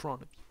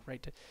front of you,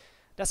 right?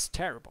 That's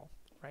terrible,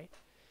 right?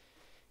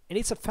 And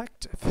it's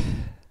effective,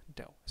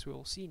 though, as we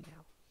will see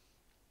now.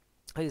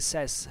 It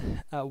says,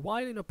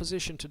 while in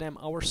opposition to them,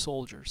 our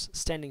soldiers,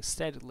 standing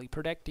steadily,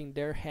 protecting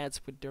their heads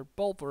with their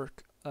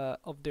bulwark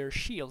of their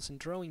shields, and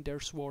drawing their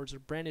swords or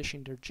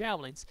brandishing their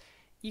javelins,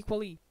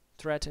 equally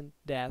threatened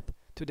death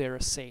to their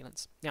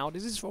assailants. Now,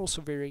 this is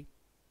also very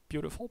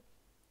beautiful,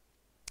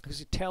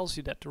 because it tells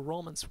you that the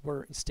Romans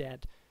were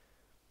instead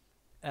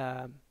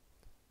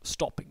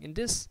stopping. And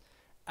this,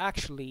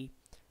 actually,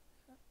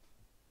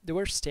 they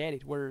were steady,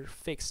 they were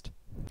fixed.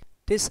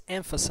 This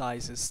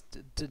emphasizes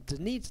the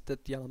need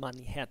that the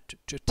Alemanni had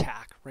to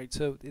attack, right?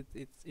 So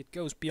it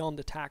goes beyond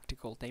the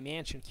tactical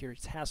dimension here.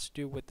 It has to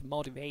do with the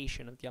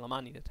motivation of the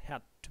Alemanni that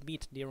had to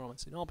meet the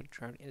Romans in open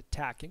ground in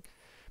attacking.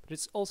 But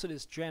it's also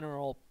this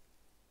general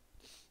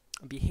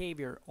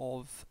behavior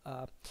of,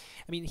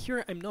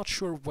 here I'm not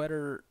sure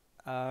whether,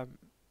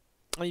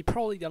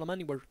 probably the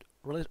Alemanni were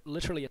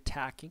literally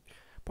attacking,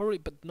 probably,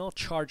 but not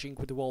charging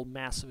with the whole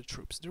mass of the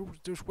troops. There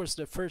was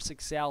the first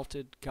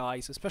exalted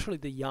guys, especially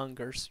the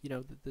youngers,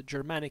 the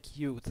Germanic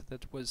youth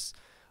that was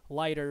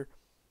lighter,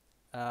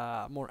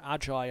 more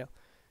agile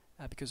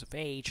because of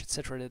age,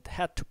 etc., that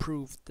had to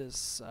prove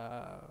this,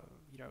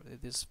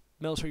 this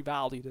military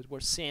value that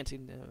were sent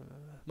in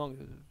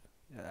among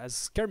as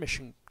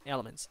skirmishing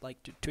elements, like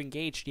to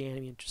engage the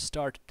enemy and to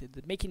start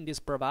making this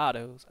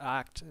bravado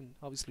act and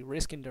obviously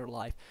risking their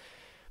life.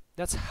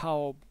 That's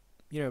how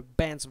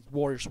bands of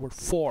warriors were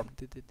formed.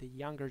 The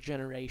younger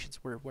generations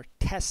were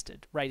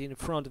tested right in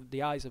front of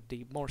the eyes of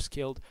the more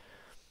skilled,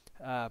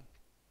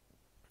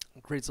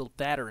 grizzled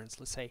veterans,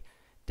 let's say,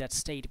 that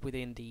stayed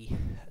within the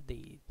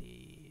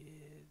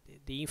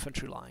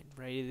infantry line,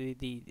 right?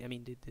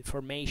 The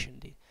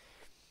formation,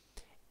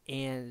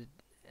 and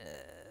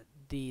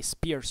the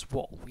spear's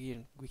wall.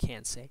 We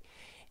can't say,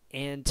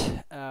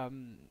 and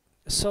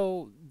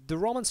so the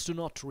Romans do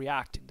not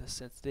react in this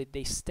sense.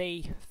 They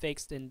stay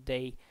fixed, and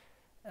they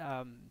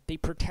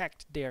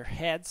protect their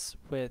heads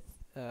with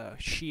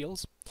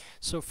shields.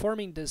 So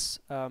forming this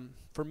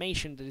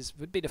formation that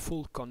would be the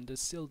Fulcon,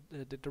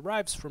 that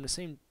derives from the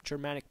same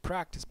Germanic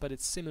practice, but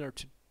it's similar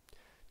to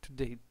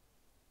the,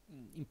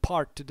 in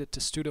part, to the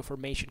testudo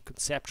formation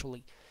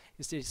conceptually.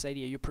 Is this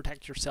idea you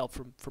protect yourself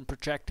from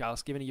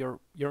projectiles, given you're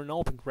in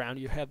open ground,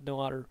 you have no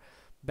other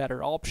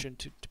better option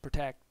to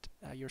protect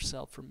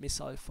yourself from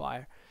missile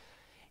fire,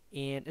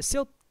 and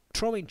still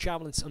throwing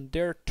javelins on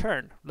their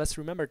turn. Let's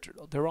remember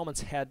the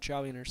Romans had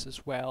javeliners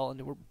as well, and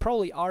there were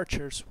probably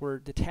archers were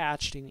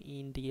detached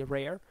in the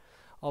rear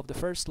of the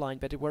first line,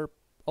 but they were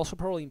also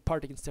probably in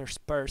part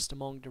interspersed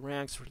among the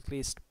ranks, or at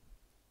least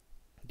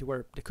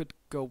they could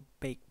go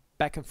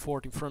back and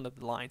forth in front of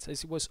the lines,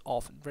 as it was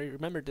often.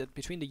 Remember that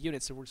between the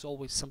units there was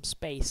always some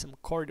space, some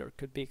corridor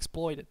could be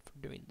exploited for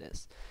doing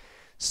this.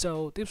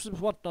 So this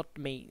was not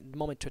the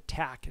moment to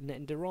attack,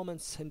 and the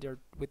Romans,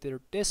 with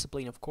their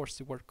discipline, of course,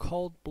 they were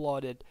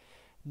cold-blooded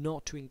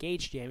not to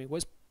engage the enemy. It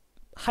was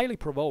highly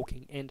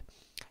provoking, and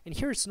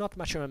here it's not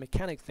much of a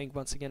mechanic thing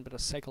once again, but a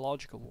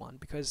psychological one,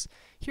 because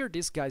here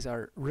these guys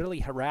are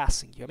really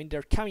harassing you.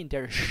 They're coming,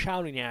 they're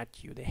shouting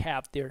at you. They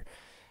have their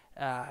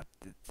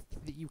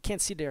you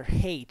can't see their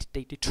hate.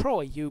 They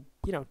throw you,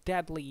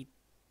 deadly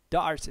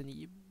darts,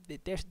 and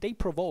they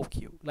provoke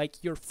you.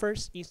 Like, your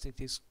first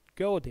instinct is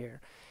go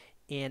there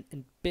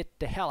and bit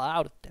the hell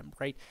out of them,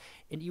 right?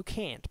 And you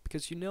can't,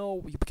 because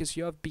because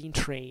you have been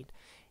trained,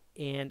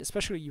 and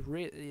especially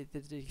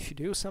if you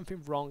do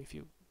something wrong, if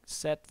you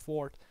set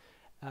forth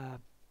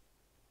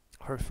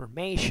her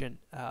formation,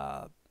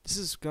 this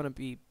is going to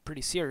be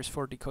pretty serious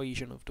for the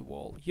cohesion of the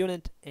whole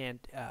unit, and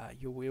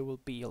you will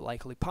be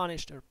likely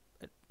punished or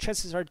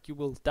chances are you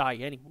will die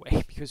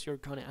anyway because you're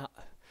gonna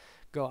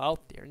go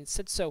out there. And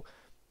instead, so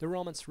the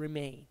Romans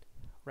remain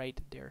right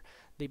there.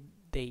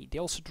 They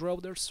also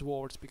drove their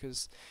swords,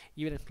 because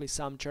even if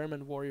some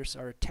German warriors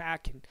are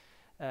attacking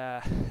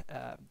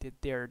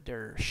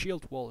their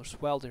shield wall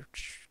as well, they're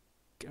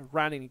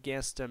running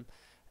against them,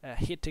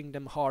 hitting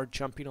them hard,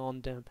 jumping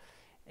on them,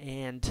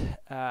 and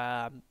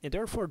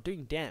therefore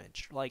doing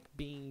damage, like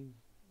being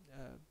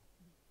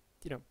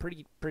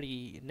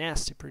pretty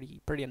nasty,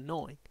 pretty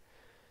annoying.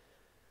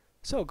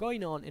 So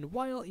going on, and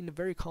while in the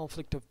very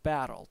conflict of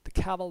battle, the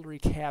cavalry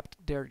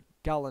kept their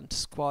gallant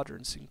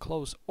squadrons in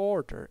close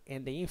order,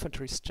 and the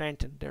infantry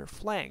strengthened their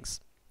flanks,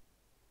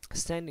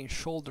 standing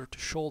shoulder to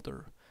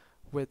shoulder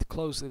with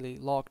closely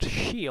locked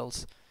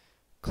shields.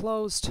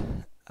 Clouds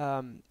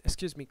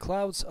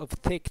of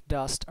thick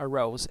dust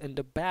arose, and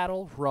the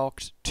battle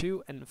rocked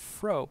to and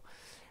fro,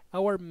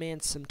 our men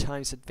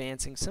sometimes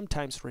advancing,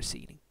 sometimes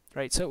receding.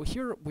 Right. So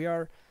here we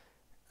are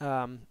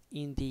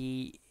in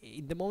the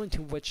moment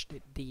in which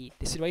the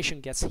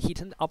situation gets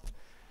heated up,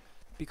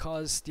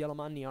 because the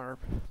Alemanni are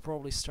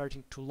probably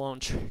starting to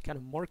launch kind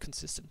of more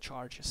consistent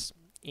charges,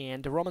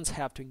 and the Romans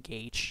have to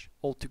engage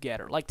all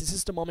together. Like, this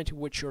is the moment in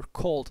which you're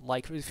called.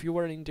 Like, if you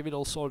were an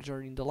individual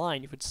soldier in the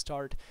line, you would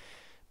start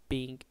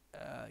being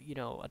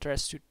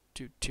addressed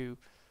to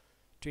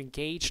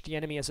engage the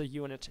enemy as a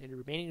unit and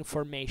remaining in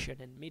formation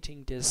and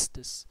meeting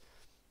these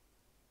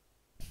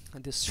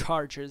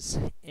charges,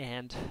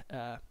 and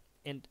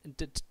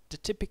the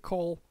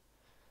typical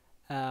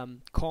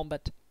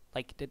combat,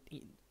 like that,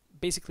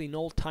 basically in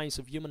all times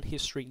of human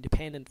history,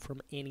 independent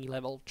from any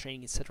level of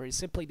training, etc., is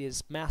simply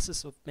these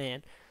masses of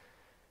men,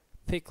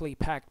 thickly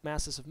packed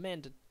masses of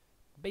men, that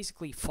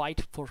basically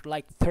fight for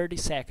like 30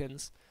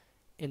 seconds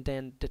and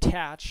then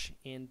detach,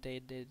 and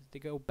they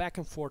go back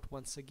and forth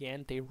once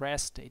again. They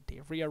rest,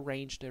 they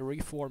rearrange, they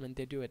reform, and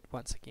they do it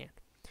once again.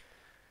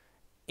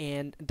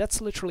 And that's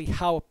literally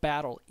how a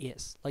battle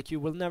is. Like, you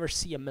will never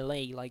see a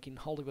melee like in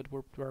Hollywood,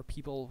 where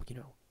people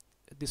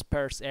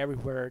dispersed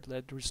everywhere,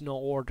 that there is no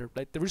order.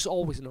 Like, there is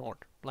always an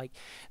order. Like,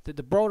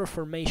 the broader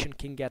formation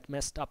can get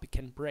messed up, it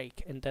can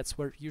break, and that's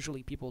where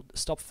usually people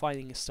stop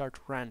fighting and start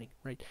running,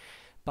 right?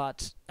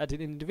 But at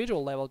an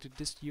individual level, to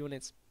these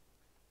units,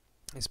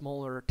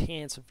 smaller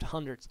tens of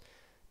hundreds,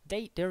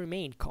 they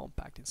remain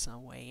compact in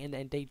some way,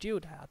 and they do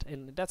that,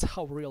 and that's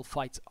how real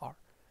fights are.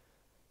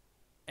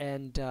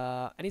 And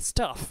it's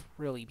tough,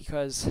 really,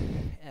 because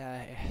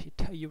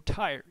you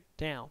tire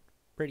down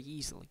pretty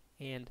easily,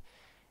 and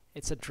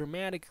it's a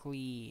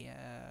dramatically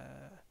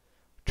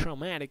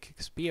traumatic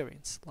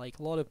experience. Like,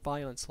 a lot of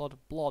violence, a lot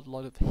of blood, a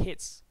lot of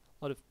hits,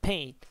 a lot of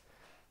pain.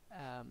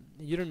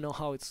 You don't know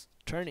how it's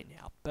turning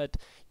out, but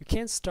you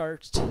can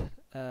start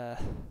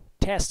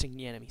testing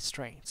the enemy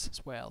strengths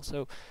as well.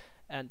 So,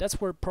 and that's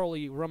where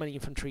probably Roman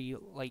infantry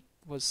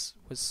was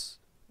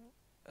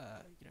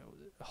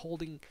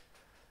holding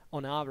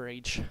on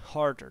average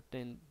harder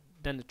than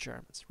the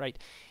Germans, right?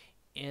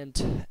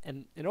 And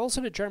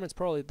also the Germans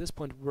probably at this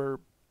point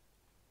were,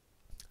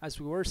 as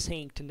we were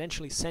saying,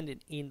 tendentially sending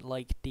in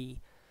like the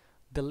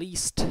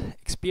least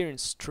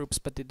experienced troops,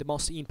 but the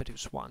most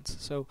impetuous ones.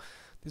 So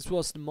this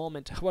was the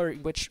moment, however,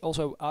 in which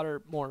also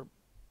other more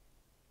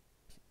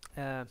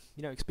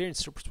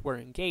experienced troops were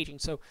engaging.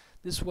 So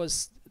this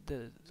was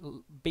the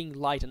being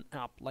lightened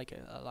up, like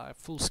a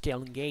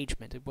full-scale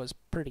engagement. It was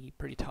pretty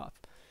tough.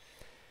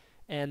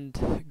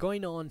 And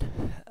going on,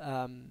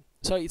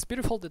 so it's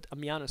beautiful that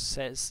Ammianus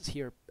says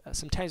here,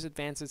 sometimes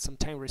advancing,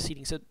 sometimes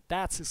receding. So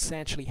that's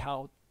essentially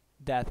how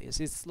that is.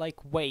 It's like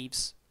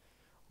waves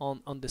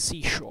on the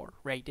seashore,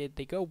 right?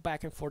 They go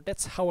back and forth.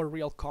 That's how a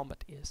real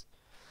combat is.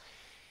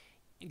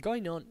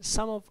 Going on,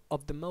 some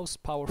of the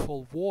most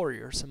powerful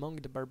warriors among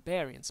the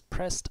barbarians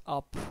pressed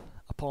up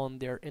upon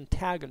their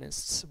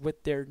antagonists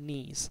with their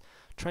knees,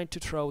 trying to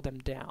throw them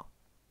down,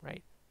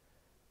 right?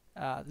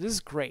 This is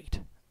great,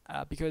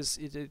 because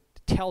it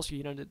tells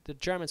you, that the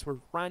Germans were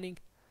running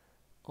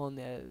on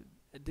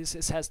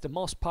this has the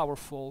most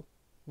powerful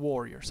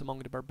warriors among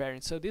the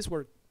barbarians. So these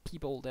were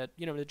people that,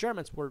 the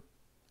Germans were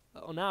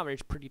on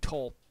average pretty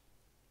tall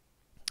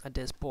at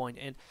this point,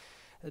 and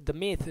the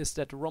myth is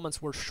that the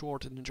Romans were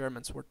short and the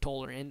Germans were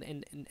taller,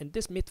 and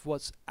this myth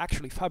was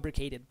actually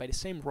fabricated by the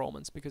same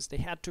Romans, because they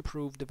had to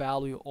prove the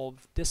value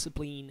of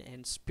discipline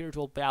and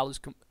spiritual values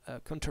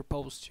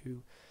contraposed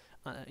to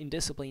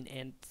indiscipline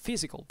and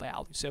physical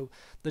value. So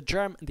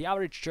the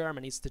average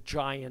German is the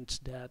giant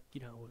that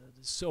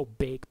is so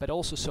big but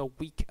also so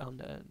weak on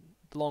the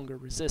longer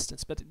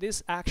resistance. But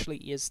this actually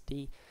is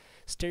the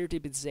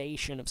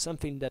stereotypization of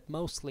something that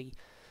mostly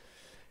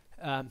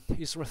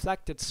is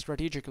reflected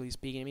strategically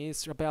speaking. I mean,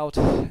 it's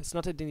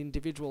not that the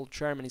individual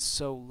German is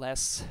so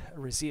less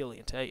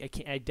resilient.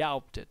 I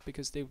doubt it,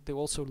 because they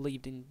also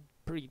lived in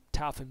pretty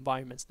tough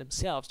environments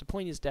themselves. The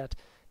point is that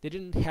they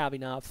didn't have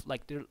enough,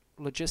 like their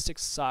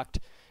logistics sucked,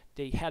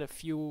 they had a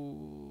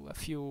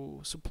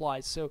few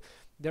supplies, so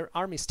their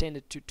armies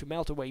tended to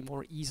melt away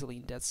more easily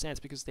in that sense,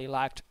 because they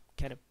lacked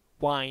kind of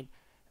wine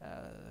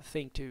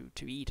thing to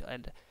eat,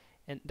 and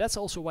And that's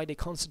also why they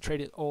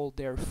concentrated all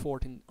their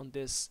effort on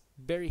this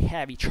very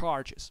heavy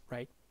charges,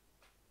 right?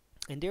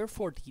 And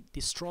therefore the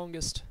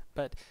strongest,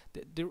 but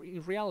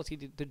in reality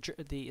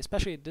the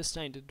especially at this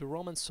time the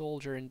Roman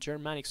soldier and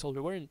Germanic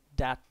soldier weren't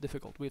that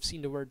difficult. We've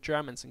seen the word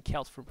Germans and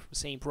Celts from the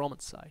same Roman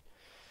side,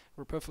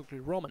 were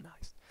perfectly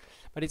Romanized.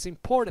 But it's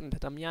important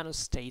that Ammianus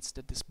states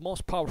that these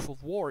most powerful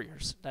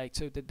warriors, like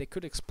so that they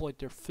could exploit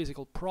their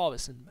physical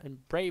prowess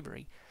and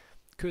bravery,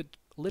 could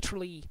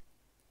literally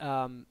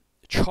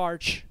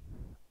charge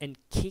and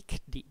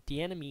kick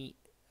the enemy,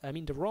 I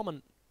mean the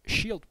Roman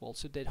shield wall,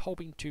 so they're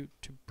hoping to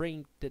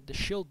bring the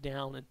shield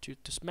down and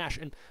to smash.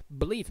 And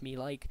believe me,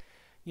 like,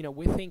 you know,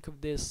 we think of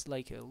this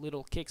like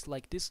little kicks,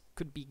 like this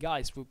could be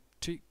guys who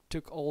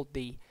took all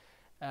the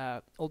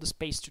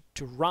space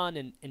to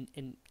run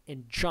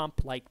and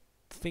jump. Like,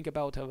 think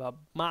about a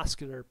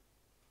muscular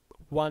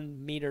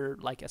 1 meter,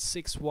 like a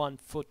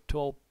 6'1" foot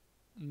tall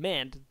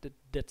man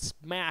that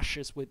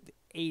smashes with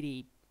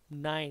 80,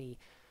 90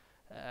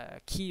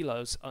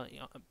 kilos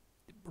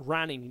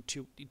running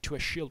into a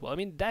shield wall. I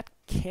mean, that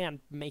can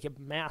make a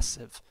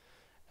massive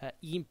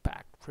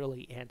impact,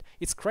 really, and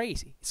it's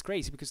crazy. It's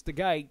crazy because the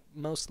guy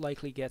most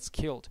likely gets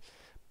killed,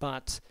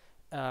 but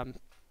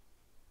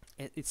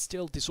it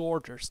still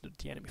disorders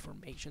the enemy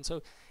formation.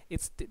 So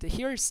it's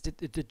here's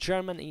the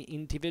German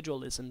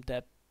individualism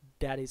that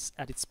is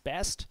at its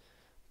best,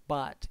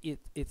 but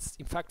it's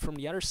in fact from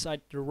the other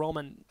side the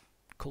Roman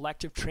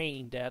collective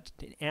training that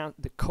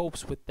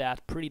copes with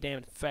that pretty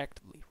damn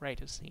effectively,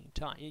 right, at the same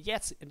time.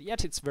 Yet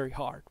it's very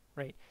hard,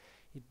 right?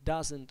 It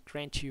doesn't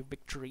grant you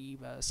victory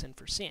cent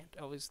for cent.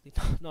 Obviously,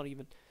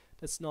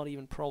 that's not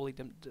even probably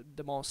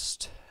the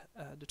most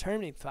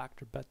determining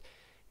factor, but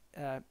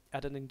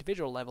at an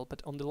individual level.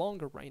 But on the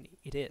longer run,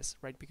 it is,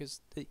 right?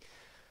 Because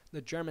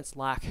the Germans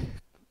lack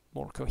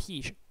more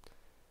cohesion.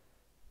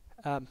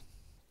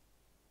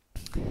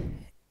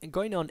 And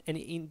going on, and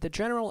in the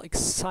general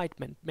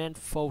excitement, men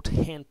fought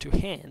hand to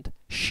hand,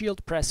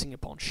 shield pressing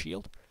upon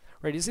shield.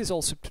 Right, this is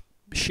also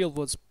shield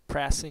was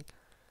pressing,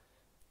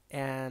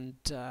 and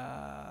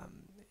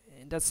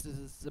that's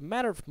the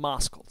matter of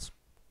muscles.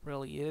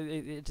 Really,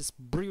 it is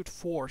brute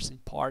force in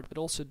part, but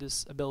also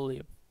this ability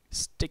of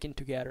sticking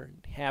together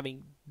and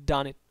having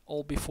done it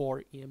all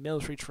before in a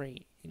military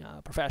training, in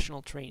a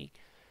professional training,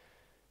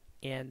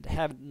 and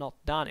have not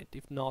done it,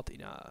 if not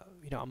in a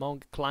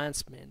among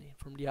clansmen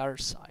from the other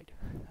side,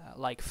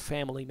 like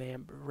family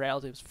members,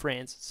 relatives,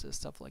 friends,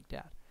 stuff like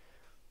that.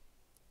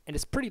 And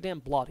it's pretty damn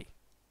bloody.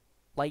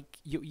 Like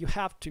you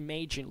have to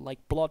imagine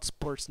like blood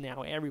spurts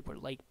now everywhere,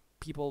 like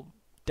people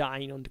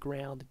dying on the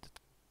ground,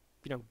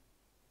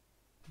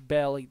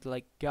 belly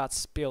like got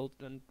spilled,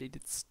 and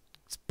it's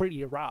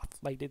pretty rough.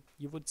 Like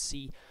you would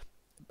see.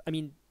 I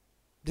mean,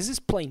 this is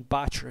plain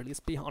butchery. Let's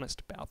be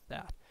honest about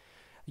that.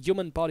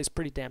 Human body is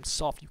pretty damn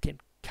soft. You can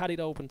cut it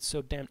open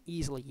so damn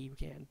easily. You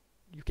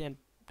can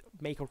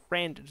make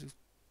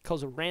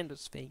cause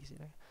horrendous things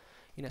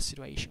in a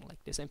situation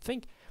like this. And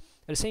think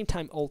at the same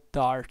time, all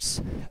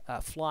darts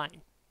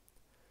flying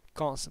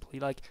constantly.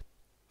 Like,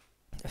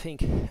 I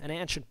think an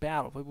ancient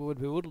battle we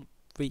would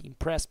be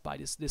impressed by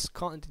this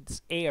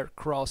air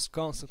crossed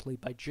constantly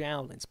by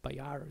javelins, by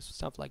arrows,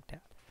 stuff like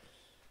that.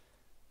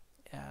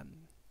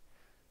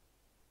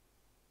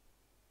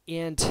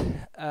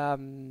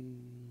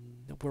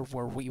 Where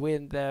were we?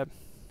 When the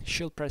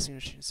shield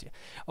pressing.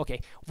 Okay,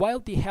 while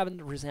they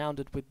haven't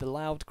resounded with the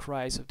loud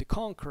cries of the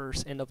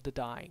conquerors and of the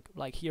dying,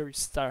 like here you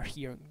start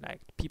hearing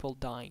like people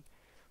dying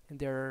and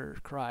their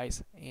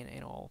cries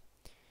and all.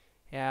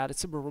 Yeah,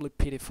 that's a really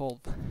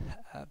pitiful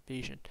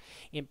vision.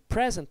 And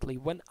presently,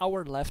 when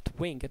our left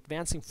wing,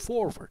 advancing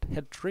forward,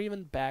 had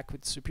driven back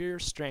with superior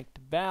strength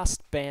the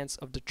vast bands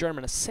of the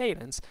German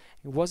assailants,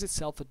 and was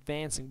itself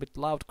advancing with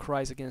loud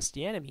cries against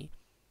the enemy,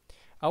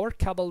 our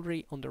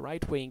cavalry on the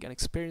right wing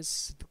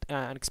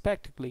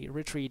unexpectedly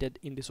retreated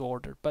in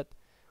disorder. But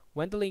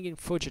when the lingering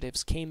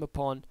fugitives came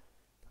upon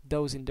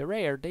those in the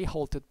rear, they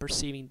halted,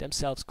 perceiving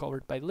themselves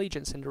covered by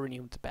legions, and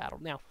renewed the battle.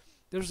 Now,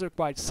 there's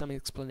required some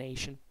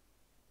explanation,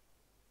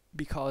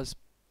 because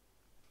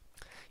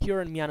here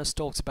Ammianus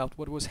talks about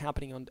what was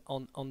happening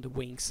on the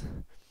wings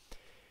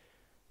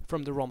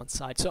from the Roman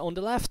side. So on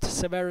the left,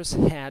 Severus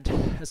had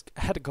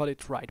got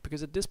it right,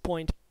 because at this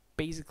point,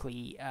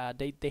 basically,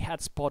 they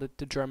had spotted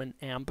the German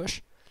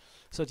ambush.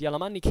 So the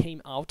Alemanni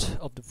came out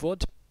of the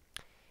wood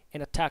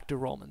and attacked the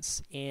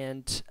Romans,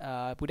 and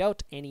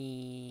without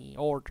any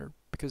order,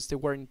 because they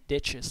were in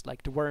ditches,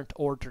 like they weren't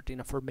ordered in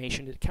a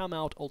formation. They come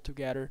out all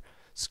together,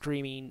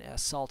 screaming,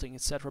 assaulting,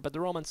 etc. But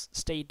the Romans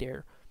stayed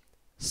there,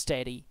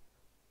 steady,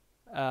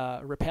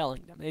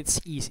 repelling them.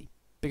 It's easy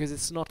because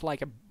it's not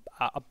like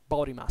a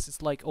body mass.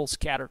 It's like all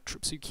scattered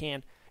troops. You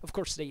can, of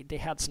course, they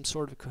had some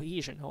sort of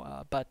cohesion,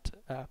 but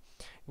it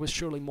was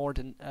surely more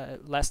than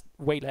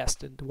way less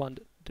than the one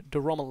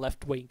the Roman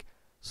left wing,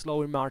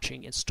 slowly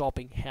marching and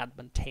stopping, had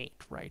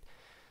maintained. Right.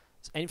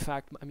 So in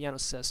fact,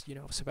 Ammianus says,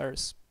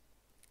 Severus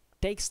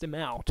takes them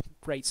out.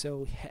 Right.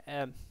 So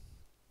and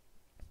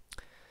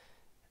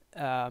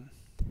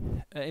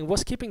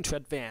was keeping to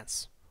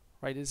advance.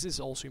 right? This is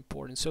also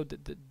important. So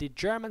the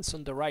Germans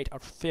on the right are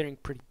faring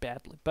pretty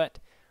badly, but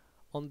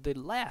on the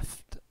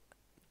left,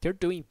 they're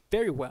doing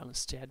very well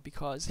instead,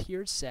 because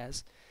here it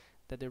says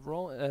that the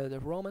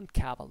Roman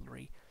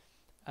cavalry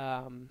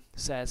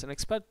says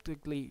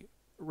unexpectedly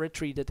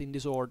retreated in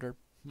disorder.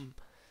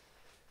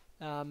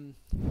 And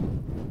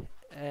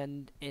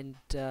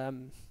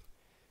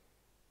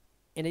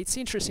it's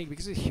interesting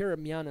because here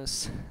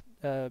Ammianus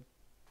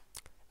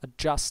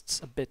adjusts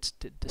a bit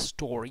the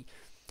story.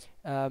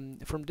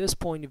 From this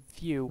point of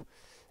view,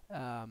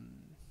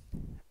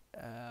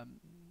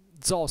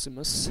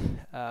 Zosimus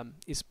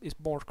is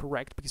more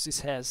correct, because he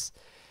says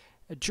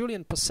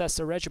Julian possessed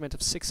a regiment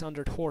of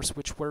 600 horse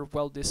which were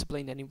well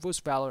disciplined, and in whose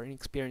valor and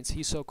experience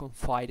he so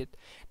confided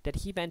that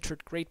he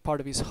ventured great part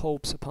of his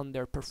hopes upon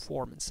their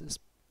performances.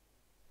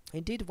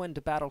 Indeed, when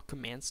the battle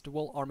commenced, the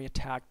whole army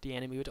attacked the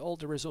enemy with all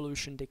the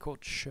resolution they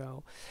could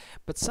show.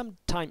 But some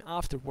time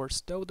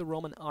afterwards, though the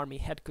Roman army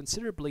had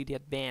considerably the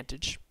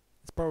advantage,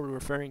 it's probably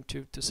referring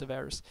to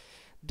Severus,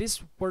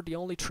 these were the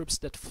only troops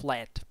that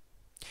fled,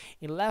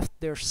 and left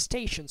their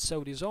station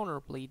so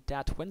dishonorably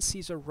that when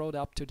Caesar rode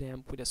up to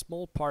them with a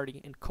small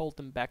party and called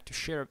them back to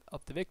share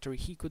of the victory,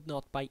 he could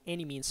not by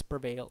any means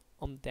prevail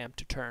on them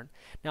to turn.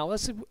 Now,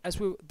 this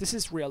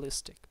is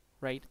realistic,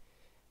 right?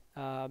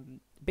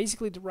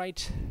 Basically, the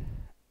right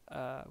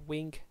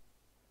wing,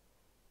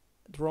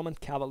 the Roman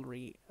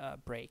cavalry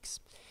breaks,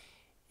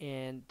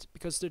 and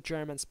because the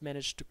Germans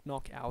managed to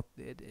knock out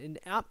it, and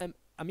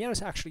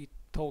Ammianus actually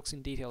talks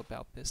in detail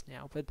about this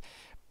now,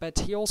 but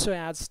he also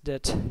adds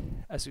that,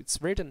 as it's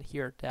written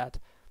here, that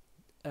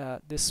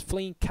this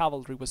fleeing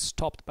cavalry was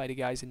stopped by the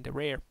guys in the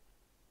rear,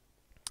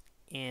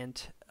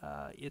 and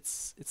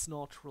it's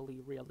not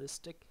really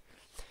realistic.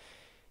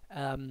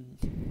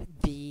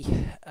 These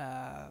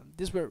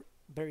were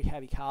very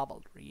heavy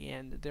cavalry,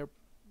 and they're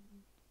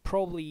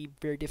probably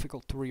very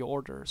difficult to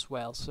reorder as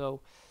well.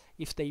 So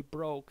if they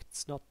broke,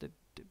 it's not that.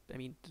 I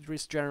mean, there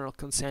is general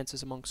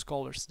consensus among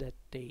scholars that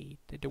they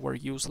were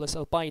useless.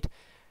 Albeit,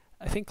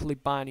 I think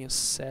Libanius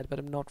said, but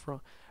I'm not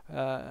wrong.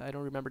 I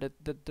don't remember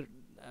that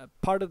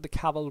part of the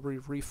cavalry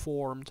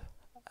reformed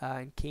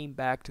and came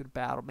back to the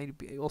battle,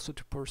 maybe also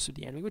to pursue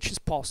the enemy, which is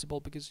possible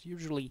because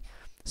usually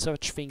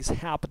such things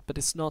happen. But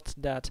it's not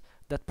that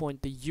that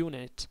point the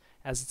unit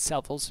as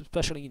itself, also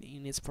especially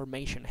in its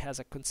formation, has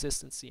a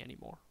consistency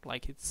anymore.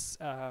 Like it's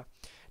now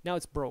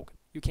it's broken.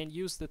 You can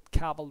use the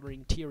cavalry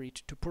in theory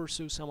to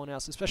pursue someone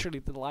else, especially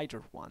the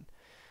lighter one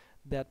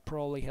that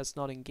probably has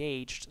not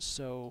engaged,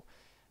 so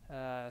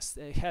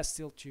it has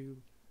still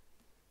to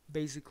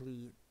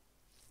basically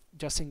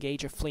just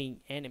engage a fleeing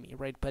enemy,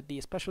 right? But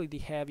especially the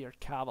heavier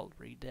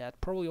cavalry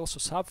that probably also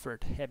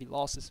suffered heavy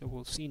losses, and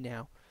we'll see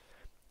now,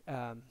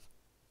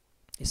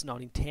 is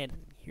not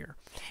intended here.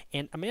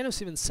 And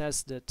Ammianus even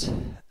says that,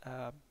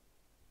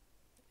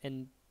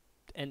 and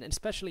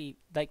especially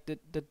like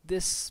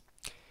this.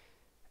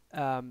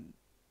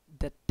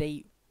 That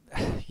they,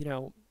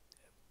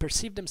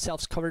 perceive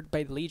themselves covered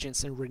by the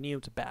legions and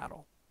renewed the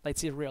battle.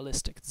 Let's see,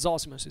 realistic.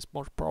 Zosimus is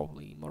more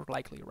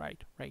likely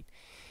right.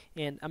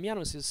 And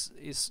Ammianus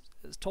is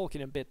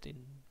talking a bit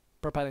in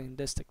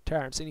propagandistic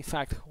terms. And in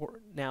fact,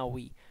 now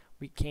we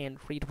can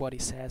read what he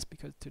says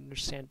because to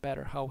understand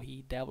better how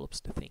he develops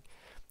the thing.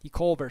 He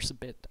covers a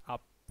bit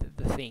up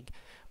the thing,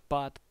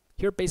 but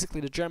here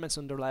basically the Germans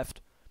on the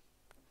left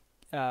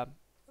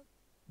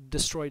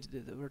destroyed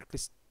or at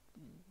least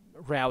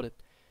routed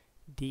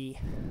the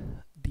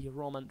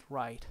Roman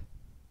right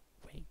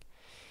wing.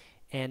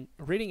 And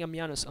reading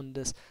Ammianus on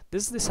this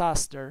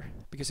disaster,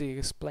 because he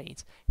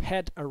explains,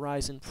 had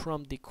arisen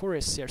from the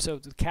cuirassiers, so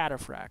the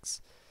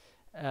cataphracts,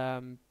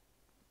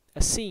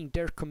 seeing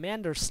their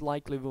commanders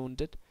likely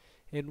wounded,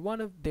 and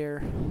one of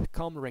their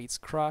comrades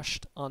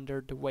crushed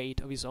under the weight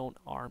of his own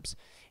arms,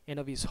 and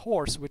of his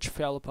horse, which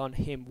fell upon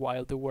him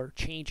while they were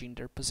changing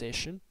their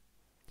position,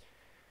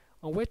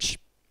 on which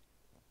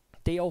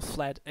they all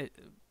fled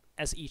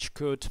as each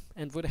could,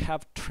 and would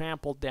have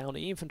trampled down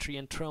the infantry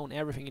and thrown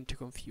everything into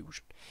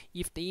confusion,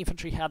 if the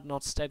infantry had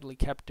not steadily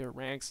kept their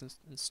ranks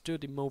and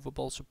stood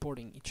immovable,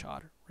 supporting each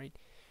other. Right?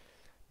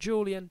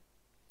 Julian,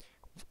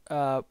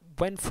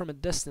 when from a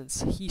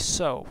distance he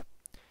saw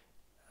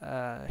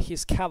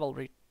his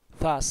cavalry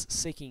thus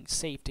seeking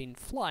safety in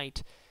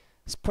flight,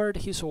 spurred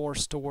his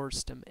horse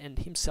towards them, and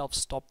himself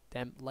stopped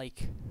them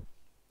like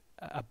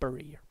a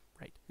barrier.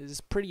 Right? This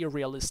is pretty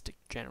realistic,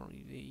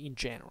 in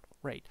general.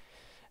 Right?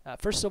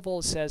 First of all,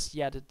 it says,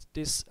 that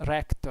this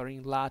rector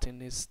in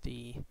Latin is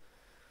the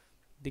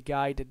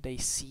guy that they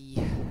see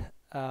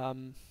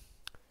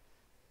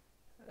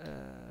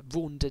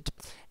wounded,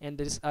 and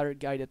this other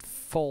guy that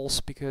falls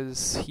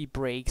because he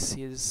breaks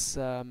his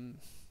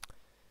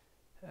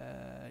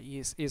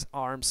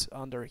arms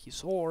under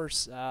his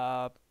horse.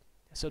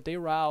 So they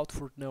were out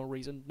for no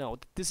reason. No,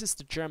 this is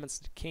the Germans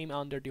that came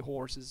under the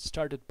horses,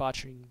 started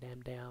butchering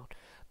them down.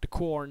 The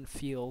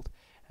cornfield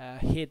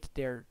hit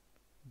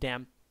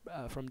them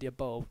from the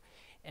above,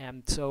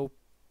 and so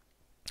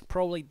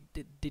probably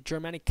the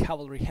Germanic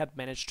cavalry had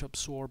managed to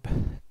absorb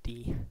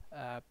the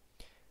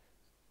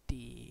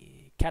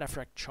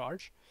cataphract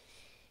charge,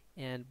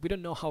 and we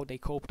don't know how they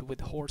coped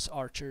with horse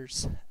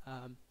archers.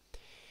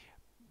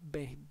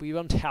 We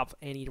don't have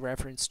any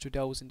reference to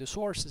those in the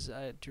sources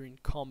during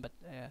combat,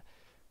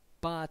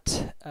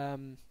 but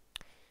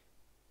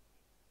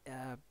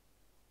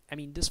I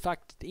mean, this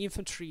fact the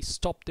infantry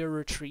stopped their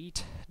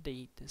retreat,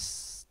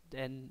 because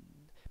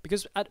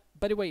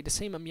by the way, the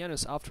same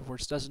Ammianus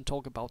afterwards doesn't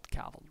talk about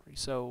cavalry,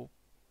 so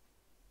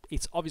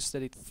it's obvious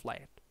that it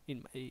fled,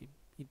 in the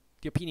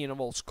opinion of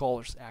all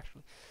scholars,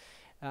 actually.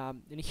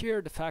 And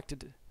here the fact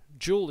that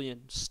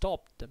Julian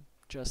stopped them,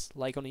 just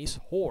like on his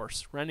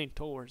horse, running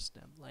towards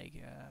them,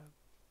 like,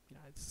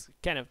 it's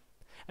kind of,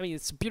 I mean,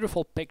 it's a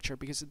beautiful picture,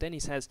 because then he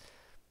says,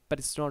 but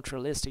it's not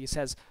realistic, he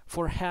says,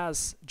 for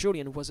as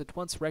Julian was at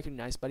once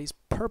recognized by his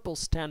purple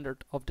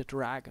standard of the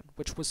dragon,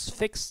 which was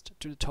fixed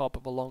to the top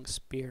of a long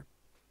spear,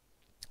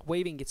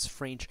 waving its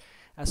fringe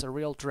as a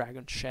real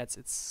dragon sheds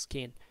its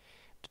skin.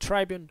 The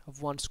tribune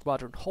of one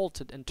squadron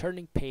halted, and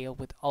turning pale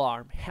with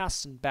alarm,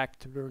 hastened back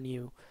to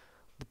renew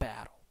the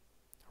battle.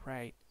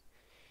 Right?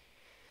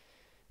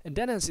 And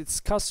then, as it's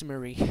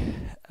customary,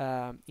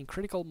 in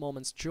critical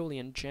moments,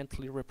 Julian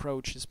gently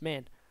reproached his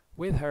men.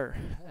 With her,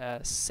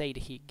 said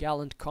he,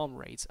 gallant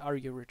comrades, are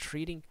you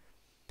retreating?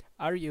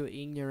 Are you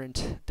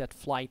ignorant that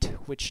flight,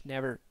 which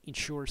never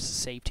ensures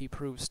safety,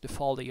 proves the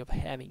folly of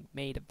having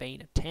made a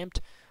vain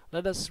attempt?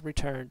 Let us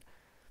return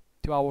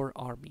to our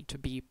army, to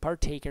be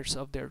partakers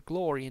of their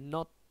glory, and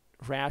not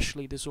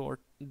rashly desert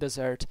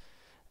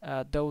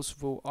those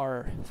who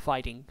are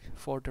fighting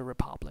for the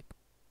Republic.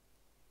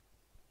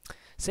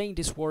 Saying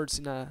these words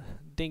in a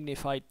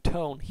dignified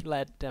tone, he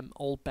led them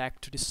all back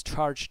to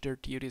discharge their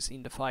duties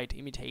in the fight,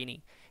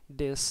 imitating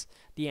this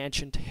the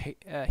ancient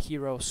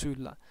hero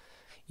Sulla.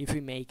 If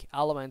we make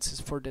allowances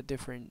for the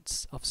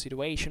difference of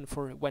situation,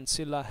 for when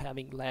Sulla,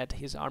 having led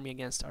his army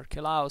against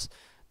Archelaus,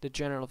 the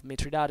general of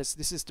Mithridates,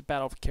 this is the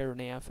battle of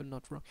Chaeronea, if I'm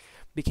not wrong,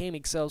 became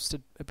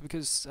exhausted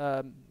because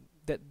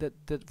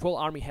the whole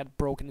army had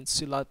broken, and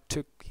Sulla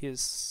took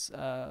his,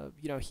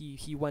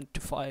 he went to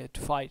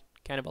fight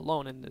kind of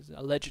alone, and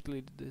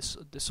allegedly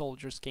the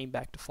soldiers came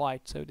back to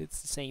fight. So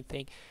it's the same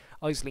thing.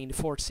 Obviously, in the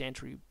 4th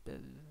century,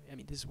 I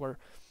mean, these were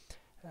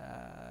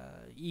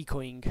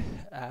echoing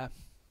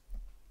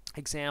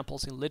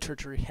examples in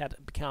literature. Had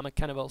become a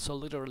kind of also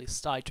literally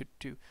tied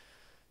to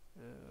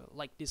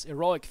like these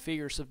heroic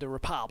figures of the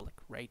Republic,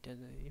 right?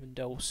 And even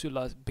though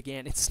Sulla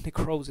began its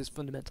necrosis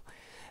fundamental,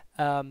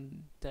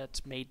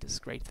 that made this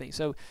great thing.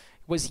 So it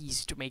was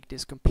easy to make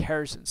these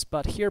comparisons.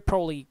 But here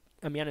probably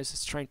Ammianus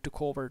is trying to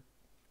cover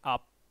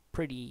up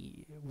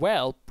pretty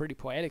well, pretty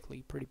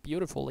poetically, pretty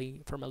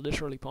beautifully, from a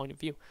literary point of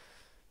view,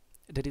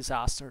 the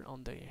disaster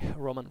on the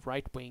Roman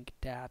right wing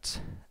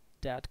that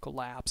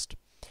collapsed.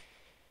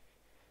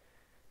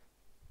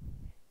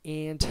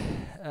 And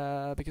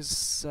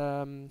because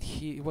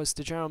he was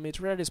the general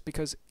Mithridates,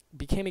 because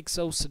became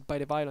exhausted by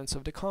the violence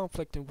of the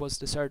conflict and was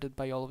deserted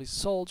by all of his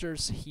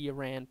soldiers, he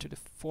ran to the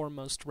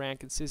foremost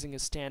rank, and seizing a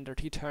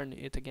standard, he turned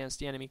it against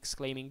the enemy,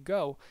 exclaiming,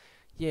 "Go,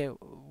 ye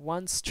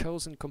once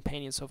chosen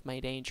companions of my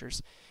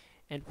dangers,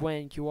 and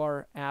when you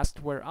are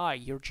asked where I,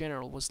 your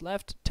general, was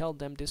left, tell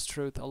them this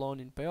truth, alone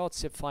in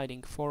Boeotia,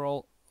 fighting for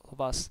all of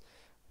us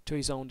to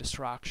his own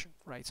destruction."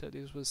 Right. So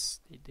this was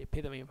the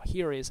epitome of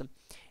heroism,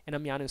 and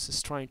Ammianus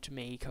is trying to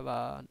make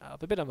a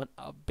bit of an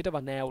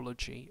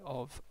analogy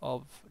of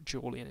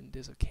Julian in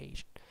this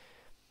occasion.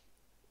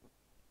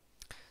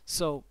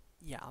 So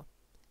yeah.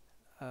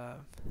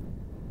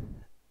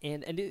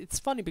 And it's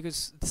funny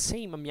because the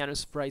same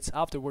Ammianus writes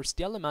afterwards,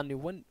 the Alemanni,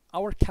 when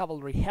our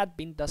cavalry had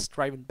been thus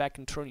driven back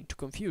and thrown into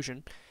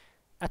confusion,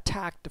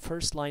 attacked the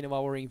first line of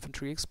our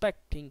infantry,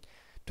 expecting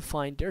to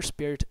find their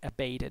spirit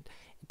abated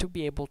and to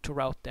be able to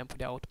rout them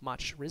without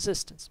much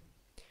resistance.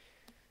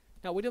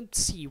 Now we don't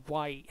see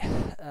why,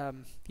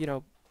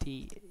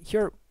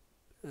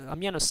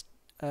 Ammianus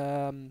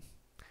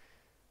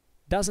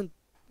doesn't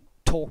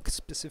talk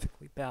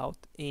specifically about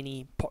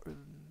any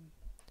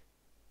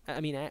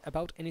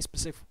about any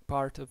specific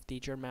part of the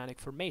Germanic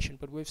formation,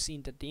 but we've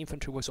seen that the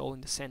infantry was all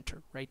in the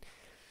center, right?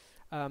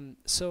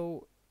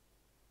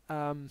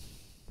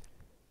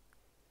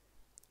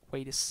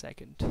 Wait a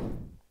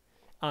second.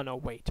 Oh no,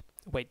 wait,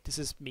 this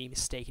is me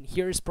mistaken.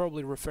 Here is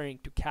probably referring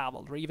to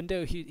cavalry, even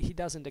though he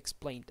doesn't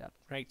explain that,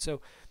 right?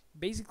 So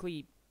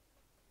basically,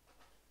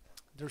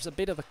 there's a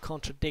bit of a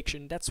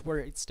contradiction. That's where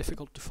it's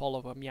difficult to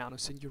follow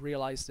Ammianus, and you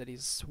realize that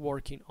he's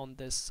working on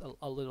this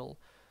a little,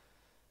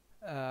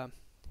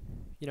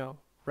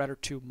 rather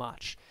too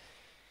much.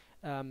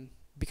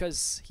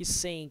 Because he's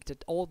saying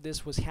that all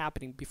this was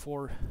happening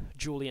before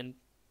Julian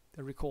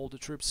recalled the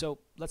troops. So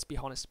let's be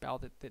honest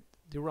about it, that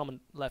the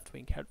Roman left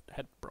wing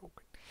had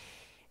broken.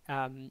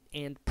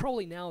 And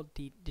probably now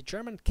the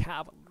German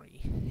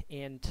cavalry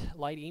and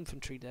light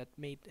infantry that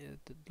made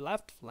the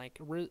left flank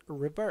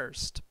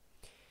reversed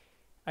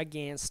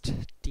against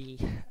the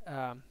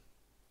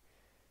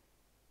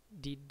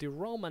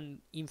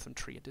Roman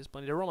infantry at this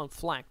point, the Roman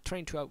flank,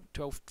 trying to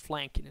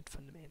outflank in it,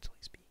 fundamentally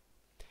speaking.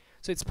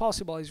 So it's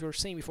possible, as we were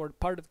saying before,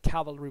 part of the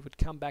cavalry would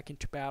come back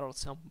into battle at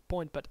some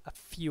point, but a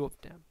few of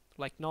them,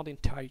 like not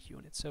entire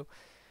units. So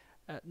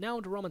now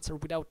the Romans are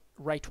without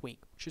right wing,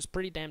 which is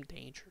pretty damn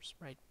dangerous,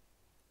 right?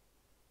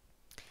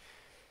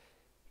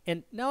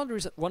 And now there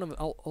is one of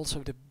also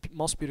the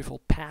most beautiful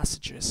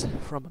passages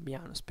from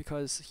Ammianus,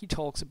 because he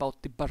talks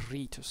about the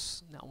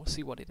Barritus. Now we'll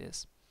see what it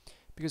is.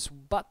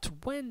 But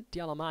when the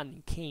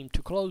Alemanni came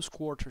to close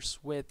quarters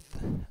with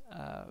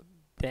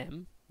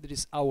them, that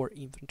is our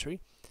infantry,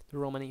 the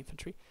Roman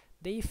infantry,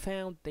 they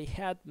found they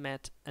had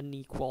met an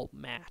equal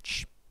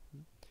match.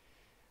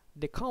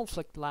 The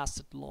conflict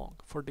lasted long,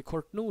 for the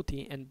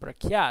Cornuti and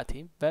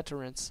Bracciati,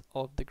 veterans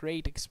of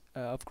great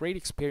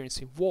experience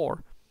in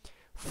war,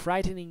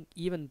 frightening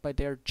even by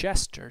their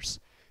gestures,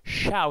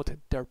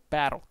 shouted their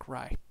battle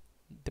cry,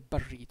 the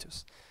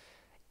Barritus,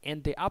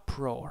 and the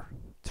uproar,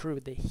 through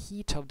the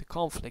heat of the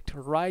conflict,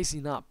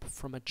 rising up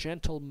from a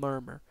gentle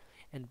murmur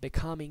and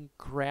becoming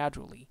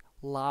gradually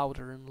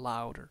louder and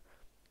louder,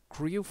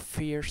 grew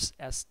fierce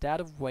as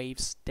that of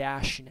waves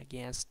dashing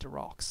against the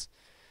rocks.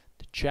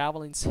 The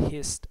javelins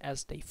hissed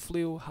as they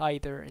flew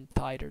hither and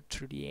thither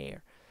through the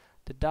air.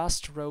 The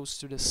dust rose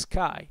to the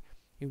sky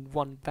in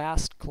one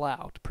vast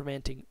cloud,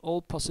 preventing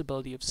all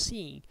possibility of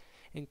seeing,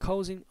 and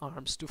causing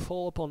arms to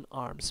fall upon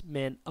arms,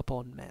 men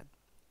upon men.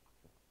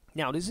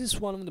 Now, this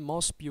is one of the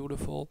most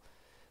beautiful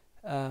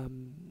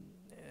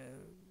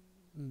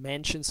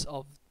mentions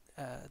of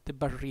the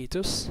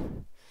Barritus,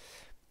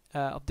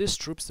 of these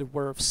troops that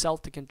were of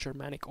Celtic and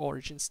Germanic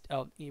origins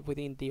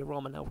within the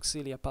Roman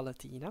Auxilia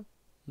Palatina.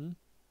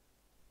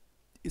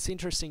 It's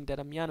interesting that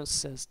Ammianus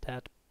says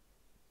that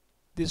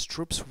these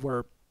troops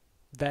were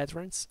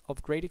veterans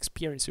of great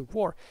experience in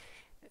war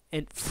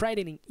and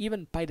frightening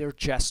even by their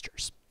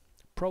gestures,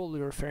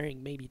 probably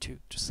referring maybe to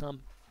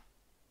some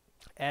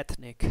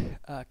ethnic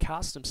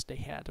customs they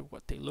had, or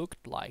what they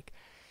looked like,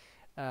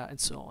 and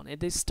so on. And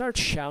they start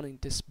shouting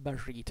this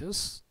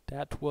Barritus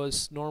that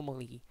was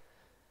normally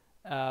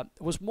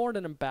was more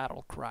than a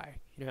battle cry.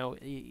 You know,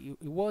 it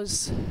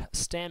was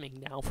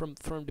stemming now from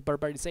the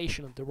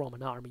barbarization of the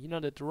Roman army. You know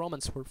that the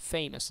Romans were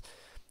famous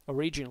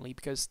originally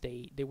because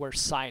they were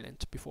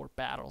silent before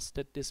battles,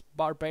 that these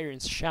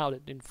barbarians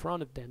shouted in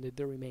front of them, that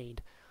they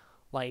remained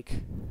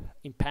like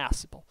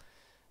impassible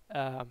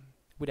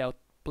without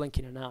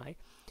blinking an eye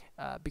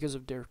because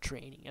of their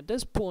training. At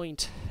this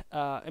point,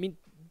 I mean,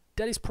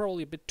 that is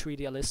probably a bit too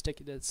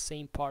idealistic. That's the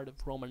same part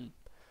of Roman,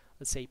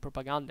 let's say,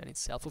 propaganda in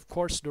itself. Of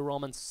course, the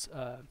Romans,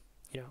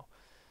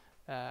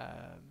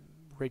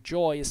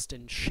 rejoiced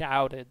and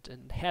shouted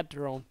and had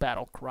their own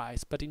battle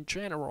cries, but in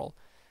general,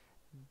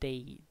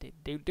 they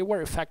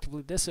were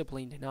effectively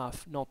disciplined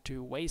enough not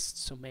to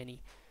waste so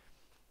many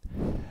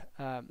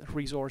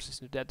resources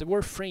into that. They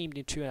were framed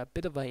into a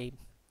bit of a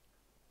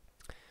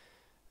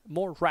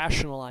more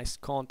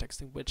rationalized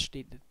context in which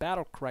the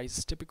battle cry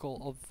is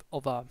typical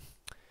of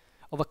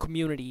a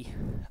community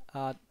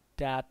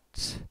that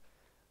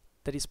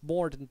is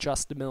more than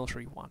just the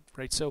military one,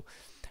 right? So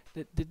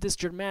this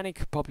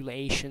Germanic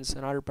populations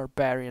and other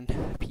barbarian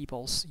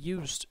peoples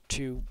used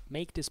to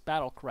make these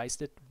battle cries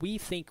that we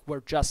think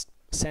were just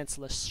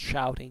senseless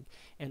shouting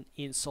and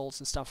insults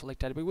and stuff like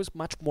that, but it was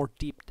much more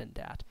deep than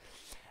that.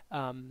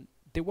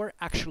 They were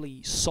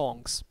actually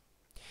songs.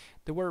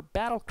 There were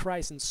battle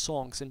cries and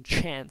songs and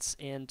chants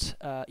and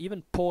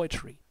even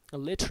poetry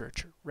and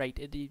literature, right?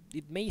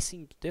 It may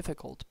seem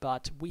difficult,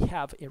 but we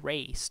have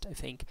erased, I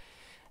think,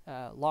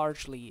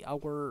 largely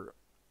our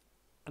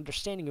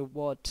understanding of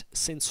what,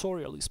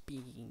 sensorially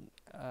speaking,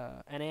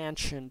 the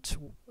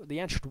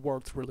ancient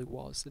world really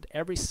was. That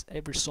every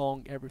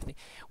song, everything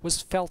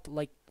was felt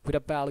like with a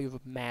value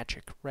of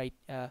magic, right?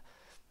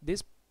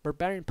 These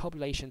barbarian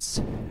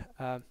populations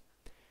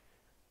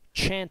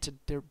chanted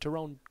their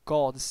own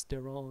gods,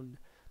 their own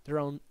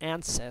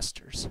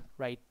ancestors,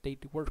 right? They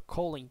were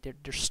calling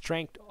their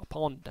strength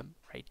upon them,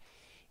 right?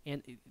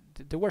 And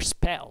there were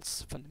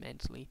spells,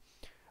 fundamentally.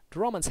 The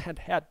Romans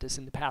had this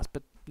in the past,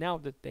 but now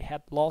that they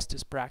had lost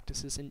these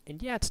practices,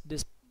 and yet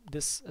this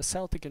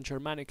Celtic and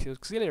Germanic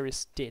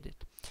auxiliaries did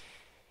it.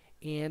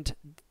 And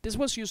this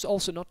was used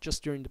also not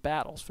just during the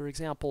battles. For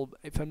example,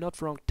 if I'm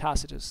not wrong,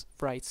 Tacitus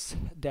writes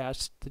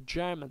that the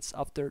Germans,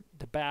 after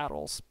the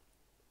battles,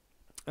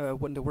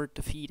 when they were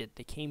defeated,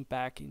 they came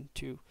back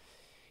into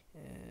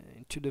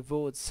the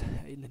woods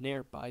in the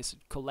nearby,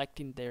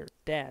 collecting their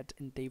dead,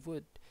 and they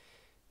would,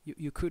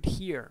 you could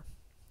hear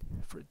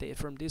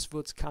from these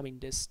woods coming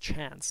these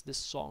chants, these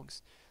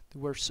songs. They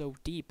were so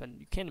deep, and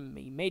you can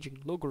imagine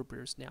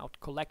lugubers now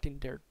collecting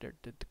their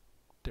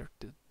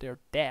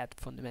dead,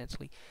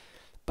 fundamentally,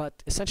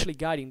 but essentially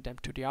guiding them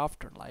to the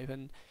afterlife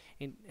and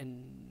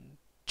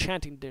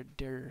chanting their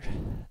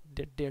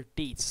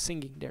deeds,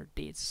 singing their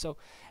deeds. So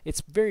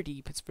it's very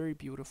deep, it's very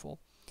beautiful.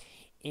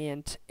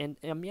 And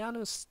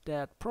Ammianus,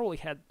 that probably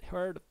had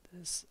heard of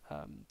this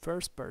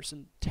first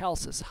person,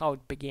 tells us how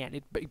it began.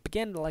 It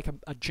began like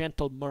a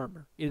gentle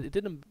murmur. It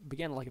didn't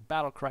begin like a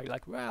battle cry,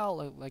 like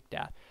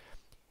that.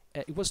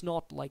 It was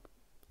not like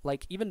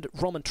even the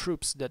Roman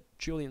troops that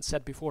Julian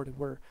said before, that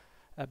were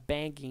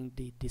banging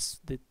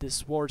the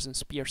swords and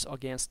spears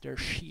against their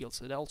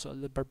shields. And also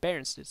the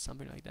barbarians did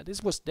something like that.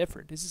 This was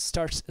different. This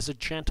starts as a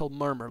gentle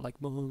murmur, like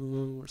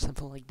or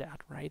something like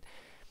that, right?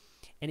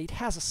 And it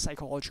has a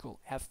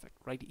psychological effect,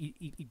 right?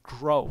 It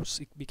grows,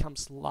 it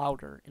becomes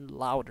louder and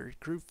louder. It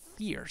grew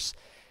fierce,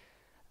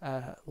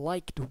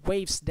 like the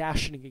waves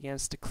dashing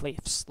against the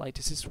cliffs. Like,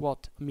 this is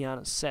what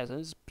Ammianus says, and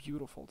it's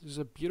beautiful. This is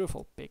a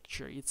beautiful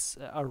picture. It's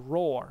a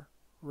roar,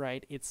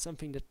 right? It's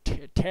something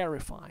that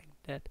terrifying,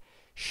 that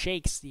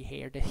shakes the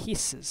air, that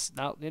hisses.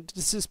 Now,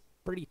 this is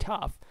pretty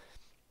tough.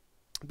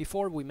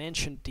 Before we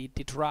mentioned the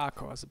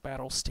Draco as a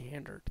battle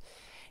standard,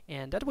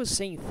 and that was the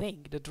same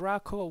thing. The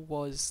Draco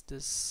was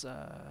this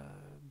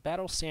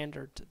battle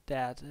standard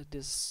that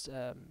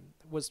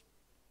was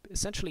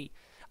essentially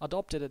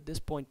adopted at this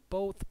point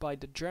both by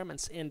the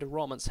Germans and the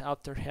Romans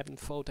after having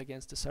fought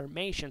against the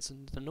Sarmatians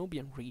in the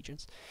Danubian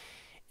regions.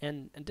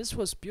 And this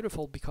was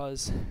beautiful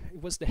because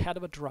it was the head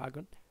of a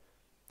dragon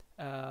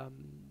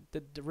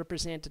that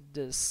represented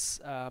this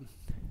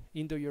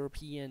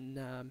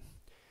Indo-European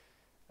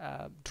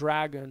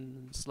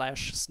dragon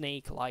slash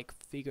snake-like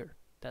figure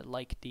that,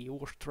 like the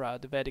Urtra,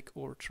 the Vedic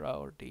Urtra,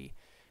 or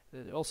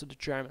also the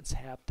Germans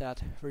have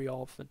that very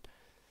often,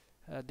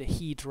 the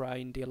Hydra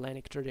in the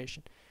Hellenic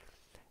tradition,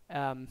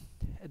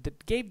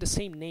 that gave the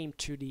same name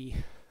to the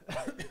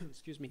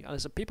excuse me,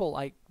 as a people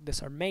like the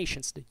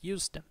Sarmatians that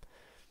used them,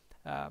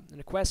 an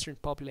equestrian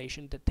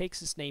population that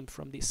takes its name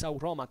from the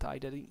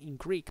Sauromatai, that in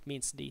Greek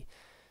means the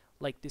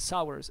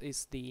Saurus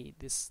is the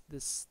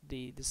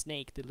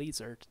snake, the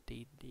lizard,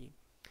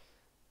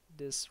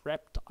 this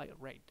reptile,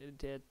 right?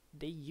 That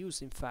they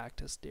use in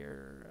fact as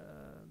their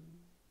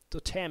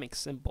totemic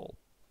symbol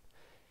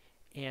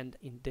and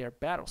in their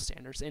battle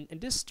standards. And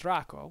this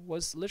Draco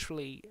was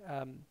literally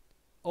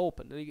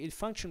open. It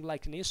functioned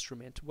like an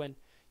instrument. When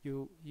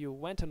you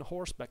went on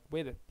horseback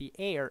with it, the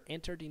air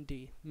entered in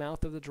the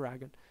mouth of the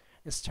dragon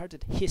and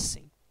started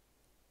hissing,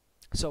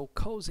 so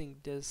causing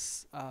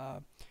this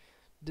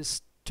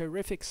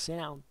terrific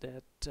sound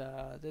that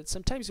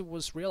sometimes it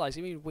was realized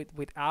even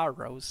with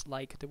arrows,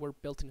 like they were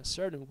built in a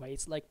certain way.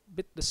 It's like a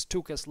bit the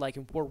Stukas, like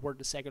in World War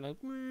II,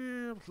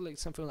 like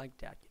something like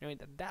that.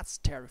 That's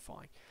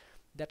terrifying.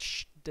 That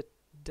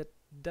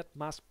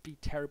must be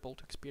terrible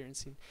to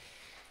experience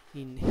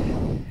in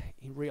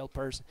real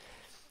person.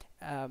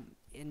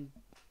 And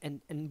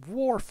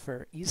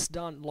warfare is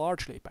done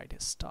largely by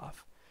this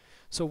stuff.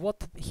 So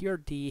what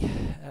here the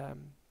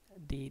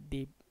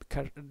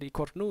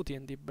Cornuti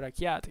and the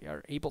Bracciati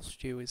are able to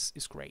do is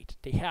great.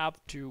 They have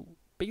to,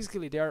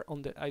 basically they are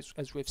on the,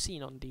 as we've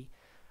seen, on the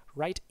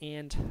right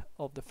end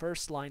of the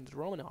first line of the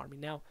Roman army.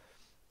 Now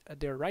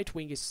their right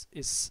wing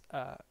is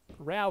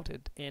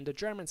routed and the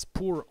Germans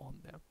pour on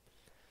them.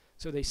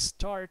 So they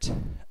start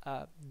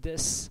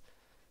this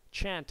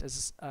chant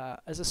as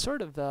a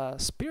sort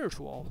of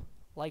spiritual,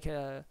 like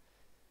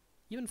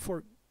even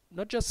for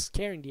not just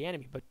scaring the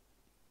enemy, but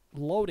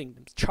loading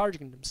them,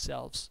 charging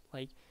themselves,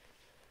 like.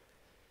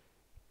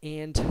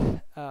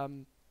 And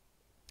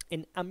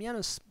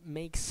Ammianus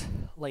makes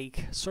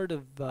like sort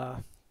of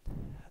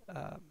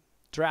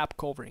drab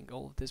covering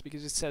all of this,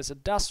 because it says a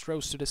dust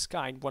rose to the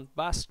sky in one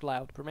vast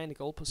cloud, preventing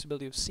all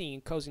possibility of seeing,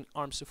 causing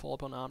arms to fall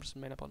upon arms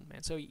and men upon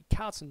men. So he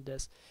cuts on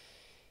this,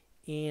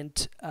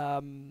 and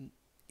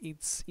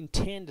it's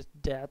intended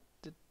that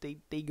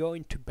they go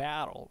into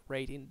battle,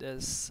 right, in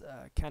this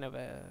kind of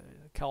a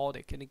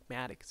chaotic,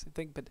 enigmatic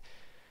thing,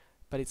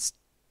 but it's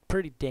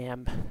pretty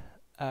damn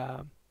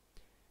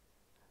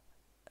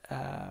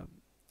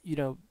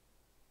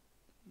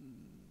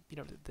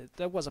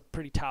that was a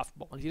pretty tough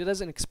ball. He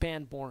doesn't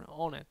expand more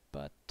on it,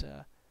 but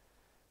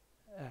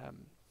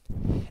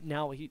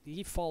now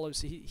he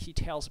follows. He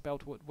tells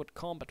about what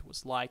combat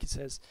was like. He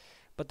says,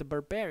 but the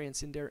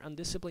barbarians, in their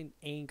undisciplined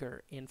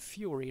anger and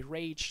fury,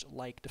 raged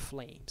like the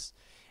flames,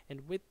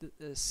 and with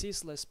the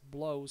ceaseless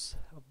blows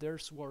of their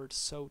swords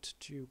sought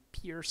to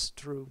pierce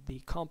through the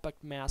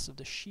compact mass of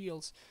the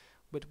shields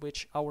with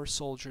which our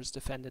soldiers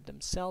defended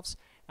themselves,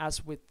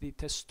 as with the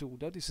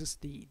testudo. This is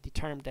the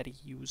term that he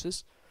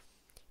uses,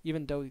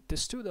 even though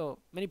testudo,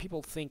 many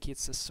people think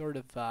it's a sort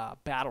of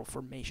battle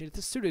formation. The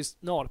testudo is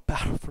not a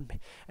battle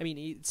formation. I mean,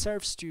 it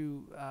serves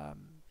to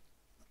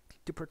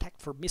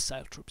protect for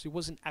missile troops. It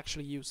wasn't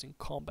actually used in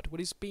combat.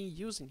 What is being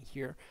used in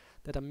here,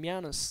 that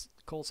Ammianus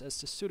calls as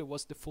testudo,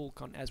 was the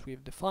fulcon as we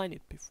have defined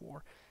it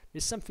before.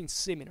 There's something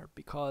similar,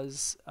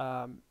 because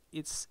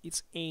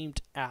it's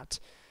aimed at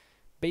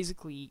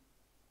basically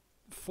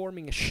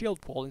forming a shield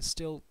wall and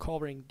still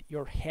covering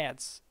your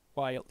heads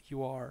while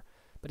you are,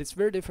 but it's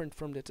very different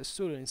from the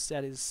testudo.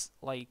 Instead, is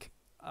like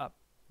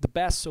the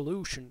best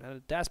solution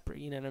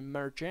in an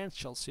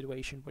emergential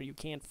situation where you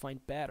can't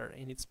find better,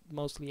 and it's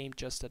mostly aimed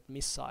just at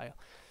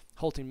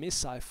halting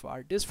missile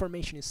fire. This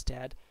formation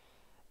instead,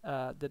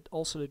 that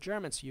also the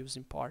Germans use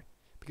in part,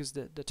 because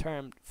the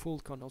term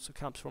fulcon also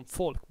comes from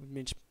folk, which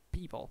means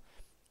people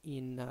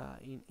in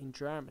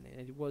Germany,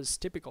 and it was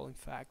typical in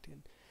fact.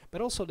 But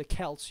also the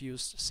Celts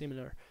used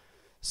similar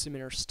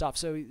stuff.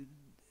 So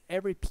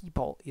every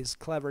people is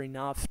clever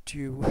enough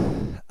to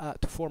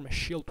form a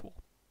shield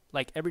wall.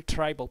 Like every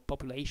tribal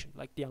population,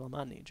 like the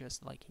Alemanni,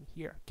 just like in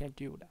here, can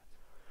do that.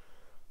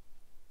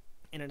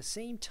 And at the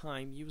same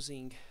time,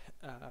 using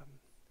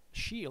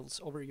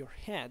shields over your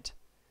head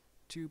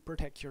to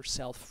protect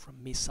yourself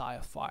from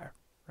missile fire,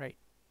 right?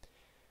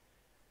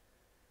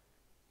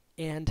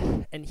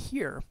 And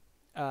here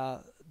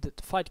the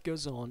fight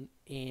goes on,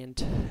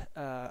 and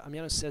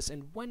Ammianus says,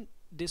 and when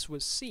this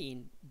was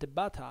seen, the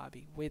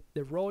Batavi with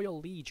the royal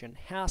legion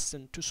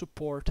hastened to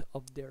support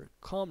of their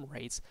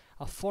comrades,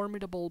 a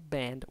formidable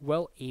band,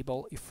 well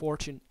able, if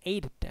fortune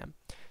aided them,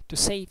 to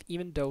save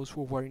even those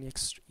who were in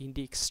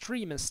the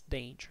extremest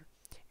danger.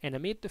 And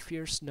amid the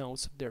fierce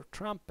notes of their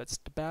trumpets,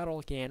 the battle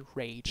again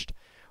raged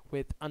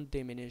with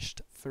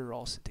undiminished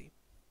ferocity.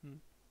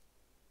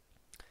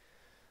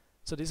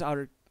 So these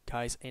other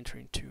guys enter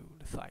into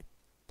the fight.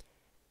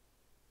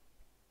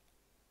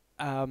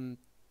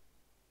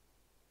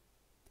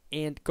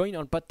 And going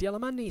on, but the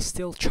Alemanni,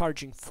 still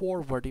charging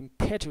forward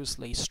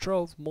impetuously,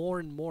 strove more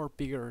and more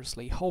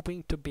vigorously,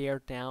 hoping to bear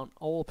down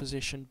all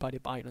opposition by the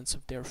violence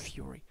of their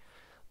fury.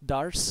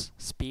 Darts,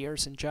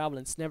 spears, and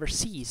javelins never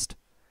ceased.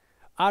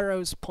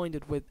 Arrows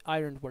pointed with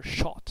iron were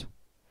shot,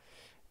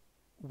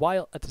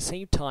 while at the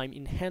same time,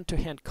 in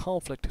hand-to-hand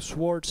conflict,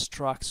 sword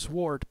struck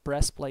sword,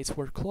 breastplates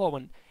were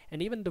cloven,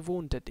 and even the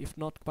wounded, if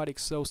not quite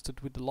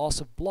exhausted with the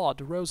loss of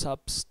blood, rose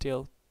up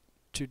still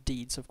to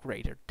deeds of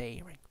greater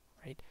daring.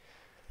 Right.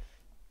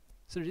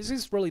 So this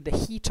is really the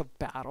heat of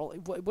battle.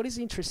 What is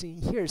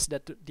interesting here is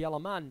that the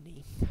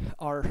Alemanni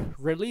are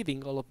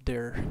reliving all of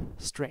their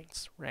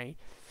strengths, right?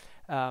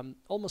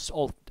 Almost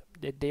all of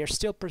them. They are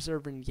still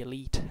preserving the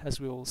elite,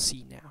 as we will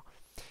see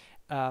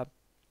now.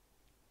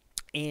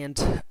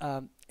 And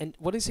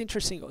what is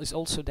interesting is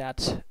also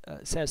that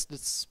it says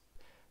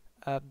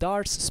that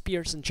darts,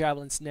 spears, and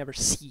javelins never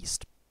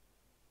ceased,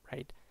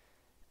 right?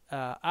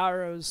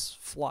 Arrows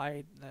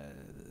fly,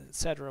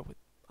 etc., with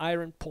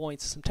iron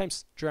points.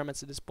 Sometimes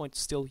Germans at this point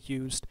still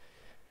used,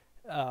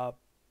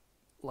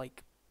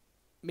 like,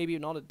 maybe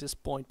not at this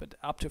point, but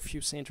up to a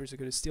few centuries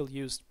ago, they still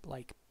used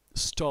like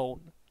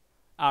stone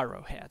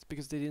arrowheads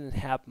because they didn't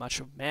have much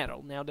of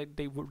metal. Now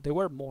they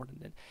were more than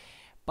that.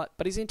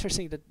 But it's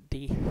interesting that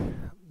the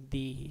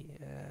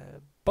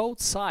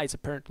both sides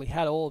apparently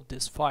had all of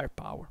this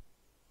firepower,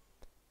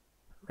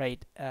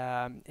 right?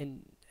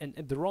 And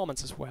the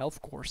Romans as well,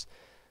 of course.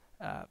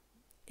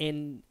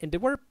 And they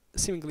were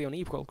seemingly on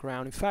equal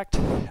ground. In fact,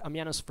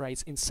 Ammianus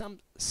writes, in some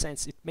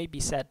sense it may be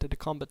said that the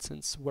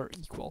combatants were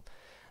equal.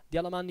 The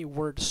Alemanni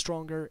were the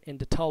stronger and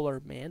the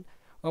taller men.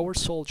 Our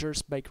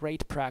soldiers, by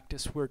great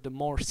practice, were the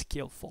more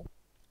skillful.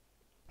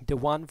 The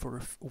one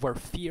were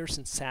fierce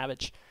and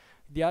savage,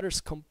 the others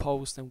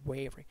composed and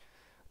wary.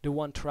 The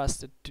one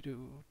trusted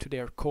to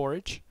their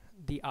courage,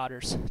 the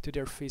others to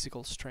their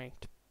physical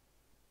strength.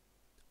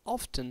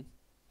 Often,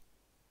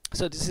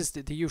 so this is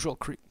the usual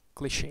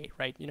cliche,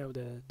 right? You know,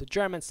 the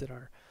Germans that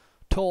are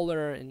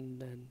taller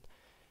and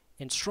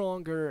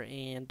stronger,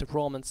 and the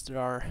Romans that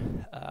are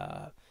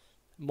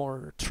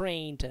more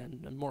trained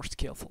and more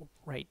skillful,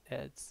 right?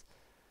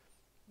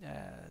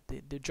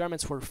 The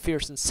Germans were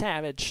fierce and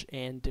savage,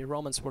 and the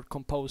Romans were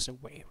composed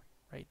and wary,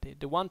 right?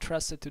 The one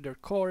trusted to their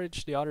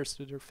courage, the others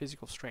to their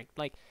physical strength.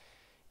 Like,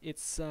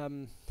 it's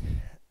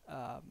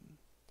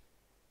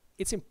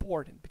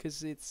important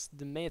because it's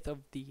the myth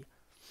of the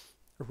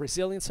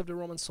resilience of the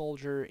Roman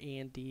soldier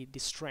and the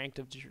strength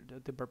of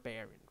the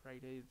barbarian,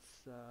 right?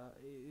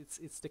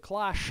 It's the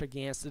clash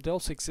against. It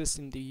also exists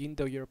in the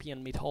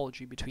Indo-European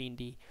mythology between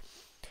the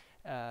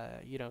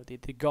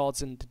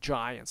gods and the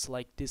giants,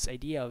 like this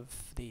idea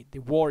of the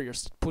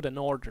warriors that put an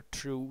order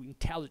through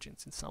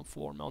intelligence in some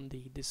form on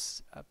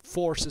these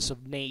forces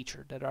of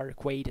nature that are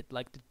equated,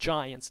 like the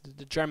giants.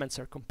 The Germans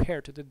are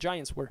compared to the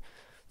giants, were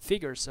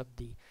figures of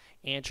the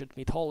ancient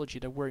mythology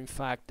that were in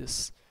fact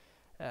this.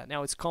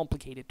 Now it's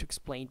complicated to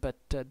explain, but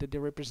they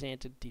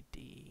represented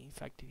in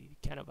fact the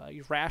kind of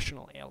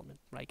irrational element,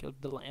 like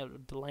of the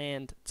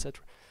land,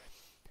 etc.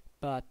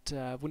 But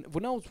who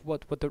knows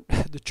what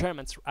the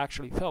Germans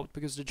actually felt,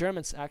 because the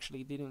Germans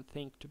actually didn't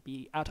think to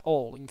be at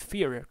all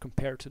inferior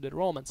compared to the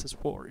Romans as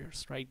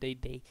warriors, right?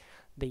 They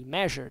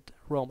measured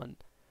Roman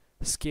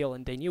skill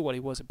and they knew what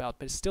it was about,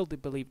 but still they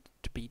believed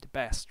to be the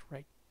best,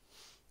 right?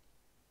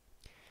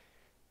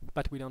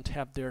 But we don't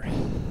have their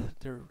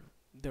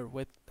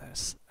with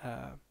us.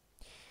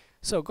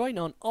 So going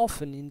on,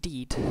 often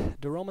indeed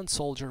the Roman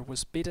soldier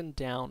was beaten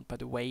down by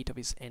the weight of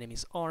his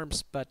enemy's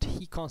arms, but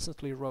he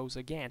constantly rose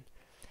again.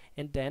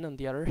 And then, on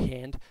the other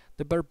hand,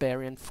 the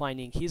barbarian,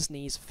 finding his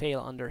knees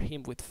fail under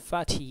him with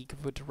fatigue,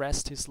 would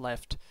rest his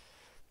left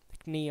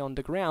knee on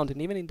the ground,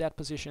 and even in that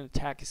position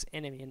attack his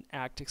enemy and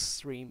act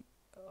extreme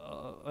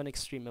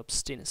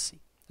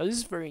obstinacy. Now, this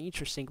is very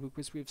interesting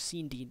because we've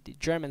seen the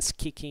Germans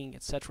kicking,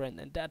 etc.,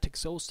 and that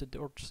exhausted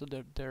also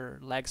their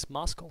legs'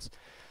 muscles.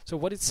 So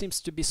what it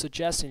seems to be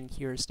suggesting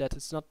here is that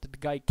it's not that the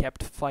guy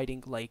kept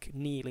fighting like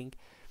kneeling,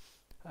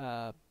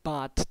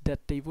 but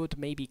that they would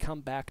maybe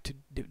come back to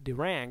the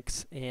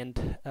ranks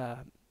and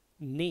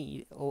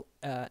kneel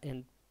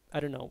and I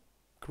don't know,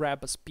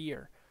 grab a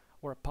spear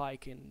or a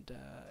pike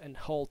and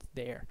hold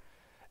there,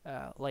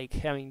 like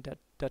having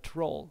that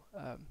role,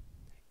 in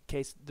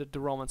case the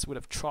Romans would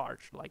have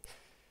charged. Like,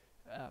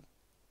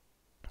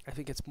 I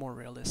think it's more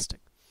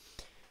realistic.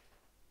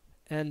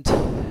 And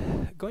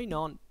going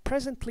on,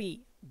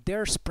 presently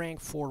there sprang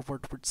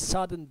forward with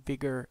sudden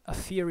vigor a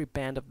fiery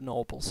band of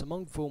nobles,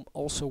 among whom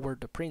also were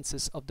the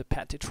princes of the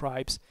petty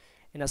tribes,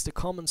 and as the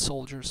common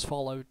soldiers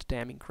followed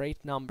them in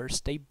great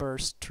numbers, they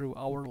burst through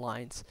our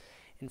lines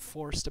and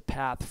forced a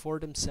path for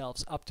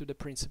themselves up to the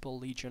principal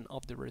legion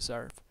of the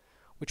reserve,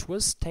 which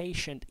was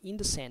stationed in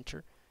the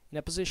center, in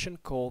a position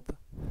called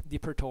the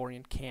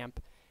Praetorian Camp.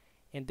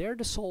 And there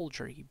the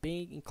soldiery,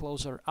 being in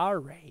closer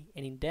array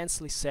and in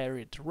densely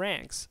serried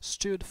ranks,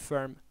 stood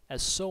firm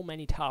as so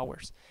many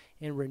towers,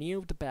 and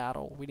renewed the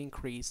battle with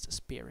increased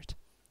spirit,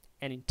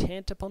 and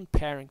intent upon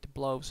parrying the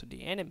blows of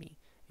the enemy,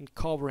 and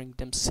covering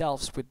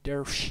themselves with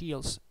their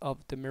shields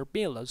of the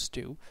mirbillos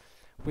do,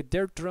 with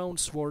their drawn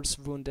swords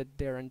wounded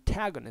their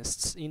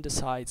antagonists in the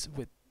sides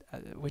with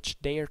which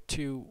their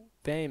too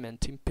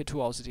vehement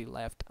impetuosity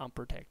left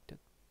unprotected.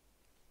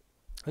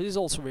 This is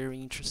also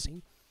very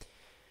interesting,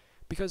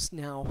 because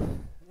now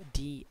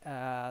the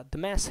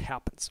mess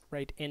happens,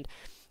 right? And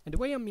the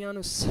way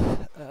Ammianus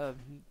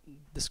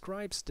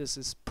describes this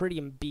is pretty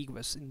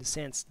ambiguous, in the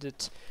sense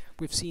that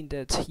we've seen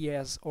that he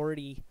has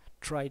already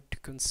tried to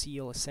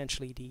conceal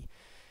essentially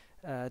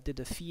the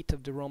defeat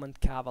of the Roman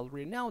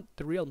cavalry. Now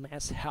the real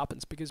mess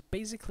happens, because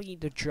basically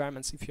the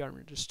Germans, if you are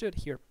understood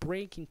here,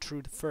 breaking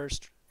through the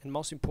first and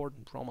most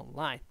important Roman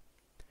line.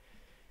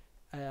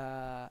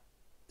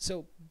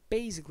 So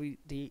basically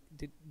the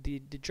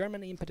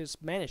German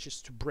impetus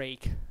manages to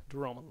break the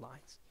Roman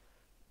lines.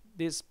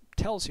 This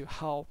tells you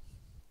how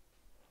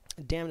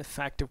damn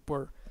effective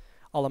were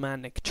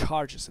Alemannic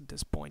charges at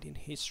this point in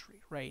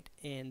history, right?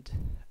 And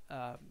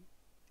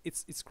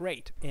it's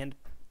great. And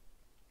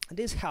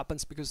this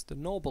happens because the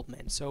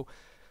noblemen, so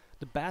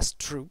the best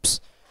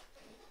troops,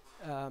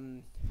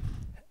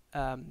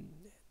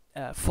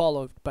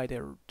 followed by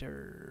their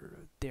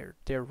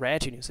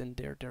retinues and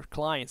their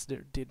clients,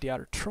 the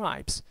other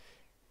tribes,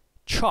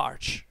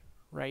 charge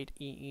right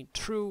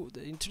into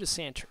the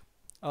center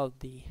of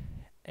the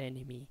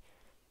enemy,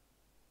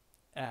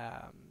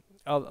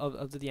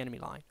 of the enemy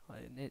line,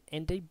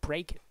 and they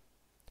break it.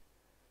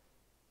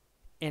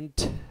 And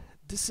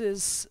this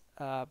is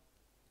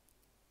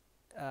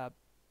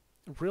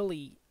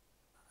really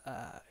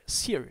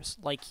serious.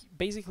 Like,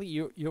 basically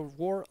your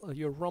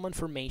Roman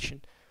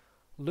formation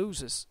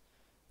loses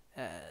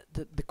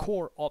the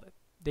core of it.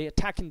 They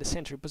attack in the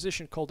center, a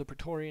position called the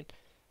Praetorian,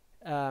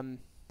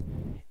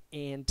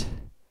 in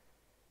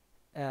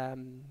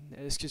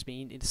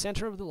the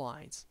center of the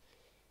lines,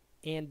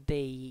 and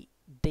they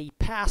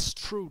pass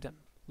through them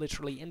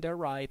literally, and they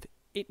arrive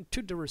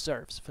into the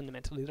reserves.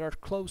 Fundamentally, they're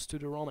close to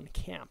the Roman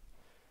camp.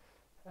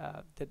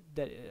 On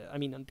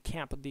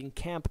the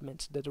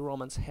encampment that the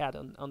Romans had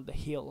on the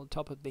hill, on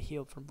top of the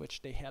hill from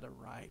which they had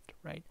arrived,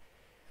 right?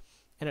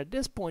 And at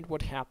this point,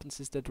 what happens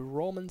is that the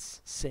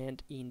Romans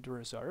send in the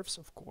reserves,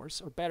 of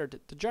course, or better,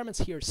 the Germans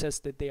here says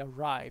that they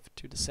arrive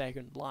to the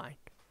second line,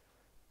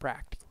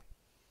 practically.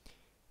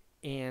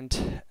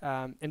 And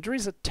there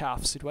is a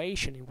tough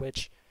situation in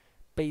which,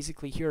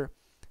 basically, here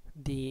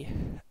the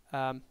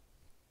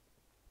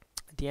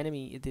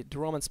enemy, the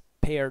Romans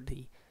pair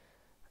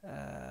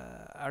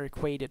are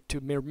equated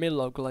to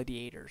Mirmillo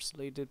gladiators,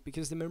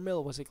 because the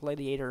Mirmillo was a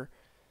gladiator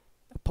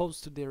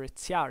opposed to the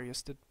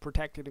Retiarius that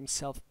protected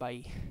himself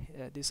by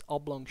this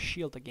oblong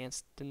shield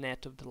against the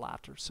net of the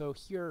latter. So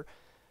here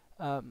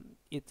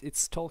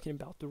it's talking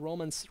about the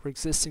Romans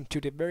resisting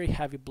to the very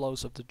heavy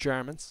blows of the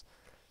Germans.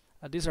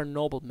 These are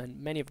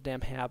noblemen, many of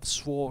them have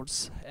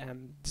swords,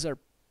 and these are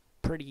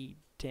pretty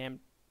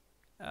damn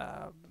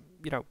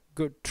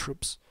good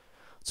troops,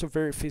 so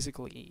very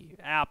physically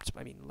apt.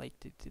 I mean, like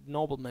the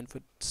noblemen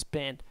would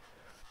spend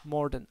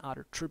more than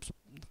other troops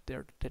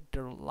their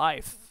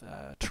life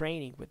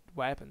training with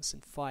weapons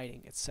and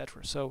fighting,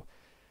 etc. So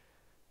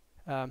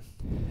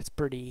it's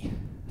pretty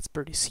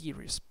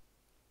serious,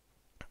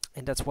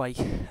 and that's why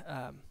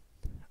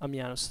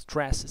Ammianus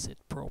stresses it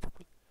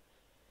properly.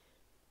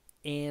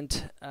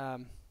 And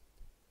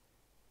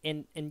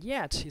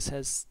yet he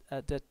says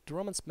that the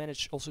Romans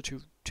managed also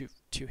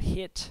to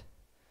hit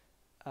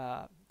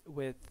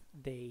with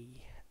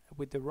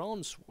their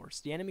own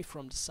swords the enemy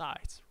from the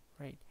sides,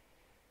 right?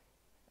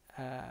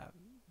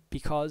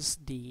 Because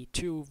the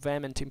too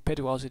vehement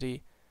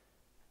impetuosity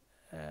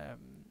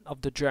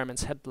of the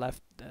Germans had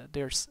left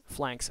their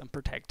flanks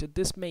unprotected.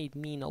 This may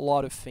mean a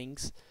lot of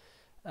things,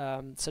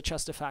 such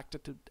as the fact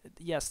that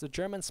the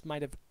Germans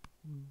might have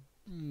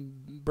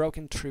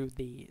broken through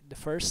the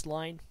first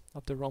line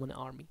of the Roman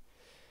army,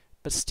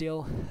 but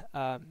still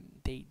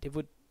they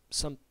would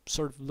some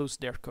sort of lose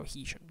their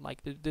cohesion.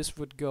 Like this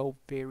would go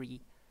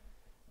very,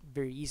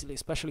 very easily,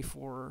 especially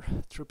for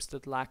troops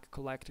that lack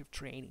collective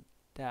training,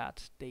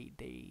 that they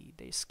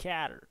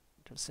scatter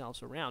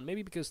themselves around,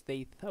 maybe because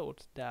they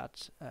thought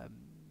that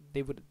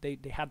they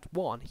had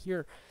won.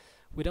 Here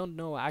We don't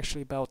know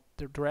actually about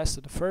the rest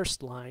of the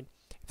first line,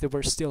 if they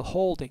were still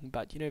holding,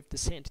 but if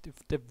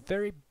the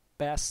very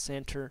best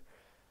center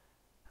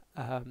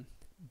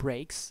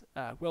breaks,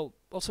 well,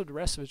 also the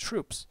rest of the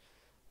troops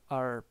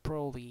are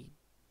probably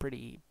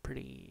pretty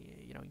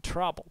in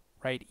trouble,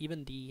 right?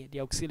 Even the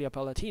Auxilia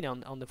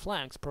Palatina on the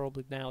flanks,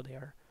 probably now they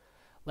are,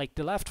 like,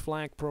 the left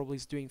flank probably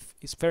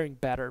is faring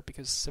better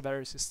because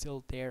Severus is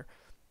still there,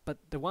 but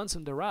the ones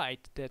on the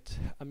right, that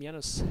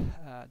Ammianus,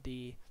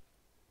 the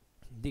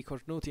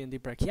Cornuti and the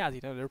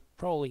Bracciati, they're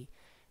probably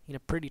in a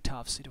pretty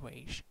tough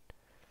situation.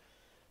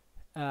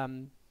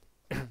 So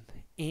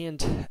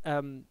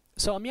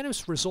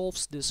Ammianus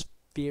resolves this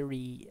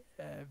very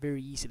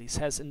easily. He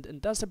says,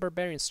 and thus the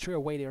barbarians threw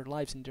away their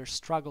lives in their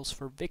struggles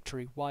for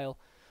victory while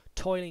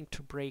toiling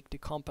to break the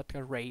compact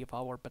array of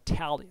our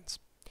battalions.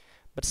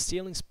 But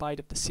still, in spite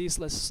of the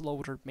ceaseless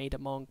slaughter made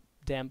among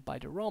them by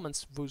the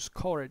Romans, whose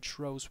courage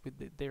rose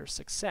with their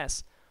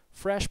success,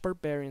 fresh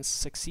barbarians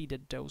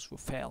succeeded those who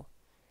fell.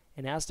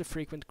 And as the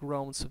frequent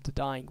groans of the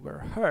dying were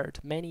heard,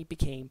 many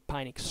became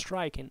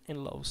panic-stricken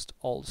and lost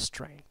all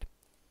strength.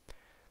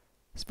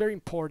 It's very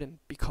important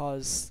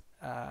because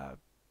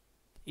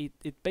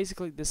it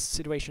basically, this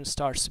situation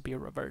starts to be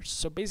reversed.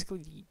 So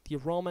basically the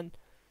Roman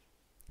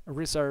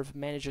reserve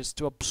manages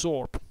to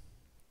absorb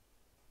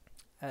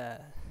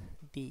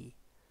the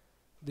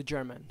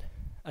German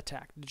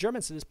attack. The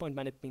Germans at this point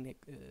might have been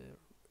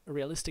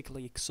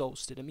realistically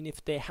exhausted. I mean,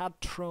 if they had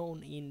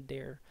thrown in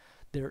their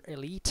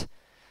elite,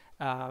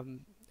 I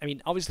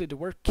mean, obviously they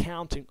were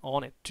counting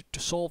on it to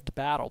solve the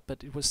battle,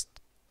 but it was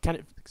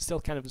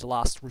still kind of the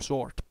last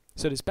resort.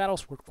 So these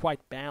battles were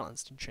quite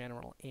balanced in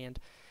general, and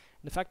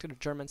the fact that the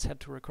Germans had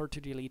to recur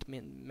to the elite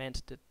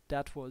meant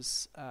that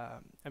was,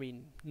 I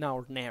mean, now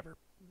or never,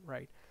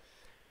 right?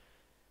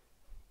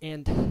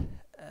 And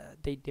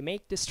they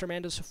make this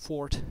tremendous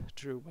effort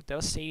through a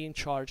devastating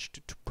charge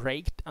to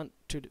break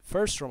to the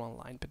first Roman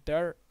line, but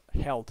they're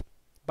held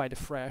by the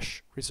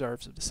fresh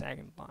reserves of the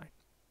second line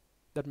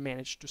that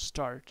managed to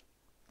start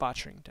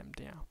butchering them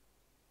down,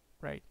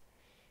 right?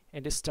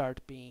 And they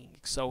start being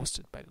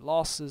exhausted by the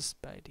losses,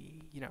 by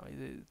the,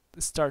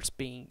 it starts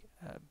being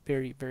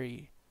very,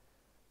 very,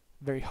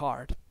 very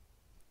hard.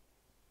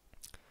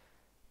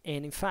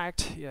 And in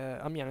fact,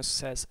 Ammianus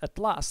says, at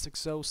last,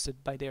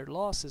 exhausted by their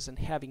losses and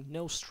having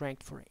no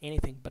strength for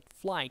anything but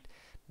flight,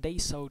 they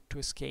sought to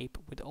escape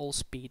with all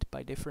speed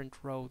by different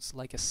roads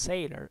like a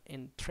sailor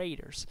and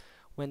traders,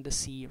 when the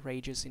sea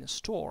rages in a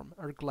storm,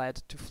 are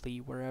glad to flee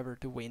wherever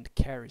the wind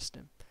carries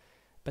them.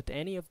 But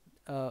any of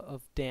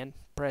them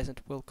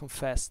present will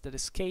confess that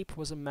escape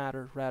was a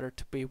matter rather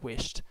to be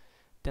wished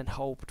than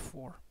hoped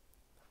for,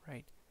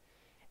 right?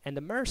 And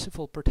the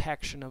merciful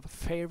protection of a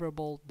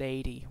favorable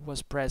deity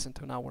was present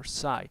on our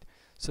side,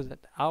 so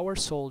that our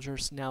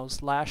soldiers, now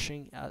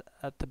slashing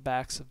at the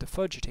backs of the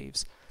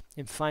fugitives,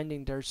 and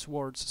finding their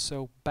swords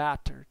so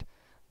battered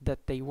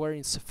that they were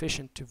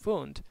insufficient to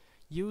wound,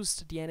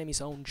 used the enemy's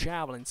own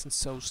javelins and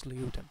so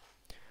slew them.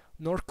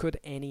 Nor could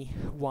any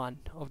one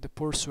of the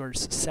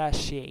pursuers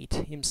satiate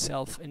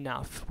himself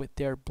enough with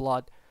their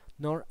blood,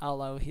 nor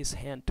allow his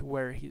hand to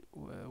wear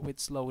with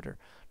slaughter,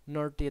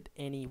 nor did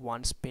any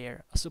one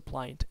spare a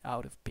suppliant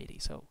out of pity.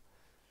 So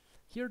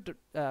here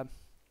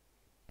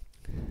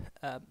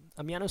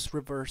Ammianus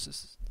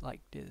reverses,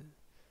 like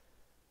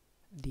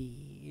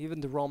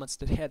even the Romans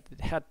that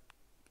had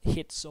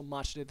hit so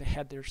much that they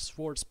had their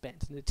swords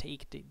bent, and they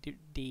take the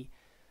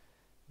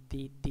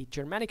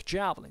Germanic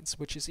javelins,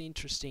 which is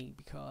interesting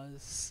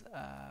because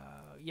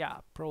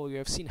probably you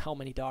have seen how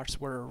many darts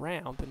were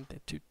around, and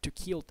to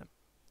kill them,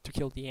 to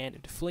kill the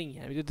enemy, the fleeing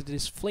enemy. It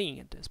is fleeing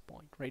at this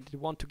point, right? They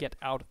want to get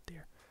out of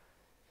there,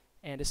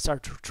 and they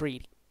start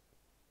retreating.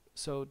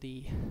 So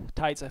the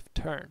tides have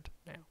turned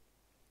now,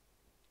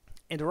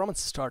 and the Romans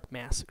start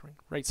massacring,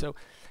 right? So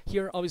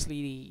here,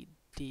 obviously,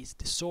 the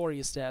story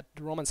is that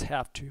the Romans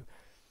have to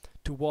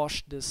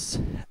wash this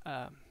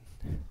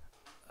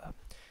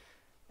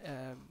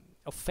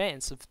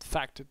offense of the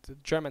fact that the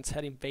Germans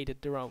had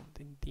invaded their own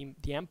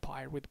the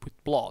empire with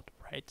blood,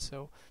 right?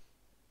 So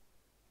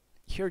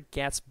here it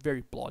gets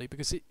very bloody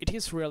because it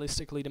is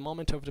realistically the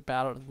moment of the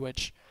battle in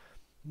which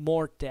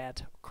more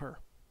dead occur,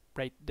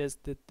 right? There's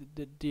the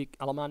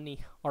Alemanni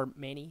are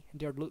many,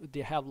 and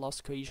they have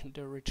lost cohesion,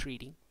 they're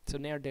retreating, so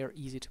now they're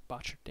easy to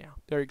butcher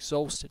down. They're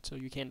exhausted, so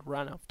you can't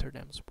run after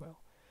them as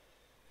well.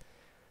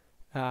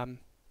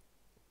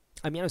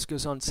 Ammianus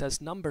goes on and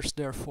says, numbers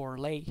therefore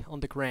lay on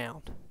the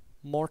ground,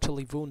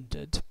 mortally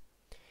wounded,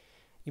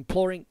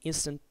 imploring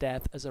instant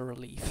death as a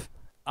relief.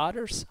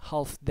 Others,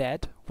 half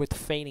dead, with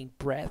failing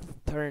breath,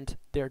 turned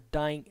their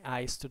dying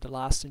eyes to the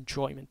last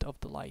enjoyment of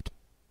the light.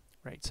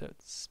 Right, so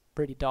it's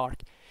pretty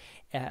dark.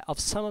 Of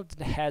some of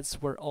the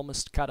heads were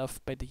almost cut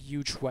off by the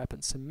huge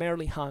weapons and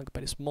merely hung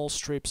by the small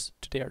strips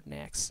to their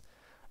necks.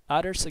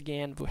 Others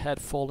again, who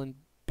had fallen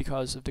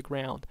because of the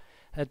ground,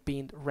 had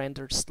been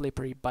rendered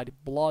slippery by the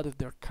blood of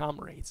their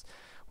comrades,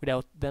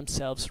 without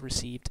themselves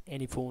received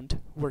any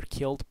wound, were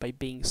killed by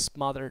being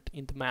smothered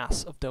in the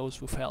mass of those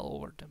who fell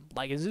over them.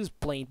 Like, this is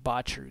plain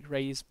butchery,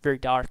 right? It's very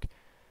dark,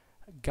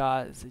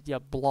 guys, yeah,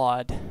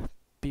 blood,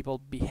 people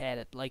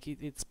beheaded. Like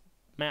it's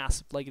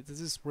massive. Like this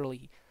is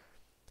really,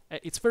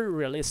 it's very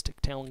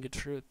realistic, telling the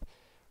truth.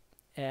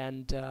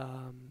 And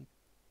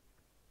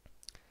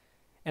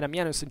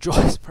Amianos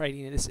enjoys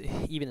writing this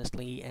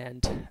evenly,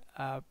 and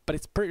but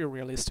it's pretty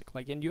realistic.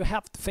 Like, and you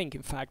have to think,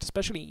 in fact,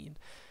 especially in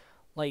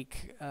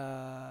like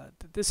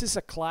this is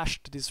a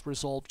clash that is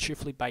resolved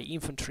chiefly by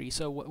infantry.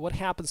 So what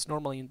happens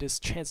normally in this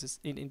chances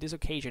in this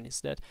occasion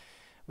is that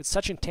with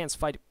such intense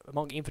fight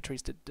among infantry,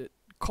 is that the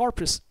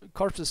corpses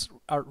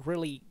are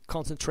really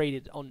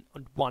concentrated on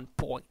one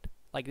point.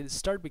 Like it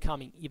start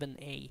becoming even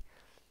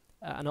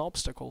an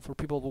obstacle for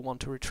people who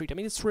want to retreat. I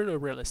mean, it's really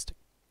realistic,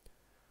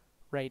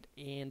 right?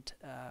 And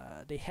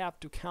they have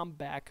to come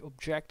back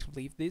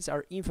objectively. If these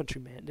are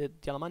infantrymen, the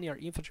Alemanni are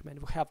infantrymen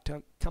who have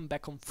to come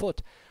back on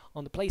foot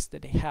on the place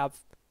that they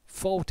have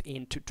fought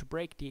in to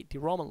break the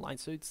Roman line.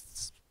 So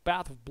it's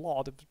bath of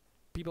blood,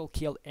 people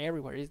killed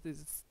everywhere.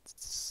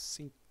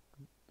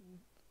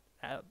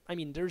 I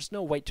mean, there's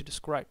no way to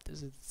describe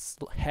this. It's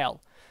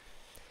hell.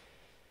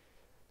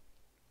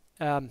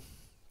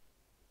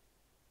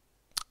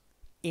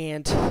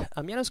 And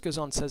Amianos goes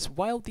on and says,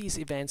 while these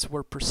events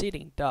were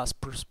proceeding thus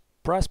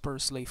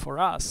prosperously for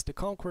us, the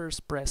conquerors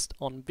pressed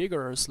on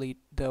vigorously,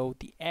 though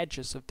the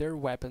edges of their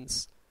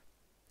weapons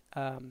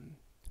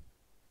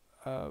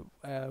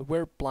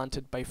were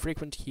blunted by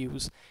frequent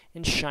use,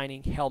 and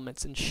shining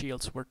helmets and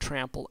shields were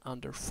trampled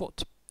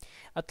underfoot.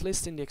 At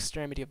least in the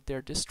extremity of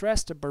their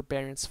distress, the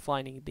barbarians,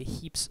 finding the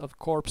heaps of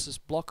corpses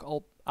block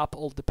up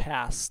all the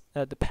paths,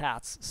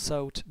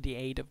 sought the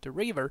aid of the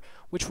river,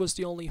 which was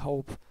the only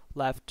hope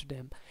left to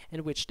them,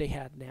 and which they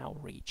had now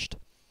reached.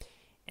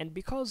 And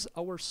because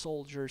our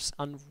soldiers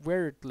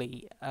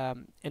unweariedly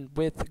and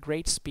with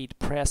great speed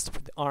pressed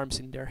with arms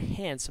in their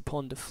hands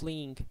upon the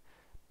fleeing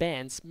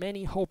bands,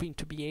 many, hoping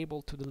to be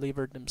able to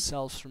deliver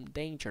themselves from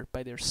danger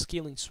by their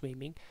skill in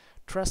swimming,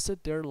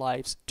 trusted their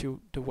lives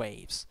to the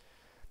waves.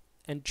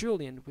 And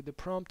Julian, with the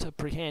prompt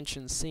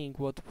apprehension, seeing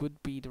what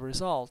would be the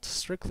result,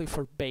 strictly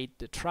forbade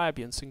the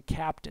tribunes and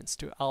captains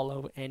to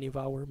allow any of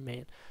our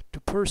men to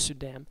pursue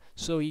them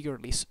so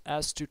eagerly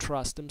as to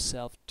trust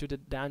themselves to the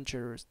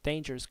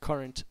dangerous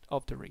current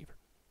of the river.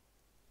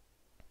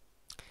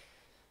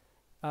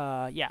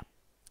 Yeah,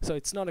 so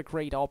it's not a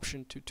great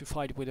option to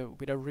fight with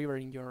a river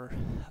in your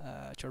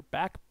at your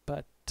back,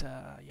 but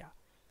yeah,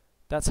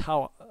 that's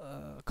how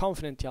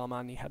confident the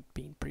Alemanni had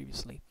been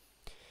previously.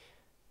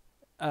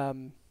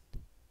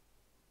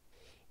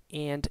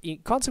 And in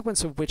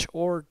consequence of which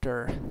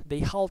order,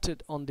 they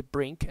halted on the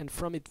brink, and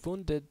from it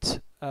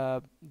wounded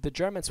the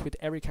Germans with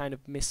every kind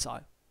of missile.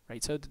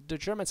 Right, so the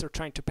Germans are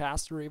trying to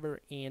pass the river,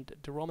 and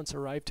the Romans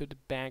arrive to the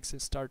banks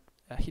and start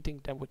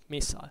hitting them with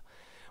missile.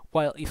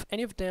 While if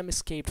any of them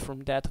escaped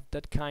from death of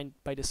that kind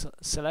by the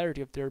celerity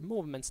of their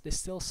movements, they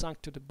still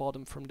sunk to the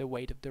bottom from the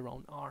weight of their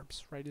own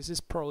arms. Right, this is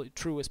probably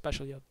true,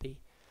 especially of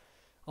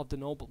the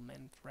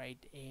noblemen.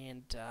 Right,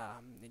 and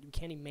you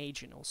can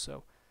imagine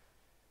also.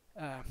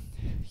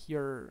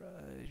 Here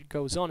it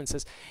goes on and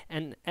says,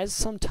 and as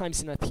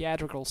sometimes in a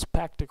theatrical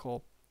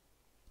spectacle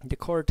the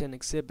curtain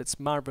exhibits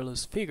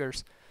marvelous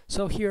figures,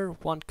 so here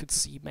one could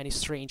see many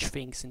strange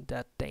things in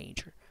that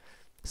danger.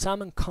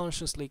 Some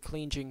unconsciously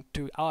clinging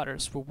to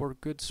others who were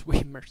good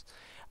swimmers,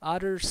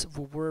 others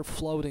who were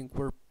floating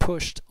were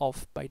pushed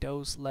off by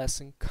those less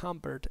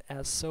encumbered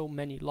as so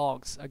many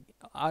logs,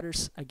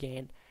 others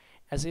again,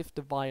 as if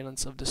the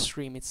violence of the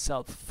stream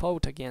itself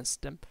fought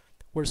against them,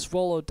 were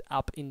swallowed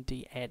up in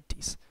the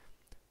eddies.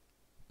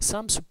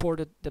 Some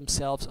supported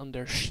themselves on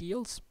their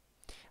shields,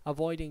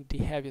 avoiding the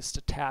heaviest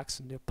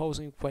attacks on the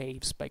opposing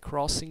waves by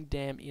crossing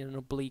them in an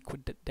oblique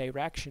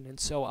direction, and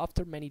so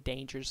after many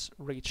dangers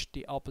reached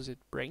the opposite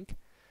brink,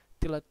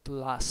 till at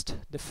last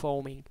the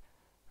foaming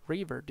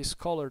river,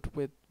 discolored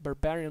with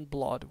barbarian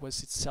blood,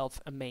 was itself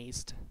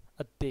amazed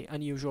at the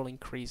unusual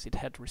increase it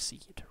had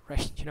received.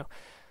 Right, you know,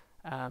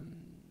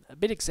 a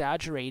bit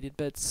exaggerated,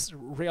 but it's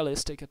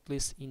realistic, at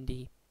least in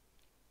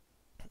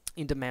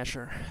the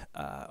measure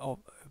of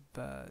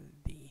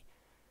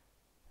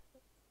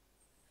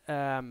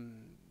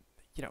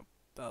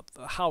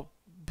how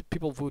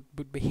people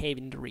would behave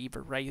in the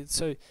river, right?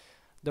 So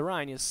the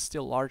Rhine is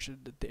still large;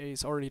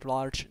 is already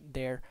large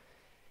there,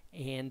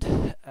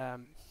 and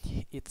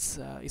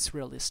it's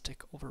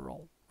realistic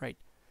overall, right?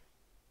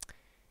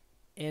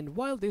 And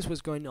while this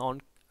was going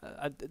on,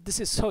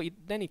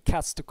 then it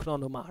cuts to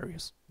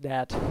Chronomarius,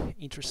 that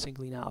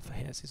interestingly enough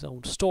has his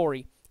own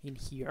story in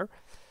here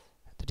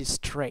that is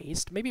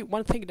traced. Maybe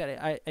one thing that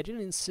I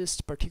didn't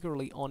insist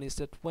particularly on is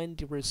that when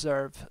the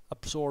reserve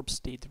absorbs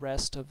the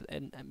rest of,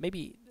 and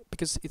maybe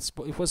because it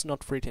was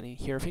not written in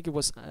here, I think it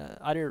was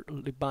either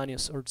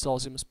Libanius or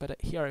Zosimus, but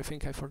here I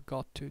think I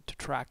forgot to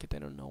track it, I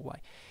don't know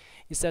why,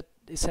 is that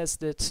it says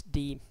that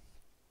the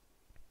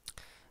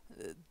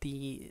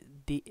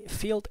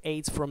field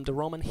aids from the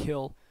Roman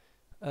hill,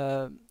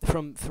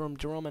 from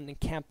the Roman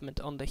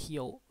encampment on the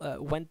hill,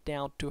 went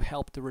down to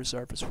help the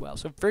reserve as well.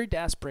 So very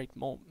desperate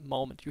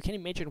moment. You can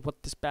imagine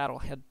what this battle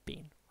had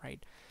been,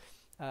 right?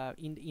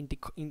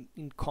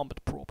 in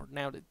combat proper.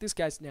 Now these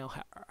guys now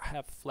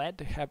have fled.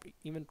 They have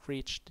even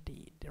reached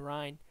the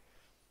Rhine,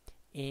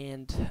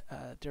 and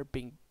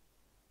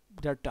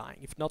they're dying.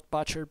 If not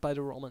butchered by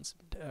the Romans,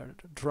 they're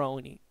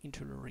drowning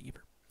into the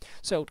river.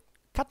 So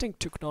cutting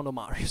to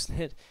Cnodomarius,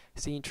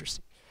 it's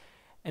interesting.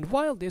 And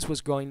while this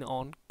was going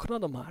on,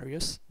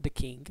 Cnodomarius, the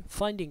king,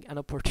 finding an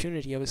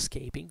opportunity of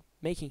escaping,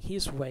 making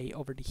his way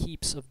over the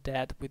heaps of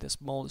dead with a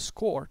small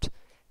escort,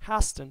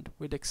 hastened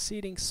with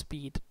exceeding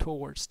speed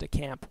towards the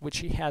camp which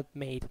he had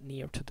made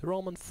near to the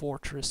Roman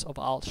fortress of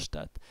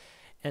Alstadt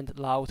and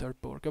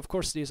Lauterburg. Of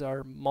course, these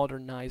are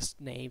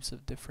modernized names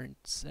of different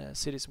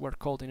cities, were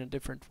called in a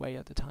different way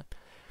at the time.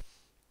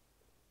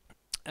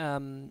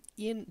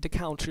 In the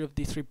country of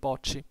the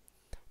Tribocci,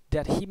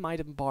 that he might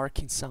embark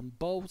in some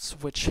boats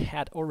which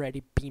had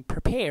already been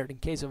prepared in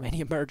case of any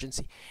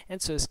emergency,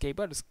 and so escape,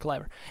 but it's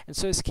clever, and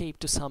so escape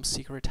to some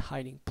secret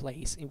hiding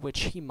place in which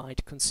he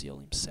might conceal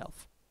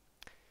himself.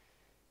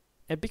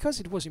 And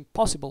because it was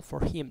impossible for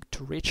him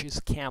to reach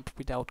his camp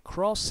without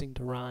crossing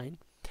the Rhine,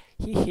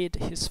 he hid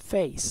his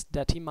face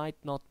that he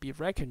might not be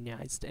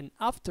recognized, and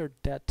after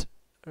that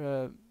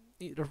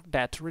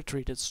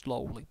retreated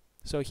slowly.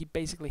 So he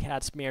basically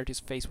had smeared his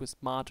face with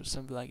mud or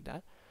something like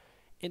that,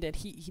 and then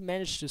he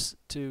managed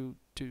to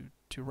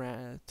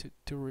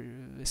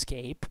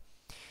escape.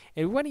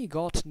 And when he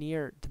got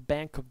near the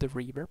bank of the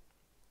river,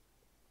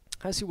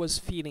 as he was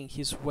feeling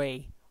his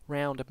way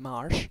round a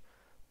marsh,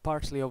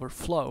 partly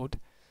overflowed,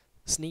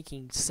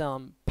 sneaking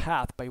some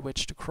path by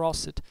which to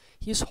cross it,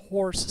 his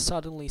horse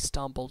suddenly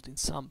stumbled in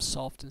some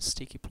soft and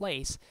sticky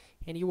place,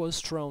 and he was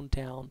thrown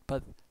down.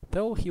 But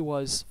though he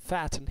was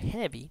fat and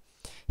heavy,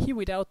 he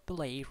without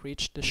delay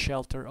reached the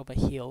shelter of a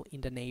hill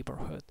in the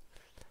neighborhood.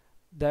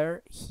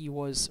 There he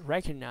was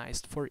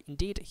recognized, for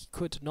indeed he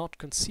could not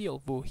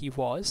conceal who he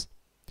was,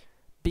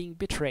 being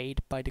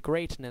betrayed by the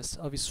greatness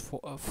of his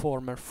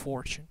former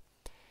fortune.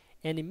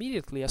 And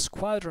immediately a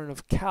squadron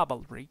of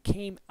cavalry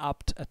came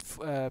up at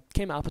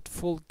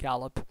full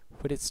gallop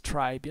with its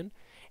tribune,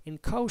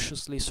 and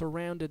cautiously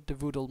surrounded the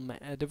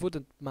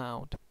wooded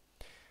mound,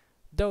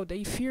 though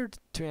they feared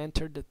to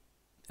enter the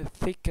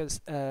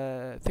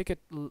thicket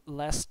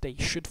lest they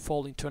should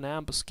fall into an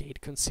ambuscade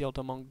concealed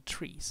among the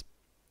trees.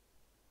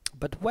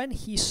 But when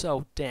he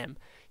saw them,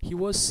 he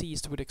was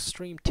seized with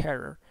extreme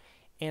terror,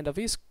 and of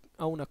his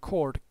own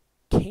accord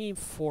came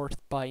forth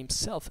by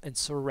himself and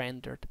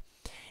surrendered.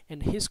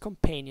 And his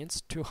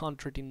companions,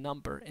 200 in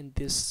number, and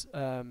his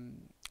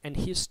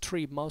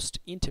 3 most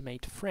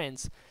intimate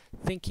friends,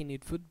 thinking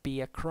it would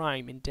be a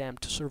crime in them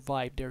to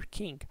survive their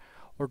king,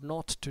 or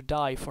not to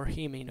die for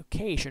him in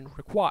occasion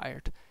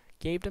required,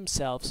 gave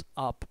themselves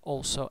up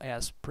also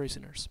as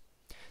prisoners.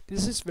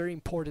 This is very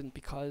important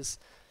because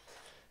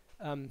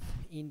in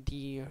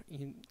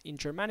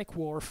Germanic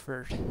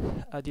warfare,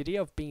 the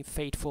idea of being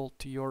faithful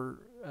to your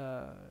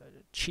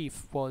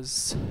chief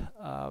was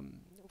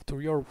to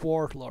your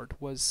warlord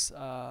was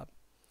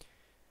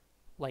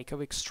like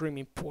of extreme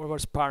importance,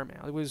 was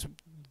paramount. It was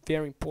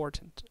very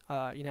important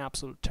in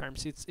absolute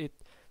terms.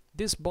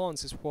 This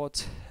bonds is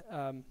what,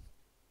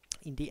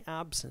 in the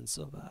absence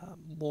of a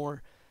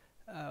more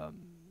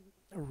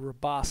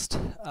robust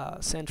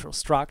central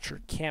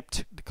structure,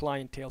 kept the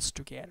clienteles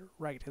together,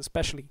 right?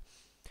 Especially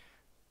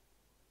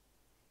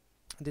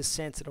in this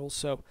sense that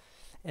also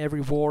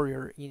every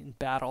warrior in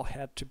battle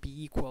had to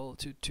be equal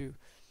to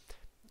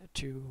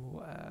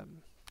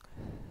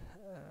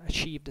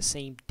achieve the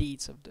same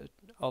deeds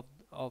of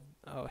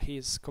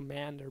his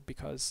commander,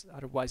 because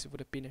otherwise it would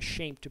have been a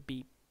shame to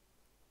be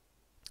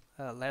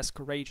less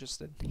courageous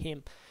than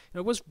him.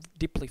 It was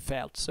deeply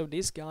felt. So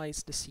these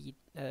guys decide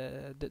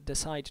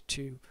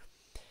to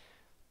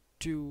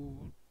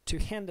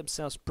hand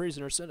themselves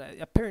prisoners, and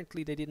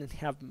apparently they didn't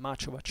have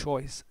much of a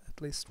choice,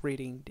 at least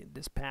reading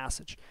this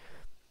passage,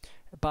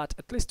 but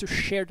at least to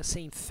share the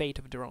same fate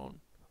of their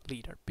own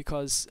leader.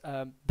 Because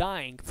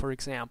dying, for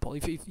example,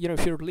 if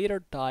your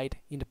leader died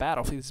in the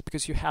battlefield, it's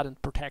because you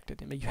hadn't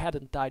protected him and you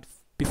hadn't died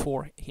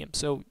before him,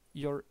 so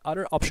your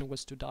other option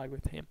was to die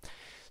with him.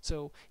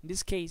 So in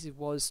this case it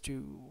was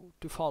to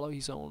follow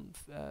his own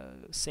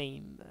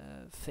same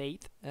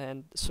fate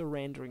and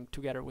surrendering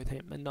together with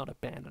him and not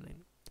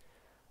abandoning.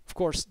 Of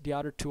course, the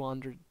other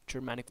 200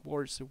 Germanic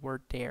warriors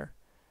were there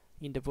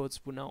in the woods,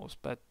 who knows,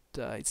 but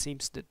it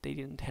seems that they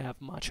didn't have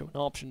much of an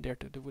option there,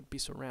 that they would be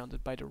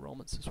surrounded by the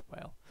Romans as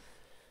well.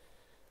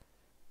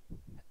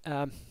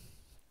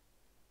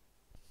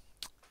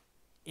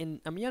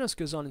 Ammianus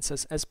goes on and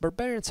says, as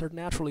barbarians are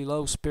naturally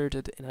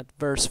low-spirited in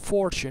adverse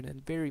fortune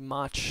and very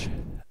much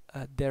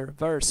their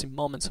reverse in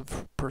moments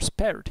of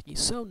prosperity,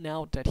 so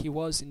now that he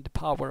was in the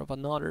power of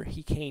another,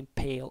 he came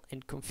pale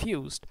and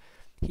confused,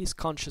 his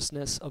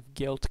consciousness of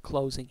guilt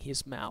closing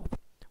his mouth.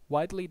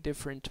 Widely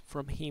different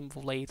from him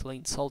lately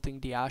insulting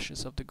the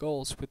ashes of the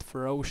Gauls with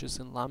ferocious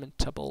and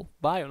lamentable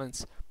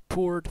violence,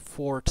 poured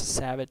forth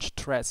savage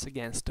threats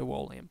against the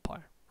whole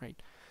empire.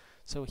 Right,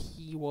 so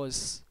he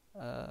was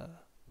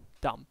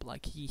dumb.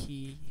 Like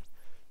he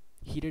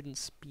didn't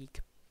speak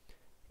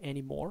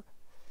anymore,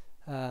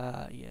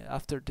 yeah,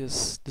 after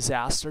this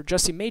disaster.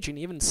 Just imagine,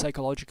 even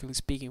psychologically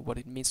speaking, what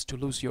it means to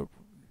lose your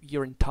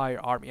entire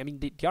army. I mean,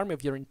 the army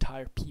of your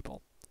entire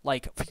people.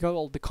 Like, think of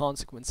all the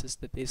consequences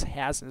that this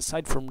has, and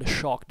aside from the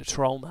shock, the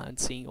trauma, and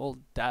seeing all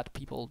that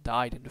people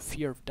died, and the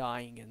fear of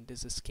dying, and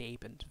this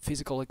escape, and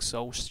physical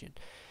exhaustion.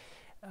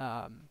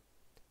 I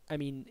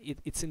mean,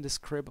 it's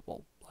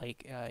indescribable.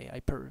 Like,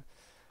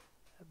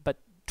 but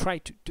try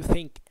to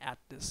think at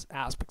these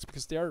aspects,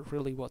 because they are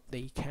really what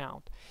they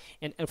count.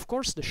 And of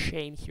course, the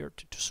shame here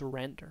to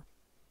surrender,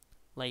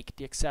 like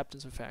the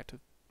acceptance of the fact of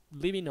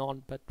living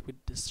on, but with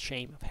this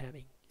shame of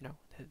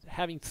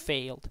having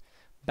failed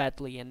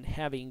badly, and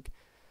having,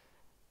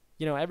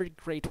 every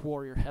great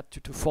warrior had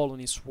to fall on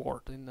his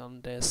sword, and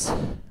on this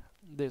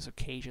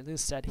occasion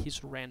instead he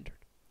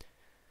surrendered.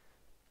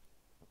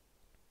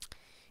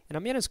 And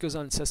Ammianus goes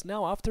on and says,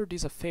 now after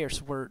these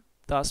affairs were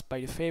thus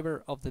by the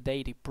favor of the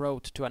deity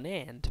brought to an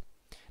end,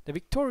 the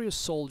victorious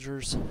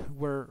soldiers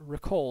were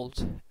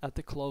recalled at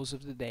the close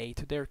of the day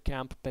to their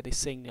camp by the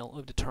signal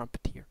of the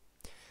trumpeter,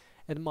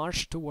 and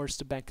marched towards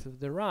the bank of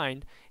the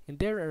Rhine, and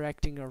there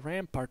erecting a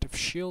rampart of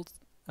shields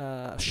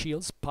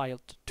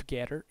piled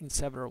together in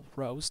several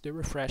rows, they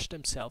refreshed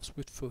themselves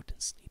with food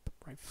and sleep.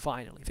 Right?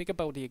 Finally, think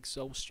about the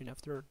exhaustion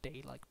after a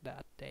day like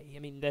that day. I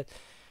mean, that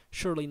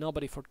surely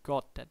nobody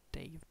forgot that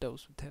day of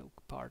those who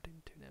took part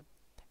into them,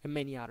 and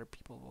many other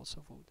people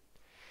also voted.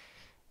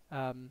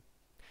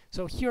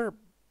 So here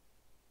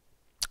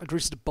there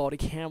is the body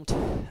count.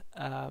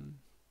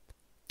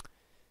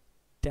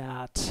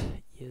 That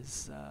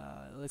is,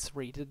 let's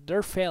read it.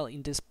 There fell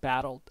in this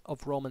battle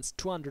of Romans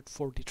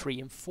 243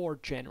 and 4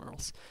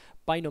 generals,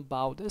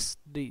 Bainobaudes,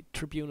 the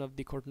tribune of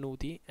the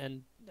Cornuti,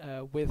 and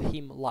with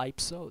him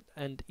Laipso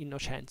and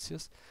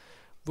Innocentius,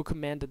 who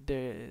commanded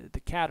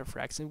the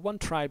cataphracts, and one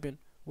tribune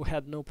who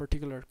had no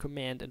particular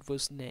command and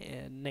was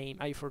named,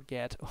 I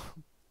forget,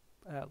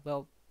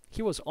 well,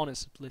 he was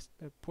honest at least,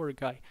 poor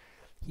guy,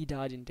 he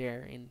died in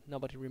there and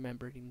nobody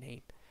remembered his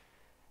name.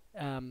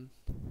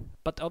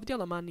 But of the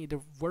Alemanni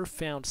there were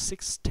found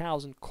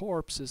 6,000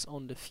 corpses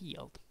on the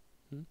field,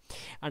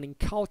 and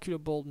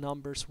incalculable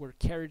numbers were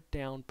carried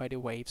down by the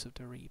waves of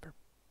the river.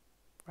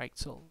 Right,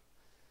 so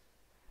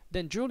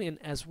then Julian,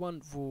 as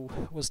one who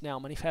was now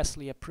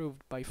manifestly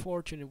approved by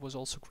fortune and was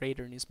also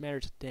greater in his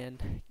merit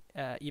than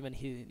even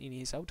in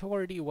his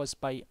authority, was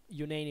by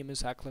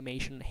unanimous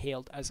acclamation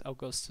hailed as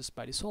Augustus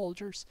by the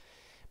soldiers,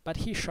 but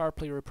he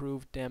sharply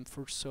reproved them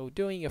for so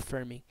doing,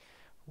 affirming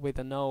with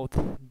an oath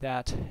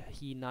that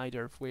he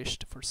neither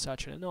wished for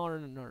such an honor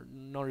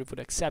nor would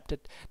accept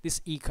it. This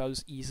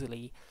echoes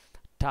easily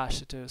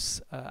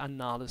Tacitus'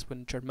 Annales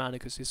when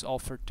Germanicus is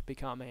offered to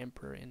become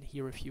emperor and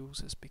he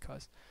refuses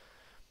because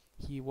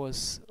he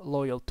was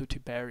loyal to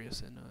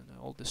Tiberius and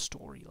all the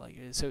story.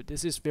 So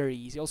this is very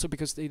easy. Also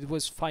because it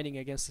was fighting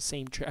against the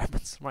same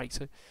Germans, right?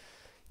 So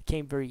it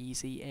came very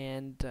easy.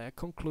 And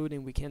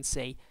concluding, we can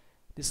say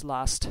this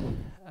last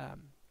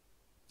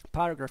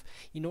paragraph.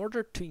 In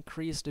order to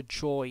increase the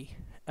joy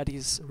at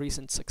his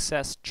recent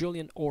success,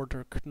 Julian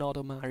ordered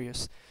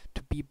Cnodomarius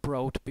to be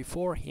brought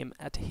before him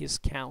at his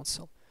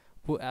council,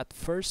 who at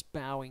first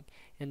bowing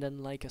and then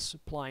like a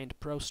suppliant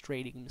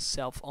prostrating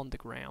himself on the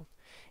ground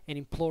and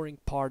imploring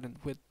pardon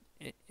with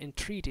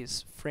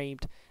entreaties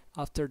framed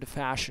after the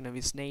fashion of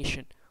his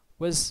nation,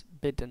 was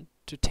bidden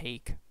to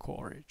take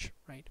courage.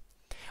 Right?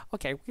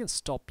 Okay, we can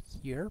stop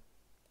here.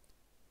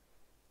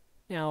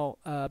 Now,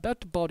 about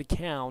the body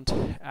count,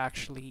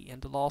 actually,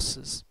 and the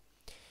losses.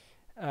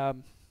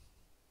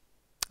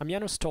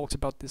 Ammianus talks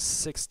about this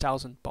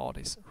 6,000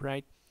 bodies,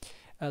 right?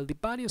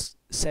 Libanius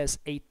says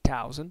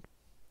 8,000,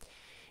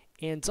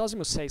 and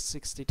Zosimus says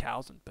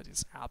 60,000, but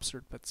it's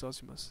absurd. But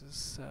Zosimus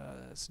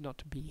is not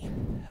to be,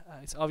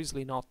 it's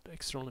obviously not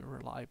extremely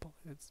reliable.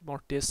 It's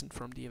more distant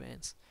from the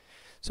events.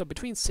 So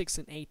between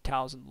 6,000 and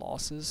 8,000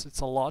 losses, it's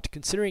a lot,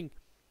 considering.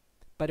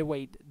 By the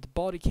way, the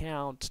body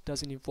count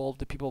doesn't involve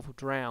the people who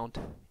drowned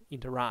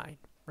in the Rhine,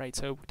 right?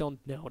 So we don't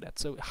know that.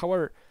 So,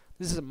 however,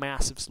 this is a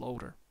massive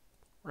slaughter,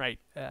 right?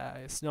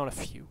 It's not a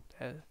few.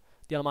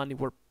 The Alemanni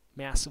were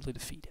massively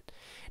defeated.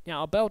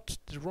 Now, about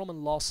the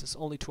Roman losses,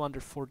 only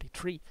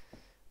 243.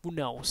 Who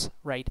knows,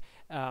 right?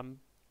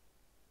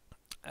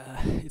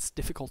 It's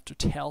difficult to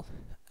tell.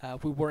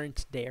 We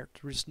weren't there.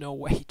 There is no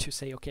way to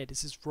say, okay,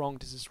 this is wrong,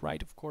 this is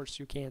right. Of course,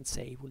 you can't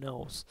say, who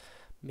knows.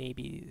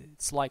 Maybe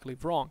it's likely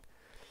wrong.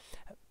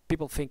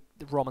 People think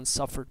the Romans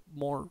suffered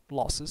more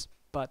losses,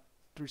 but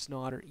there's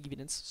no other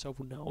evidence, so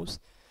who knows.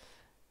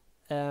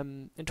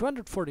 And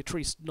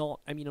 243 is not,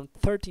 I mean, on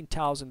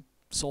 13,000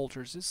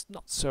 soldiers, it's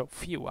not so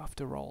few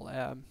after all,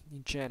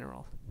 in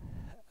general.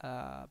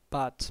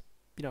 But,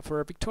 for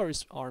a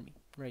victorious army,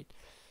 right,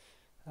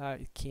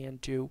 it can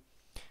do.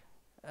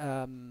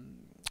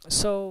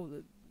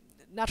 So,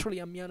 naturally,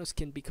 Ammianus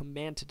can be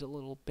commented a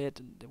little bit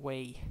in the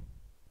way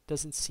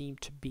doesn't seem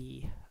to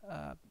be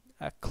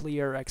a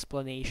clear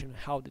explanation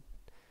how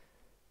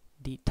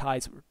the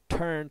tides were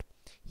turned.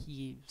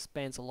 He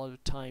spends a lot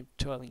of time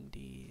telling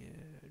the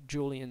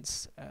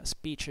Julian's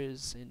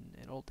speeches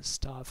and all this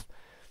stuff.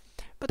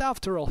 But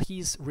after all,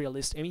 he's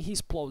realistic. I mean,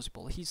 he's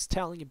plausible. He's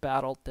telling a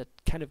battle that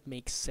kind of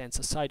makes sense,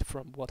 aside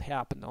from what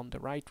happened on the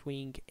right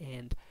wing,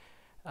 and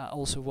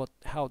also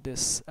how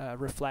this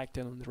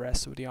reflected on the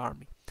rest of the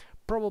army.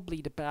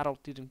 Probably the battle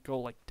didn't go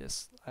like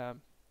this. I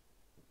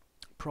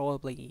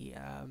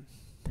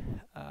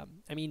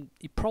mean,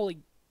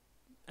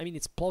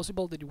 it's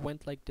plausible that it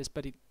went like this,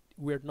 but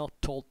we're not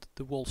told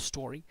the whole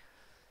story,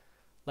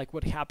 like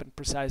what happened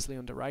precisely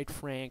on the right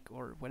flank,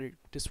 or whether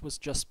this was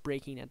just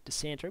breaking at the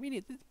center. I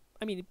mean,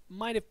 it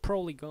might have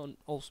possibly gone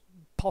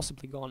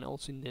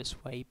also in this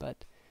way,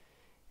 but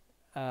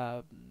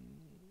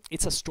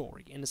it's a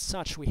story, and as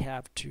such, we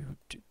have to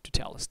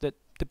tell us that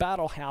the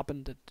battle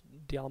happened, that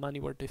the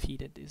Alemanni were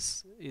defeated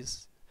is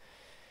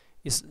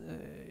it's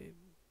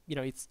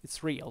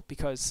real,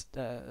 because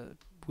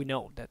we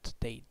know that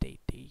they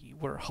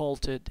were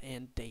halted,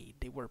 and they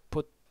were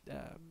put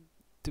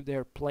to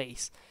their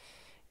place,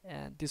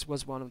 and this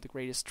was one of the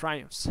greatest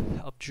triumphs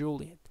of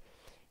Julian.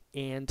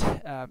 And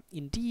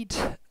indeed,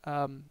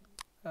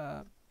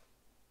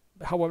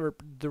 however,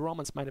 the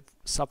Romans might have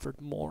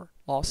suffered more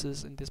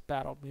losses in this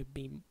battle, may have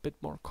been a bit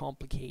more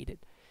complicated.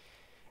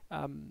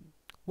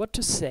 What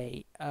to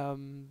say?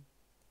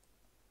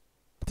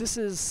 This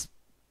is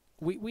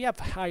we have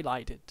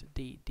highlighted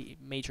the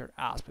major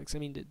aspects. I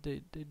mean,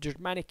 the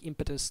Germanic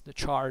impetus, the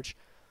charge,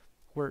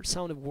 were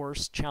some of the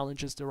worst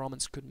challenges the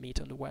Romans could meet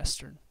on the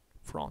Western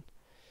Front.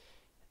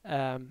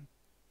 They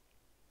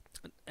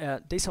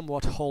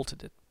somewhat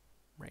halted it,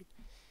 right?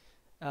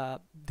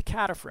 The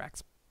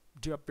cataphracts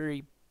do a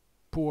very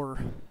poor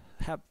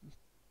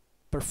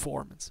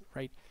performance,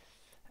 right?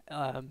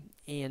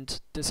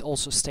 And this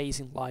also stays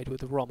in line with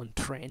the Roman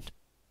trend.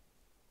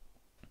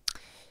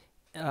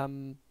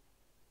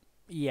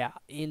 Yeah,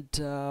 and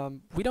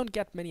we don't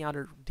get many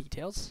other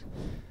details.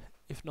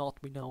 If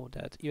not, we know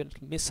that even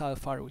missile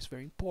fire was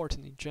very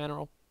important in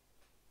general.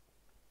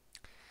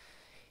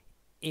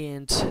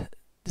 And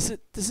this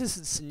is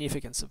the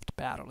significance of the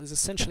battle. It's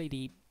essentially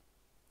the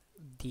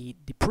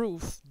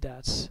proof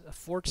that a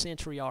 4th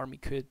century army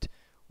could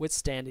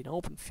withstand in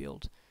open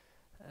field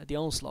the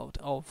onslaught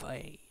of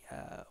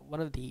one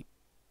of the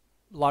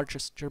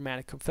largest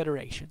Germanic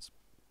confederations,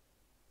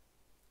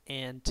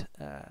 and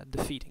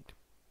defeating them.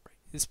 Right?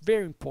 It's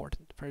very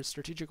important from a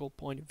strategical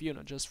point of view,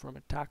 not just from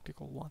a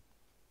tactical one.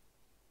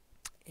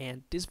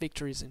 And this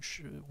victory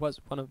was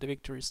one of the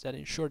victories that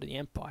ensured the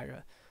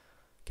empire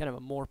kind of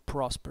a more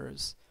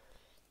prosperous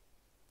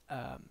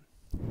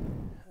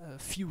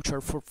future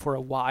for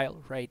a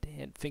while, right?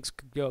 And things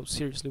could go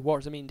seriously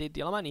worse. I mean, the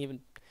Alemanni even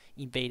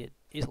invaded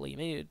Italy. I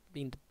mean,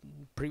 in the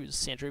previous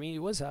century, I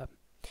mean,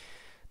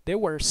 they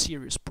were a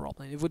serious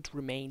problem. It would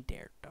remain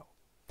there, though.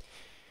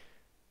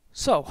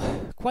 So,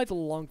 quite a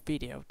long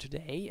video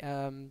today.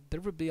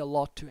 There would be a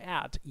lot to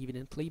add,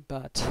 evidently,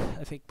 but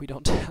I think we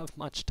don't have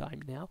much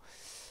time now.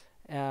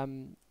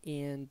 I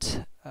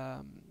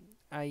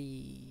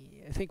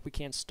think we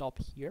can stop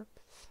here.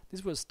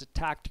 This was the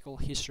tactical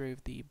history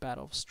of the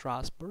Battle of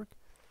Strasbourg.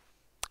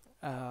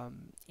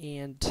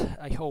 And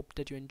I hope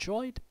that you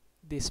enjoyed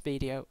this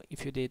video.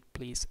 If you did,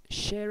 please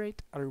share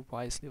it.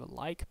 Otherwise, leave a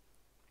like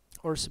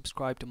or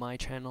subscribe to my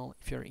channel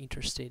if you're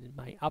interested in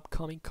my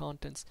upcoming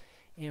contents.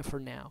 And for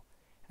now,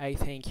 I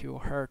thank you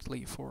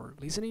heartily for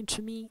listening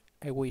to me.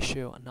 I wish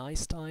you a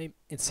nice time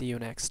and see you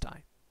next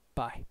time.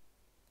 Bye.